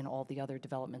benefits in all the other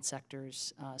development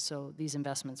sectors. So these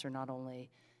investments are not only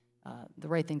the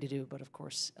right thing to do, but of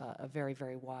course, a very,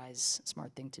 very wise,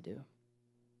 smart thing to do.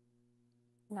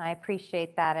 I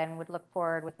appreciate that and would look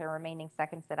forward with the remaining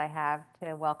seconds that I have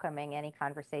to welcoming any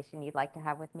conversation you'd like to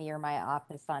have with me or my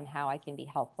office on how I can be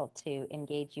helpful to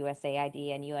engage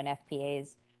USAID and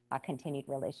UNFPA's continued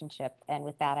relationship. And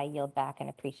with that, I yield back and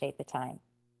appreciate the time.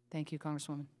 Thank you,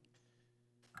 Congresswoman.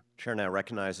 Chair now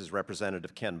recognizes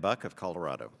Representative Ken Buck of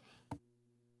Colorado.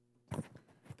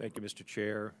 Thank you, Mr.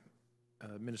 Chair.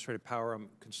 Administrative Power, I'm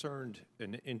concerned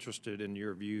and interested in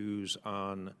your views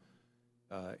on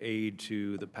aid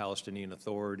to the Palestinian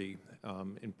Authority,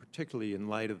 and particularly in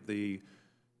light of the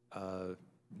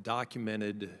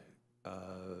documented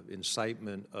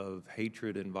incitement of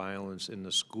hatred and violence in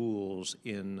the schools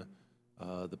in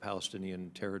the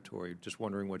Palestinian territory. Just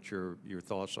wondering what your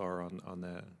thoughts are on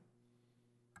that.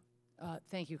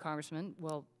 Thank you, Congressman.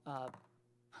 Well,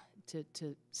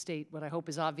 to state what I hope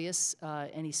is obvious,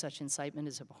 any such incitement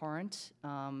is abhorrent,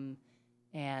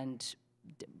 and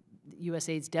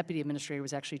USAID's deputy administrator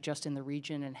was actually just in the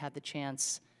region and had the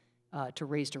chance to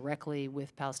raise directly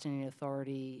with Palestinian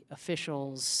Authority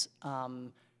officials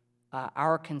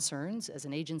our concerns as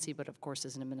an agency, but of course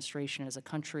as an administration, as a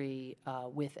country,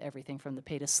 with everything from the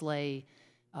Pay to Slay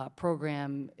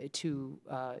program to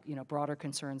broader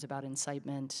concerns about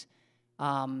incitement.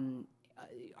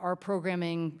 Our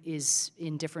programming is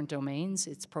in different domains.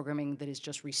 It's programming that is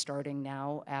just restarting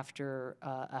now after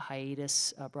a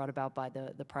hiatus brought about by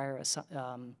the prior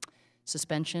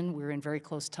suspension. We're in very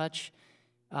close touch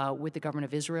with the government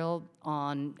of Israel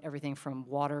on everything from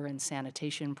water and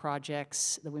sanitation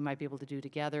projects that we might be able to do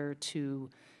together to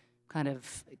kind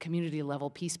of community level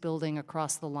peace building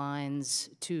across the lines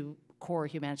to core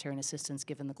humanitarian assistance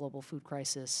given the global food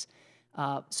crisis.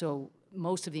 So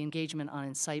most of the engagement on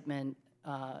incitement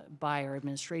by our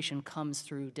administration comes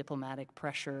through diplomatic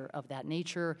pressure of that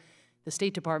nature. The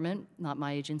State Department, not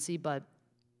my agency, but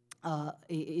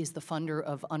is the funder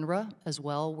of UNRWA as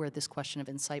well, where this question of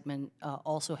incitement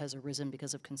also has arisen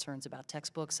because of concerns about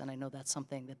textbooks, and I know that's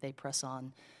something that they press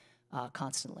on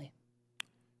constantly.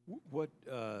 What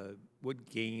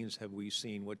gains have we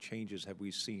seen, what changes have we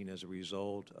seen as a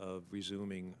result of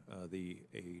resuming the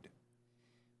aid?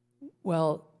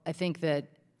 Well, I think that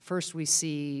first we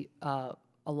see a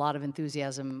lot of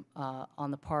enthusiasm on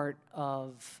the part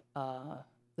of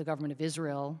the government of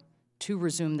Israel to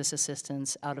resume this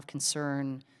assistance out of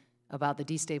concern about the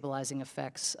destabilizing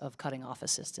effects of cutting off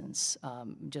assistance.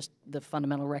 Just the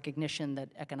fundamental recognition that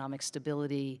economic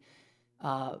stability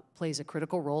plays a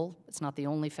critical role. It's not the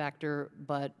only factor,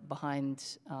 but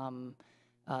behind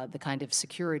the kind of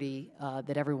security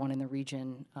that everyone in the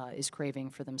region is craving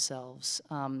for themselves.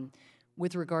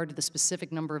 With regard to the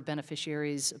specific number of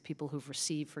beneficiaries of people who've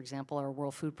received, for example, our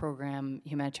World Food Program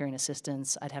humanitarian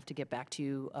assistance, I'd have to get back to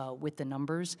you with the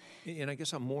numbers. And I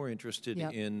guess I'm more interested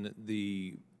in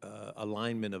the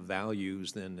alignment of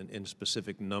values than in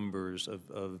specific numbers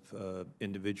of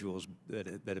individuals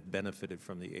that have benefited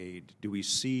from the aid. Do we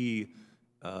see,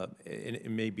 and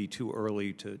it may be too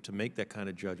early to make that kind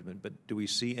of judgment, but do we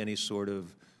see any sort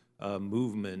of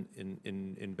movement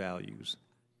in values?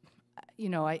 You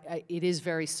know, it is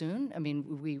very soon. I mean,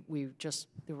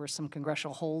 there were some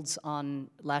congressional holds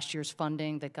on last year's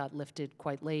funding that got lifted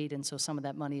quite late, and so some of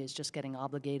that money is just getting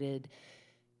obligated.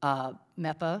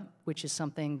 MEPA, which is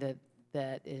something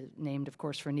that is named, of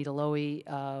course, for Nita Lowy,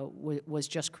 was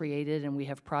just created, and we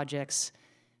have projects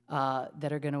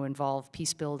that are going to involve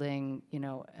peace building, you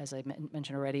know, as I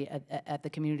mentioned already, at the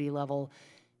community level.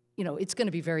 You know, it's going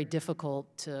to be very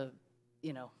difficult to,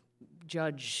 you know,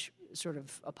 judge sort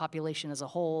of a population as a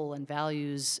whole and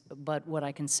values, but what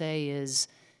I can say is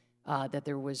that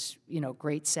there was, you know,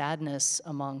 great sadness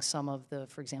among some of the,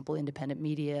 for example, independent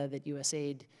media that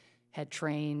USAID had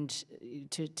trained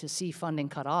to see funding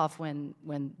cut off when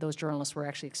those journalists were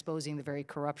actually exposing the very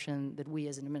corruption that we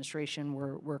as an administration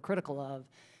were critical of.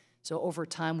 So over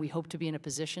time, we hope to be in a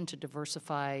position to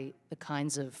diversify the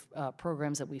kinds of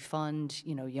programs that we fund,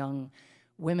 you know, young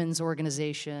women's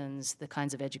organizations, the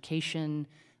kinds of education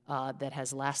that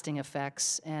has lasting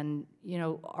effects. And, you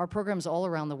know, our programs all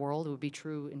around the world, it would be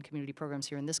true in community programs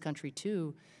here in this country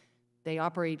too, they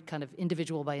operate kind of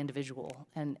individual by individual.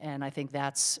 And I think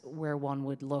that's where one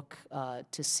would look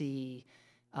to see,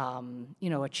 you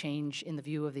know, a change in the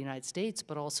view of the United States,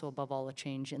 but also above all, a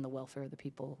change in the welfare of the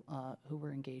people who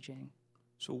we're engaging.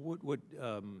 So what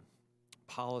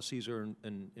policies are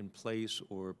in place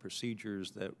or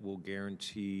procedures that will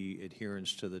guarantee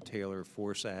adherence to the Taylor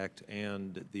Force Act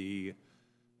and the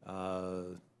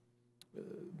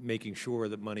making sure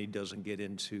that money doesn't get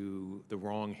into the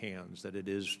wrong hands, that it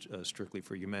is strictly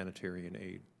for humanitarian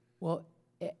aid? Well,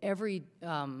 every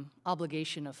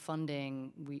obligation of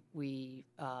funding, we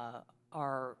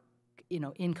are, you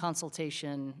know, in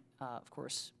consultation, of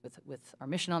course, with our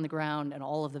mission on the ground and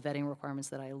all of the vetting requirements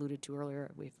that I alluded to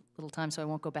earlier. We have little time, so I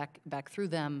won't go back through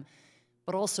them.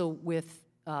 But also with,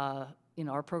 you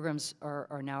know, our programs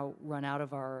are now run out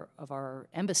of our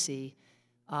embassy.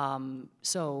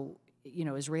 So, you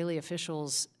know, Israeli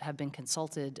officials have been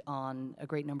consulted on a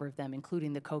great number of them,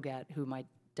 including the COGAT, who our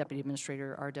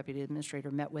deputy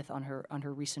administrator met with on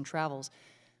her recent travels.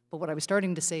 But what I was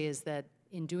starting to say is that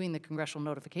in doing the congressional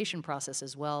notification process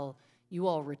as well, you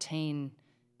all retain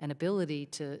an ability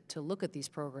to look at these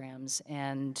programs.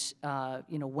 And,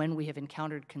 you know, when we have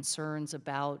encountered concerns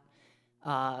about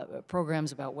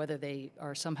programs, about whether they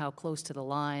are somehow close to the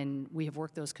line, we have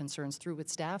worked those concerns through with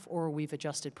staff, or we've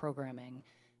adjusted programming.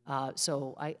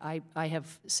 So I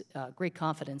have great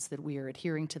confidence that we are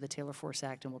adhering to the Taylor Force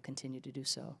Act and will continue to do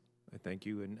so. Thank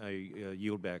you, and I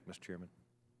yield back, Mr. Chairman.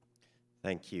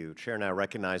 Thank you. Chair now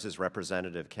recognizes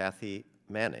Representative Kathy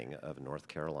Manning of North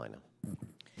Carolina.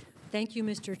 Thank you,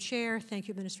 Mr. Chair. Thank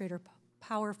you, Administrator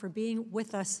Power, for being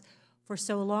with us for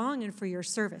so long and for your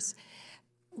service.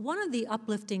 One of the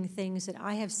uplifting things that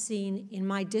I have seen in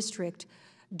my district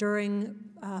during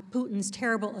Putin's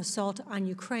terrible assault on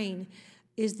Ukraine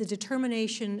is the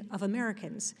determination of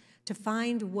Americans to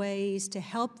find ways to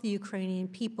help the Ukrainian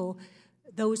people,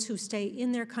 those who stay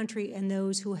in their country and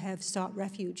those who have sought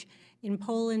refuge in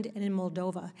Poland and in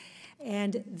Moldova.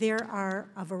 And there are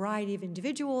a variety of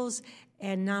individuals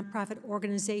and nonprofit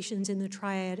organizations in the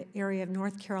Triad area of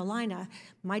North Carolina,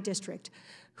 my district,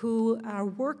 who are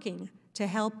working to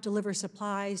help deliver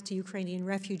supplies to Ukrainian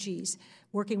refugees,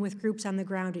 working with groups on the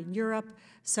ground in Europe,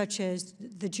 such as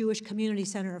the Jewish Community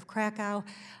Center of Krakow.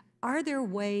 Are there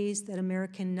ways that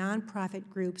American nonprofit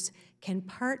groups can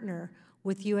partner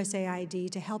with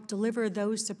USAID to help deliver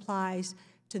those supplies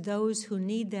to those who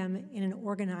need them in an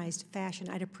organized fashion?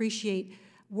 I'd appreciate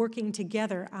working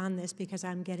together on this because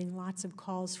I'm getting lots of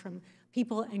calls from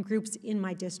people and groups in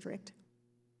my district.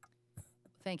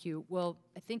 Thank you. Well,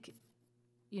 I think,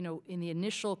 you know, in the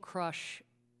initial crush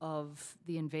of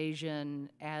the invasion,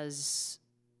 as,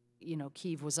 you know,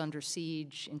 Kyiv was under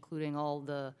siege, including all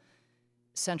the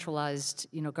centralized,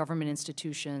 you know, government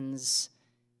institutions,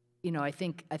 you know, I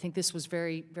think this was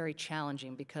very, very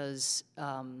challenging because,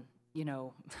 you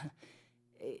know,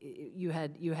 you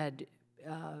had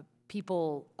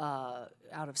people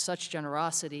out of such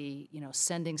generosity, you know,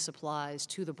 sending supplies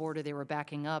to the border they were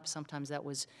backing up. Sometimes that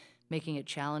was making it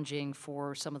challenging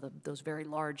for some of those very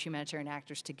large humanitarian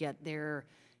actors to get their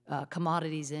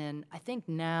commodities in. I think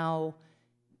now,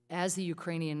 as the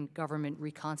Ukrainian government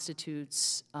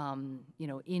reconstitutes, you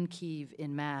know, in Kyiv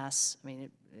en masse, I mean,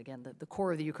 again, the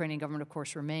core of the Ukrainian government, of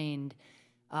course, remained.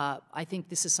 I think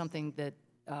this is something that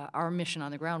our mission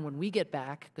on the ground, when we get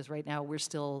back, because right now we're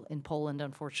still in Poland,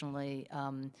 unfortunately,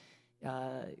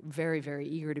 very, very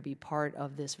eager to be part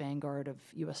of this vanguard of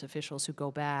U.S. officials who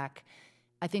go back.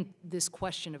 I think this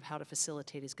question of how to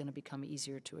facilitate is going to become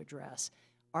easier to address.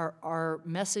 Our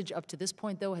message up to this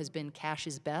point, though, has been cash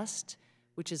is best,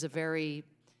 which is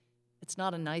it's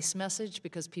not a nice message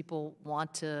because people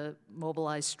want to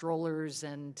mobilize strollers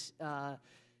and,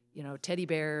 you know, teddy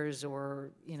bears or,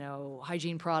 you know,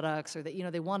 hygiene products, or that, you know,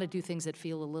 they want to do things that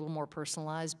feel a little more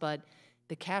personalized, but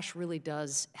the cash really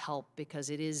does help because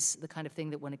it is the kind of thing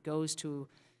that when it goes to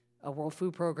a World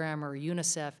Food Program or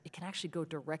UNICEF, it can actually go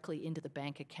directly into the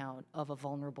bank account of a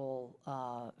vulnerable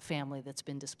family that's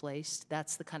been displaced.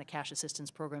 That's the kind of cash assistance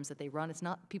programs that they run. It's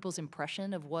not people's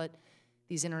impression of what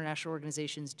these international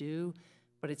organizations do,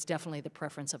 but it's definitely the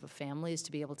preference of a family is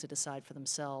to be able to decide for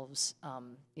themselves,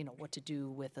 you know, what to do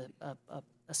with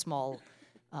a small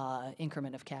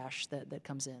increment of cash that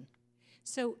comes in.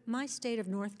 So my state of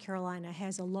North Carolina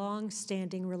has a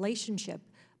long-standing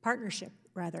partnership,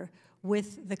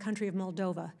 with the country of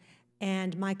Moldova.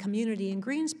 And my community in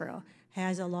Greensboro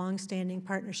has a long-standing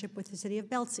partnership with the city of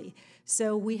Beltsy.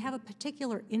 So we have a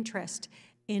particular interest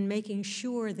in making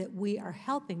sure that we are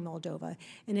helping Moldova.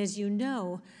 And as you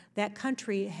know, that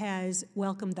country has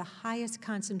welcomed the highest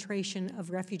concentration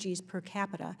of refugees per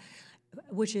capita,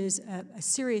 which is a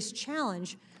serious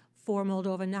challenge for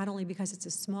Moldova, not only because it's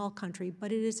a small country,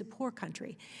 but it is a poor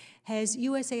country. Has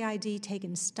USAID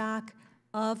taken stock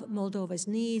of Moldova's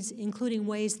needs, including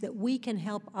ways that we can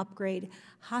help upgrade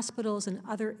hospitals and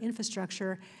other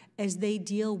infrastructure as they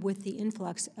deal with the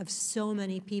influx of so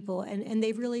many people? And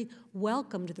they've really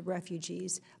welcomed the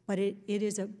refugees, but it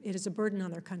is a burden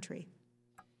on their country.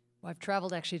 Well, I've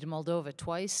traveled actually to Moldova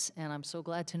twice, and I'm so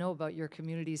glad to know about your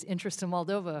community's interest in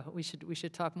Moldova. We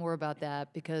should talk more about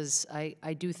that, because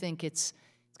I do think it's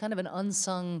kind of an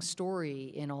unsung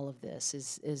story in all of this,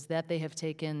 is that they have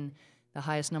taken the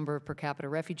highest number of per capita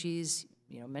refugees.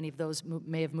 You know, many of those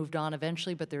may have moved on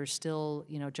eventually, but there's still,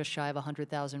 you know, just shy of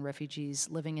 100,000 refugees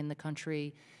living in the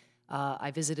country.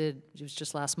 I visited, it was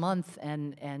just last month,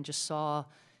 and just saw,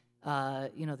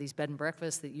 you know, these bed and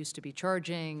breakfasts that used to be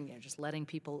charging, you know, just letting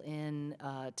people in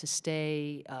to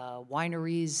stay,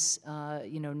 wineries,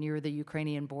 you know, near the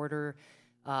Ukrainian border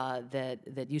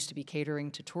that used to be catering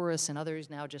to tourists, and others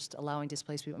now just allowing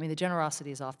displaced people. I mean, the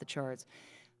generosity is off the charts.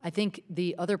 I think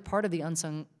the other part of the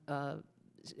unsung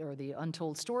or the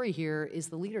untold story here is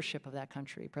the leadership of that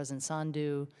country. President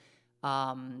Sandu,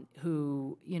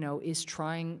 who, you know, is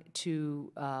trying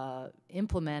to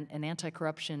implement an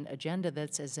anti-corruption agenda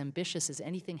that's as ambitious as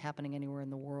anything happening anywhere in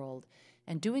the world,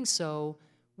 and doing so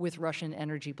with Russian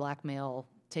energy blackmail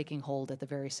taking hold at the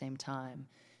very same time.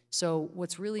 So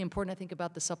what's really important, I think,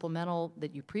 about the supplemental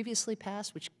that you previously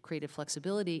passed, which created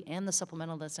flexibility, and the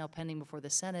supplemental that's now pending before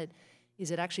the Senate, is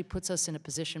it actually puts us in a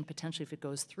position, potentially if it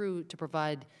goes through, to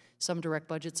provide some direct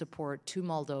budget support to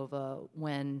Moldova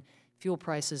when fuel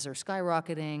prices are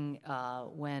skyrocketing,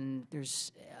 when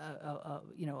there's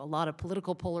you know, a lot of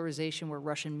political polarization, where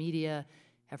Russian media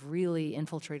have really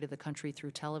infiltrated the country through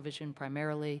television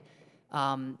primarily.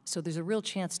 So there's a real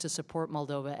chance to support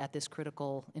Moldova at this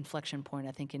critical inflection point,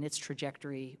 I think, in its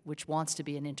trajectory, which wants to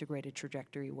be an integrated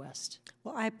trajectory west.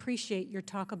 Well, I appreciate your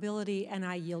talkability, and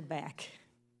I yield back.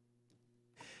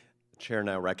 Chair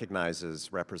now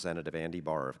recognizes Representative Andy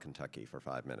Barr of Kentucky for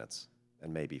 5 minutes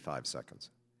and maybe 5 seconds.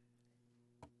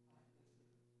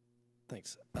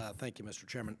 Thanks. Thank you, Mr.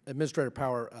 Chairman. Administrator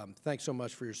Power, thanks so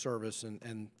much for your service,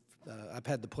 and I've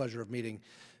had the pleasure of meeting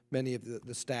many of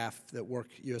the staff that work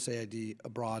USAID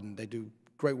abroad, and they do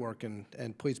great work,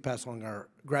 and please pass along our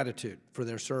gratitude for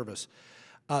their service.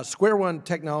 Square One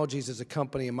Technologies is a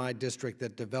company in my district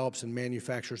that develops and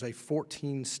manufactures a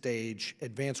 14-stage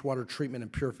advanced water treatment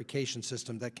and purification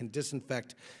system that can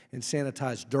disinfect and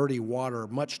sanitize dirty water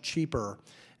much cheaper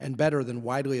and better than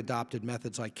widely adopted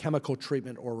methods like chemical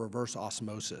treatment or reverse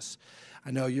osmosis.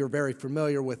 I know you're very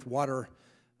familiar with water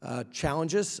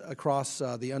challenges across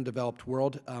the undeveloped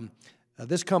world.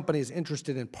 This company is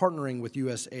interested in partnering with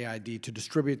USAID to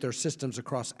distribute their systems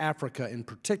across Africa in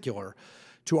particular,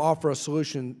 to offer a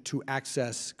solution to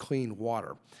access clean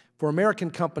water. For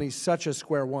American companies such as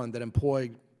Square One that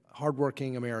employ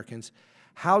hardworking Americans,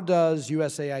 how does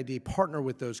USAID partner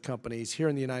with those companies here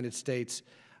in the United States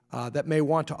that may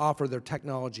want to offer their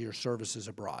technology or services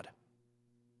abroad?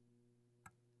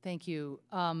 Thank you.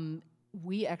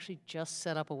 We actually just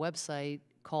set up a website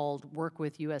called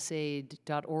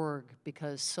workwithusaid.org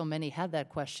because so many had that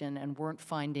question and weren't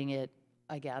finding it,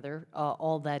 I gather,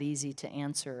 all that easy to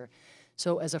answer.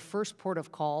 So as a first port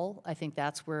of call, I think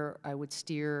that's where I would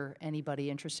steer anybody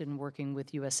interested in working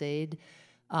with USAID.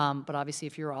 But obviously,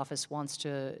 if your office wants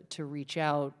to reach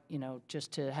out, you know,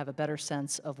 just to have a better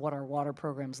sense of what our water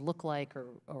programs look like,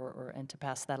 and to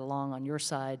pass that along on your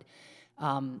side,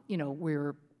 you know,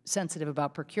 we're sensitive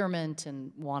about procurement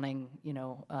and wanting, you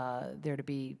know, there to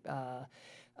be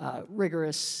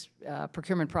rigorous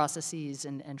procurement processes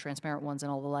and transparent ones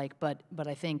and all the like. But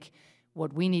I think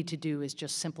what we need to do is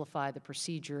just simplify the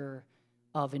procedure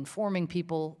of informing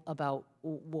people about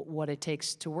what it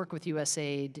takes to work with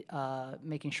USAID,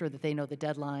 making sure that they know the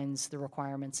deadlines, the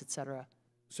requirements, et cetera.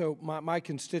 So my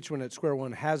constituent at Square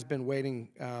One has been waiting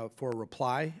for a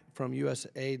reply from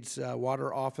USAID's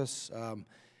water office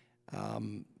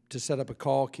to set up a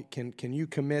call. Can you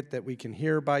commit that we can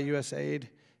hear by USAID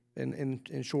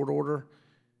in short order?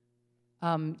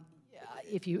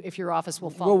 If your office will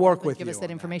follow we'll work up with give you us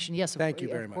that information, yes, Thank you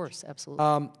very much. Of course,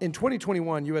 absolutely. In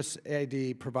 2021,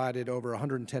 USAID provided over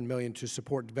 $110 million to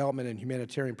support development and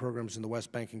humanitarian programs in the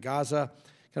West Bank and Gaza.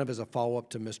 kind of as a follow-up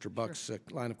to Mr. Buck's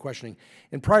line of questioning.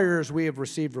 In prior years, we have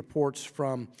received reports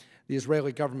from the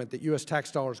Israeli government that U.S.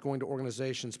 tax dollars going to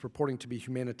organizations purporting to be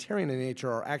humanitarian in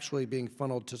nature are actually being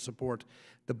funneled to support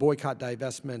the boycott,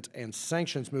 divestment, and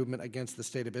sanctions movement against the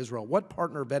State of Israel. What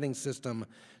partner vetting system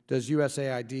does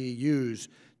USAID use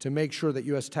to make sure that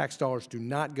U.S. tax dollars do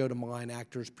not go to malign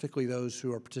actors, particularly those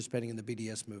who are participating in the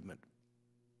BDS movement?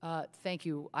 Thank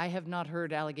you. I have not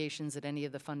heard allegations that any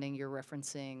of the funding you're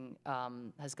referencing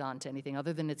has gone to anything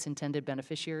other than its intended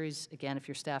beneficiaries. Again, if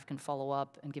your staff can follow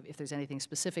up and give if there's anything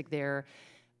specific there.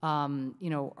 You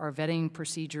know, our vetting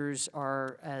procedures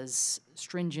are as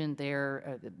stringent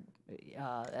there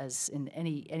as in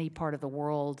any part of the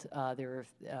world. There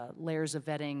are layers of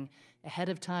vetting ahead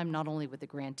of time, not only with the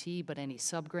grantee, but any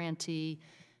sub-grantee.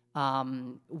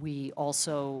 We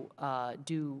also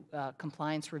do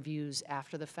compliance reviews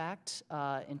after the fact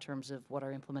in terms of what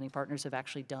our implementing partners have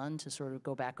actually done to sort of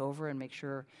go back over and make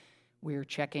sure we're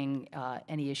checking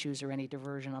any issues or any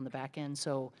diversion on the back end.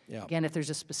 So again, if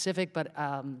there's a specific, but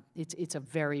it's a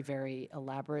very, very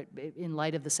elaborate, in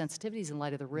light of the sensitivities, in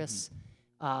light of the risks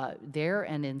there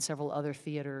and in several other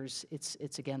theaters,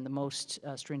 it's again the most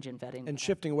stringent vetting. And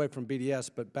shifting away from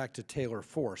BDS, but back to Taylor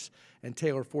Force and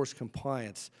Taylor Force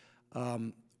compliance,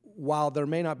 while there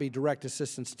may not be direct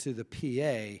assistance to the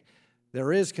PA,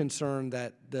 there is concern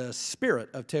that the spirit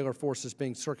of Taylor Force is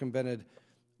being circumvented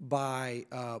by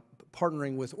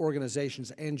partnering with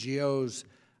organizations, NGOs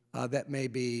that may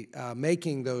be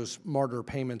making those martyr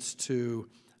payments to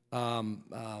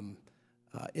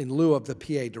in lieu of the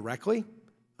PA directly.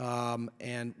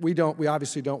 And we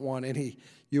obviously don't want any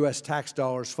U.S. tax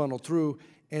dollars funneled through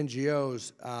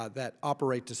NGOs that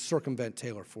operate to circumvent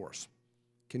Taylor Force.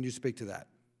 Can you speak to that?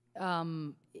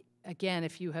 Again,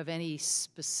 if you have any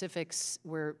specifics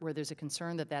where there's a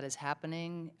concern that that is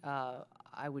happening,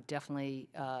 I would definitely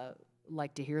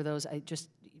like to hear those.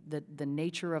 The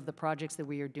nature of the projects that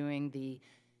we are doing, the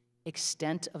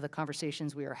extent of the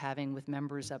conversations we are having with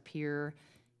members up here,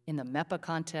 in the MEPA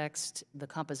context, the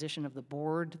composition of the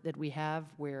board that we have,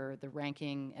 where the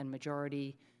ranking and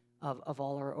majority of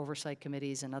all our oversight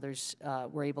committees and others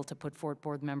were able to put forward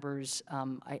board members,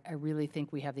 I really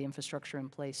think we have the infrastructure in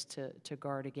place to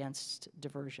guard against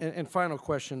diversion. And final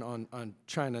question on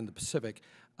China and the Pacific.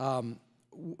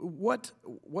 What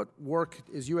work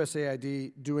is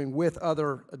USAID doing with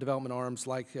other development arms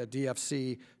like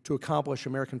DFC to accomplish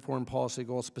American foreign policy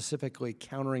goals, specifically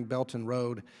countering Belt and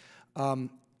Road?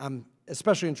 I'm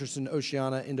especially interested in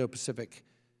Oceania, Indo-Pacific.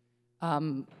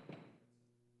 I'm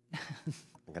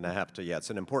going to have to,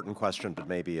 it's an important question, but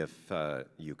maybe if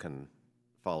you can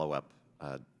follow up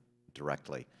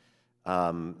directly.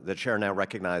 The chair now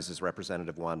recognizes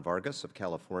Representative Juan Vargas of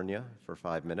California for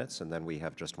 5 minutes, and then we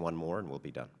have just one more and we'll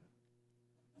be done.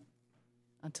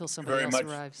 Until somebody else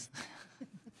arrives.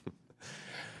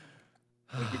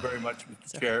 Thank you very much,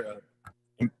 Mr. Chair.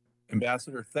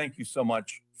 Ambassador, thank you so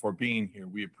much for being here.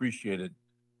 We appreciate it.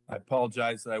 I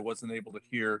apologize that I wasn't able to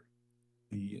hear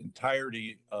the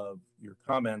entirety of your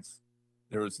comments.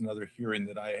 There was another hearing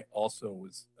that I also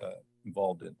was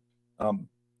involved in.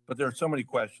 But there are so many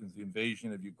questions: the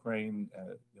invasion of Ukraine,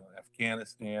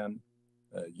 Afghanistan,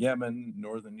 Yemen,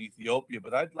 northern Ethiopia.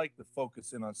 But I'd like to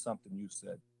focus in on something you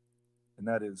said, and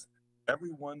that is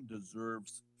everyone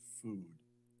deserves food.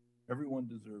 Everyone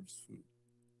deserves food.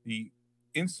 The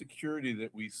insecurity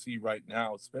that we see right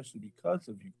now, especially because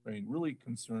of Ukraine, really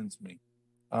concerns me.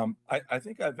 I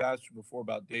think I've asked you before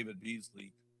about David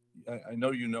Beasley. I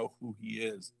know you know who he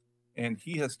is, and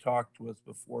he has talked to us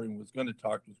before and was going to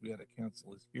talk to us. We had to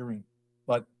cancel his hearing,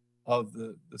 but of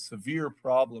the severe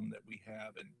problem that we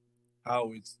have and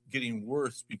how it's getting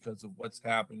worse because of what's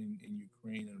happening in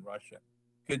Ukraine and Russia.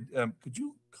 Could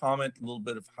you comment a little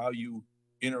bit of how you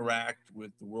interact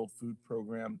with the World Food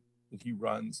Program that he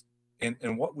runs?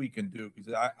 And what we can do,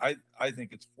 because I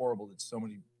think it's horrible that so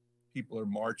many people are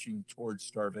marching towards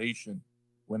starvation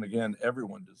when, again,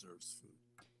 everyone deserves food.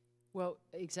 Well,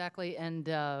 exactly, and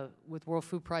with world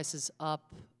food prices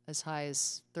up as high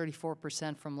as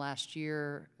 34% from last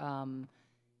year,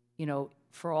 you know,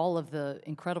 for all of the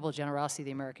incredible generosity of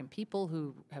the American people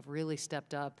who have really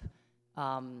stepped up,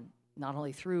 not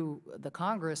only through the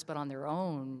Congress, but on their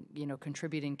own, you know,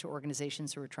 contributing to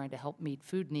organizations who are trying to help meet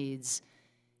food needs,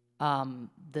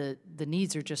 the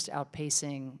needs are just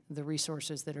outpacing the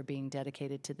resources that are being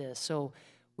dedicated to this. So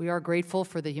we are grateful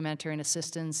for the humanitarian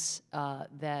assistance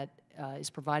that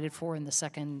is provided for in the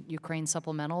second Ukraine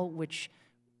supplemental, which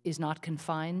is not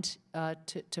confined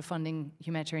to funding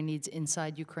humanitarian needs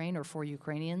inside Ukraine or for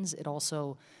Ukrainians. It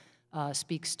also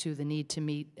speaks to the need to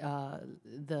meet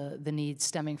the needs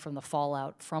stemming from the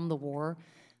fallout from the war.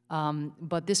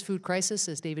 But this food crisis,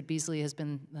 as David Beasley has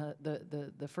been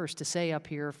the first to say up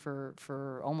here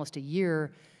for almost a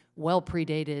year, well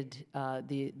predated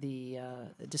the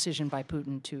decision by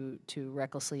Putin to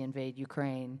recklessly invade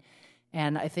Ukraine.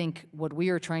 And I think what we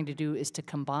are trying to do is to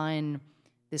combine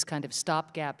this kind of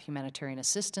stopgap humanitarian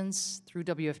assistance through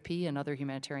WFP and other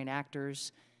humanitarian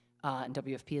actors, and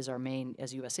WFP is our main,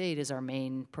 as USAID is our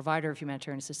main provider of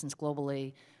humanitarian assistance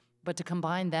globally, but to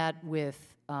combine that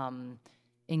with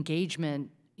engagement,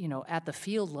 at the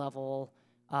field level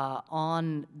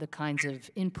on the kinds of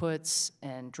inputs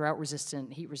and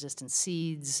drought-resistant, heat-resistant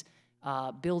seeds,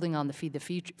 building on the Feed the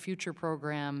Future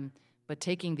program, but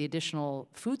taking the additional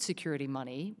food security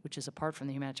money, which is apart from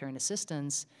the humanitarian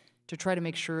assistance, to try to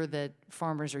make sure that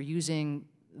farmers are using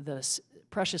the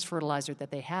precious fertilizer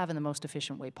that they have in the most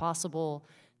efficient way possible,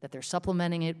 that they're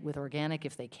supplementing it with organic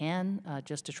if they can,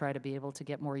 just to try to be able to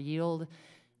get more yield,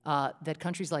 that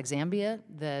countries like Zambia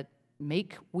that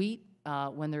make wheat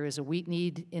when there is a wheat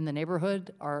need in the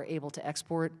neighborhood are able to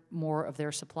export more of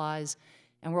their supplies.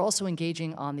 And we're also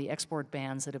engaging on the export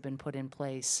bans that have been put in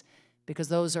place, because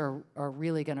those are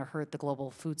really going to hurt the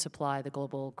global food supply, the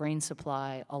global grain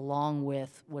supply, along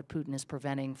with what Putin is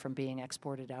preventing from being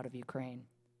exported out of Ukraine.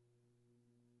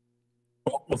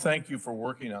 Well, thank you for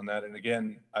working on that. And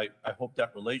again, I hope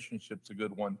that relationship's a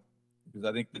good one, because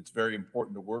I think it's very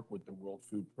important to work with the World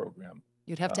Food Program.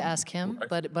 You'd have to ask him,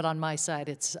 but on my side,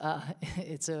 it's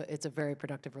a very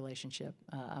productive relationship.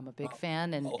 I'm a big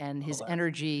fan, and his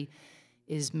energy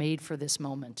is made for this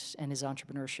moment, and his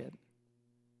entrepreneurship.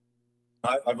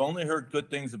 I've only heard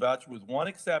good things about you, with one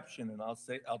exception, and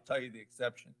I'll tell you the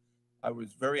exception. I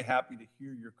was very happy to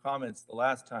hear your comments the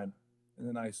last time, and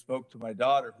then I spoke to my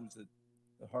daughter, who's at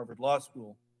the Harvard Law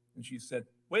School, and she said,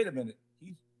 "Wait a minute,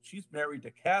 she's married to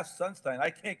Cass Sunstein.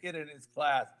 I can't get in his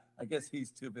class. I guess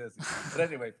he's too busy." But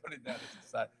anyway, putting that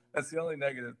aside, that's the only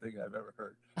negative thing I've ever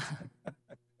heard,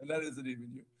 and that isn't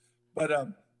even you. But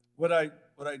what I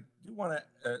do want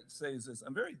to say is this: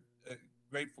 I'm very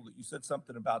grateful that you said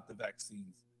something about the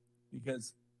vaccines,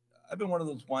 because I've been one of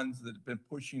those ones that have been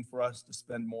pushing for us to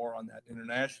spend more on that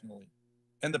internationally.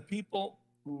 And the people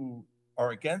who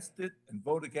are against it and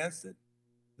vote against it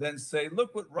then say,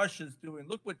 look what Russia's doing,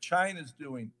 look what China's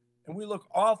doing. And we look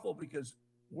awful because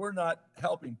we're not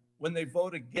helping when they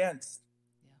vote against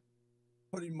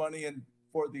putting money in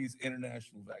for these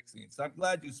international vaccines. So I'm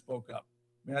glad you spoke up.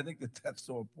 I mean, I think that that's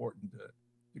so important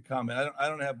to comment. I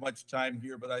don't have much time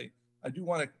here, but I do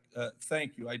want to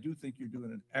thank you. I do think you're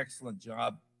doing an excellent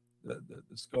job, the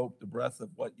scope, the breadth of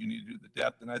what you need to do, the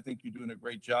depth, and I think you're doing a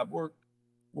great job.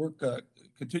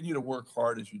 Continue to work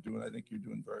hard as you're doing. I think you're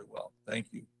doing very well. Thank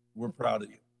you. We're proud of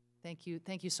you. Thank you.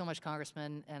 Thank you so much,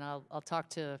 Congressman. And I'll talk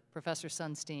to Professor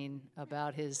Sunstein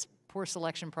about his poor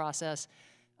selection process.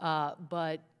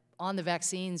 But on the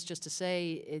vaccines, just to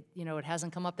say, it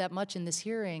hasn't come up that much in this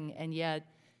hearing, and yet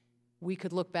we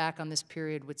could look back on this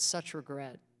period with such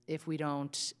regret if we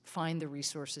don't find the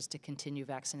resources to continue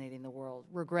vaccinating the world.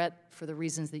 Regret for the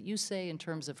reasons that you say in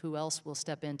terms of who else will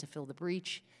step in to fill the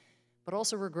breach, but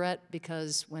also regret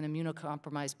because when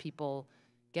immunocompromised people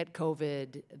get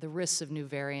COVID, the risks of new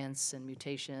variants and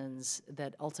mutations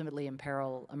that ultimately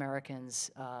imperil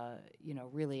Americans,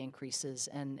 really increases.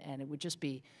 And it would just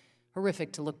be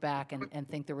horrific to look back and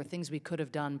think there were things we could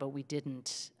have done, but we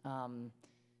didn't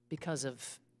because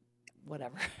of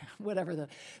whatever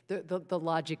the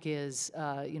logic is,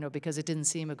 because it didn't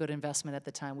seem a good investment at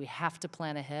the time. We have to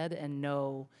plan ahead and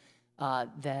know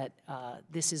that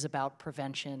this is about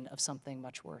prevention of something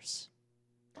much worse.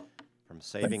 From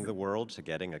saving the world to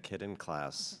getting a kid in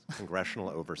class, congressional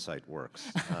oversight works.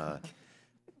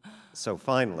 So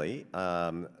finally,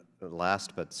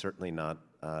 last but certainly not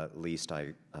least,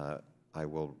 I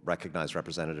will recognize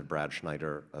Representative Brad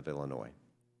Schneider of Illinois.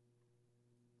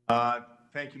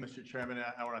 Thank you, Mr. Chairman.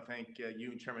 I want to thank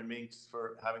you and Chairman Meeks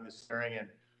for having this hearing, and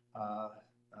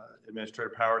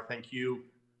Administrator Power, thank you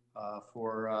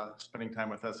for spending time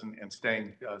with us and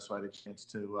staying so I had a chance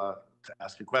to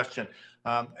ask a question.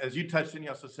 As you touched on, you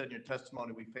also said in your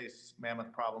testimony, we face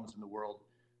mammoth problems in the world,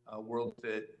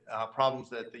 problems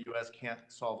that the U.S. can't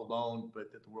solve alone,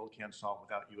 but that the world can't solve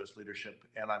without U.S. leadership.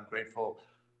 And I'm grateful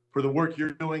for the work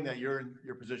you're doing, that you're in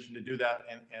your position to do that,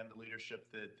 and the leadership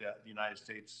that the United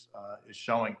States is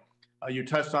showing. You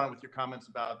touched on it with your comments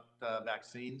about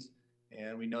vaccines,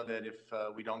 and we know that if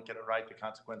we don't get it right, the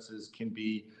consequences can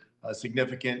be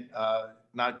significant,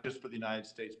 not just for the United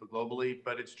States, but globally,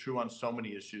 but it's true on so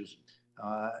many issues.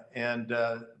 And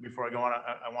before I go on,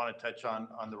 I want to touch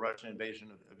on the Russian invasion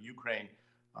of Ukraine.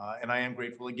 And I am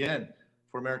grateful again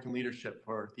for American leadership,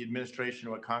 for the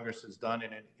administration, what Congress has done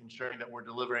in ensuring that we're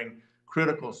delivering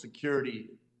critical security,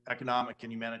 economic,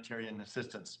 and humanitarian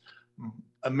assistance.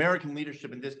 American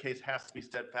leadership in this case has to be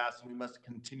steadfast, and we must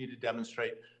continue to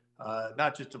demonstrate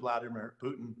not just to Vladimir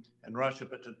Putin and Russia,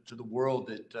 but to the world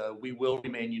that we will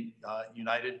remain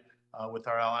united with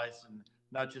our allies, and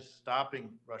not just stopping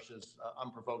Russia's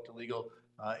unprovoked illegal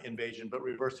invasion, but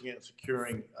reversing it and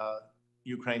securing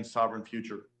Ukraine's sovereign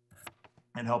future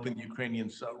and helping the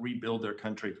Ukrainians rebuild their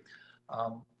country.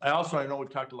 I know we've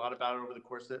talked a lot about it over the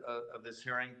course of this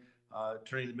hearing,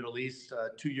 turning to the Middle East.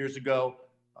 2 years ago,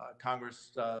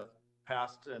 Congress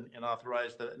passed and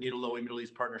authorized the Nito-Lowy Middle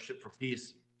East Partnership for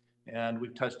Peace. And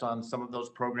we've touched on some of those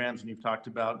programs, and you've talked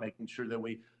about making sure that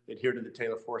we adhere to the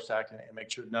Taylor Force Act and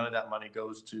make sure none of that money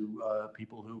goes to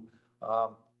people who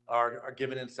are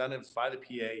given incentives by the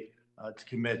PA to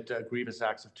commit grievous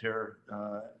acts of terror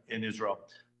in Israel.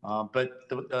 But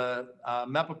the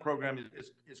MEPA program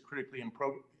is critically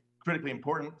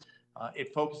important.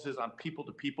 It focuses on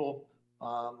people-to-people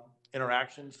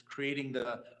interactions, creating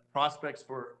the prospects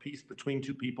for peace between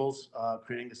two peoples,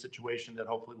 creating the situation that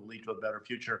hopefully will lead to a better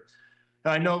future.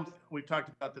 And I know we've talked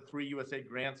about the 3 USAID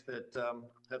grants that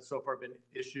have so far been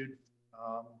issued,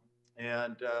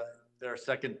 and there are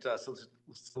second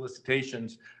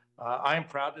solicitations. I am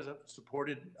proud to have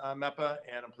supported MEPA,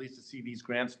 and I'm pleased to see these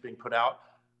grants being put out.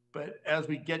 But as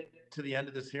we get to the end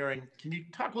of this hearing, can you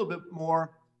talk a little bit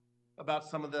more about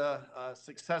some of the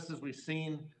successes we've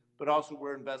seen, but also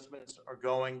where investments are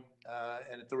going,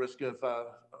 and at the risk of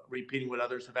repeating what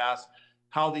others have asked,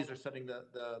 how these are setting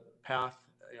the path?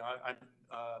 You know, I'm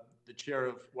the chair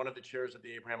of one of the chairs of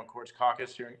the Abraham Accords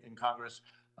Caucus here in Congress.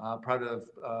 Proud to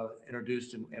have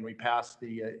introduced and we passed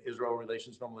the Israel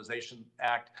Relations Normalization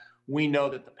Act. We know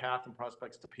that the path and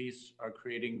prospects to peace are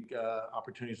creating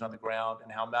opportunities on the ground,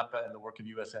 and how MEPA and the work of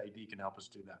USAID can help us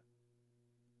do that.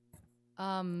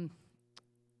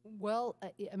 Well,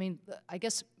 I mean, I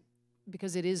guess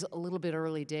because it is a little bit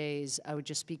early days, I would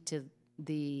just speak to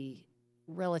the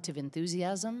relative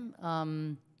enthusiasm.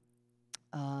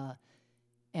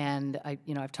 And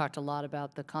I've talked a lot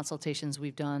about the consultations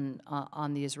we've done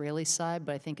on the Israeli side,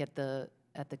 but I think at the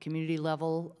community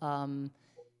level,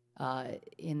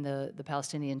 in the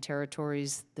Palestinian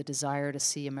territories, the desire to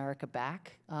see America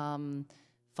back,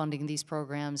 funding these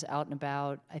programs out and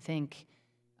about. I think,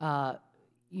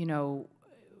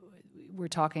 we're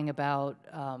talking about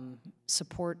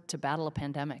support to battle a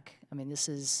pandemic. I mean, this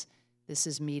is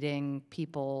meeting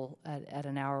people at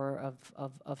an hour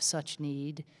of such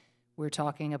need. We're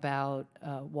talking about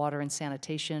water and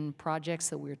sanitation projects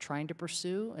that we're trying to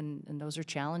pursue, and those are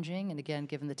challenging. And again,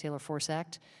 given the Taylor Force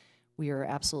Act, we are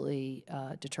absolutely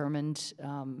determined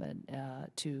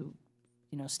to,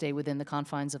 stay within the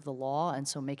confines of the law, and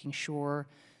so making sure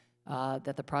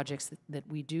that the projects that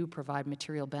we do provide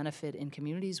material benefit in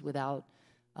communities without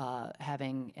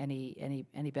having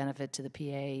any benefit to the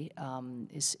PA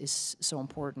is so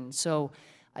important. So,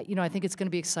 I think it's going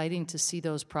to be exciting to see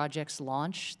those projects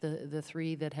launch. The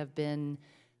 3 that have been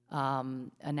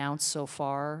announced so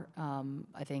far.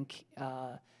 I think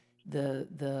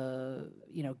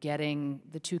getting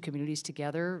the 2 communities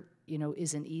together,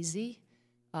 isn't easy,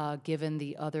 given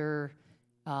the other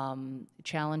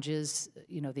challenges,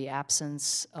 the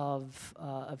absence of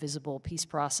a visible peace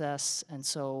process. And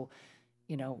so,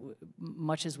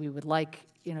 much as we would like,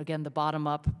 again, the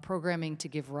bottom-up programming to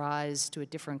give rise to a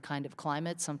different kind of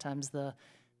climate, sometimes the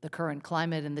current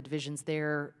climate and the divisions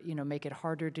there, make it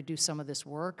harder to do some of this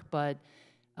work. But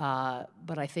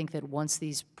I think that once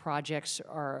these projects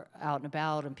are out and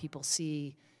about and people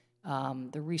see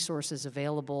the resources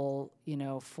available,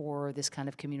 for this kind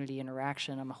of community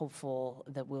interaction, I'm hopeful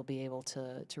that we'll be able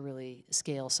to really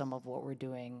scale some of what we're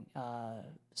doing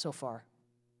so far.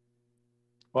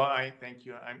 Well, I thank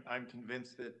you. I'm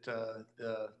convinced that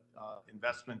the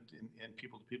investment in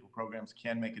people-to-people programs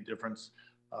can make a difference.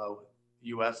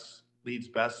 U.S. leads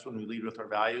best when we lead with our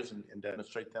values and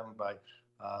demonstrate them by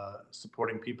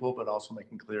supporting people, but also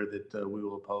making clear that we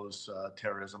will oppose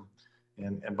terrorism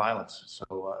and violence.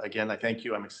 So again, I thank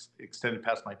you. I'm extended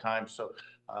past my time. So,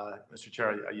 Mr.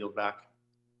 Chair, I yield back.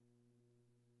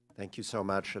 Thank you so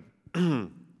much.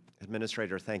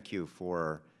 Administrator, thank you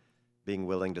for being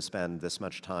willing to spend this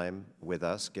much time with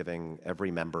us, giving every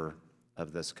member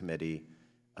of this committee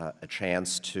a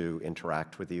chance to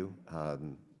interact with you.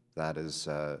 That is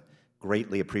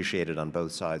greatly appreciated on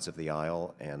both sides of the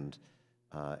aisle, and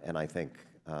I think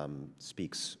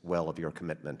speaks well of your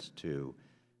commitment to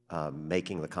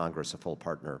making the Congress a full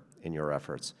partner in your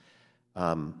efforts.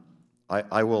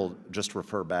 I will just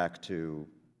refer back to,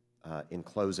 in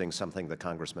closing, something that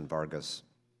Congressman Vargas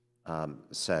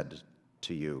said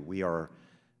to you. We are,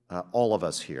 all of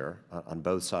us here on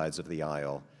both sides of the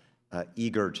aisle,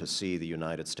 eager to see the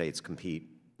United States compete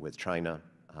with China,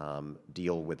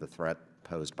 deal with the threat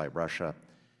posed by Russia,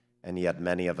 and yet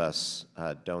many of us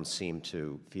don't seem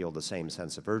to feel the same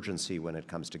sense of urgency when it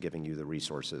comes to giving you the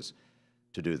resources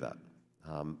to do that.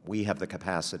 We have the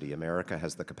capacity, America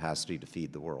has the capacity to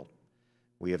feed the world.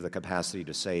 We have the capacity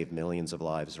to save millions of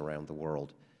lives around the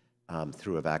world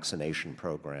through a vaccination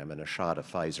program, and a shot of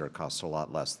Pfizer costs a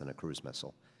lot less than a cruise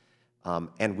missile.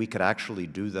 And we could actually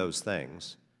do those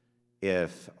things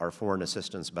if our foreign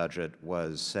assistance budget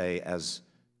was, say, as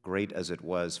great as it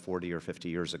was 40 or 50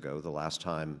 years ago, the last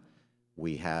time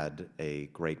we had a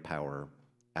great power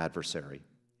adversary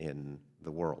in the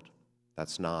world.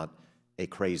 That's not a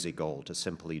crazy goal to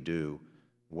simply do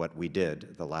what we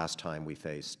did the last time we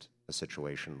faced a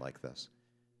situation like this.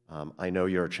 I know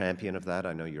you're a champion of that.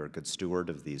 I know you're a good steward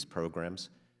of these programs.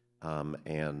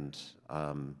 And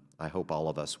I hope all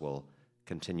of us will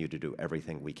continue to do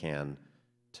everything we can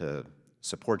to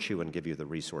support you and give you the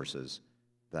resources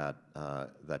that,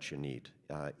 that you need,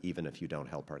 even if you don't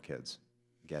help our kids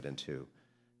get into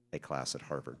a class at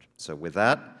Harvard. So with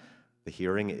that, the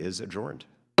hearing is adjourned.